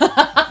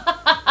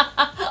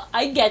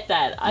 I get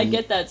that. I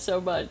get that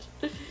so much.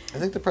 I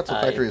think the pretzel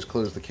factory is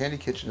closed. The candy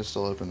kitchen is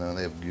still open though, and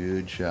they have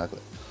good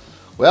chocolate.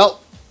 Well,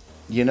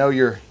 you know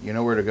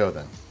where to go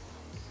then.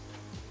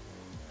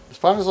 As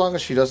far as long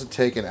as she doesn't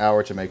take an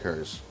hour to make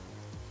hers.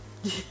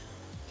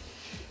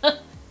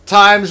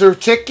 Times are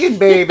ticking,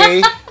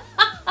 baby.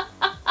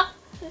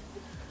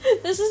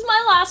 This is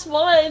my last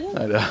one.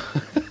 I know.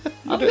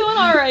 I'm doing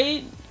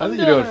alright. I think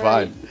you're doing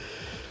fine.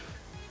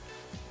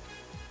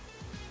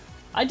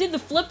 I did the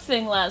flip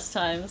thing last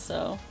time,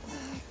 so.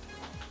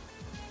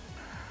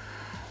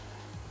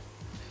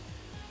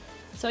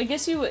 So I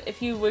guess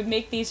if you would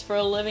make these for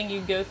a living,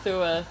 you'd go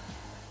through a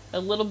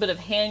little bit of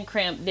hand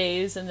cramp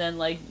days and then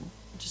like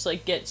just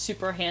like get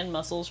super hand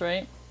muscles,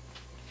 right?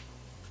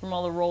 From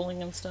all the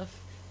rolling and stuff.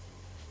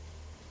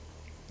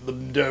 The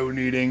dough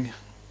kneading.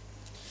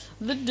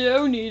 The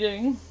dough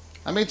kneading.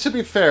 I mean, to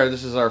be fair,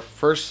 this is our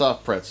first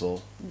soft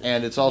pretzel,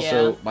 and it's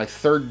also Yeah. my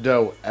third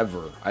dough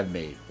ever I've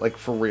made. Like,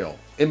 for real.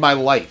 In my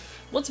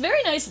life. Well, it's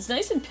very nice. It's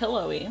nice and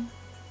pillowy.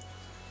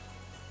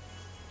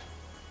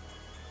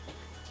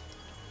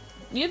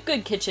 You have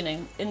good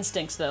kitchening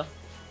instincts, though.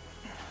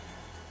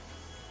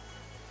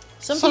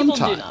 Some people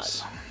do not.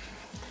 Sometimes.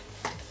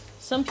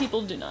 Some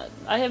people do not.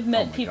 I have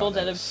met Oh my people God,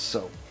 that is have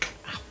so...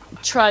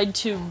 tried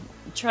to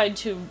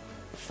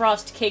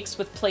frost cakes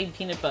with plain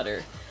peanut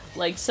butter.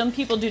 Like, some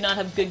people do not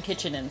have good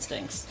kitchen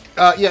instincts.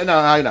 Yeah, no,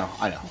 I know.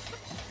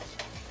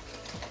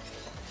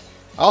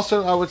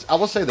 Also, I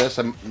will say this: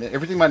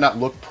 everything might not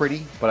look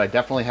pretty, but I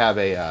definitely have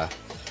a. I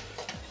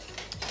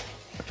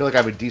feel like I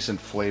have a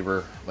decent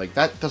flavor. Like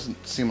that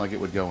doesn't seem like it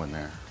would go in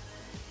there.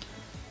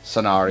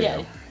 Scenario.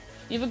 Yeah,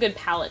 you have a good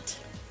palate.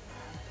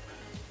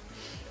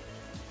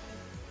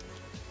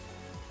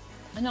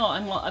 I know,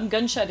 I'm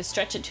gun shy to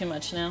stretch it too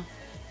much now.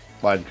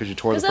 Why? Because you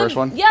tore the first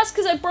one? Yes,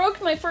 because I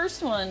broke my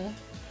first one.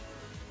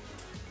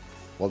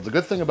 Well, the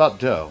good thing about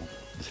dough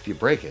is if you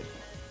break it,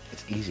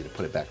 it's easy to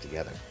put it back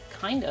together.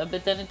 Kinda,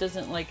 but then it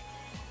doesn't like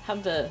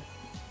have the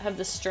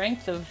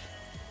strength of.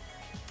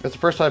 That's the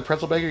first time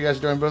pretzel baker you guys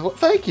are doing. But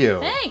thank you.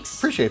 Thanks.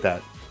 Appreciate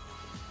that.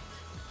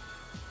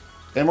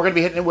 And we're gonna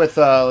be hitting it with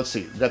let's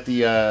see, we got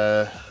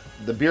the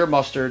beer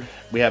mustard.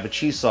 We have a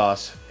cheese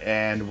sauce,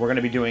 and we're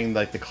gonna be doing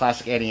like the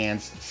classic Auntie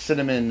Anne's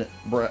cinnamon.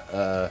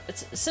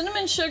 It's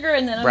cinnamon sugar,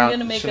 and then I'm Brown,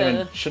 gonna make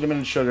cinnamon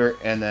and sugar,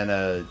 and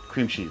then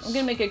cream cheese. I'm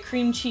gonna make a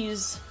cream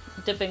cheese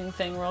dipping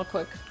thing real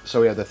quick.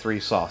 So we have the 3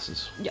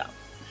 sauces, Yeah.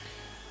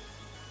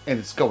 and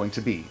it's going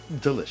to be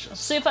delicious.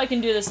 See if I can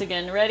do this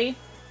again. Ready?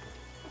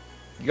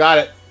 You got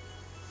it.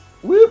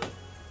 Whoop.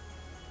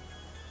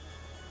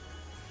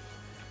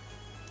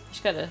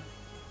 Just gotta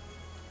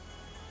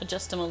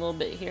adjust them a little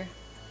bit here.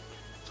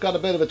 It's got a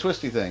bit of a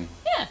twisty thing.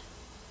 Yeah.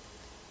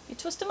 You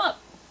twist them up.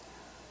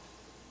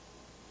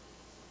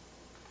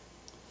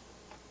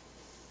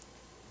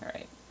 All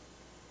right.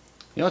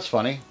 You know what's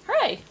funny?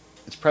 Hooray.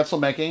 It's pretzel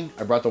making.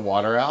 I brought the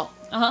water out.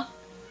 Uh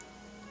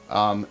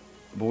huh.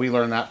 But we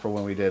learned that for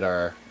when we did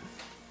our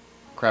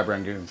crab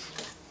rangoons.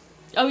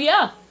 Oh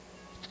yeah.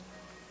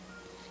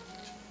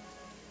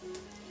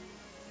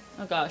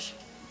 Oh gosh.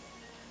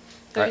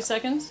 30 Alright.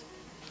 seconds?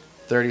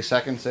 30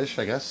 seconds-ish,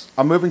 I guess.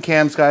 I'm moving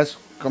cams, guys.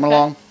 Coming Okay.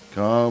 along.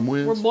 Come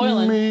with We're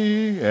boiling.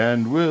 me,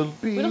 and we'll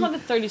be We don't have a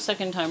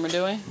 30-second timer,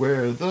 do we?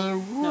 where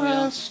the we don't.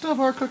 rest of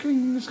our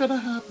cooking is gonna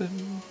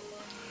happen.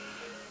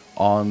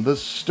 On the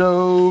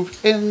stove,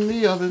 in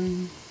the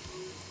oven.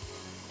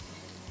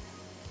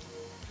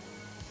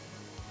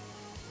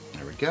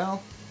 go.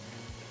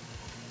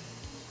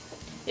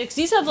 Yeah, 'cause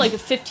these have like a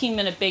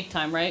 15-minute bake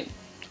time, right?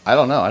 I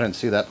don't know. I didn't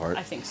see that part.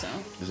 I think so.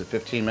 Is it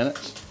 15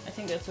 minutes? I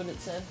think that's what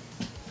it said.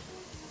 I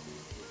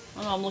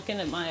don't know, I'm looking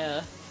at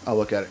my, I'll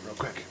look at it real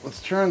quick.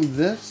 Let's turn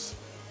this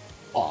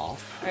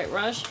off. All right,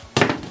 Raj.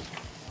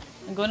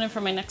 I'm going in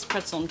for my next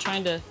pretzel. I'm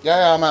trying to...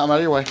 Yeah, I'm out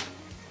of your way.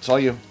 It's all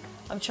you.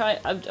 I'm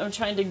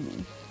trying to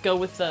go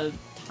with the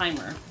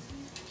timer.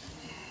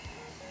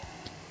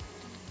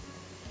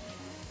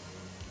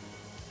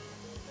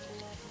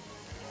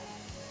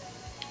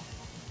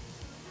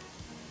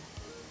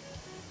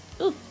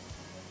 Ooh.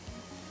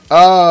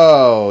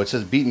 Oh, it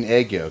says beaten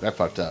egg yolk. I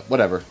fucked up.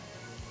 Whatever.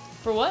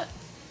 For what?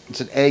 It's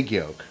an egg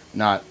yolk,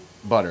 not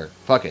butter.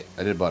 Fuck it.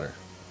 I did butter.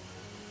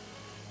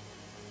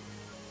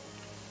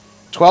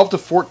 12 to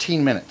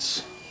 14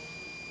 minutes.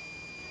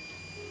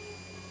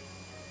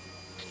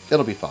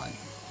 It'll be fine.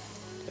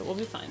 It will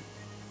be fine.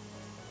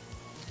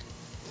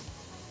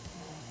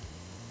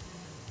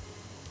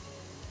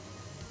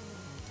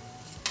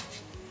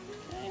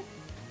 Okay.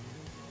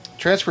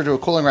 Transfer to a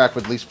cooling rack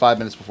with at least 5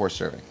 minutes before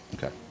serving.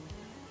 Okay.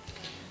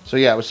 So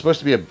yeah, it was supposed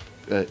to be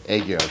a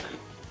egg yolk.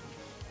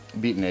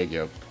 Beaten egg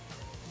yolk.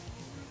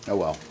 Oh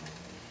well.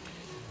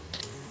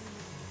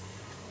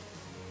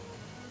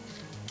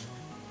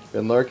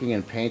 Been lurking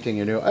and painting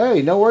your new...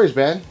 Hey, no worries,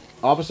 man.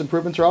 Office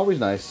improvements are always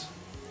nice.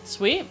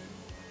 Sweet.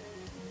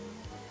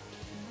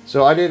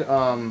 So I did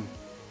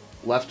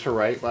left to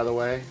right, by the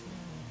way.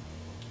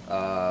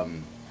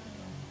 The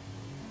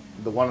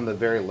one on the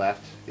very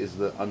left is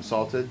the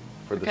unsalted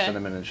for the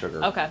cinnamon and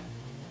sugar. Okay.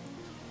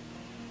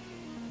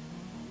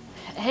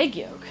 Egg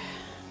yolk.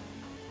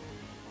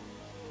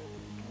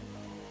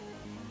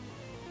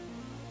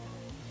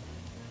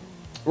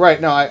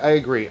 Right, no, I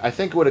agree. I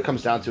think what it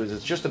comes down to is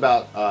it's just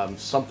about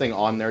something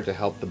on there to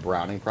help the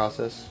browning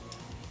process.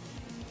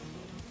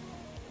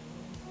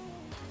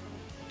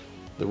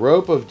 The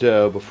rope of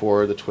dough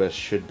before the twist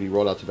should be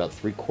rolled out to about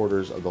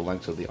 3/4 of the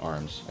length of the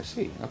arms. I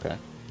see, okay.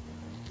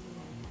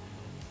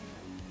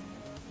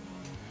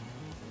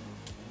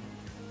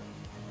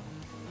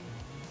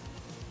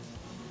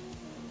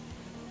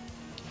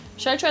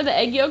 Should I try the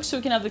egg yolk so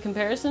we can have the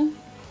comparison?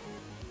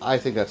 I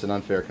think that's an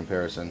unfair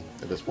comparison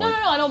at this point. No,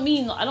 I don't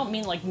mean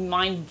like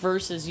mine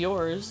versus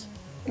yours.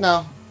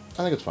 No, I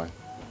think it's fine.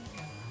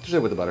 Just hit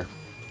it with the butter.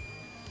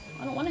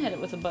 I don't want to hit it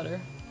with the butter.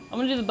 I'm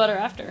gonna do the butter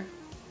after.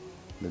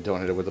 Then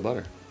don't hit it with the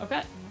butter.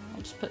 Okay.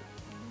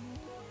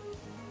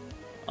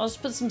 I'll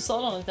just put some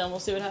salt on it then. We'll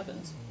see what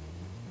happens.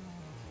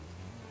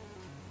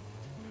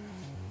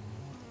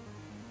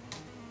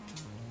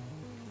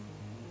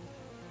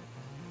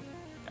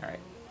 All right.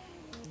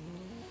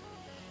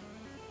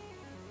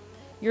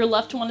 Your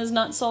left one is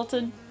not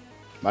salted?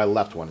 My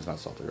left one is not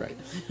salted, right?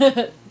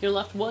 Your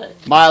left what?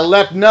 My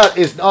left nut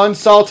is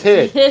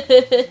unsalted.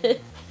 I'm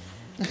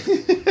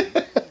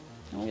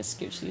gonna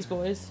scooch these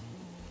boys.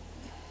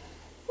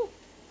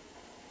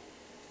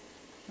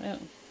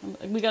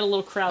 We got a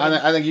little crowd.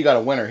 I think you got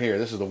a winner here.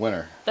 This is the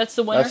winner. That's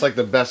the winner? That's like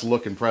the best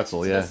looking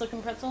pretzel, yeah. Best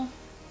looking pretzel?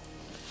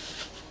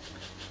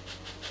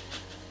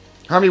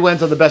 Harmony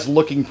wins on the best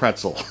looking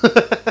pretzel.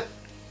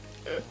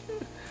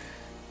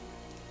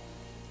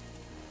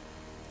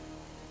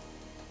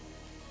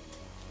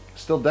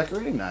 Still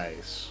decorating?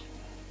 Nice.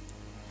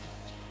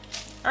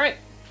 Alright.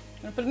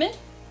 Gonna put them in?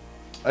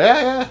 Oh,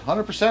 yeah,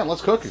 100%.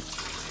 Let's cook it.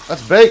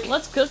 Let's bake.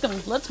 Let's cook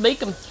them. Let's bake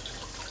them.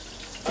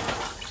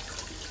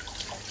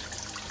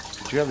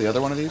 Do you have the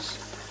other one of these?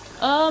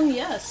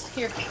 Yes.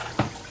 Here.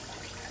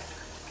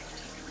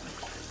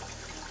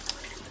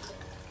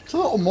 It's a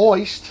little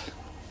moist.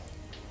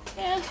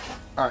 Yeah.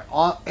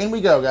 Alright, in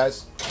we go,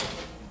 guys.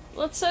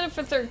 Let's set it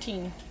for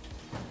 13.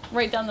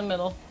 Right down the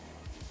middle.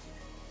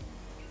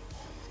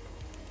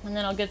 And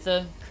then I'll get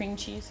the cream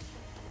cheese.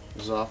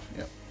 This is off?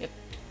 Yep. Yep.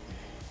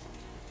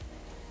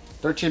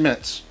 13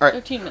 minutes. Alright.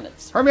 13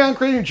 minutes. Parmesan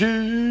cream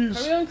cheese.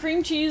 Parmesan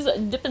cream cheese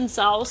dipping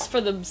sauce for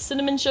the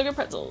cinnamon sugar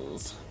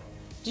pretzels.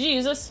 Did you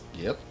use this?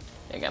 Yep.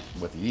 There you go.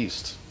 With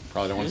yeast.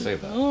 Probably don't want to save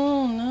that.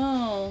 Oh,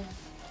 no.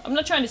 I'm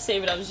not trying to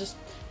save it. I was just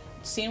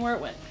seeing where it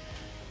went.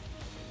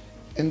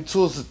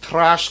 Into the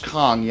trash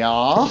can,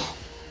 yeah.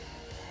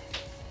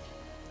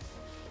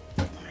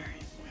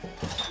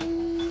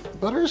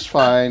 Butter is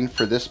fine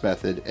for this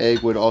method. Egg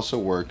would also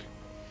work.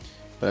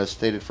 But as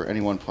stated for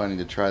anyone planning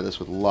to try this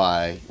with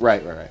lye.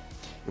 Right.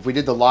 If we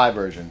did the lye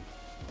version.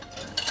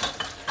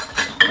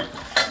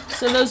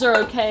 So those are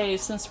okay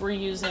since we're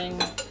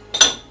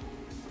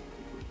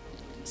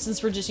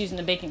just using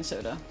the baking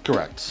soda.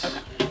 Correct.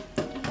 Okay.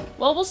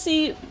 Well, we'll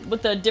see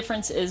what the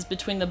difference is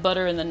between the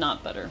butter and the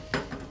not butter.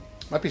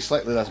 Might be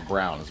slightly less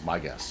brown, is my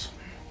guess.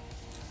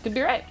 Could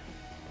be right.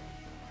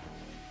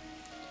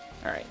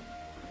 All right.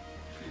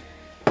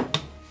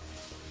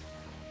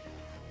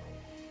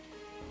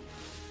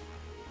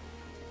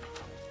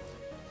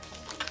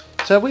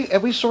 So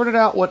have we sorted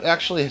out what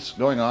actually is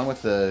going on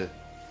with the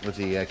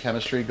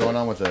chemistry going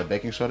on with the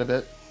baking soda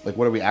bit? Like,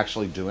 what are we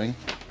actually doing?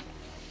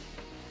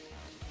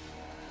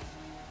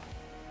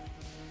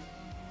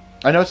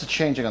 I know it's a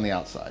changing on the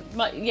outside.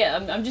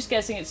 Yeah, I'm just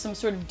guessing it's some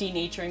sort of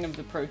denaturing of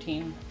the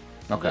protein.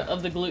 Okay.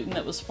 Of the gluten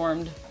that was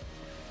formed.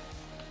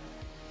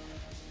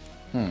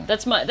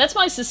 That's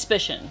my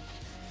suspicion.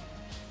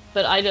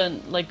 But I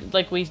don't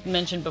like we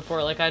mentioned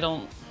before. Like I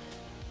don't.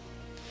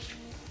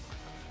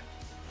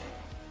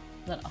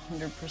 Not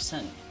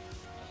 100%.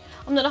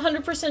 I'm not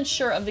 100%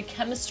 sure of the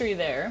chemistry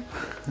there.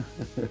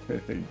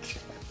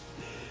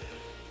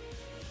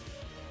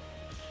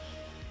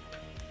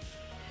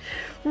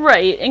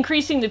 Right,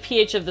 increasing the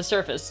pH of the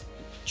surface,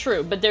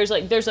 true. But there's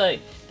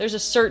a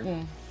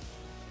certain,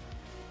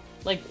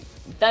 like,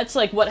 that's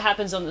like what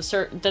happens on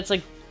the that's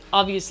like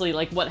obviously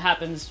like what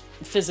happens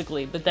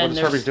physically. But then what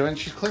is Herbie's doing?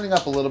 She's cleaning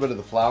up a little bit of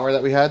the flour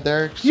that we had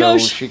there, so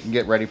she can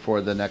get ready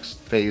for the next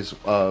phase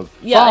of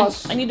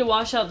sauce. I need to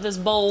wash out this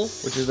bowl,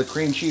 which is the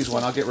cream cheese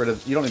one. I'll get rid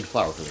of. You don't need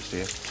flour for this, do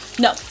you?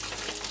 No.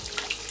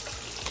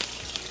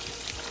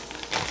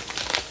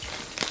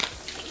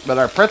 But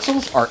our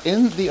pretzels are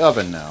in the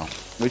oven now.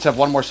 We just have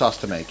one more sauce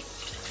to make.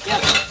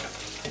 Yep.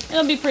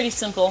 It'll be pretty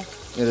simple.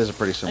 It is a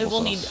pretty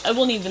simple sauce. I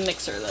will need the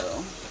mixer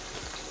though.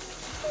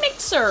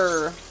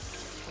 Mixer.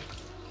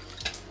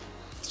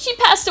 She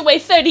passed away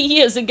 30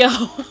 years ago.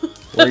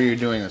 Where are you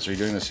doing this? Are you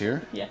doing this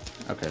here? Yeah.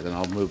 Okay, then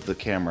I'll move the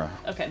camera.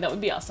 Okay, that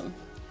would be awesome.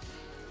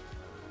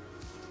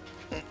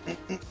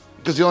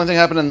 Because the only thing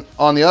happening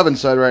on the oven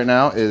side right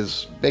now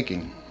is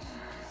baking.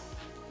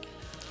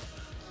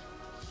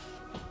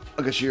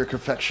 I guess your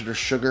confectioner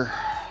sugar.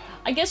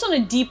 I guess on a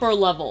deeper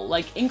level,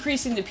 like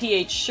increasing the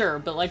pH, sure,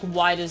 but like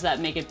why does that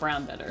make it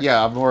brown better?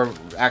 Yeah, more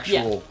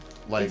actual,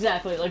 like...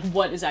 Exactly, like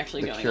what is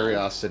actually going on. The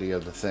curiosity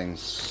of the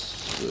things.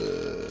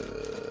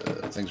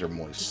 Things are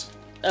moist.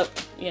 Oh,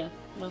 yeah,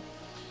 well.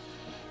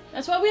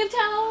 That's why we have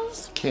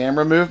towels.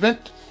 Camera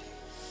movement.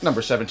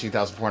 Number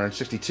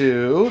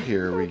 17,462.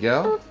 Here we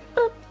go.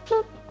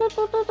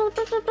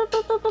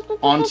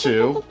 On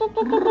to...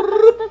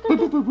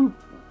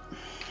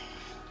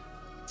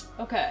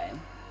 Okay.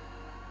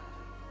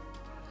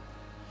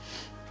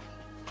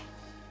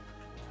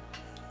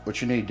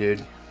 What you need,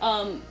 dude?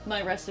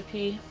 My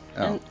recipe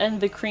and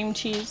the cream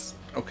cheese.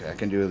 Okay, I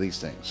can do these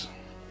things.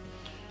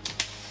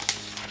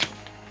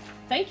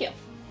 Thank you.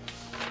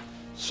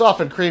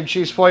 Softened cream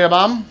cheese for you,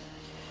 Mom.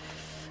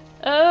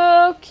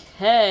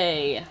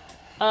 Okay.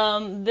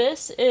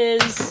 This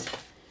is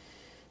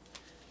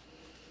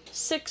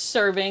 6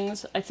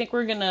 servings. I think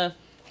we're gonna...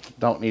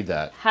 Don't need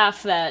that.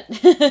 Half that. I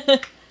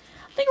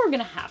think we're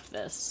gonna half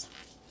this.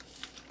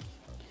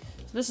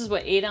 So this is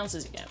what, 8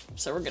 ounces again.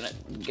 So we're gonna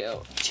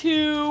go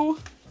 2.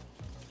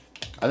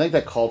 I think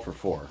that called for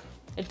 4.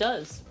 It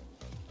does.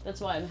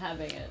 That's why I'm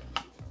having it.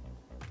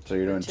 So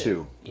you're doing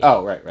 2. Yeah.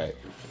 Oh, right.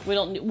 We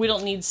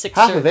don't need 6.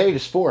 Half of 8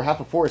 is 4. Half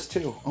of 4 is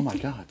 2. Oh my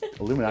God.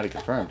 Illuminati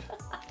confirmed.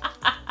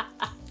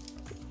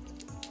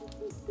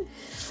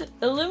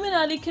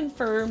 Illuminati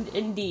confirmed,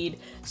 indeed.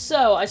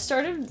 So I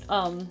started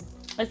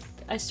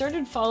I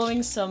started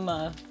following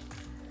some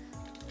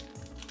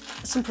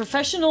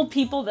professional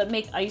people that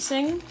make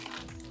icing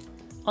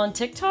on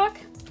TikTok,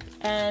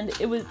 and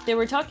they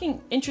were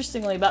talking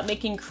interestingly about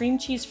making cream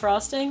cheese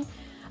frosting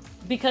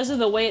because of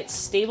the way it's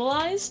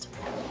stabilized.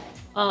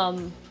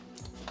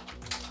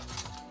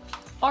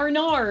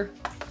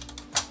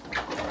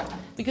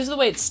 Because of the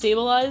way it's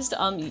stabilized,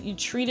 you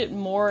treat it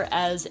more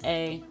as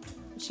a...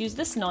 Let's use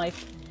this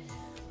knife.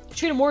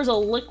 Treat it more as a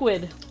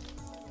liquid.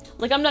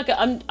 Like I'm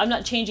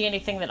not changing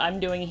anything that I'm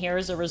doing here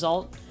as a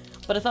result,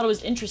 but I thought it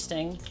was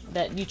interesting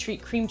that you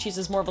treat cream cheese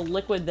as more of a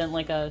liquid than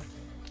like a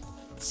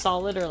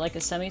solid or like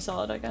a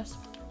semi-solid, I guess.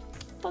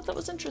 I thought that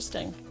was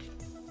interesting.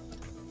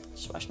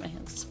 Just wash my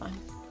hands, it's fine.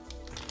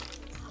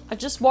 I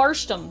just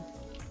washed them.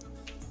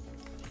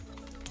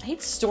 I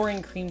hate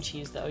storing cream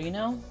cheese though, you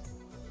know?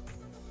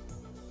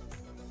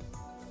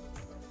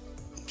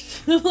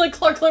 Like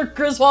Clark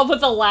Griswold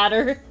with a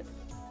ladder.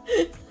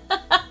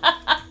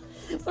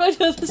 What do I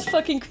do with this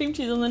fucking cream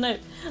cheese on the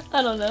knife?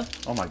 I don't know.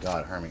 Oh my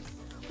God, Hermie.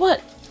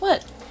 What?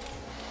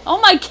 Oh,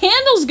 my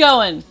candle's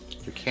going!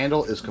 Your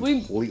candle is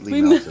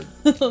completely melted.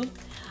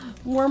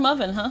 Warm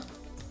oven, huh?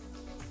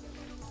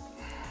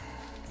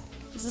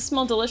 Does this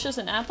smell delicious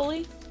and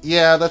apple-y?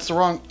 Yeah, that's the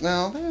wrong...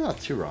 No, not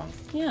too wrong.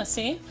 Yeah,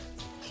 see?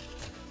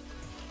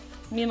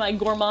 Me and my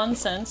gourmand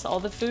sense, all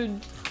the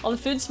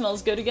food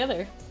smells go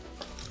together.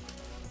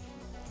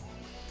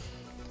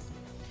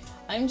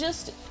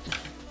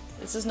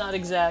 This is not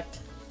exact.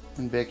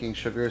 And baking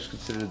sugar is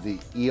considered the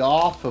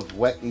E-off of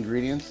wet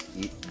ingredients.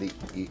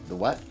 The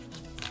what?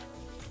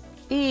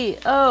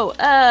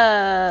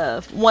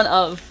 E-O-F. One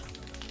of.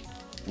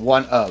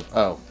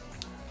 Oh.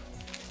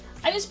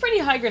 And it's pretty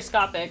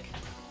hygroscopic.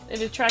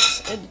 It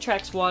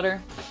attracts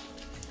water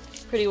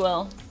pretty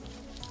well.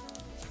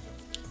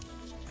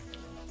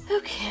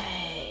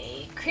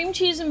 Okay. Cream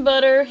cheese and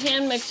butter,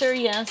 hand mixer,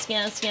 yes.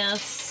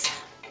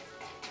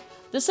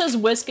 This says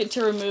whisk it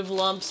to remove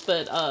lumps,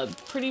 but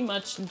pretty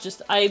much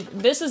just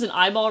this is an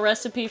eyeball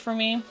recipe for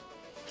me.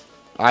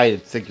 I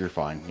think you're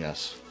fine,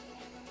 yes.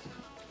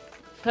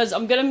 Because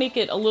I'm gonna make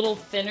it a little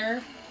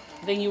thinner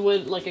than you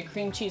would like a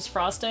cream cheese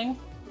frosting.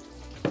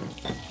 You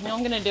know what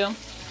I'm gonna do?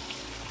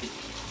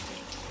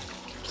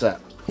 What's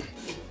that?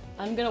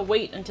 I'm gonna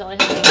wait until I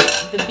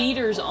have the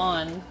beaters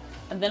on,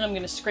 and then I'm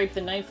gonna scrape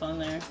the knife on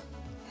there.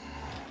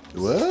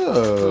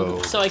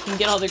 Whoa. So I can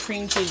get all the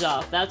cream cheese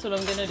off. That's what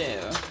I'm gonna do.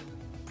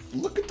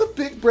 Look at the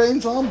big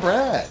brains on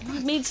Brad.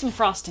 I've made some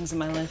frostings in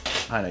my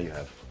life. I know you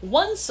have.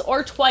 Once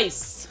or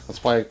twice.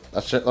 That's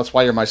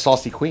why you're my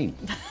saucy queen.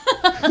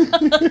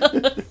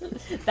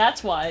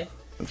 That's why.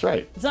 That's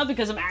right. It's not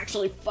because I'm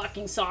actually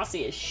fucking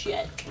saucy as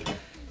shit.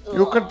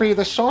 You could be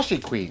the saucy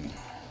queen.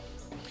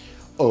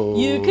 Oh.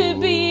 You could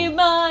be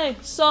my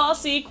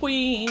saucy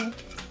queen.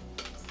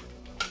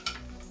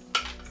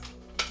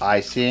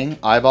 Icing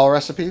eyeball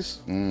recipes.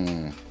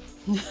 Mmm.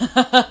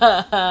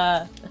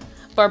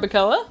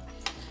 Barbacoa?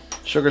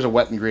 Sugar's a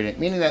wet ingredient,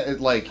 meaning that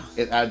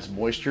it adds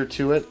moisture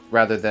to it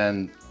rather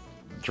than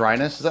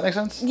dryness. Does that make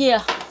sense?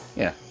 Yeah.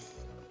 Yeah.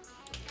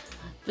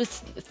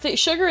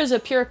 Sugar is a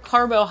pure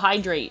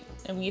carbohydrate,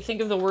 and when you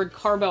think of the word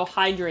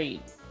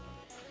carbohydrate,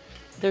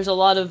 there's a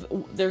lot of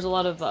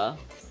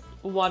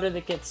water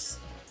that gets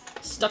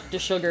stuck to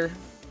sugar.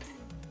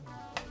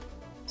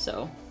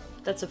 So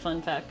that's a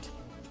fun fact.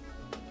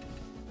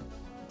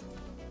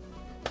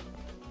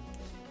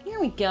 Here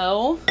we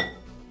go.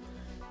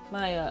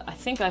 I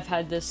think I've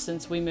had this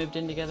since we moved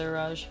in together,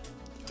 Raj.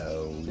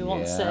 Oh, We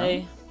won't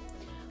say. I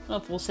don't know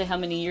if we'll say how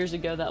many years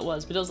ago that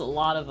was, but it was a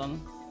lot of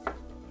them.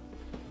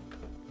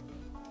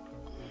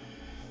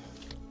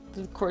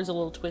 The cord's a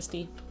little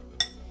twisty.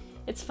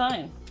 It's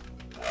fine.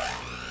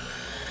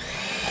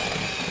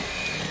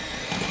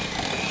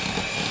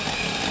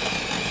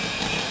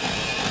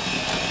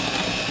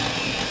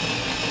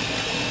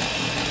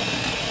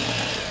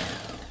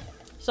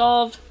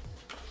 Solved.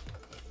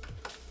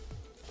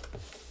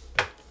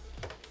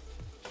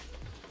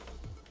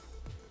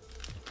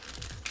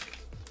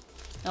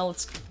 Now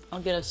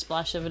I'll get a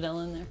splash of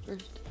vanilla in there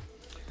first.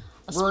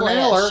 A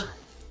splash.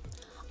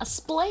 A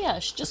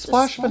splash. Just a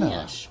splash. of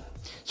vanilla.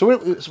 So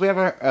we have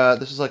our,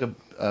 this is like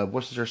a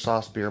Worcestershire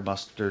sauce, beer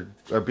mustard,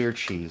 or beer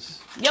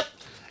cheese. Yep.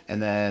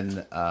 And then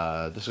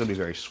this is going to be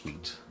very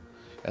sweet.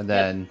 And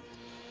then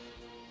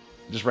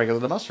just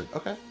regular mustard.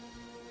 Okay.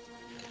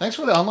 Thanks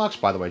for the unlocks,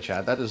 by the way,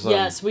 Chad. That is...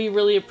 yes, we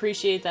really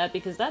appreciate that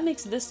because that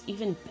makes this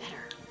even better.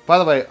 By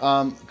the way,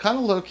 kind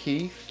of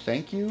low-key,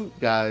 thank you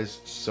guys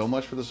so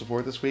much for the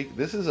support this week.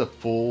 This is a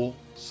full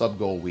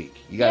sub-goal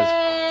week. You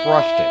guys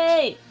crushed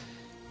it.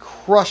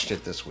 Crushed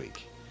it this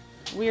week.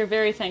 We are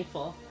very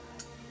thankful.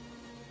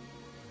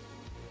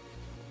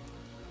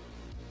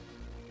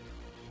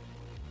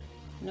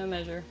 No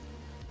measure.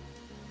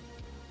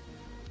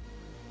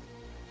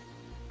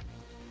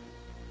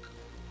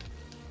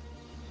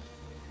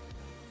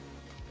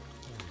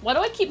 Why do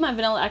I keep my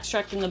vanilla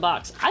extract in the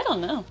box? I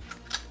don't know.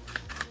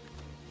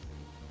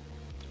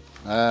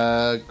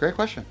 Great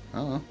question. I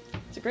don't know.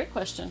 It's a great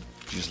question.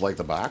 Do you just like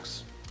the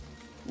box?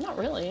 Not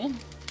really.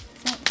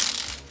 It's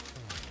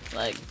not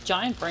like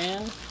giant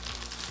brand.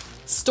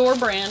 Store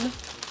brand.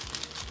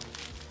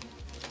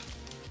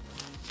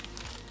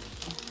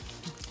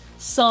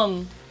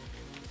 Some.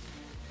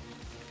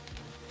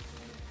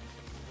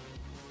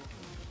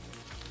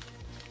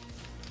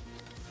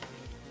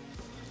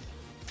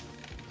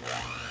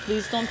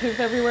 Please don't poof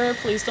everywhere.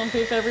 Please don't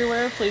poof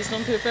everywhere. Please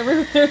don't poof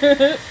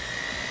everywhere.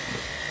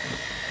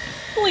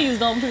 Please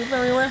don't poof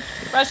everywhere.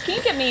 Raj, can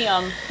you get me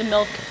the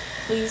milk,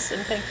 please,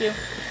 and thank you.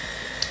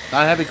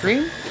 Not heavy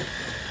cream?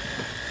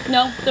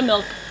 No, the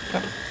milk.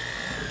 Okay.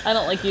 I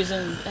don't like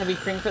using heavy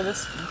cream for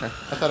this. Okay.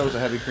 I thought it was a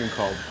heavy cream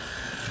called.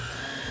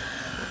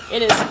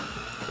 It is.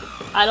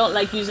 I don't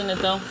like using it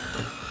though.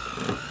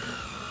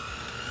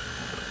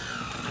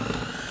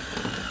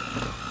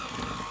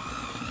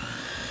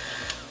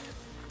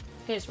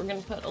 Okay, so we're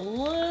gonna put a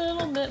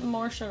little bit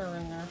more sugar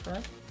in there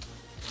first.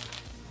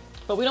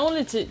 But we don't want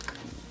it to...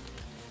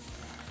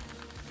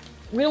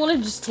 We don't want it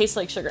to just taste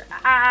like sugar.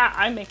 Ah,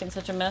 I'm making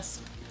such a mess.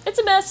 It's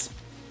a mess.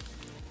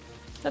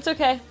 That's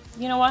okay.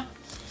 You know what?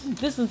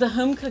 This is the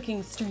home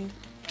cooking stream.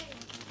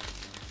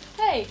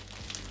 Hey.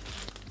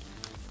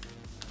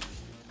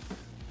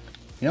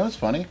 You know what's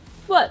funny?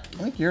 What?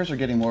 I think yours are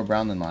getting more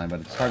brown than mine,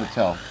 but it's hard to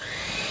tell.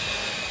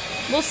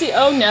 We'll see.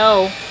 Oh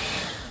no.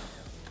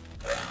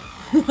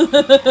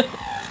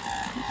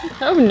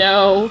 Oh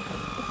no.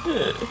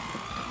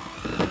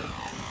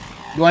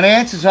 You want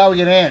ants? Is how we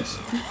get ants.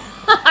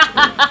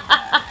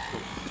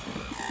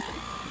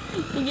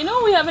 You know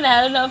what we haven't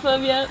had enough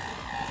of yet?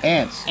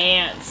 Ants.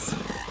 Ants.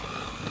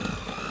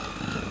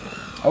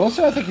 I will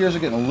say I think yours are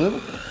getting a little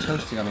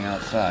toasty on the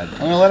outside. I'm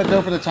going to let it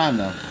go for the time,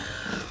 though.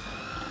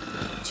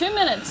 2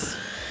 minutes.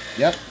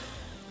 Yep.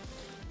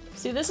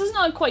 See, this is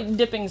not quite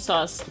dipping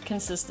sauce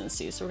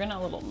consistency, so we're gonna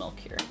add a little milk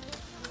here.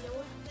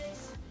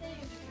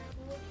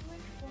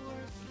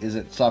 Is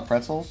it soft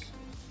pretzels?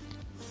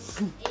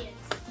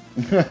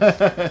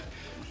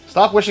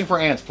 Stop wishing for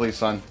ants, please,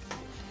 son.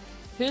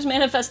 Who's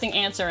manifesting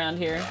ants around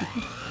here?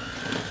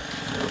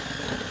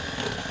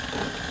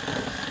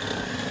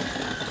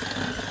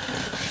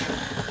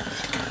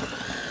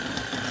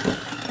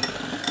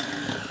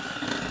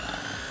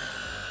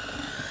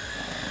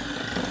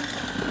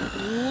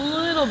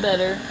 Little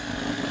better.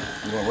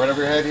 You want right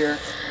over your head here?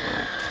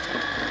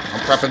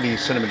 prepping the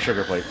cinnamon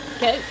sugar plate.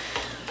 Okay.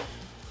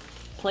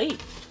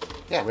 Plate.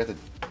 Yeah, we have to.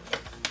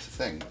 It's a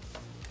thing.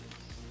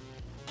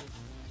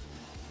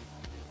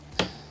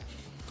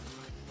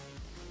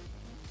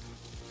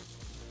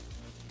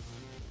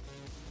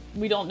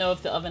 We don't know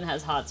if the oven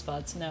has hot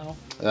spots. No.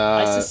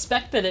 I Uh,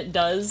 suspect that it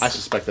does. I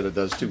suspect that it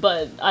does too.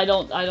 But I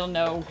don't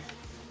know.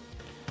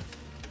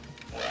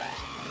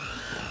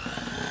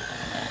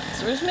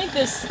 So we're just make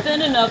this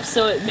thin enough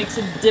so it makes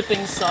a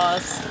dipping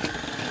sauce.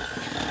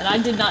 And I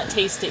did not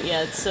taste it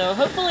yet, so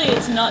hopefully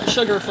it's not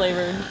sugar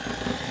flavored.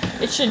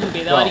 It shouldn't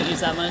be though, I Well, didn't use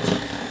that much.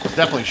 It's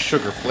definitely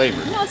sugar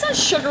flavored. No, it's not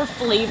sugar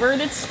flavored,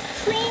 it's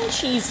cream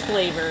cheese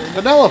flavored.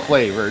 Vanilla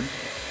flavored,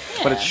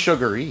 but Yeah. it's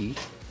sugary.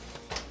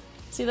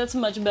 See, that's a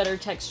much better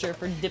texture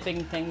for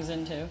dipping things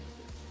into. I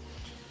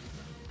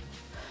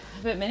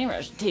bet Mini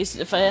Rush would taste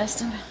it if I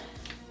asked him.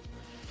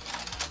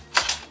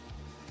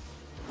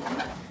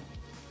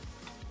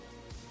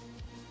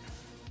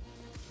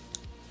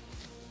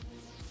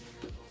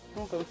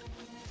 Okay.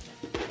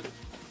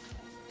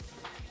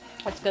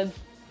 That's good.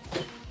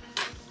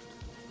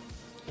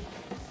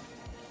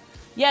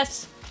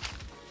 Yes.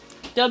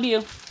 W.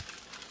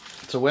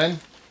 It's a win.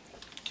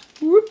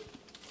 Whoop.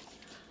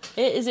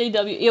 It is a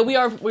W. Yeah, we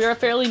are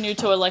fairly new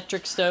to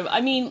electric stove.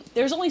 I mean,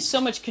 there's only so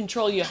much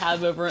control you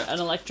have over an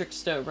electric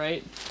stove,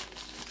 right?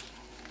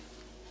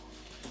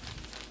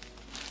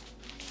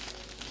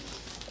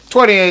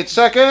 28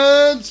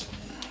 seconds.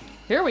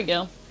 Here we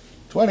go.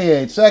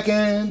 28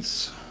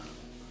 seconds.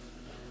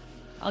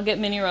 I'll get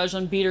Mini Raj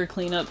on beater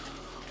cleanup.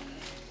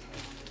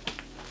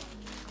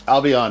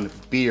 I'll be on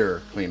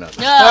beer cleanup.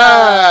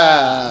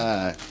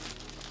 Ah!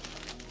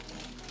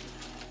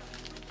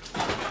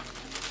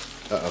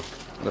 Uh-oh.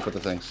 Look at the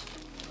things.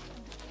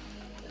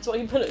 That's why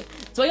you put it.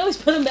 That's why you always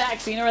put them back,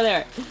 so you know where they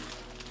are.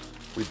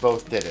 We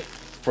both did it,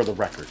 for the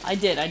record. I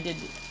did. All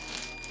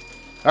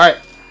right.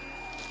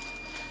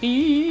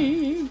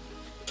 Beep.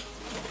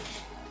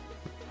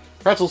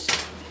 Pretzels.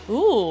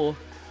 Ooh,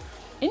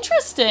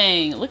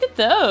 interesting. Look at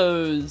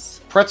those.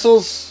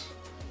 Pretzels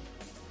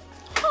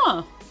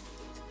Huh.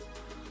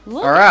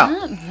 Look are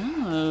out. at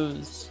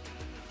those.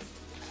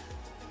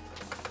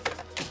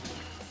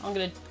 I'm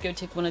gonna go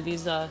take one of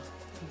these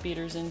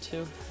beaters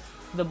into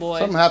the boy.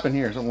 Something happened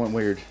here. Something went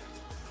weird.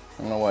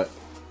 I don't know what.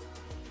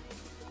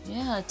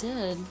 Yeah, it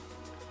did.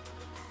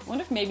 I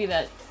wonder if maybe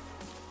that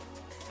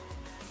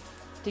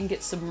didn't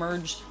get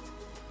submerged.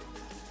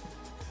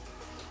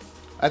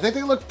 I think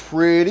they look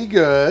pretty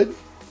good.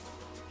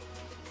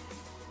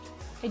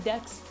 Hey,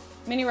 Dex.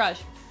 Mini Raj.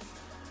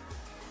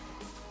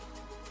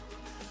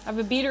 I have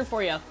a beater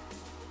for you.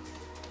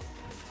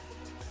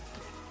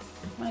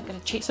 I'm not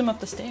gonna chase him up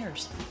the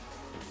stairs.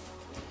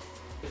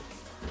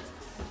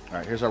 All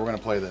right, here's how we're going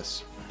to play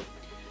this.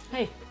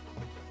 Hey.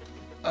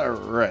 All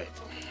right.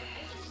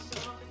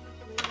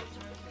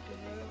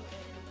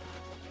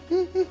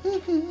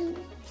 Still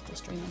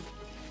streaming.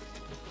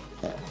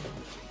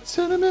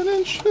 Cinnamon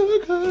and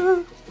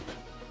sugar.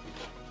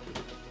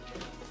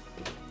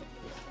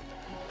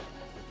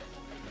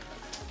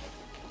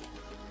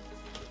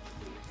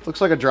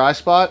 Looks like a dry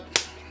spot.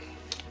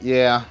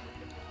 Yeah.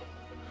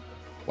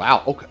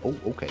 Wow. Okay. Oh,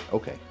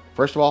 okay.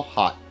 First of all,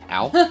 hot.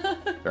 Ow.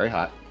 Very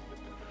hot.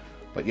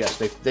 But yes,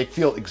 they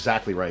feel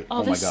exactly right. Oh,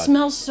 Oh my this god.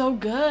 smells so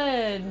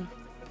good.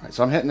 All right,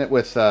 so I'm hitting it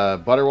with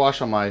butter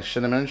wash on my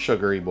cinnamon and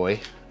sugary boy,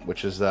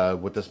 which is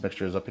what this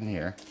mixture is up in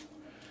here.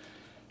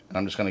 And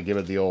I'm just going to give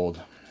it the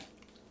old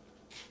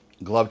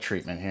glove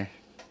treatment here.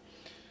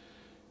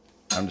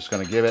 I'm just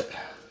going to give it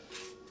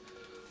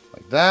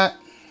like that.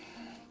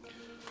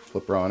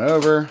 Flip her on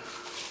over.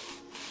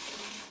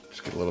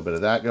 Just get a little bit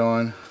of that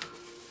going.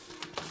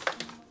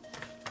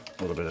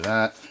 A little bit of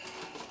that.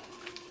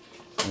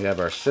 We have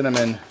our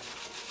cinnamon.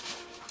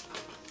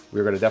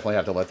 We're going to definitely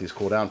have to let these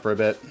cool down for a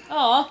bit.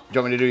 Aw. Do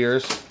you want me to do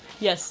yours?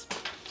 Yes.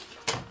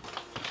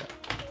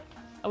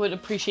 I would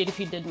appreciate if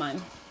you did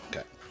mine.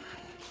 Okay.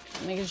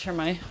 Making sure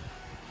my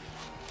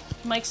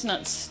mic's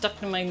not stuck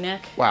to my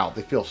neck. Wow,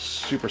 they feel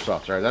super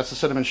soft. All right, that's the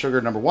cinnamon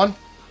sugar number one.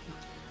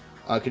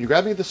 Can you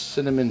grab me the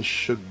cinnamon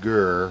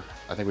sugar?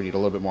 I think we need a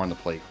little bit more on the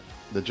plate.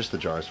 Just the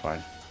jar is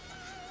fine.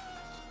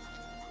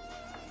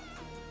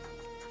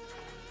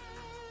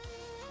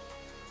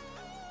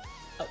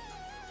 Oh.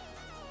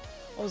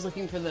 I was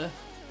looking for the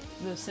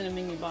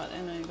cinnamon you bought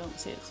and I don't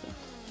see it, so.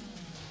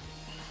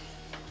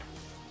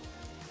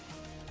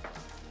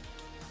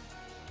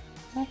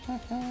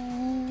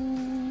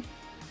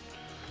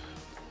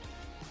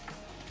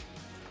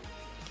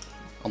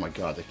 Oh my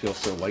god, they feel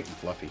so light and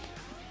fluffy.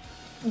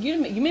 You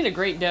made a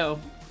great dough.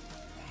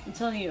 I'm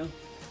telling you.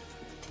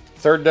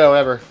 Third dough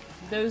ever.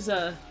 Those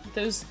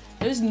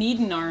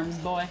kneading arms,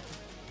 boy.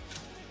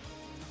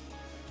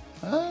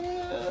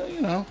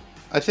 You know,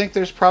 I think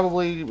there's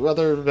probably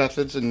other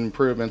methods and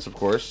improvements, of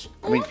course.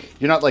 I mean,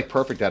 you're not like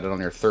perfect at it on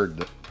your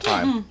third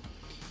time.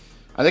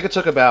 I think it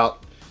took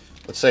about,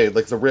 let's say,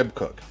 like the rib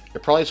cook.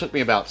 It probably took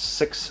me about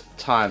 6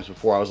 times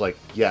before I was like,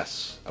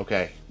 yes,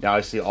 okay, now I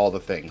see all the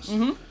things.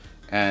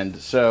 And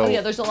so... Oh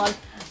yeah, there's a lot.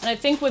 And I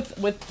think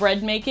with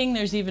bread making,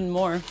 there's even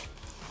more.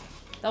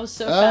 That was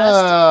so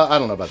fast. I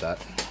don't know about that.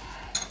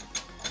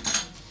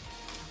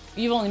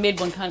 You've only made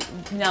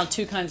now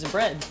two kinds of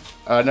bread.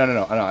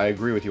 No. I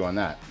agree with you on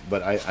that.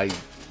 But I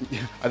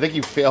think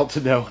you failed to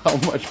know how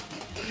much,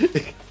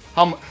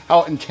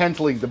 how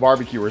intensely the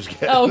barbecuers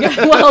get. Oh, okay.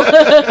 Well,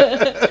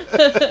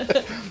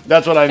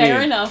 that's what I mean.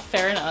 Fair enough.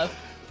 Fair enough.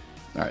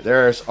 All right,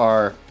 there's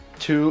our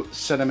 2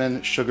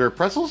 cinnamon sugar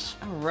pretzels.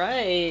 All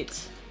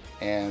right.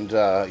 And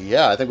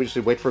yeah, I think we just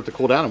need to wait for it to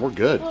cool down and we're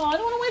good. Oh, I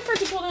don't want to wait for it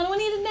to cool down. I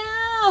want to eat it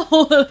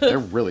now. They're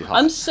really hot.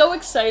 I'm so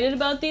excited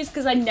about these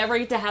because I never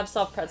get to have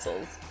soft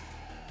pretzels.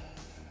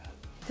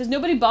 Because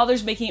nobody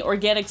bothers making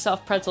organic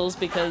soft pretzels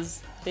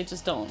because they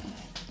just don't.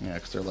 Yeah,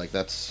 because they're like,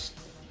 that's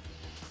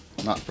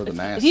not for the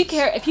mass.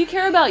 If you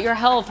care about your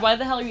health, why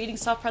the hell are you eating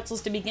soft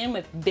pretzels to begin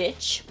with,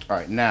 bitch? All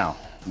right, now,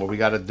 what we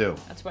got to do.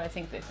 That's what I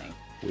think they think.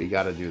 We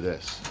got to do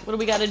this. What do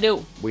we got to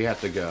do? We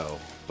have to go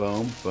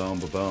boom, boom,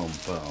 boom,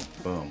 boom,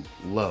 boom,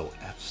 low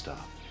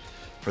f-stop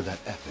for that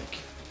epic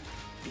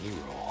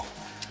B-roll.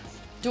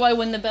 Do I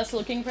win the best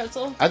looking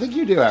pretzel? I think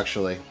you do,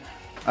 actually.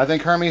 I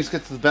think Hermes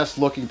gets the best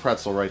looking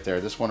pretzel right there.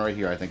 This one right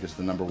here, I think, is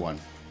the number 1.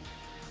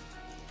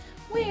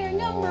 We're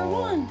number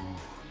 1.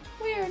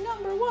 We're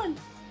number 1.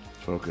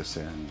 Focus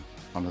in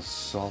on the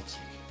salty,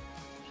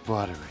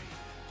 buttery,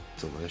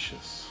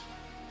 delicious.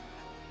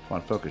 Come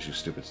on, focus, you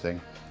stupid thing.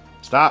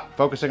 Stop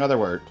focusing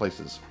other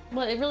places.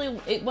 Well,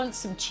 it wants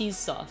some cheese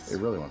sauce.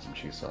 It really wants some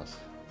cheese sauce.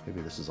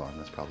 Maybe this is on.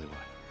 That's probably why.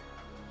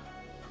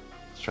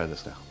 Let's try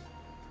this now.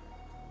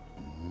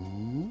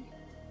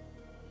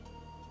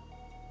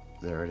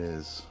 There it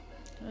is.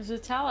 Is the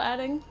towel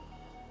adding?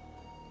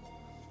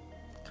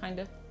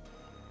 Kinda.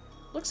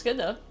 Looks good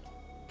though.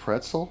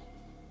 Pretzel.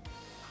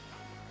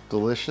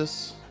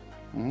 Delicious.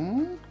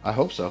 I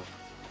hope so.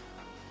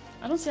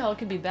 I don't see how it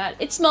could be bad.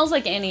 It smells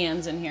like Annie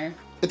Ann's in here.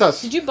 It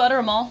does. Did you butter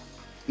them all?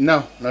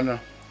 No.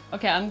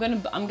 Okay, I'm gonna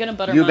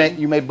butter mine.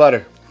 You made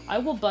butter. I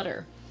will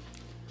butter.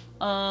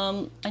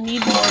 I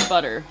need more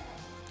butter.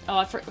 Oh,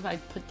 I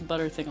put the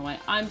butter thing away.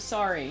 I'm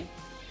sorry.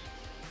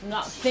 I'm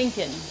not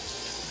thinking.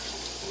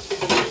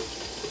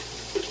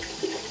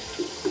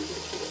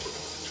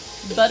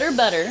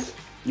 Butter.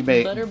 You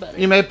made butter.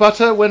 You made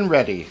butter when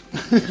ready.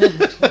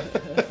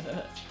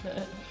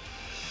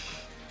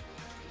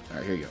 All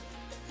right, here you go.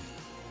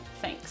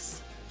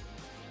 Thanks.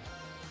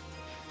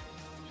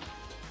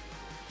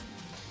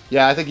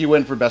 Yeah, I think you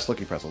win for best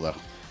looking pretzel though.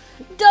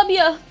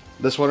 W.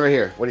 This one right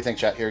here. What do you think,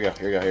 chat? Here you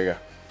go.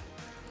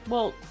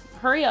 Well,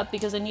 hurry up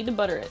because I need to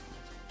butter it.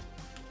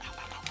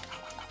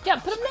 Yeah,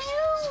 put them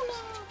down.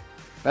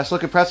 Best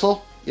looking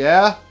pretzel?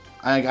 Yeah?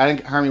 I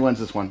think Hermie wins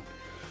this one.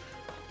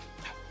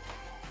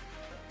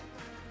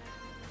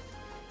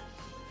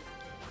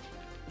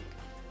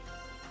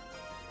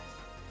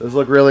 Those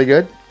look really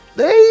good.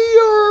 They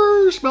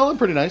are smelling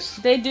pretty nice.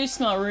 They do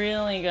smell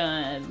really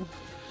good.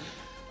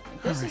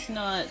 This is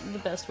not the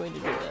best way to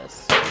do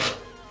this.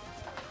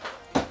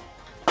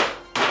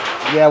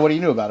 Yeah, what do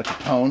you know about it,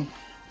 Capone?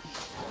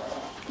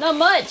 Not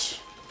much.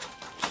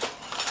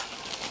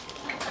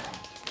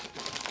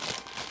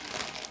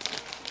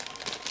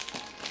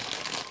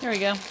 There we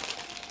go.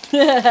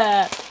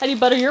 How do you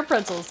butter your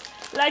pretzels?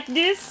 Like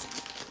this?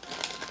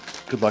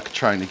 Good luck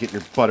trying to get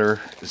your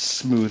butter as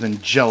smooth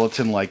and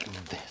gelatin like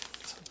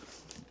this.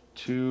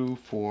 2,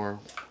 4.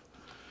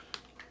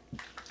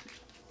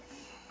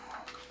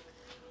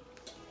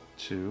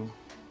 2,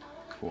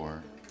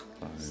 4,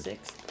 5.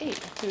 6, 8.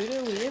 Who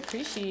do we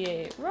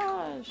appreciate?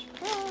 Raj.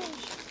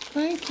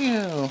 Thank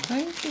you.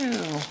 I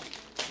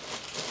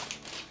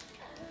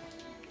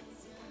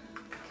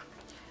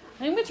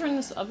think we turn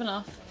this oven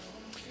off.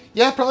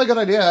 Yeah, probably a good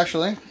idea,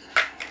 actually.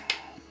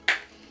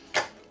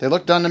 They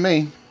look done to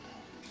me.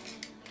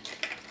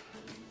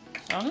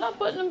 I'm not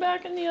putting them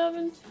back in the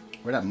oven.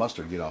 Where'd that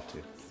mustard get off to?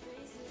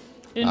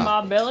 In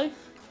my belly.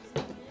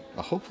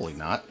 Hopefully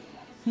not.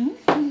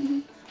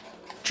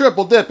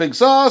 Triple dipping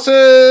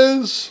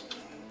sauces!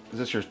 Is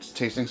this your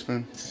tasting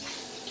spoon?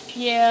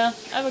 Yeah,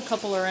 I have a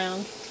couple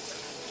around.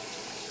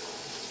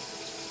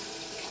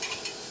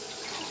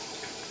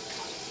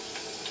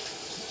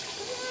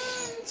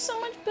 So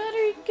much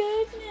buttery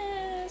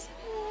goodness.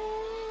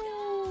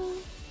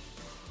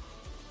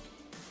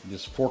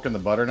 Just forking the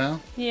butter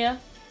now? Yeah.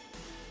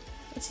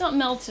 It's not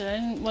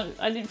melted.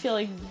 I didn't feel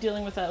like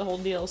dealing with that whole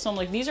deal. So I'm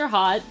like, these are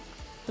hot.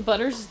 The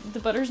butter's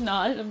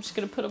not. I'm just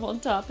gonna put them on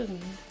top and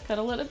kind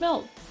of let it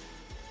melt.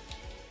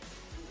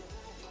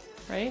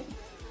 Right?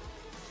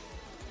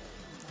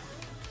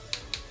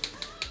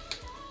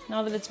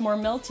 Now that it's more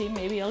melty,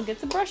 maybe I'll get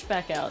the brush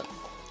back out.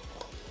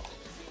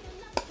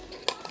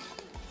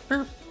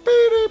 What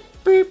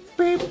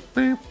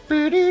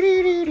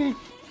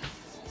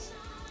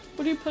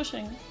are you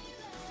pushing?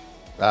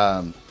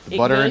 The It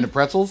butter good? into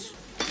pretzels.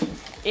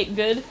 It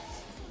good?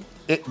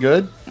 It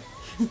good?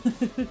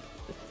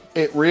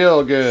 It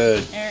real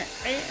good.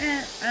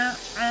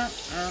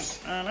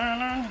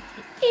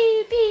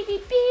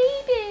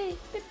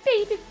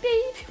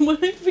 What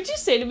would you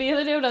say to me the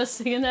other day when I was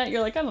singing that?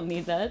 You're like, I don't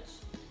need that.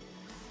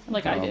 I'm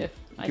like, I do.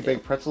 I You do.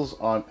 bake pretzels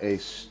on a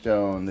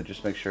stone. Then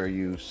just make sure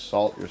you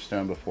salt your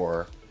stone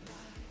before.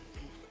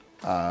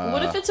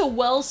 What if it's a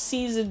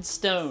well-seasoned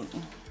stone?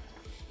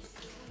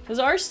 Because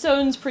our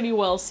stone's pretty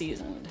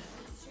well-seasoned.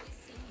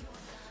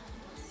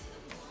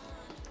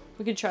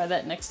 We could try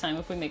that next time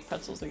if we make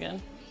pretzels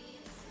again.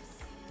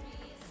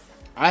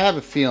 I have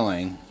a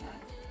feeling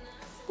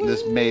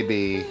this may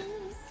be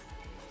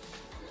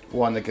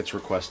one that gets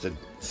requested.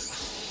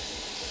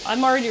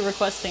 I'm already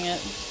requesting it.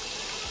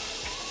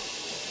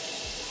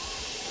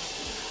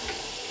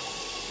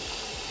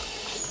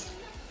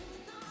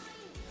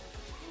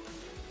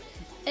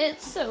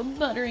 It's so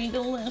buttery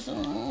delicious.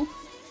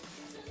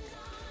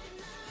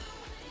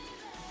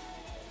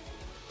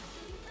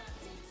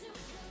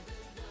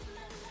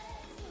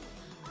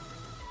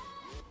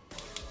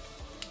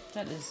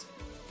 That is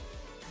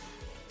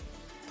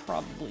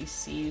probably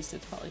seized.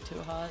 It's probably too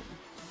hot.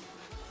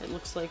 It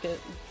looks like it.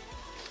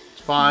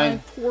 It's fine.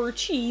 My poor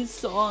cheese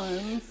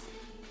sauce.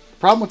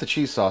 Problem with the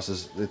cheese sauce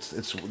is it's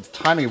the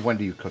timing of when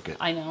do you cook it.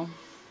 I know.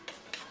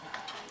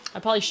 I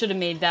probably should have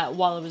made that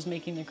while I was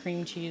making the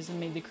cream cheese and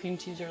made the cream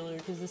cheese earlier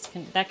because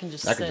that can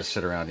just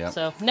sit around, yeah.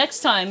 So next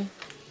time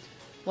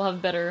we'll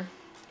have better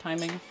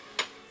timing.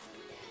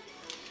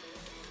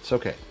 It's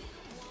okay.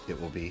 It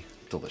will be You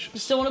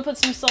delicious. still want to put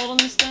some salt on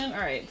the stone? All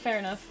right, fair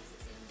enough.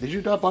 Did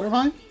you not butter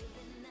mine?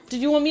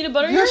 Did you want me to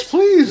butter Yes, yours?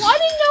 please. Well, I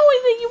didn't know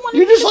that you wanted.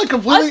 You just like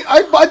completely.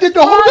 I did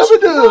the whole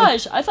episode.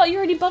 Gosh, I thought you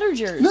already buttered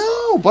yours.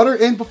 No, butter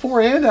in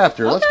before and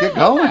after. Let's Okay, get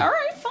going. Okay, all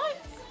right, fine.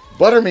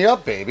 Butter me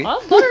up, baby.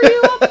 I'll butter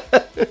you up.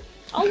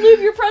 I'll lube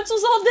your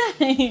pretzels all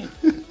day.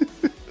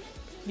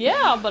 Yeah,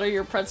 I'll butter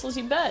your pretzels.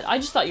 You bet. I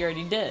just thought you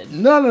already did.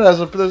 No, there's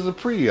a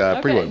pre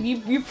Okay, one.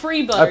 you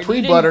pre-buttered. I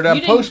pre-buttered.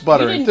 I'm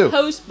post-buttering, You too. didn't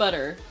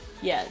post-butter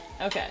yet.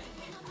 Okay.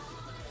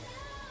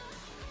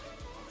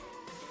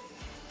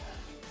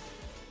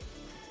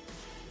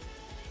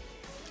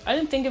 I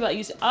didn't think about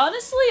using.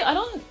 Honestly, I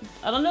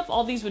don't know if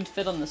all these would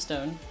fit on the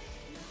stone.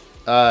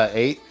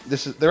 8.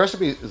 The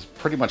recipe is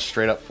pretty much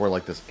straight up for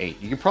like this 8.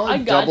 You can probably I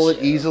got double it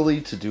you. easily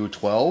to do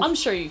 12. I'm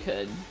sure you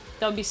could.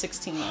 That would be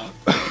 16 though.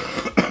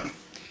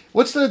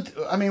 What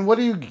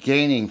are you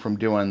gaining from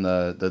doing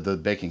the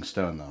baking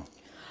stone though?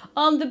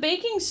 The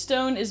baking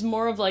stone is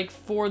more of like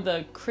for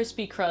the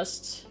crispy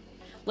crust.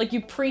 Like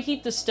you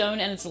preheat the stone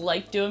and it's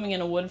like doing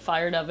in a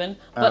wood-fired oven.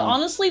 But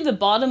honestly, the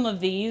bottom of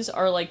these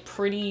are like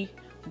pretty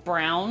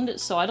browned,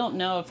 so I don't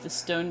know if the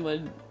stone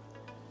would.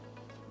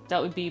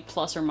 That would be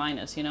plus or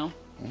minus, you know.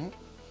 Mm-hmm.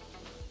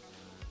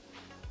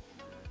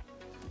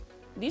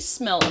 These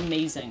smell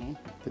amazing.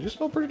 They just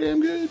smell pretty damn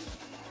good.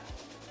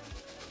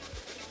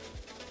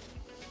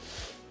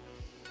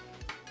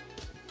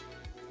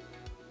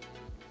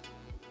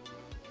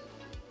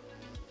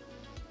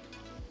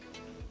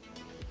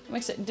 I'm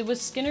excited.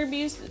 Was Skinner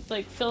Bees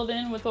like filled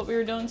in with what we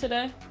were doing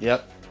today?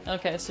 Yep.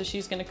 Okay, so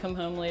she's gonna come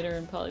home later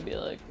and probably be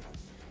like,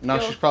 No,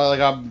 Yo. she's probably like,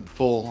 I'm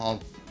full.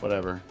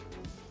 Whatever.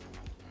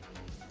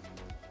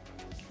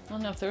 I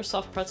don't know, if there were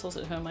soft pretzels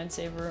at home, I'd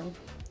save room.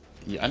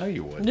 Yeah, I know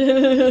you would.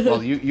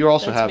 Well, you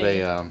also That's have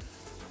me. a. All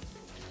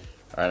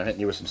right, I'm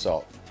hitting you with some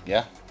salt.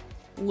 Yeah.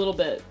 A little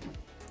bit.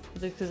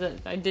 Because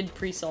I did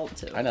pre-salt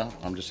too. I know.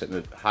 I'm just hitting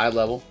it high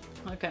level.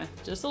 Okay,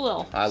 just a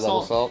little. High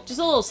level salt? Just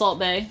a little salt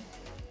bay.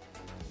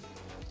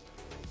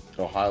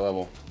 Go high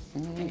level.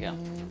 There you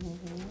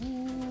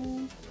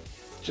go.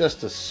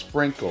 Just a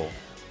sprinkle.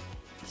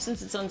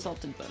 Since it's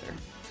unsalted butter.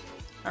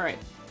 Alright.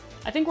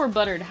 I think we're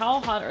buttered. How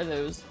hot are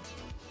those?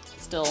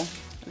 Still.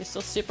 Are they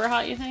still super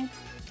hot, you think?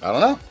 I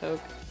don't know.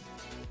 Poke.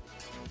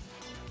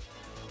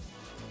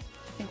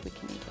 I think we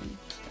can eat them.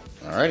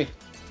 Alrighty.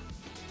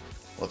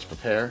 Let's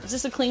prepare. Is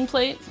this a clean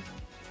plate?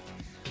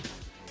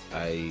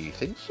 I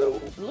think so.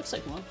 It looks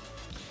like one.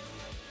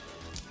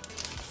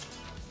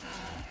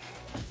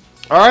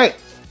 Alright.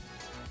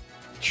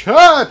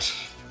 Chat!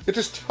 It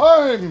is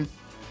time!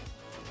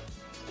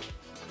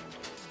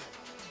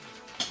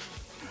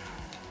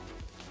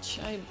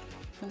 I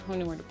don't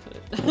know where to put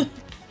it.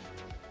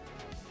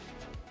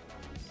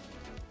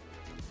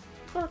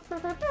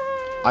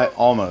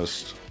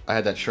 I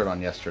had that shirt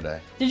on yesterday.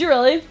 Did you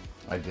really?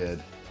 I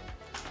did.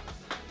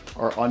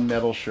 Our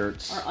unmetal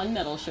shirts. Our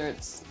unmetal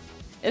shirts.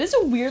 It is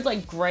a weird,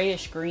 like,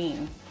 grayish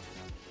green.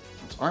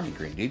 It's army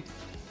green, dude.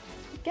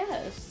 I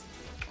guess.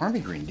 Army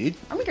green, dude.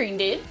 I'm a green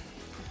dude.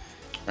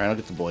 Alright, I'll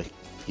get the boy.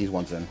 He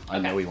wants in. I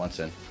Okay. know he wants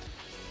in.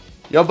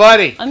 Yo,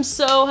 buddy! I'm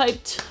so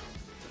hyped.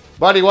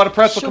 Buddy, what a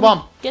pretzel, Should come on!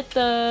 we get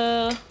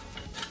the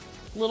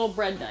little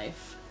bread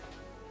knife?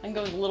 I can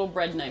go with a little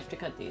bread knife to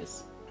cut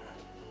these.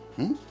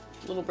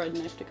 Little bread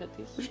knife to cut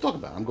these. What you talking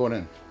about? I'm going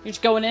in. You're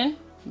just going in?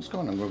 I'm just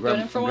going in. I'm Going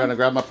in for one? gonna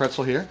grab my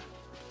pretzel here.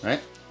 Right?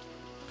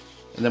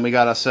 And then we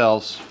got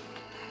ourselves.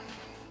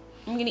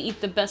 I'm gonna eat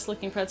the best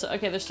looking pretzel.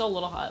 Okay, they're still a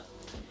little hot.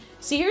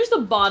 See, here's the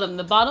bottom.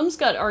 The bottom's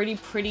got already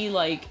pretty,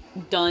 like,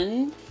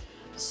 done.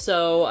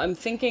 So I'm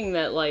thinking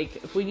that, like,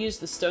 if we use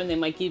the stone, they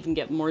might even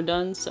get more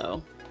done,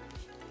 so.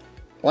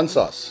 1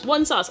 sauce.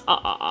 1 sauce.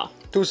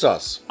 2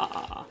 sauce.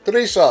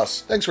 3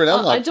 sauce. Thanks for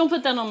that. I don't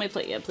put that on my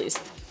plate yet, please.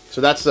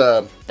 So that's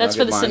That's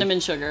for the cinnamon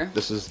sugar.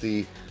 This is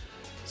the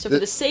So for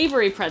the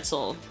savory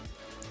pretzel.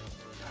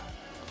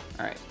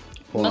 All right.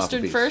 Pulling off the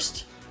Mustard piece.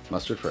 first.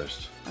 Mustard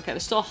first. Okay,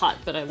 it's still hot,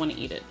 but I want to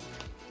eat it.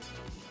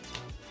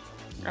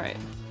 All right.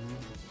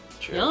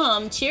 Cheers.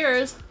 Yum.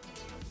 Cheers.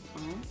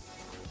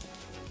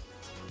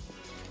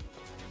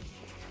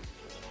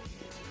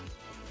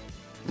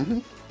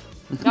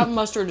 That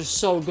mustard is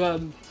so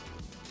good.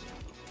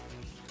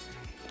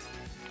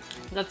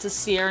 That's a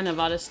Sierra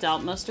Nevada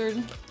Stout mustard.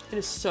 It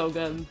is so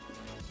good.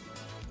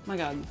 My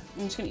God,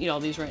 I'm just gonna eat all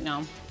these right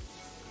now.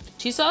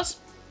 Cheese sauce?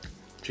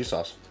 Cheese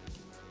sauce.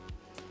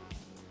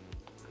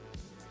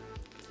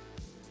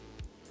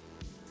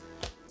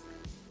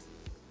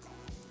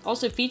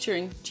 Also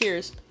featuring,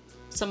 cheers,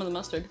 some of the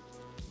mustard.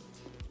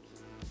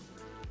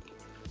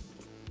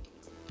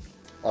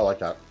 I like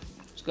that.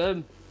 It's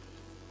good.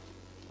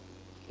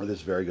 It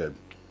is very good.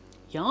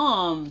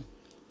 Yum.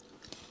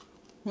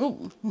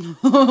 Ooh.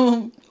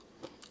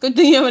 Good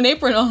thing you have an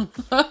apron on.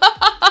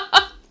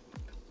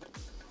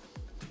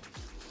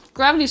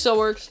 Gravity still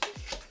works.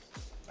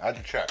 I had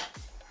to check.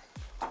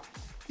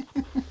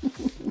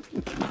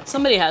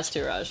 Somebody has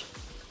to, Raj.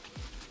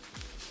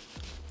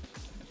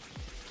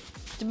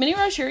 Did Mini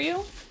Raj hear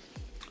you?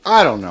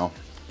 I don't know.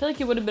 I feel like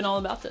he would have been all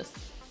about this.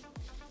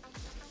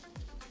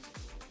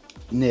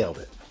 Nailed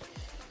it.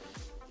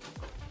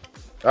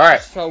 All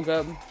right. So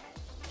good.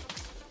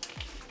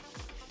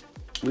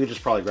 We could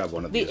just probably grab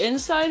one of The these.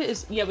 inside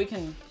is, yeah, we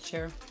can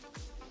share.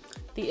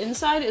 The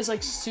inside is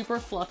like super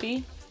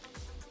fluffy.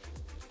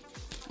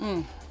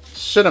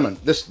 Cinnamon.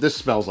 This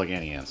smells like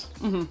Annie Ann's.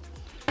 Mm-hmm.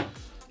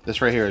 This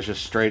right here is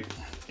just straight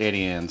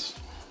Annie Ann's.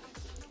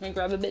 Can I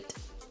grab a bit?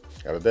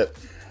 Grab a bit.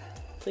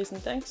 Please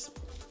and thanks.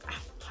 Ah,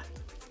 hot.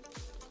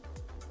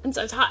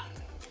 Inside's hot.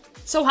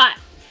 So hot.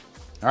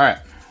 All right.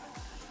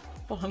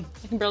 Hold on.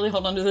 I can barely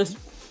hold on to this.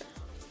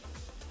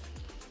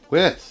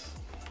 With.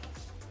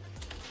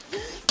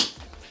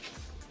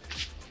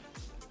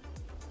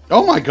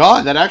 Oh my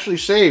God, that actually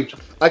saved.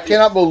 I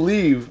cannot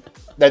believe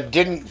that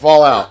didn't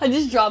fall out. I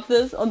just dropped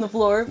this on the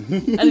floor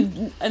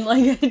and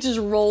like it just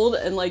rolled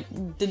and like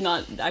did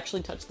not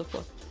actually touch the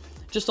floor.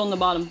 Just on the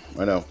bottom.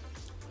 I know. All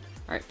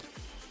right.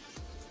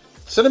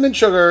 Cinnamon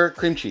sugar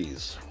cream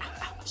cheese.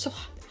 So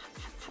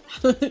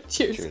hot.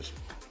 Cheers. Cheers.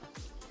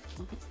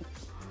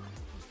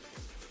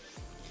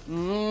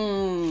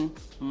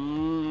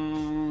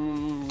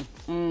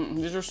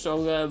 These are so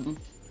good.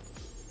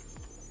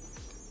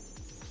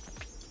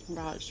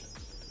 Gosh,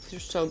 these are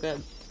so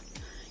good.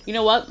 You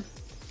know what?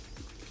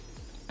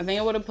 I think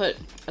I would have put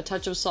a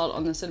touch of salt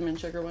on the cinnamon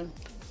sugar one.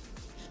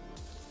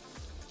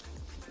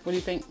 What do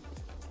you think?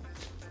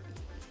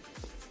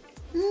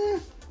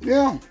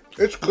 Yeah,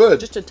 it's good.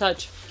 Just a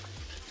touch.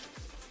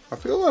 I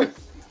feel like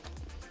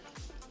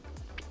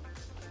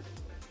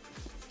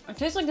It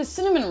tastes like a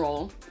cinnamon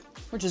roll,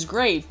 which is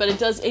great, but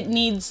it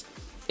needs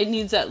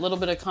that little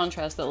bit of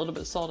contrast, that little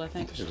bit of salt, I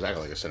think. it's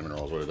exactly like a cinnamon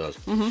roll is what it does.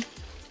 Mm-hmm.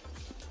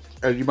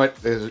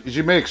 As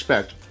you may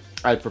expect,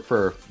 I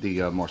prefer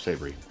the more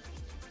savory.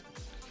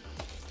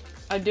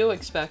 I do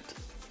expect.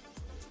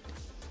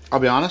 I'll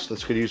be honest,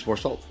 this could use more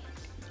salt.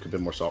 Could have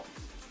been more salt.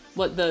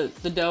 What, the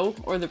dough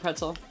or the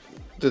pretzel?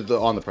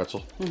 On the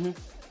pretzel.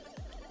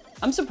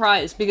 I'm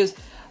surprised because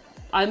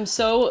I'm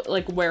so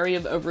like wary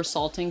of over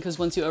salting because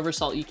once you over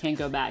salt, you can't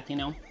go back, you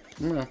know?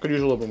 Yeah, could use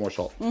a little bit more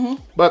salt.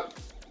 But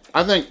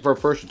I think for a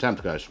first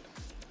attempt, guys.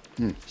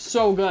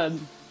 So good.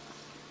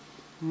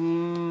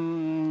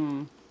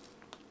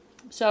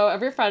 So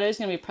every Friday is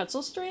gonna be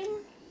pretzel stream.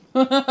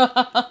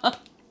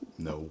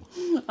 No.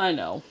 I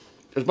know.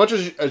 As much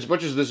as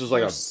this is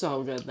like They're a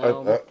so good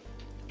though. all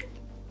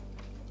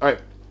right.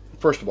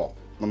 First of all,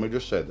 let me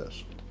just say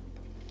this.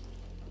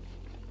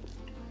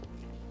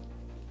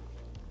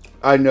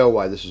 I know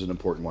why this is an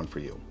important one for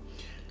you.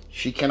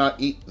 She cannot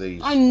eat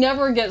these. I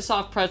never get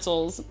soft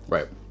pretzels.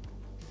 Right.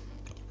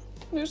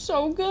 They're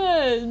so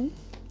good.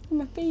 They're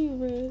my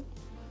favorite.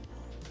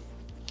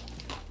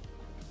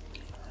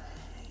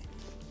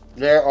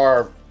 They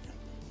are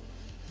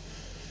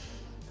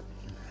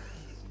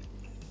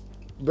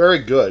very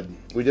good.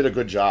 We did a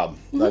good job.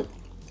 Like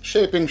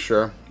shaping,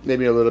 sure,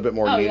 maybe a little bit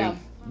more Oh kneading, yeah.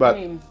 but I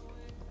mean,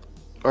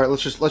 all right.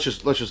 Let's just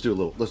do a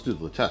little. Let's do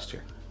the test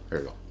here. Here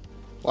you go.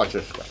 Watch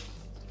this guy.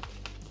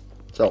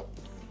 So,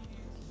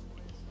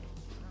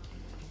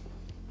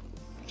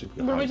 see if we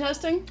can what are we hide-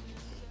 testing?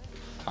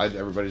 hide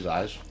everybody's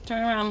eyes.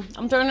 Turn around.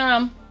 I'm turning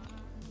around.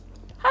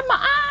 Hide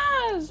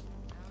my eyes.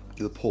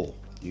 The pull.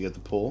 You get the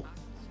pull,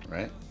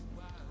 right?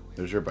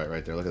 There's your bite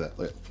right there. Look at that.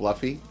 Look,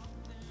 fluffy,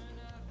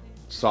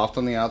 soft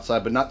on the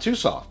outside, but not too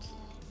soft.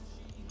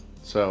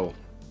 So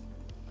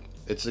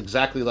it's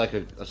exactly like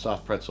a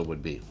soft pretzel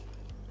would be,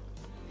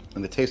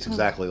 and it tastes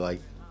exactly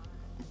like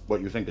what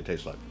you think it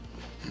tastes like.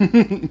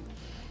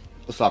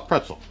 A soft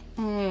pretzel.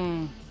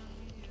 I'm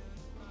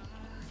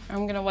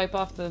gonna wipe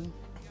off the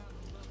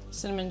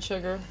cinnamon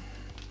sugar.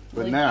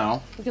 But Like-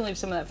 now, We can leave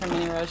some of that for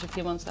Mini Raj if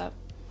he wants that.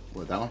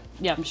 what, that one?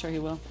 Yeah, I'm sure he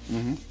will.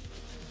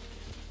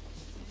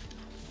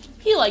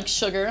 He likes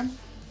sugar.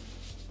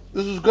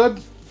 This is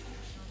good.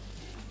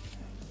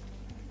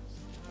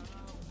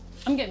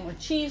 I'm getting more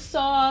cheese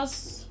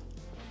sauce.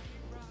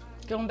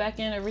 Going back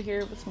in over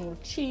here with some more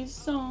cheese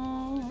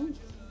sauce.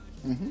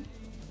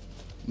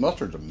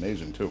 Mustard's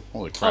amazing too.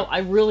 Holy Oh, crap. I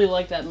really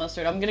like that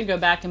mustard. I'm gonna go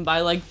back and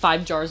buy like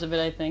 5 jars of it,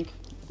 I think.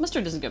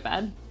 Mustard doesn't go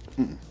bad.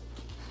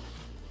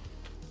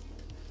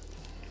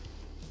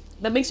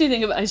 That makes me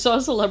think of, I saw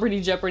a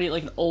Celebrity Jeopardy,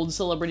 like an old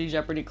Celebrity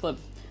Jeopardy clip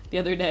the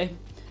other day.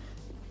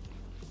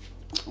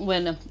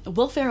 When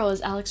Will Ferrell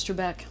is Alex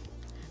Trebek.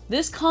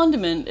 This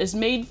condiment is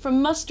made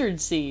from mustard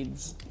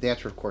seeds. The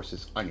answer, of course,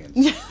 is onions.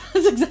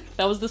 That's exactly,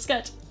 that was the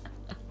sketch.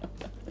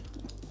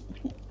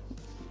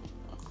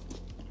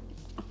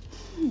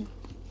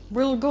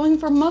 We're going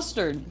for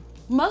mustard.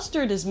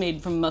 Mustard is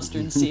made from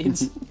mustard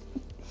seeds.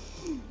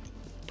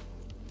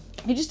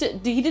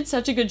 He did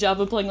such a good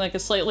job of playing like a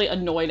slightly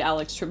annoyed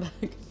Alex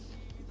Trebek.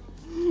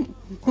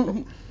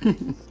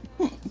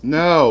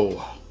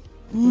 No.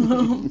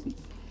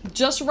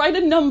 Just write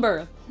a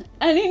number.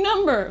 Any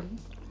number.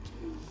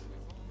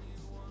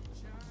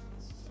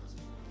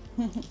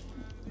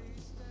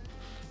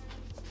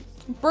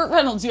 Burt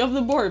Reynolds, you have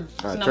the board.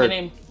 It's not my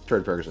name.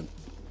 Turd Ferguson.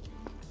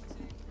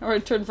 Or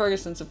Turd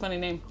Ferguson, it's a funny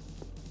name.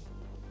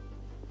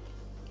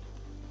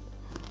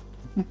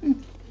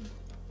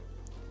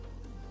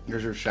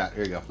 Here's your shot.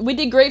 Here you go. We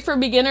did great for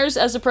beginners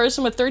as a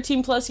person with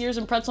 13 plus years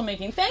in pretzel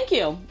making. Thank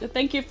you.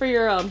 Thank you for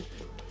your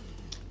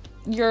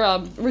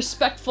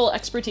respectful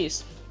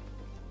expertise.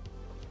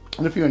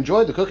 And if you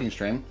enjoyed the cooking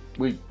stream,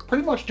 we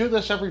pretty much do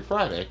this every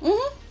Friday.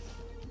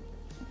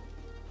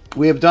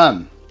 We have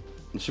done,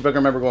 let's see if I can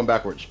remember going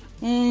backwards.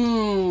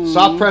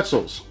 Soft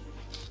pretzels,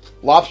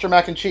 lobster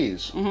mac and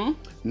cheese,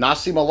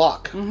 nasi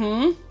malak.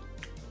 The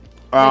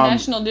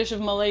national dish of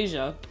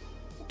Malaysia.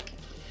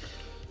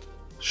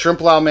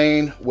 Shrimp lau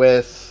mein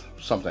with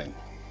something.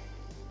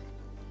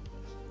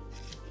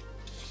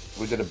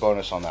 We did a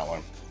bonus on that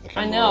one.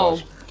 I know.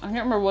 I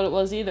can't remember what it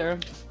was either.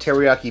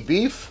 Teriyaki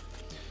beef.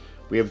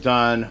 We have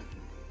done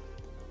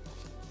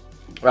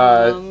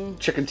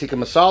chicken tikka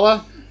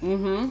masala.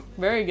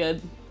 Very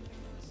good.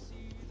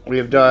 We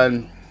have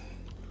done.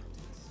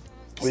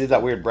 We did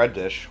that weird bread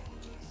dish.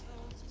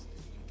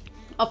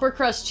 Upper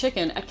crust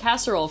chicken, a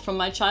casserole from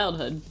my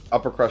childhood.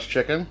 Upper crust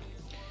chicken.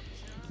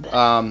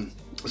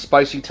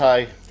 Spicy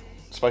Thai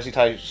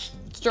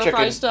Stir chicken,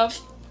 fry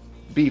stuff.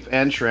 beef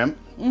and shrimp.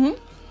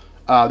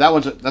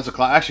 That's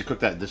a I actually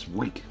cooked that this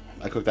week.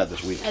 I cooked that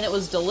this week. And it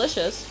was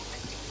delicious.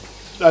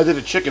 I did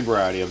a chicken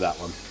variety of that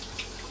one.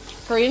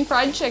 Korean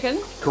fried chicken.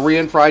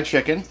 Korean fried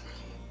chicken.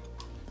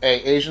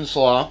 Asian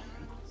slaw.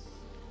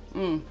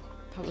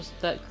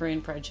 That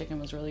Korean fried chicken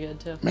was really good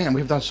too. Man,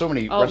 we've done so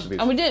many recipes.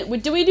 And we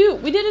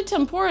did a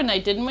tempura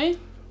night, didn't we?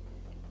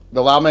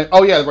 The lau mein.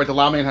 Oh yeah, right. The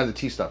lau mein had the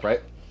tea stuff,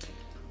 right?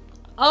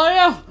 Oh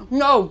yeah.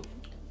 No.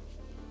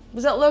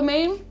 Was that lo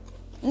mein?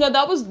 No,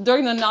 that was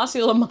during the nasi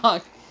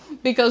lemak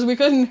because we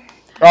couldn't.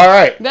 All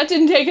right. That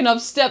didn't take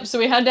enough steps, so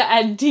we had to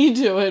add tea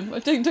to it. I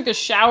took a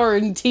shower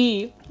in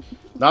tea.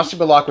 Nasi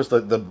malak was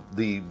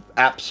the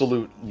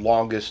absolute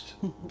longest.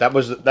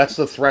 That's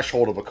the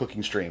threshold of a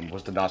cooking stream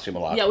was the nasi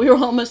malak. Yeah, we were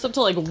almost up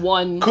to like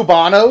one.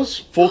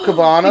 Cubanos, full The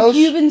Cubanos.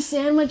 Cuban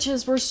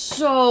sandwiches were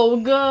so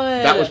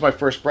good. That was my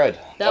first bread.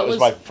 That was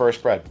my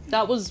first bread.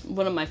 That was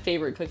one of my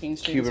favorite cooking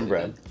streams. Cuban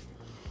bread.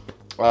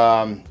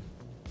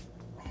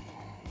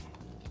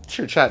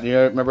 Sure, chat. Do you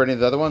remember any of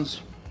the other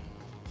ones?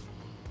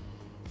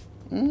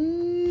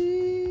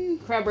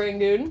 Crab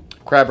rangoon.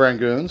 Crab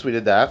rangoons. We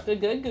did that.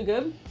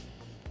 Good.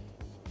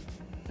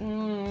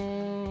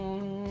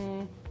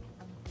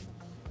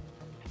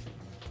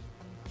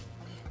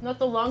 Not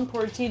the long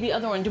pour tea, the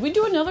other one. Did we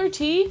do another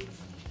tea?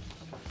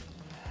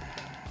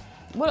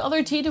 What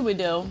other tea did we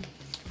do?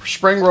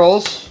 Spring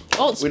rolls.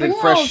 Oh, we spring did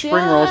fresh rolls,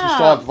 spring rolls. We yeah.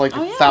 still have like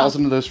Oh, yeah.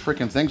 1,000 of those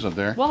freaking things up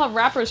there. We'll have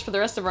wrappers for the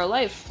rest of our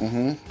life.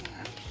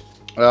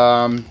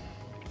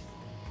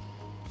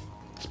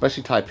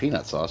 Spicy Thai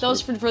peanut sauce. That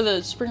was for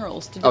the spring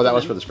rolls. Oh, that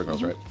was for the spring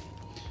rolls, right?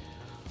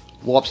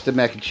 Lobster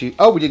mac and cheese.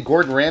 Oh, we did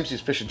Gordon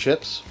Ramsay's fish and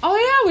chips. Oh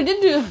yeah, we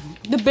did do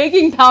the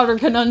baking powder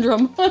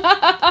conundrum.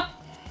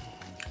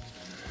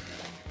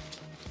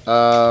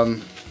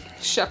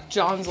 Chef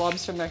John's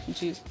lobster mac and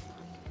cheese.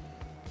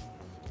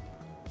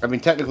 I mean,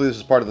 technically this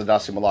is part of the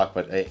nasi malak,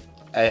 but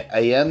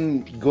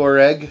ayam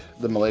goreng,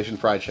 the Malaysian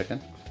fried chicken.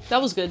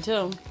 That was good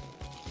too.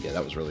 Yeah,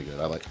 that was really good.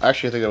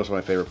 Actually, I think that was one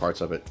of my favorite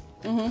parts of it.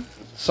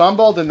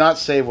 Sambal did not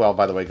save well,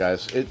 by the way,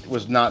 guys. It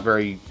was not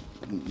very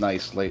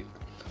nice late.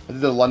 I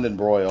did the London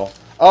broil.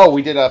 Oh,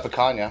 we did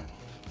picanha.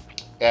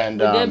 And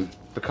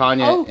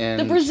picanha and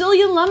the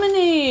Brazilian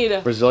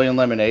lemonade. Brazilian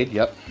lemonade,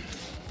 yep.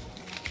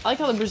 I like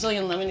how the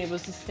Brazilian lemonade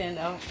was the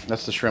standout.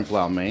 That's the shrimp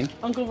lau mein.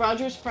 Uncle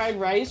Roger's fried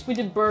rice. We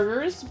did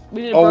burgers.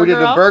 We did we did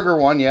the burger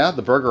one, yeah.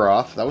 The burger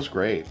off. That was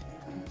great.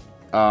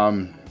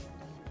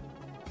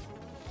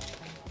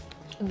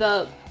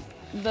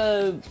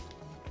 The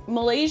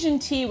Malaysian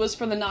tea was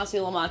for the nasi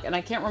lemak, and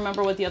I can't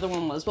remember what the other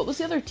one was. What was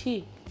the other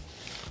tea?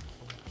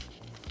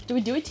 Did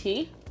we do a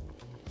tea?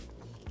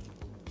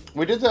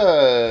 We did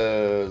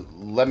the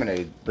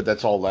lemonade, but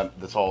that's all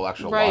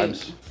actual Right.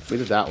 limes. We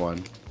did that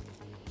one.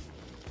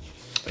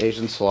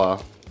 Asian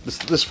slaw.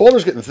 This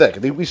folder's getting thick. I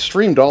think we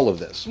streamed all of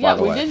this. Yeah, by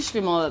the we way. did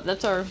stream all that.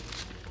 That's our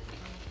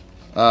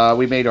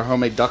We made our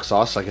homemade duck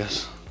sauce, I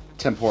guess.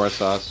 Tempura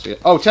sauce. Yeah.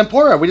 Oh,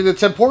 tempura. We did the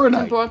tempura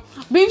night. tempura.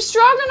 Beef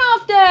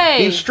stroganoff day.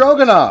 Beef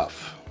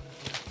stroganoff.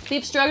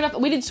 Beef stroganoff.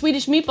 We did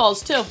Swedish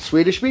meatballs too.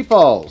 Swedish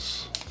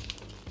meatballs.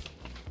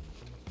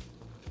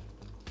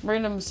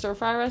 Random stir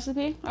fry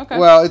recipe. Okay.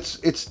 Well,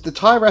 it's the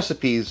Thai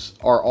recipes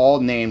are all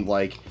named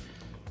like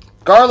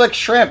garlic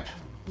shrimp.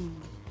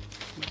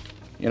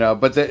 You know,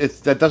 but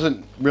that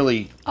doesn't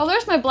really. Oh,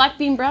 there's my black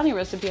bean brownie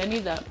recipe. I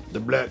need that.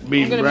 The black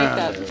bean gonna make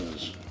that.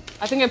 brownies.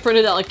 I think I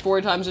printed that like 4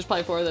 times. There's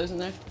probably 4 of those in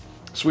there.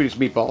 Swedish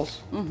meatballs.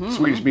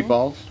 Swedish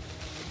meatballs.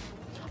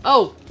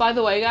 Oh, by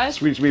the way, guys,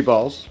 Swedish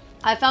meatballs.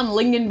 I found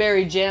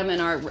lingonberry jam in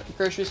our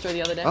grocery store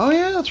the other day. Oh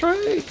yeah, that's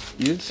right.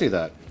 You did see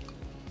that.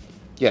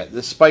 Yeah,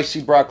 the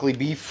spicy broccoli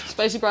beef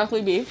Spicy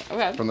broccoli beef.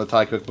 Okay. from the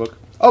Thai cookbook.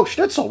 Oh,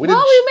 schnitzel. We did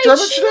Oh, we made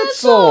German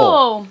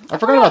schnitzel. I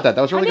forgot about that.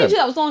 That was really I made good. you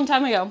that was a long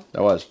time ago.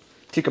 That was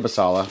tikka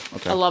masala.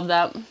 Okay. I love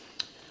that.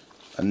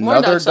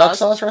 Another duck duck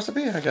sauce. sauce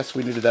recipe. I guess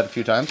we needed that a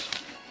few times.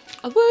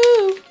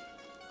 Woo!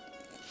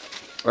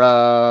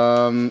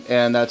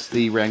 And that's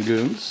the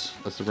rangoons.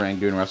 That's the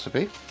rangoon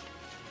recipe.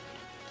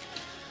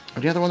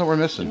 And the other one that we're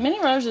missing.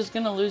 Mini Rose is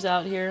gonna lose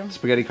out here.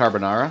 Spaghetti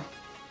carbonara.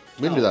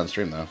 We didn't do that on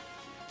stream though.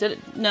 Did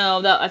it?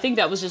 No, I think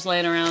that was just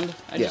laying around.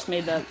 I Yeah. just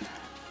made that.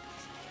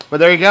 But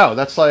there you go.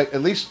 That's like,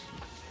 at least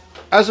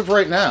as of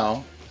right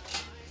now,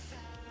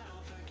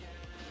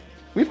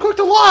 we've cooked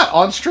a lot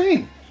on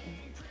stream.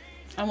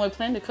 And we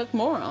plan to cook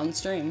more on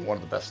stream. One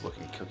of the best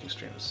looking cooking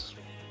streams.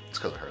 It's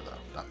because of her though,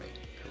 not me.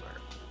 Because of her.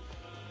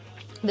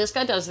 This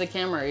guy does the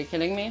camera. Are you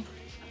kidding me?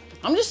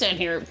 I'm just standing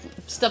here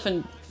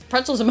stuffing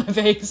pretzels in my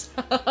face.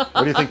 What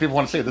do you think people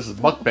want to see? This is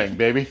mukbang,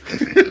 baby.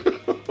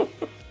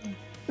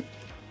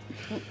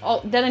 Oh,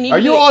 then I need. Are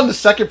to you make- on the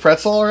second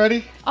pretzel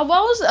already? Oh, well,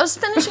 I was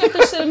finishing up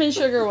the cinnamon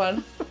sugar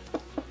one.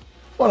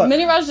 What?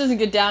 Mini Raj doesn't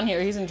get down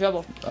here. He's in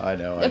trouble. I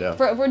know. If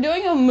we're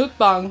doing a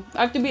mukbang,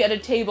 I have to be at a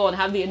table and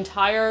have the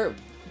entire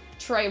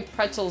tray of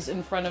pretzels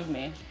in front of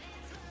me.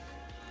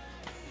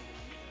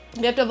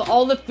 You have to have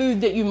all the food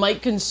that you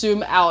might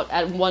consume out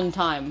at one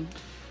time.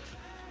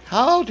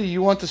 How do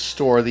you want to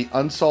store the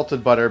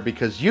unsalted butter?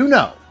 Because you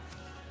know,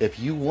 if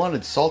you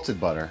wanted salted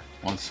butter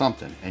on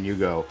something and you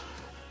go,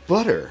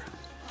 butter,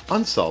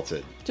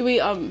 unsalted. Do we,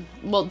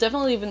 well,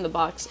 definitely leave in the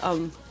box.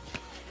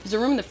 Is there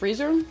room in the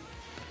freezer?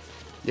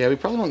 Yeah, we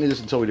probably won't need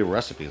this until we do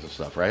recipes and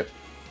stuff, right?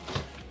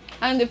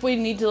 And if we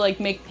need to, like,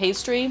 make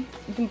pastry,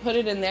 you can put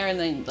it in there and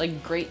then,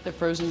 like, grate the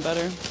frozen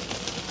butter.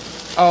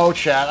 Oh,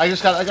 chat, I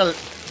got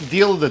a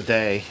deal of the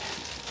day.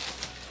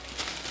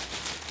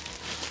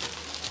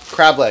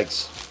 Crab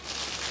legs.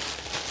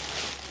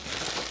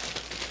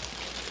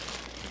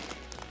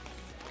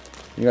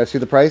 You guys see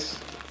the price?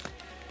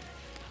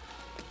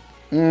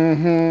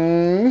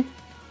 Mm-hmm.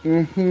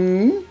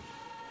 Mm-hmm.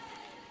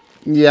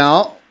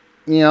 Yeah.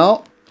 Yeah.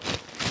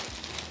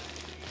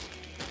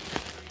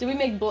 Did we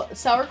make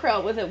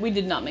sauerkraut with it? We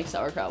did not make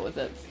sauerkraut with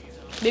it.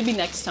 Maybe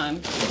next time.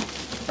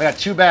 I got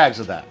 2 bags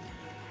of that.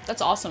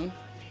 That's awesome.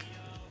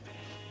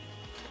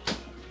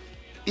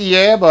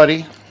 Yeah,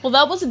 buddy. Well,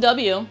 that was a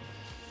W.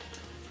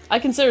 I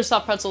consider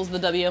soft pretzels the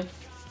W.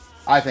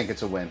 I think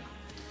it's a win.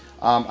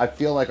 I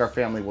feel like our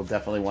family will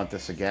definitely want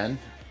this again.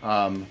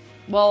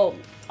 Well,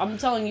 I'm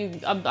telling you,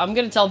 I'm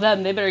gonna tell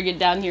them they better get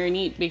down here and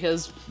eat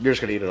because You're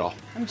just gonna eat it all.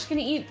 I'm just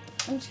gonna eat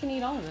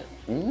all of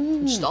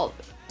it. Just all of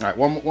it. All right,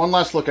 one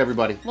last look,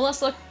 everybody. Well,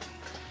 let's look.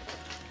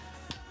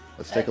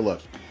 Let's take a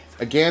look.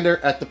 A gander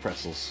at the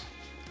pretzels.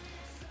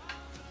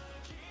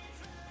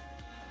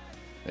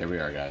 There we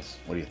are, guys.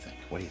 What do you think?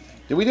 What do you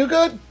think? Did we do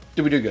good?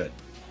 Did we do good?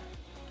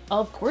 Oh,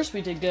 of course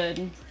we did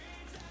good.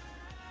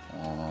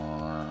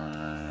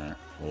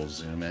 We'll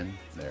zoom in.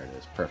 There it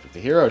is. Perfect. The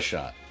hero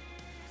shot.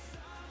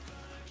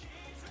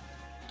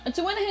 It's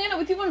a win hanging out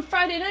with you on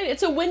Friday night.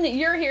 It's a win that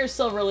you're here,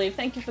 Silverleaf.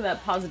 Thank you for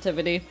that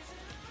positivity.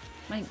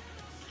 My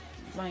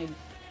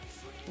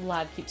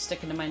lab keeps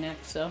sticking to my neck,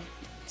 so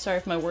sorry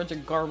if my words are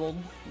garbled.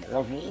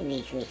 That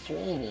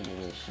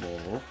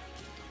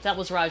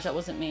was Raj, that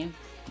wasn't me.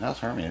 That's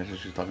Hermie. That's what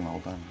she's talking the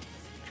whole time.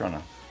 Trying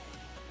to.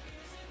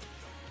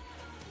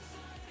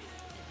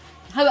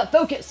 How about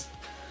focus?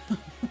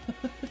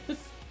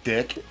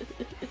 Dick.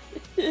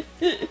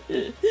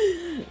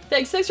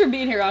 Thanks for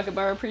being here,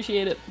 Akabar.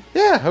 Appreciate it.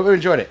 Yeah, hope you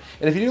enjoyed it.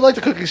 And if you do like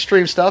the cooking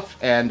stream stuff,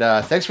 and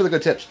thanks for the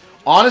good tips.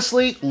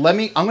 Honestly,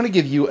 I'm going to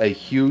give you a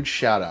huge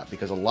shout out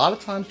because a lot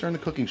of times during the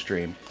cooking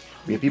stream,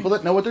 we have people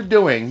that know what they're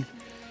doing,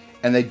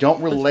 and they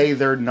don't relay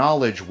their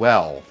knowledge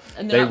well.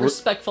 And they're not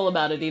respectful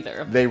about it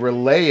either. They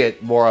relay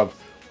it more of,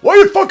 why are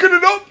you fucking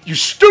it up, you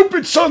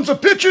stupid sons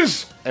of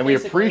bitches? And we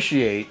Basically.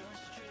 appreciate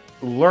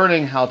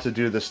learning how to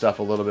do this stuff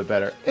a little bit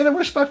better in a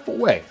respectful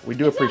way. We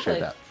do appreciate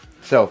that.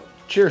 So,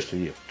 cheers to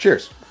you.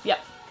 Cheers. Yeah,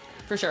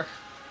 for sure.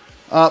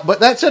 But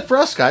that's it for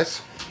us,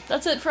 guys.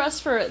 That's it for us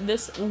for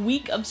this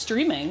week of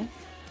streaming,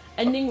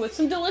 ending with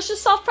some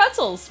delicious soft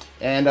pretzels.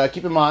 And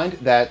keep in mind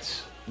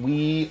that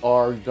we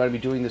are going to be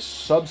doing this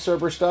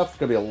sub-server stuff. There's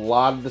going to be a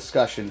lot of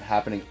discussion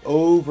happening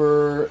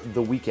over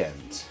the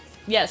weekend.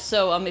 Yes,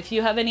 so if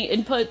you have any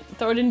input,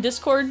 throw it in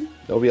Discord.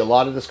 There'll be a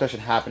lot of discussion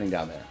happening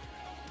down there.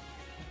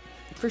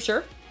 For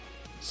sure.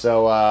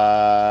 So,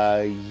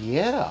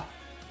 yeah.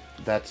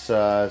 That's,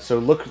 so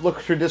look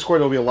through Discord.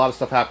 There'll be a lot of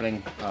stuff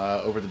happening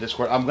over the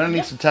Discord. I'm going to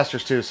need some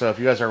testers, too, so if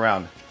you guys are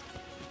around.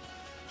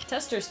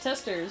 Testers.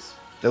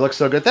 They look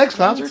so good. Thanks,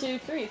 Clownzer. 1, 2,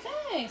 3.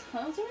 Thanks,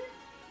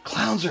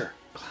 Clownzer.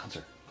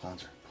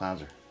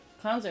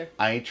 Clownzer.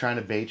 I ain't trying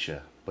to bait you,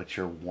 but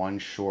you're one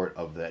short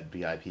of that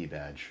VIP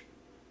badge.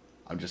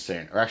 I'm just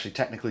saying. Or actually,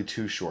 technically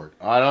 2 short.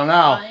 I don't know.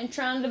 I ain't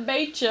trying to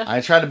bait you. I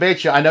ain't trying to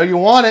bait you. I know you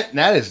want it. And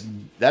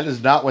that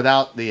is not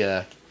without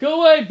the...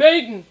 Go away,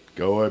 baiting.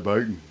 Go away,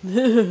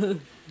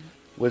 baiting.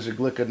 Wizard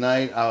Glick, good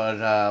night.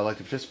 I would like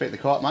to participate in the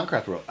co-op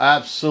Minecraft world.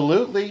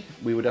 Absolutely.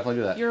 We would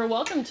definitely do that. You're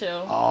welcome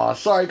to. Oh,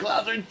 sorry,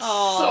 Clownzer.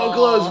 So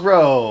close,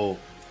 bro.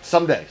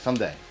 Someday.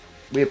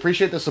 We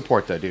appreciate the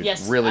support, though, dude.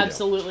 Yes, really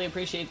absolutely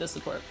appreciate the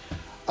support.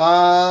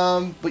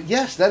 But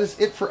yes, that is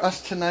it for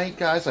us tonight,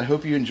 guys. I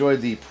hope you enjoyed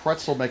the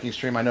pretzel making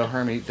stream. I know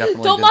Hermie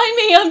definitely Don't did. mind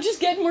me. I'm just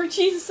getting more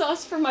cheese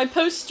sauce for my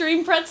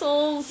post-stream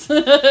pretzels.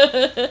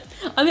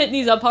 I'm hitting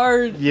these up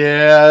hard.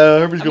 Yeah,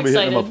 Hermie's going to be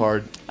hitting excited. them up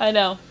hard. I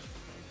know.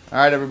 All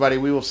right, everybody.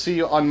 We will see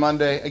you on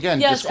Monday. Again,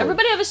 Yes, Discord.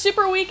 everybody have a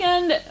super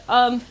weekend.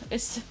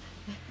 It's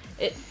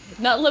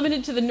not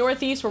limited to the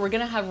Northeast where we're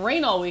going to have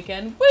rain all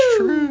weekend. Woo!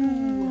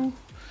 True.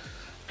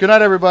 Good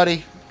night,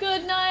 everybody.